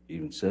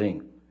even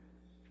saying,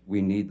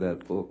 we need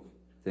that book.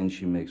 Then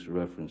she makes a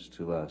reference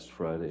to last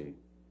Friday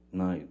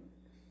night,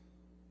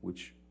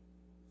 which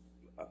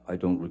I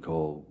don't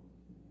recall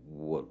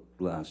what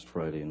last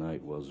Friday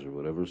night was or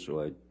whatever,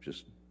 so I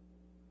just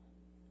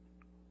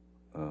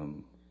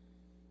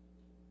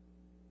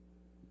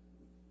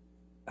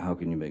how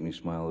can you make me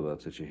smile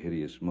about such a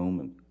hideous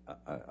moment?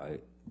 A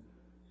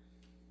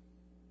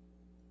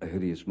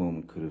hideous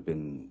moment could have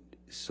been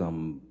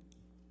some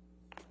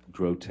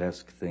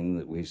grotesque thing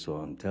that we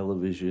saw on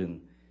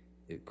television.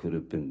 It could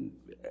have been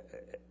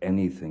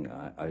anything.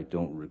 I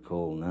don't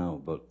recall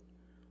now, but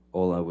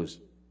all I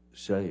was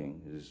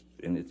saying is,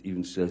 and it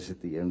even says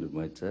at the end of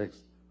my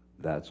text,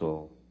 that's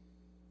all.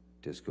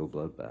 Disco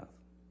Bloodbath,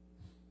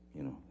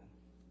 you know.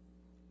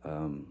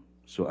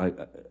 So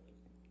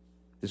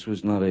this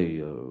was not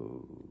we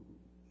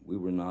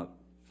were not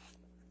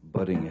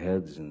butting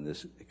heads in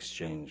this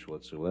exchange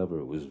whatsoever.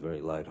 It was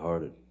very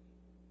lighthearted.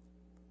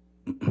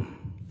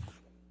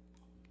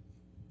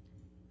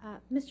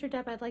 Mr.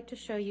 Depp, I'd like to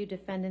show you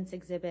Defendant's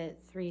Exhibit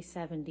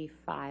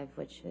 375,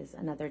 which is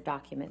another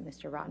document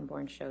Mr.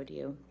 Rottenborn showed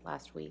you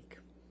last week.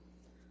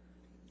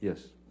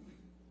 Yes.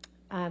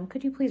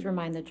 Could you please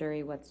remind the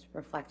jury what's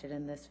reflected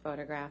in this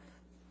photograph?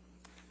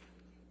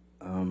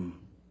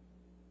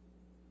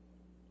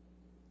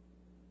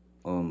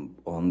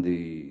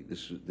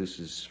 This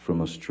is from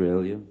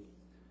Australia.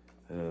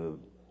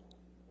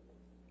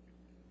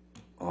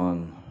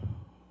 On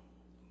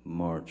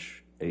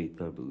March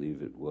 8th, I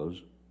believe it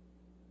was,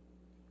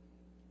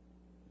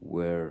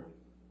 where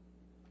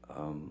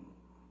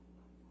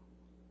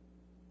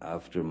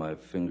after my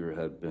finger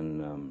had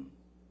been,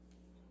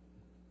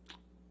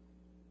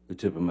 the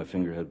tip of my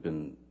finger had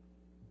been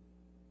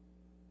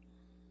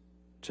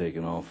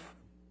taken off,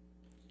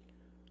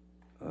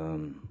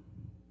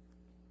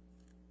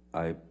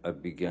 I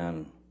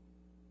began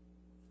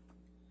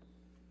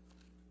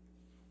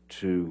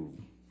to,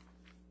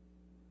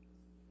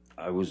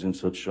 I was in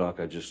such shock,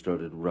 I just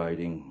started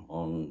writing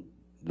on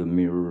the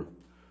mirror,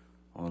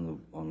 on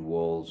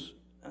walls,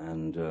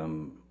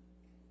 And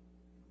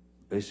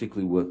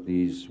basically what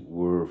these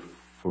were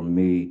for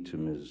me to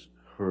Ms.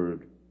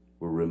 Heard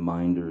were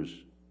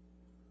reminders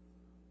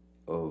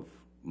of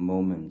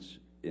moments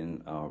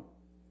in our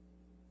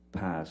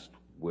past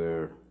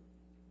where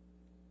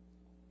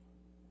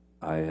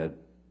I had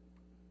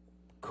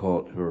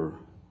caught her,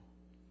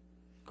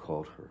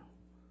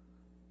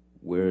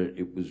 where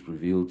it was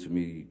revealed to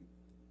me,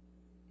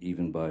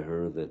 even by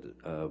her,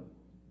 that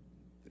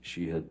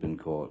she had been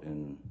caught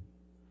in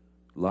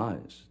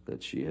lies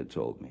that she had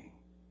told me.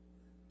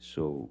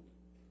 So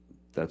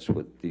that's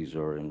what these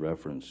are in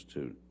reference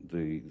to.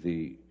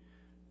 The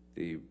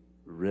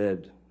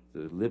red,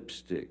 the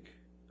lipstick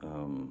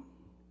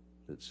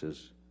that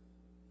says,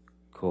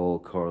 call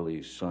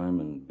Carly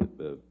Simon,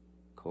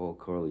 call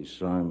Carly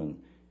Simon,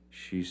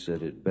 she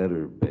said it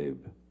better,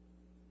 babe.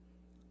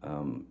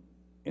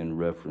 In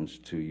reference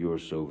to You're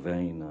So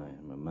Vain, I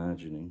am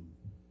imagining.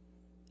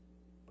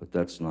 But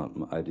that's not,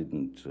 I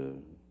didn't,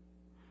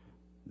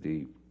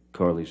 the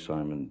Carly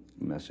Simon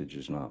message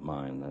is not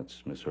mine,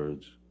 that's Miss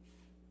Heard's.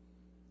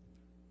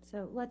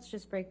 So let's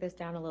just break this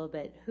down a little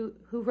bit. Who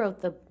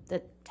wrote the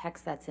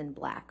text that's in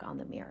black on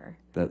the mirror?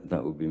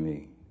 That would be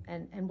me.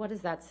 And what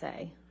does that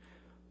say?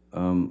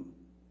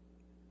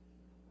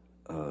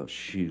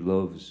 She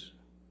loves,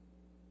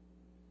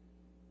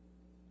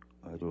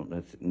 I don't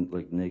know,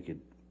 like naked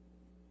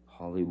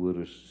Hollywood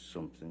or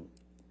something.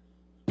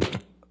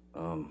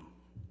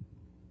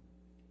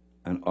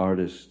 An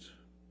artist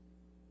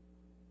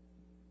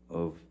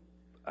of,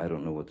 I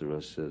don't know what the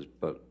rest says,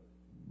 but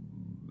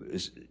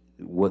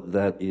what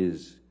that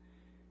is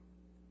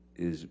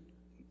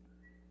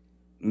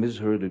Ms.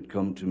 Heard had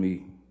come to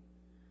me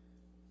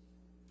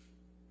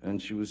and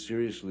she was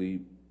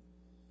seemed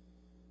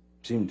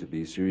to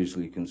be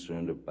seriously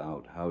concerned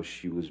about how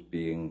she was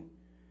being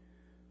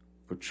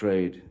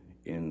portrayed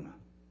in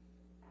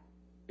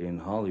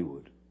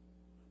Hollywood.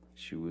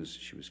 She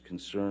was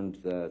concerned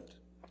that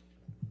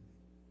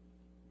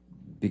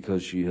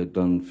because she had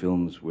done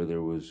films where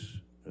there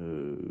was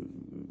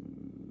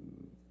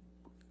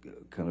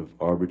kind of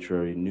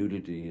arbitrary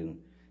nudity and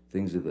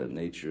things of that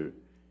nature,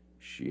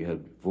 she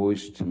had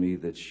voiced to me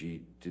that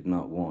she did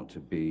not want to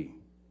be,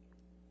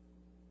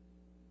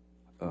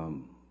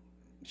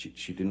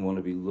 she didn't want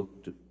to be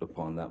looked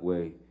upon that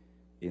way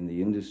in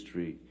the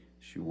industry.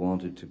 She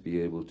wanted to be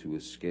able to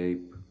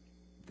escape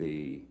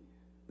the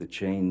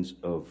chains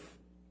of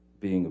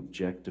being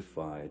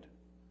objectified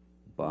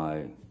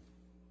by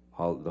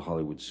the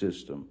Hollywood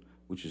system,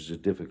 which is a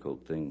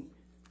difficult thing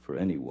for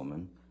any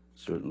woman,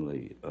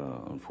 certainly,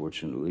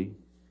 unfortunately.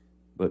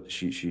 But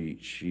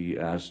she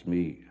asked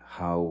me,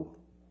 how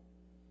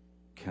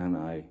can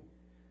I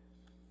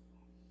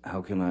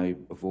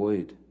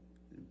avoid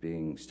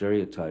being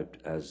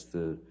stereotyped as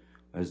the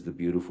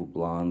beautiful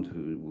blonde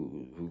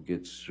who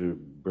gets her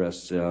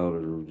breasts out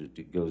or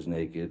goes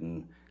naked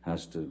and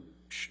has to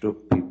shtuck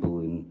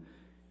people in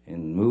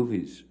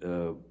movies?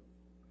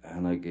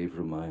 And I gave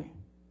her my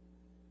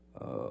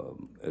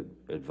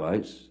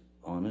advice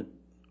on it,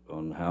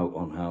 on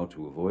how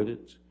to avoid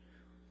it,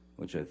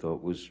 which I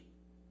thought was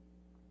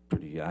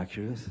pretty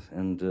accurate.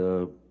 And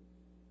her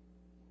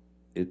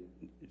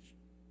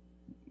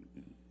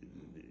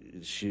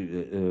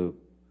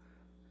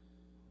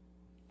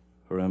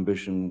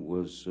ambition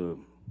was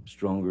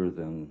stronger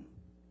than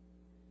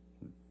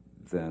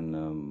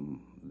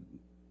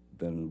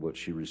what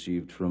she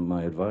received from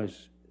my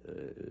advice,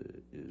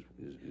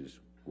 is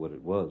what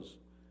it was.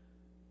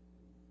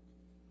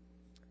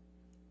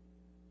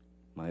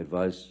 My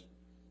advice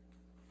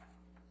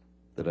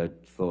that I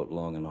thought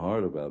long and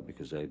hard about,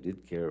 because I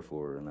did care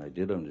for her and I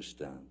did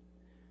understand.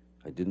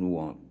 I didn't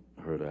want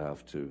her to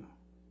have to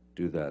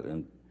do that.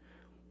 And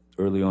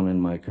early on in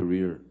my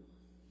career,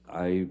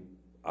 I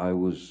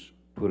was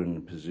put in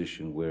a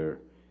position where,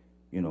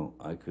 you know,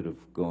 I could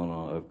have gone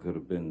on, I could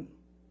have been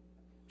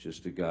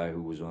just a guy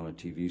who was on a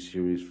TV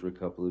series for a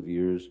couple of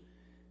years,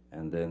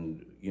 and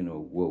then, you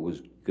know, what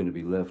was going to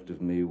be left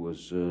of me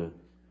was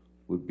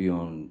would be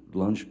on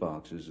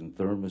lunchboxes and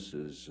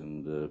thermoses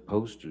and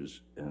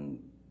posters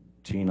and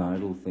teen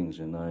idol things,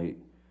 and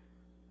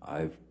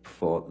I've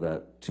fought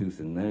that tooth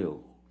and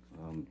nail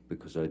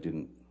because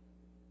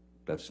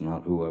that's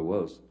not who I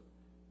was.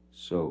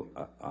 So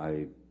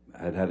I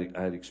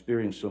had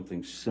experienced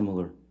something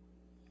similar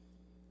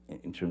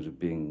in terms of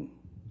being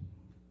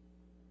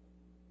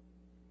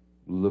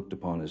looked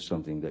upon as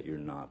something that you're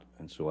not,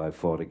 and so I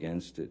fought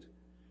against it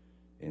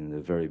in the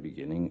very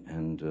beginning,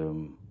 and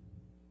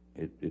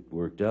it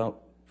worked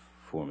out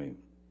for me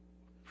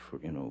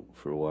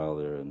for a while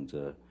there,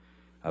 and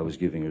I was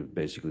giving her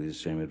basically the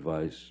same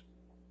advice.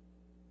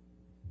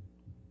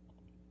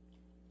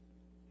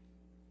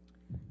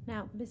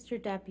 Now, Mr.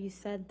 Depp, you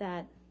said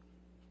that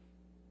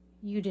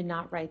you did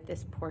not write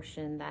this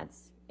portion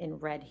that's in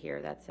red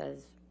here that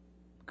says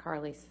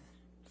Carly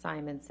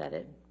Simon said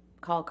it,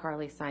 call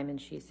Carly Simon,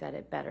 she said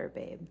it better,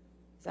 babe.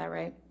 Is that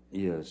right?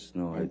 Yes,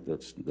 no,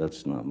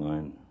 that's not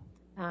mine.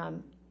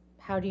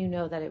 How do you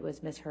know that it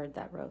was Miss Heard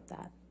that wrote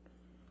that?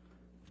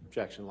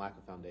 Objection, lack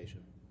of foundation.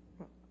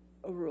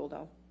 Overruled,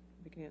 Al.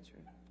 if you can answer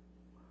it.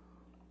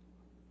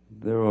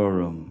 There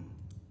are,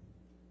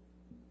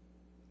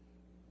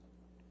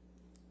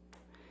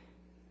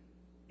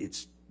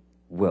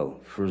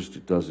 first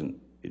it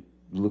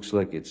looks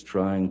like it's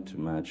trying to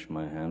match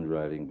my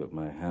handwriting, but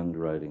my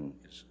handwriting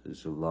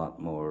is a lot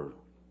more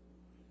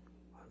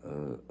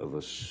of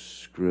a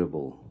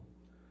scribble.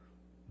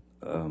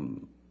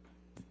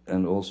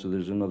 And also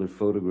there's another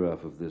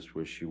photograph of this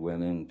where she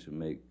went in to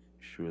make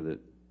sure that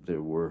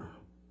there were,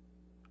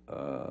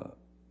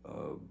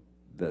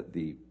 that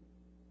the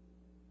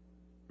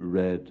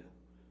red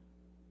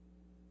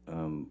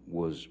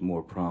was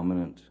more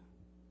prominent.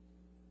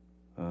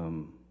 I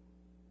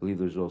believe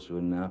there's also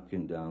a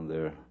napkin down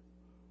there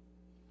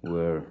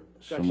where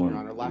Objection, someone... Your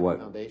Honor, lack of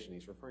foundation.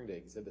 He's referring to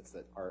exhibits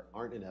that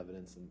aren't in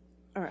evidence and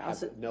All right,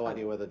 have no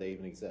idea whether they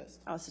even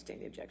exist. I'll sustain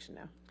the objection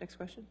now. Next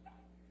question.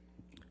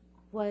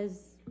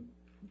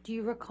 Do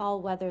you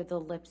recall whether the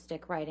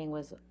lipstick writing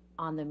was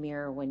on the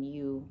mirror when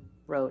you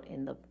wrote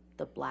in the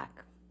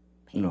black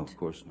paint? No, of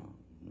course not.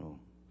 No.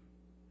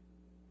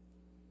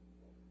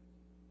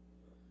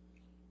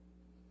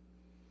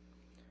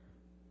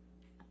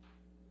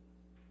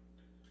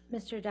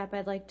 Mr. Depp,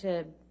 I'd like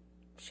to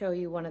show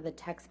you one of the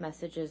text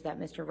messages that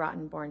Mr.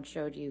 Rottenborn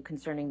showed you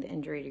concerning the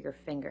injury to your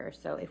finger.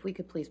 So if we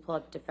could please pull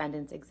up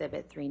Defendant's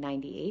Exhibit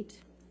 398.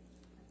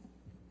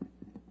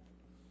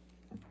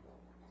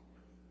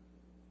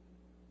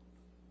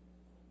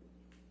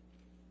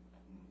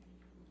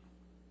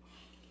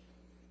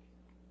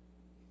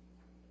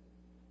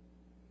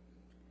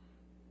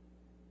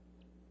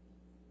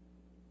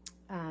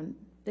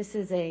 This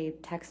is a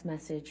text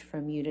message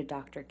from you to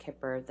Dr.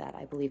 Kipper that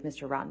I believe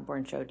Mr.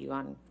 Rottenborn showed you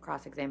on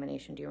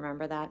cross-examination. Do you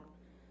remember that?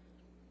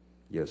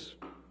 Yes.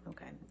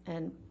 Okay.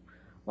 And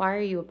why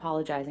are you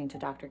apologizing to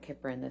Dr.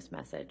 Kipper in this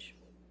message?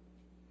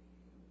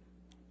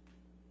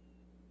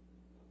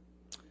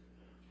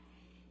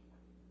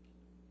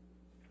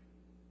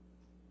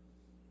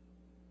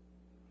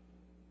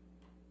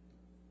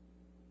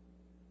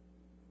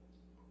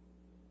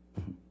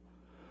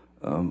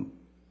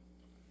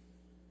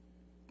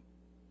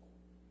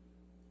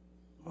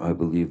 I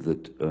believe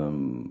that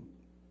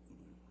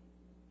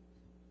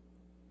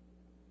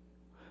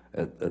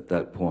at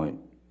that point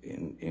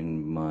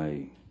in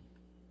my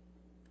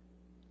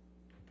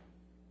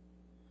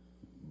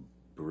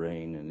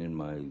brain and in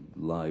my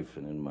life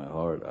and in my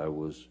heart, I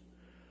was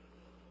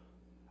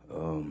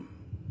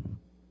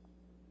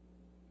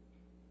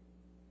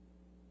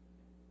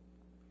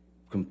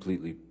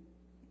completely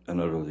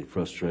and utterly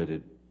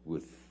frustrated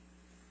with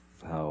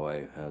how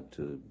I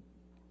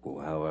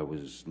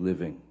was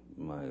living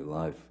my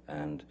life,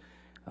 and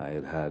I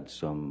had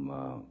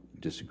some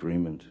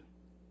disagreement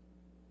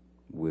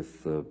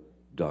with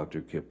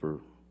Dr.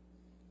 Kipper,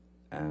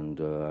 and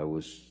I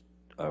was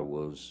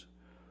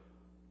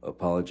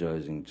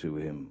apologizing to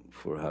him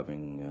for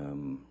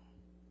having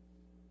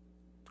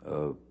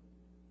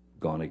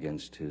gone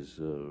against his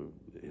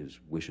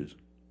wishes,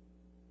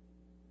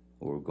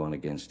 or gone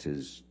against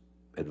his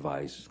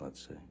advice,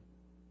 let's say.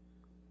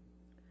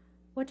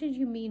 What did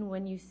you mean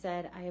when you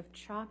said, I have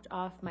chopped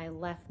off my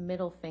left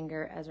middle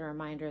finger as a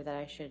reminder that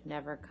I should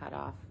never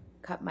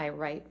cut my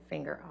right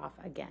finger off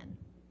again?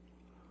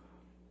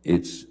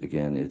 It's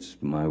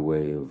my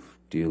way of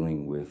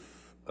dealing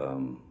with a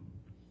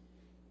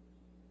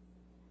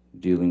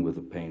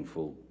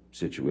painful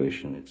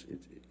situation.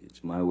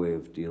 It's my way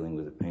of dealing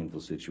with a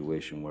painful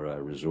situation where I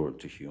resort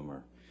to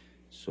humor.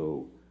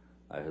 So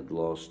I had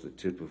lost the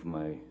tip of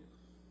my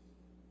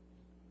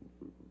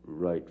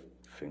right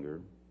finger,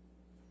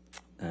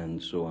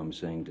 and so I'm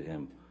saying to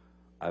him,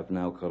 I've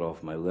now cut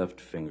off my left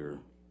finger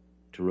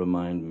to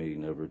remind me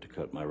never to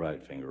cut my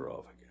right finger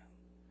off again.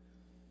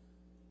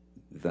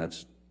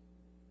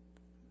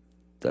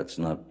 That's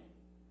not,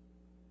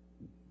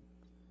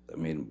 I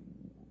mean,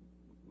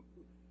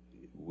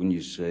 when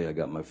you say I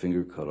got my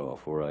finger cut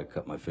off, or I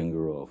cut my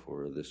finger off,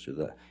 or this or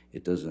that,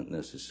 it doesn't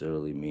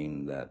necessarily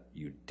mean that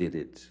you did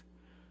it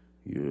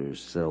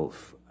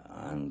yourself.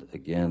 And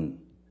again,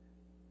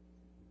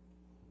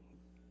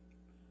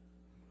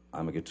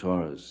 I'm a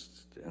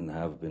guitarist and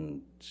have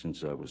been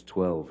since I was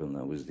 12, and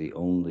that was the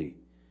only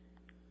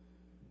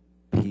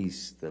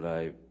piece that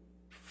I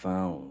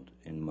found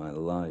in my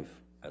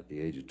life at the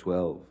age of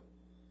 12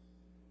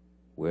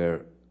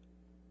 where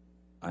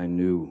I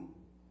knew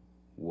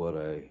what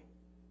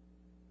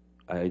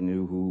I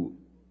knew who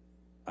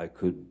I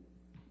could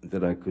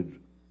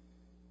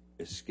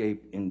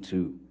escape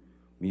into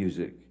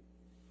music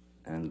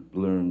and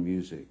learn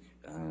music.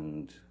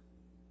 And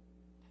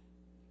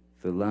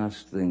the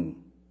last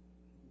thing,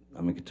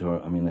 I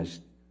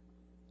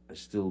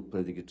still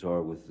play the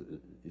guitar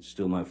it's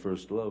still my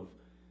first love,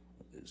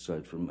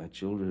 aside from my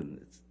children.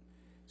 It's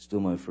still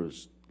my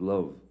first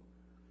love.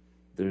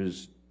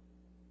 There's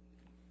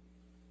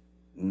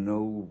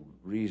no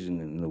reason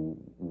in the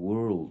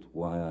world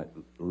why I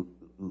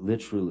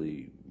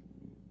literally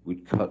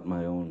would cut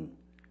my own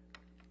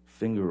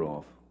finger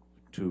off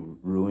to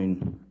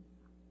ruin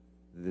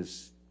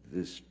this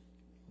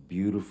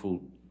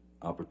beautiful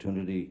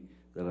opportunity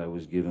that I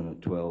was given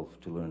at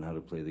 12 to learn how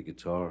to play the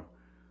guitar.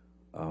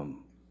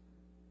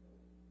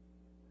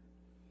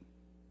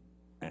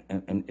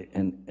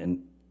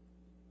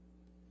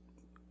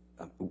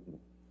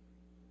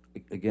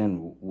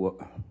 Again,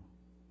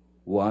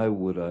 why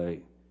would I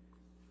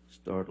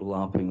start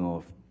lopping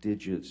off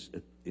digits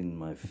in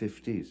my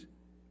 50s?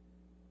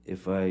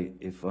 If I,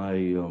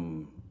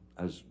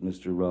 as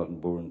Mr.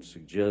 Rottenborn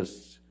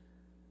suggests,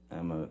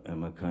 am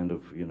a kind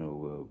of,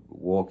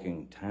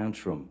 walking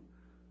tantrum.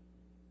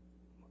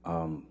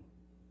 When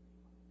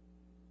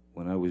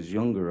I was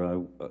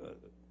younger,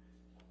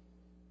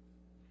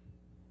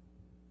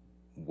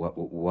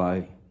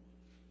 why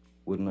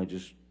wouldn't I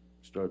just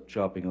start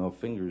chopping off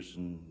fingers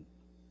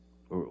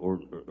or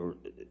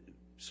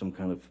some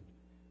kind of,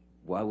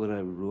 why would I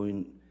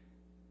ruin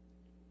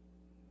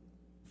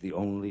the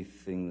only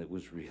thing that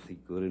was really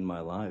good in my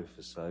life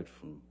aside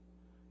from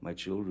my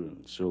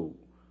children? So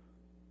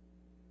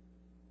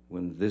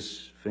when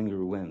this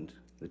finger went,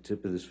 the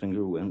tip of this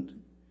finger went,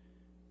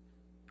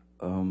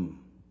 the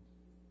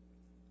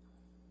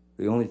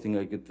only thing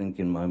I could think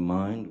in my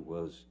mind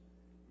was,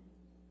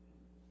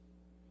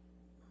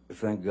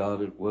 thank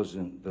God it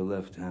wasn't the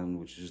left hand,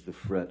 which is the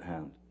fret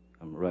hand.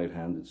 I'm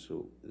right-handed,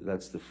 so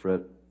that's the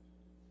fret,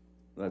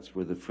 that's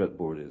where the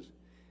fretboard is.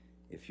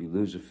 If you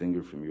lose a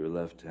finger from your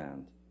left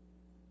hand,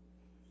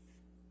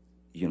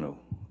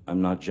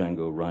 I'm not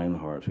Django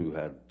Reinhardt, who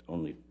had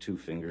only 2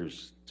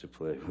 fingers to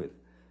play with.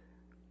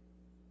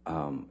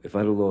 If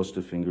I'd have lost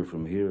a finger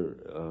from here,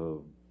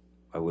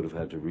 I would have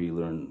had to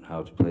relearn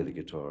how to play the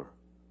guitar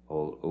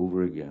all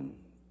over again.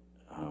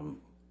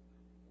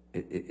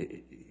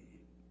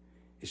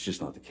 It's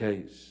just not the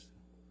case.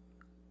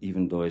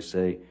 Even though I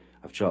say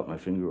I've chopped my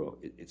finger off,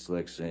 it's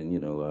like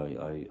saying,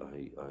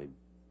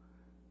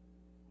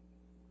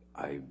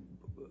 I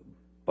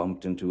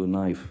bumped into a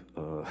knife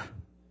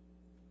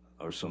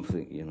or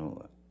something.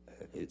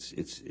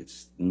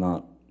 It's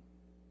not.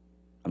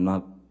 I'm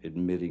not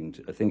admitting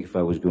to. I think if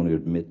I was going to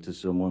admit to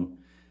someone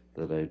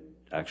that I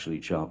actually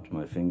chopped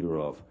my finger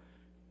off,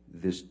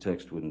 this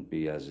text wouldn't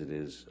be as it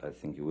is. I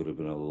think it would have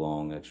been a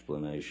long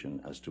explanation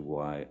as to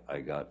why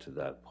I got to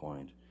that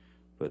point.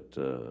 But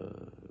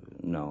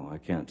no, I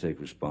can't take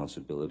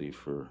responsibility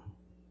for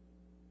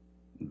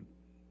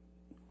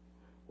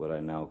what I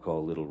now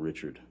call Little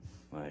Richard,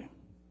 my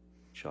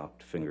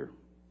chopped finger.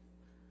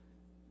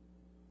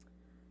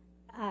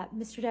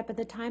 Mr. Depp, at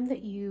the time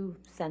that you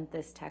sent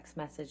this text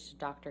message to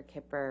Dr.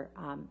 Kipper,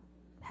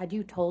 had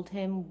you told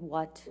him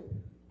what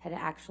had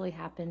actually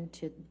happened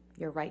to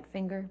your right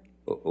finger?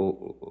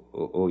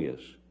 Oh yes,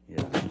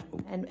 yeah.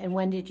 And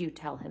when did you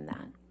tell him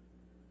that?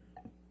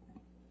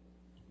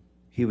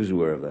 He was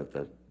aware of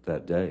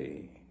that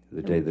day,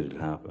 the day that it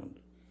happened.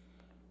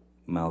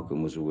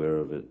 Malcolm was aware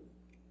of it.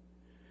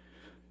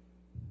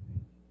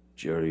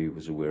 Jerry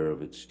was aware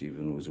of it.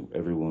 Stephen was.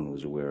 Everyone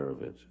was aware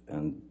of it.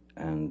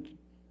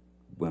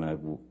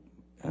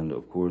 And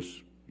of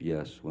course,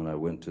 yes, when I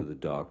went to the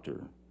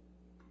doctor,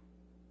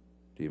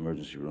 the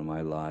emergency room,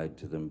 I lied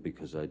to them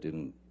because I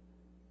didn't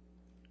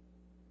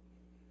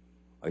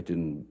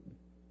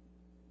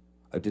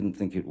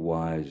think it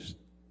wise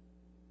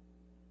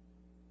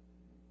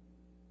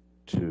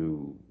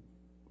to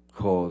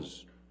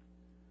cause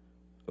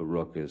a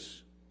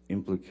ruckus,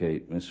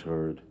 implicate Miss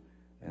Heard,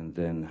 and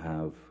then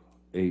have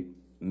 8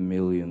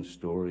 million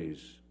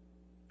stories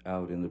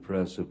out in the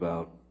press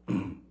about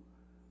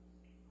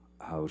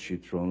how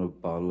she'd thrown a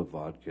bottle of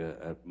vodka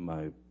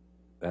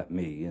at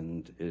me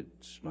and it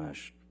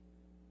smashed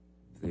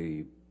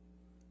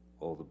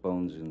all the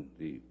bones in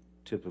the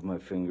tip of my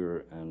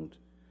finger and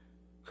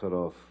cut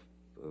off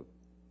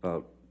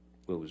about,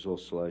 well, it was all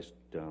sliced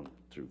down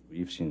through.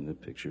 You've seen the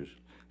pictures.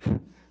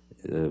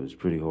 It was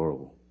pretty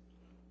horrible.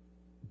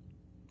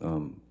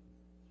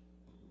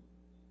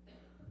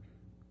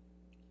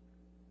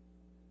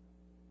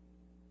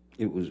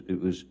 It was,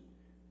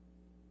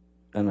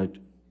 and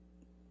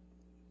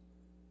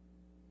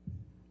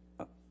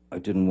I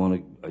didn't want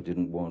to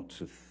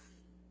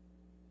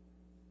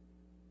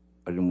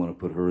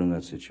put her in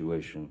that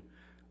situation.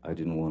 I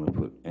didn't want to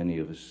put any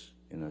of us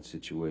in that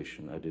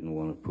situation. I didn't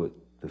want to put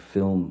the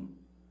film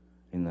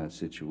in that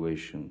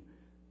situation.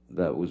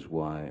 That was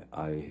why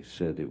I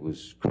said it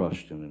was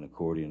crushed in an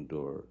accordion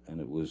door,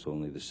 and it was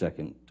only the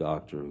second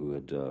doctor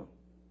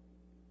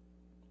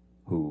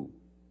who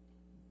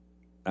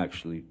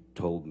actually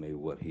told me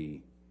what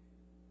he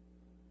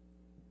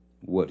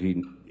was.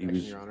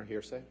 Your Honor,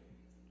 hearsay.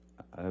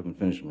 I haven't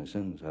finished my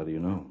sentence. How do you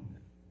know?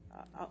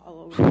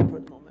 I'll overrule for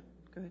the moment.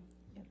 Go ahead.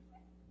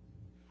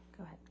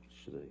 Go ahead.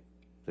 Should I?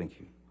 Thank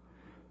you.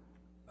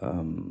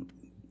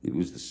 It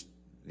was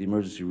the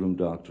emergency room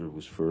doctor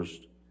was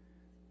first.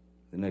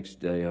 The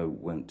next day I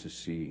went to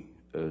see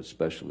a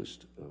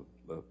specialist,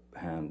 a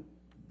hand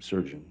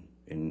surgeon,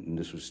 and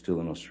this was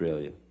still in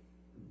Australia.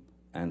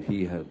 And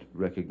he had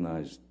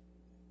recognized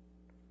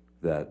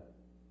that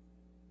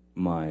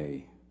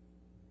my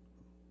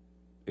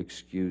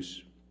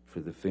excuse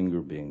for the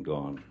finger being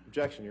gone.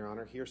 Objection, Your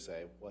Honor.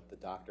 Hearsay. What the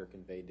doctor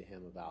conveyed to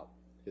him about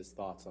his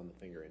thoughts on the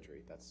finger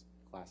injury. That's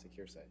classic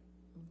hearsay.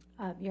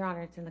 Your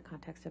Honor, it's in the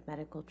context of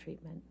medical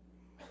treatment.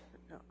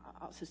 No,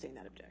 I'll sustain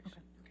that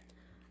objection.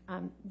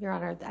 Your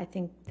Honor, I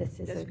think this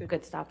is That's a good.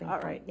 good stopping All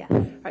point. right. Yes. All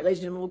right, ladies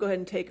and gentlemen, we'll go ahead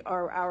and take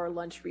our hour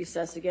lunch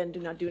recess. Again, do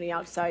not do any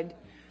outside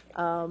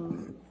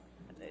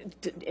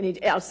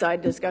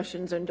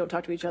discussions, and don't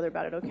talk to each other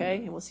about it, okay?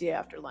 And we'll see you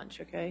after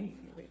lunch, okay?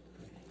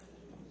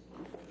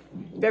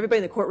 If everybody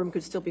in the courtroom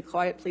could still be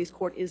quiet, please.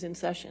 Court is in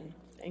session.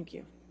 Thank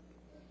you.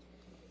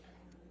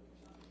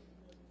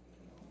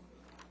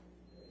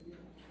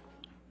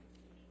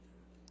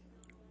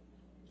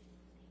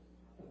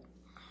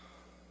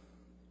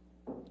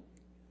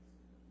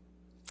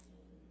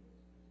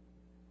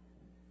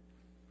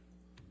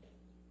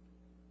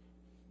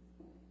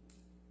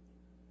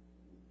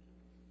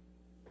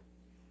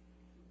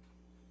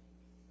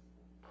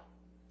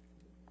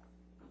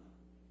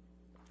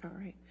 All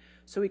right,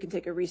 so we can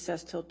take a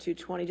recess till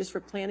 2:20. Just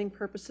for planning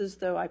purposes,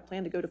 though, I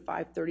plan to go to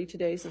 5:30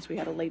 today since we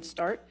had a late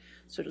start.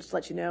 So just to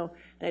let you know,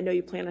 and I know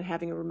you plan on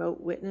having a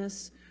remote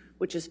witness,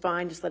 which is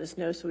fine. Just let us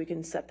know so we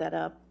can set that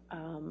up.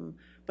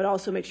 But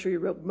also make sure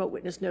your remote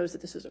witness knows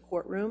that this is a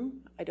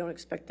courtroom. I don't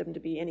expect them to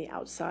be any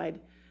outside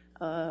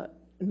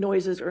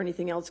noises or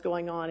anything else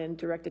going on in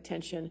direct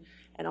attention.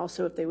 And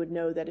also if they would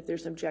know that if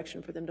there's an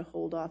objection for them to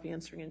hold off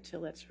answering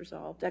until that's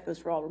resolved. That goes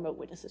for all remote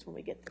witnesses when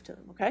we get to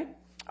them, okay?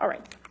 All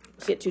right.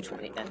 See you at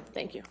 2:20 then.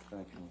 Thank you.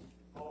 Thank you.